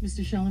Twitter.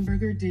 Mr.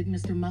 Schellenberger, did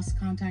Mr. Musk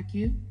contact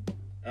you?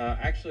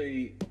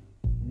 Actually,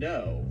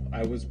 no.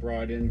 I was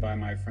brought in by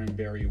my friend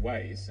Barry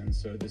Weiss, and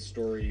so this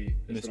story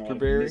is a lot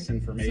of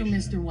misinformation.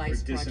 So Mr.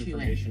 Weiss brought you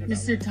in.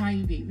 Mr.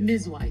 Taibbi,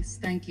 Ms. Weiss,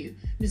 thank you.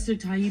 Mr.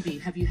 Taibbi,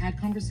 have you had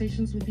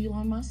conversations with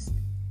Elon Musk?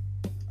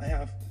 I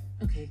have.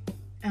 Okay.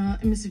 And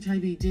Mr.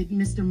 Taibbi, did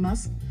Mr.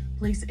 Musk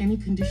place any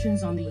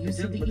conditions on the use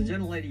of the email? Would the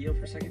gentlelady yield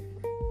for a second?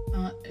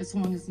 As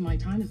long as my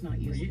time is not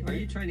used. Are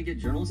you trying to get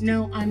journalists?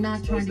 No, I'm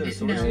not trying to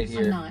get. No,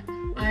 I'm not.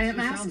 I am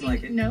asking.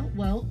 Like it. No,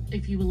 well,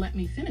 if you will let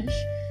me finish.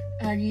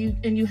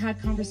 You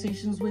had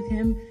conversations with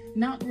him.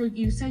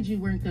 You said you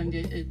weren't going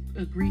to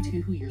agree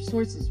to who your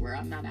sources were.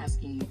 I'm not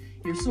asking you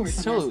your source.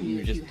 So I'm asking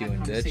you're just doing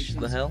conversations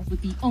the hell?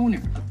 with the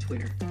owner of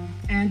Twitter.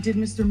 And did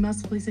Mr.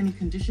 Musk place any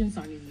conditions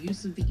on your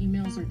use of the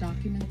emails or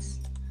documents?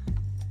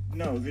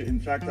 No, in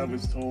fact, I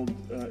was told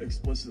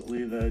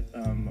explicitly that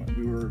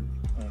we were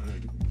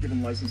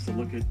given license to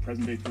look at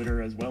present-day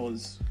Twitter as well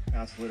as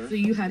past Twitter. So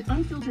you had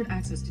unfiltered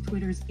access to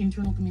Twitter's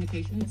internal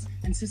communications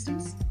and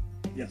systems?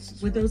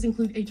 Yes. Would those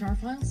include HR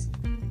files?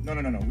 No.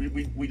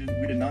 We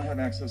did not have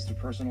access to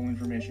personal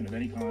information of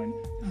any kind.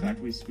 In fact,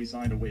 we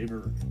signed a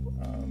waiver.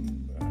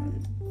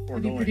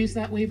 Have you produced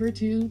that waiver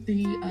to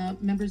the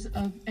members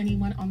of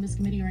anyone on this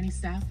committee or any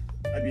staff?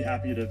 I'd be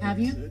happy to. Have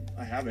you? It.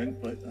 I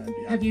haven't, but I'd be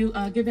happy. Have you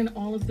given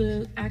all of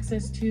the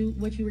access to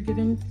what you were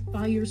given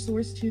by your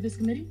source to this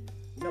committee?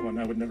 No, and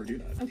I would never do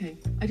that. Okay.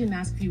 I didn't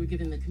ask if you were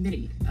given the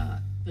committee,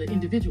 the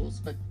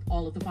individuals, but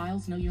all of the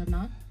files? No, you have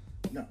not?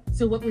 No.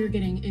 So what we're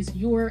getting is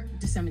your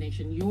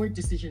dissemination, your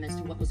decision as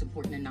to what was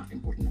important and not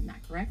important in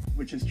that, correct?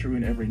 Which is true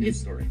in every news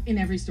story. In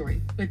every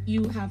story. But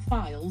you have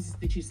files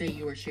that you say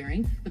you are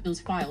sharing, but those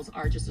files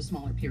are just a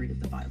smaller period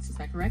of the files. Is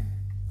that correct?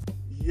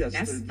 Yes.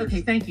 Yes?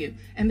 Okay, thank you.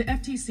 And the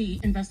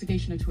FTC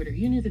investigation of Twitter,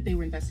 you knew that they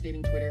were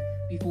investigating Twitter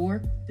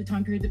before the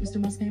time period that Mr.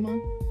 Musk came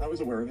on? I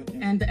was aware of it.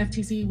 Yeah. And the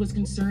FTC was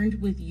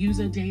concerned with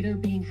user data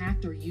being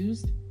hacked or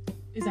used?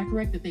 Is that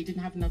correct, that they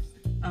didn't have enough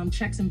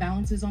checks and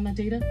balances on that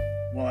data?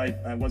 Well,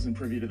 I wasn't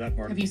privy to that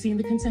part. Have you seen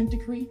the consent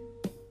decree?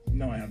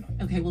 No, I have not.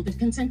 Okay, well, the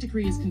consent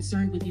decree is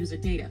concerned with user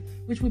data,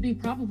 which would be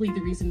probably the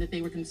reason that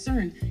they were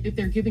concerned if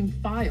they're giving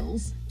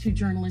files to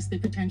journalists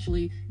that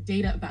potentially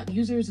data about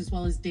users as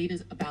well as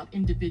data about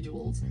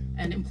individuals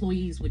and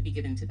employees would be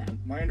given to them.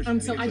 My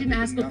understanding so is I that didn't they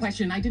ask didn't a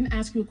question. I didn't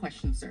ask you a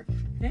question, sir.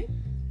 Okay?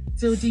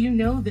 So do you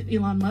know that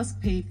Elon Musk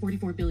paid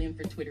 $44 billion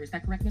for Twitter? Is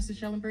that correct, Mrs.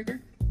 Schellenberger?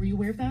 Were you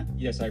aware of that?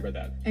 Yes, I read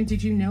that. And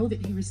did you know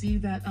that he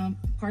received that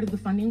part of the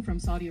funding from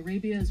Saudi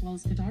Arabia as well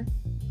as Qatar?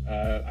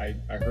 I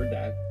heard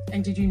that.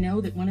 And did you know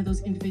that one of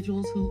those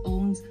individuals who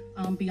owns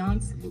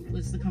Binance,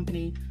 was the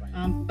company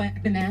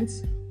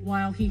Binance,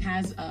 while he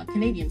has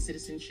Canadian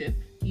citizenship,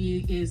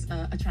 he is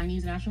a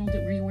Chinese national?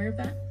 Were you aware of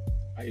that?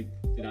 I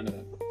did not know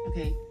that.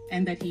 Okay,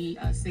 and that he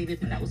stated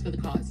that that was for the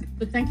cause.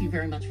 But thank you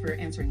very much for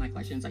answering my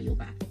questions. I yield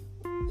back.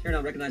 Chair,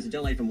 now recognize the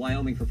gentlelady from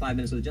Wyoming for 5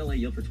 minutes. So the gentlelady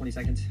yield for 20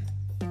 seconds.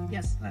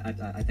 Yes.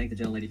 I thank the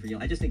gentlelady for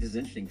yielding. I just think this is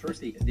interesting.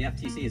 First, the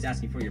FTC is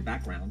asking for your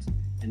background,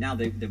 and now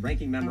the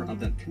ranking member of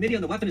the Committee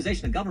on the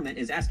Weaponization of Government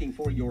is asking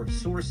for your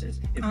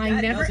sources.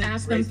 I never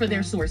asked them for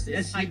their sources.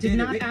 Yes, I did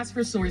not ask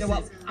for sources. Yeah,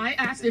 well, I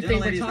asked if they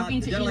were talking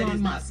to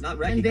Elon Musk,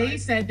 and they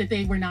said that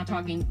they were not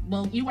talking.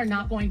 Well, you are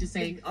not going to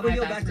say I will I've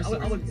yield asked back. for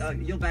I will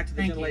sources. yield back to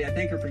the gentlelady. I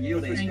thank her for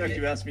yielding. With respect,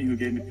 you asked me who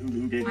gave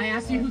it. I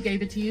asked you who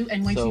gave it to you,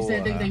 and when So, she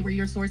said that they were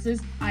your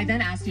sources, I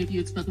then asked you if you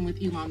had spoken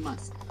with Elon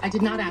Musk. I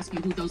did not ask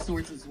you who those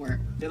sources were.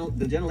 The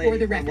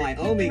gentlelady from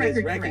Wyoming is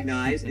record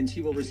recognized, and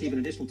she will receive an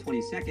additional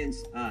 20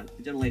 seconds. The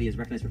gentlelady is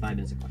recognized for 5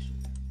 minutes of question.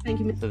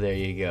 Thank you. So there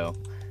you go.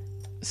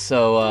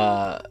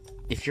 So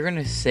if you're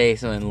gonna say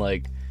something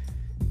like,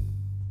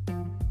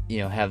 you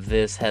know, have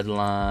this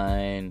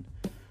headline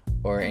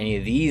or any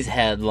of these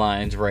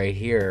headlines right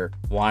here,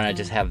 why not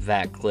just have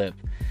that clip?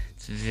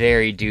 It's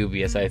very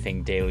dubious, I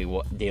think. Daily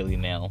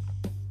Mail.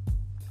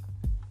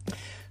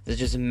 It's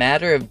just a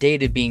matter of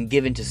data being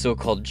given to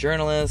so-called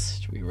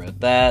journalists. We read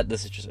that.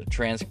 This is just a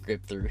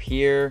transcript through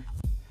here.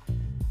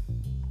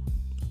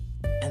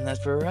 And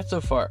that's where we're at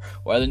so far.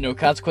 Why are there no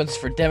consequences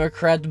for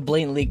Democrats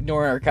blatantly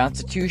ignoring our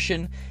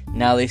Constitution?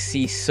 Now they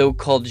see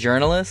so-called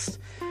journalists.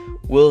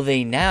 Will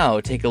they now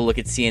take a look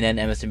at CNN,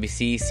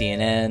 MSNBC,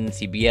 CNN,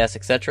 CBS,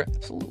 etc.?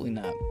 Absolutely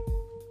not.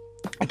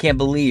 I can't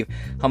believe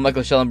how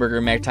Michael Schellenberger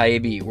and Matt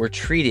Taibbi were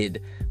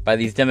treated by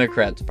these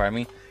Democrats,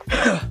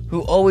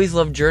 who always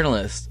loved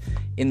journalists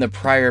in the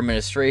prior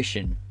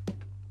administration.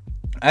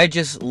 I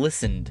just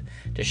listened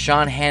to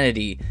Sean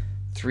Hannity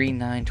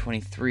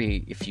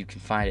 3/9/23, if you can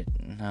find it.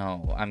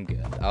 No, I'm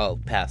good. I'll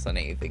pass on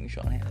anything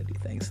Sean Hannity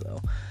thinks, though.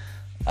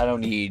 I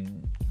don't need,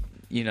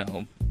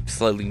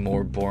 slightly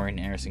more boring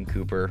Anderson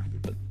Cooper,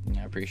 but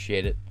I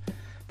appreciate it.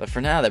 But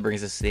for now, that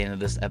brings us to the end of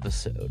this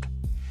episode.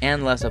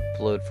 And last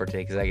upload for today,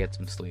 because I get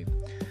some sleep.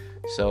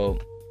 So,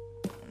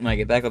 when I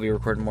get back, I'll be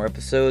recording more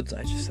episodes.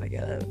 I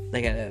got a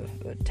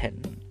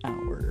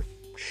 10-hour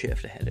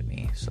shift ahead of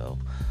me, so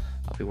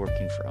I'll be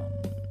working from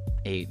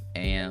 8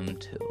 a.m.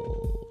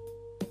 till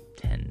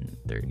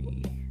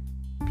 10:30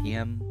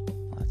 p.m.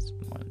 Well, that's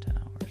more than 10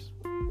 hours.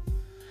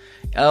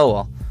 Oh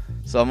well.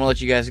 So I'm gonna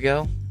let you guys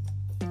go.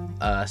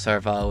 Sorry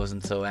if I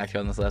wasn't so active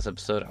on this last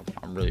episode.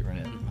 I'm really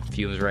running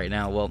fumes right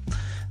now. Well,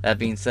 that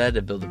being said,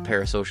 to build a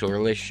parasocial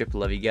relationship,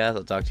 love you guys.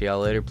 I'll talk to y'all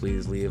later.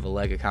 Please leave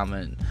a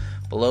comment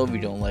below. If you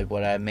don't like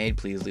what I made,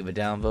 please leave a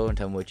downvote and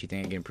tell me what you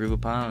think I can improve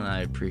upon, and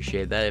I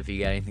appreciate that. If you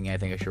got anything I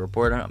think I should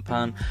report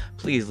upon,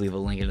 please leave a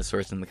link in the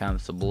source in the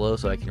comments below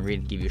so I can read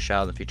and give you a shout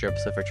out in the future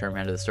episode for turn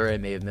around to the story I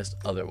may have missed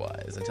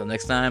otherwise. Until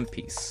next time,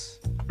 peace.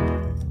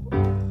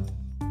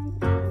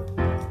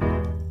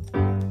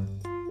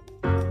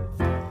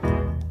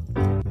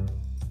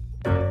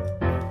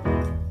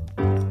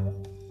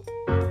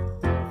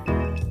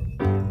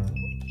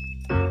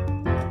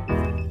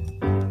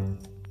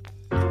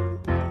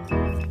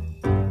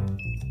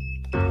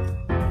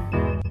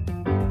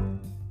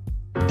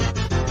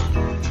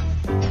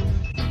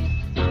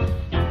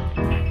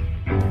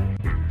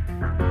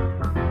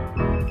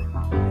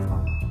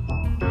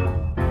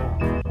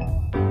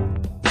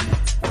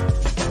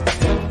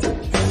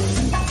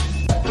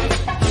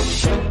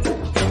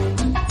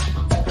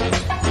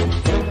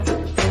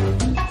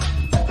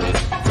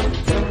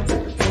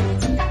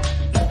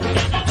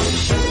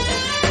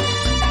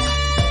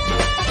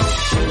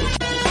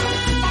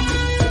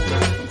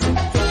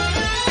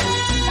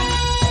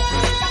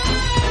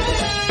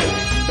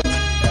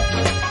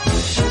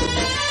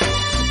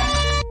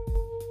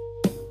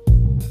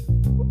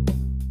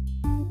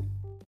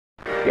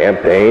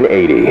 Campaign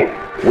 80.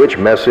 Which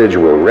message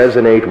will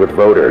resonate with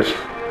voters?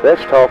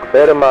 Let's talk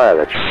better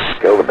mileage.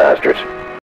 Go the bastards.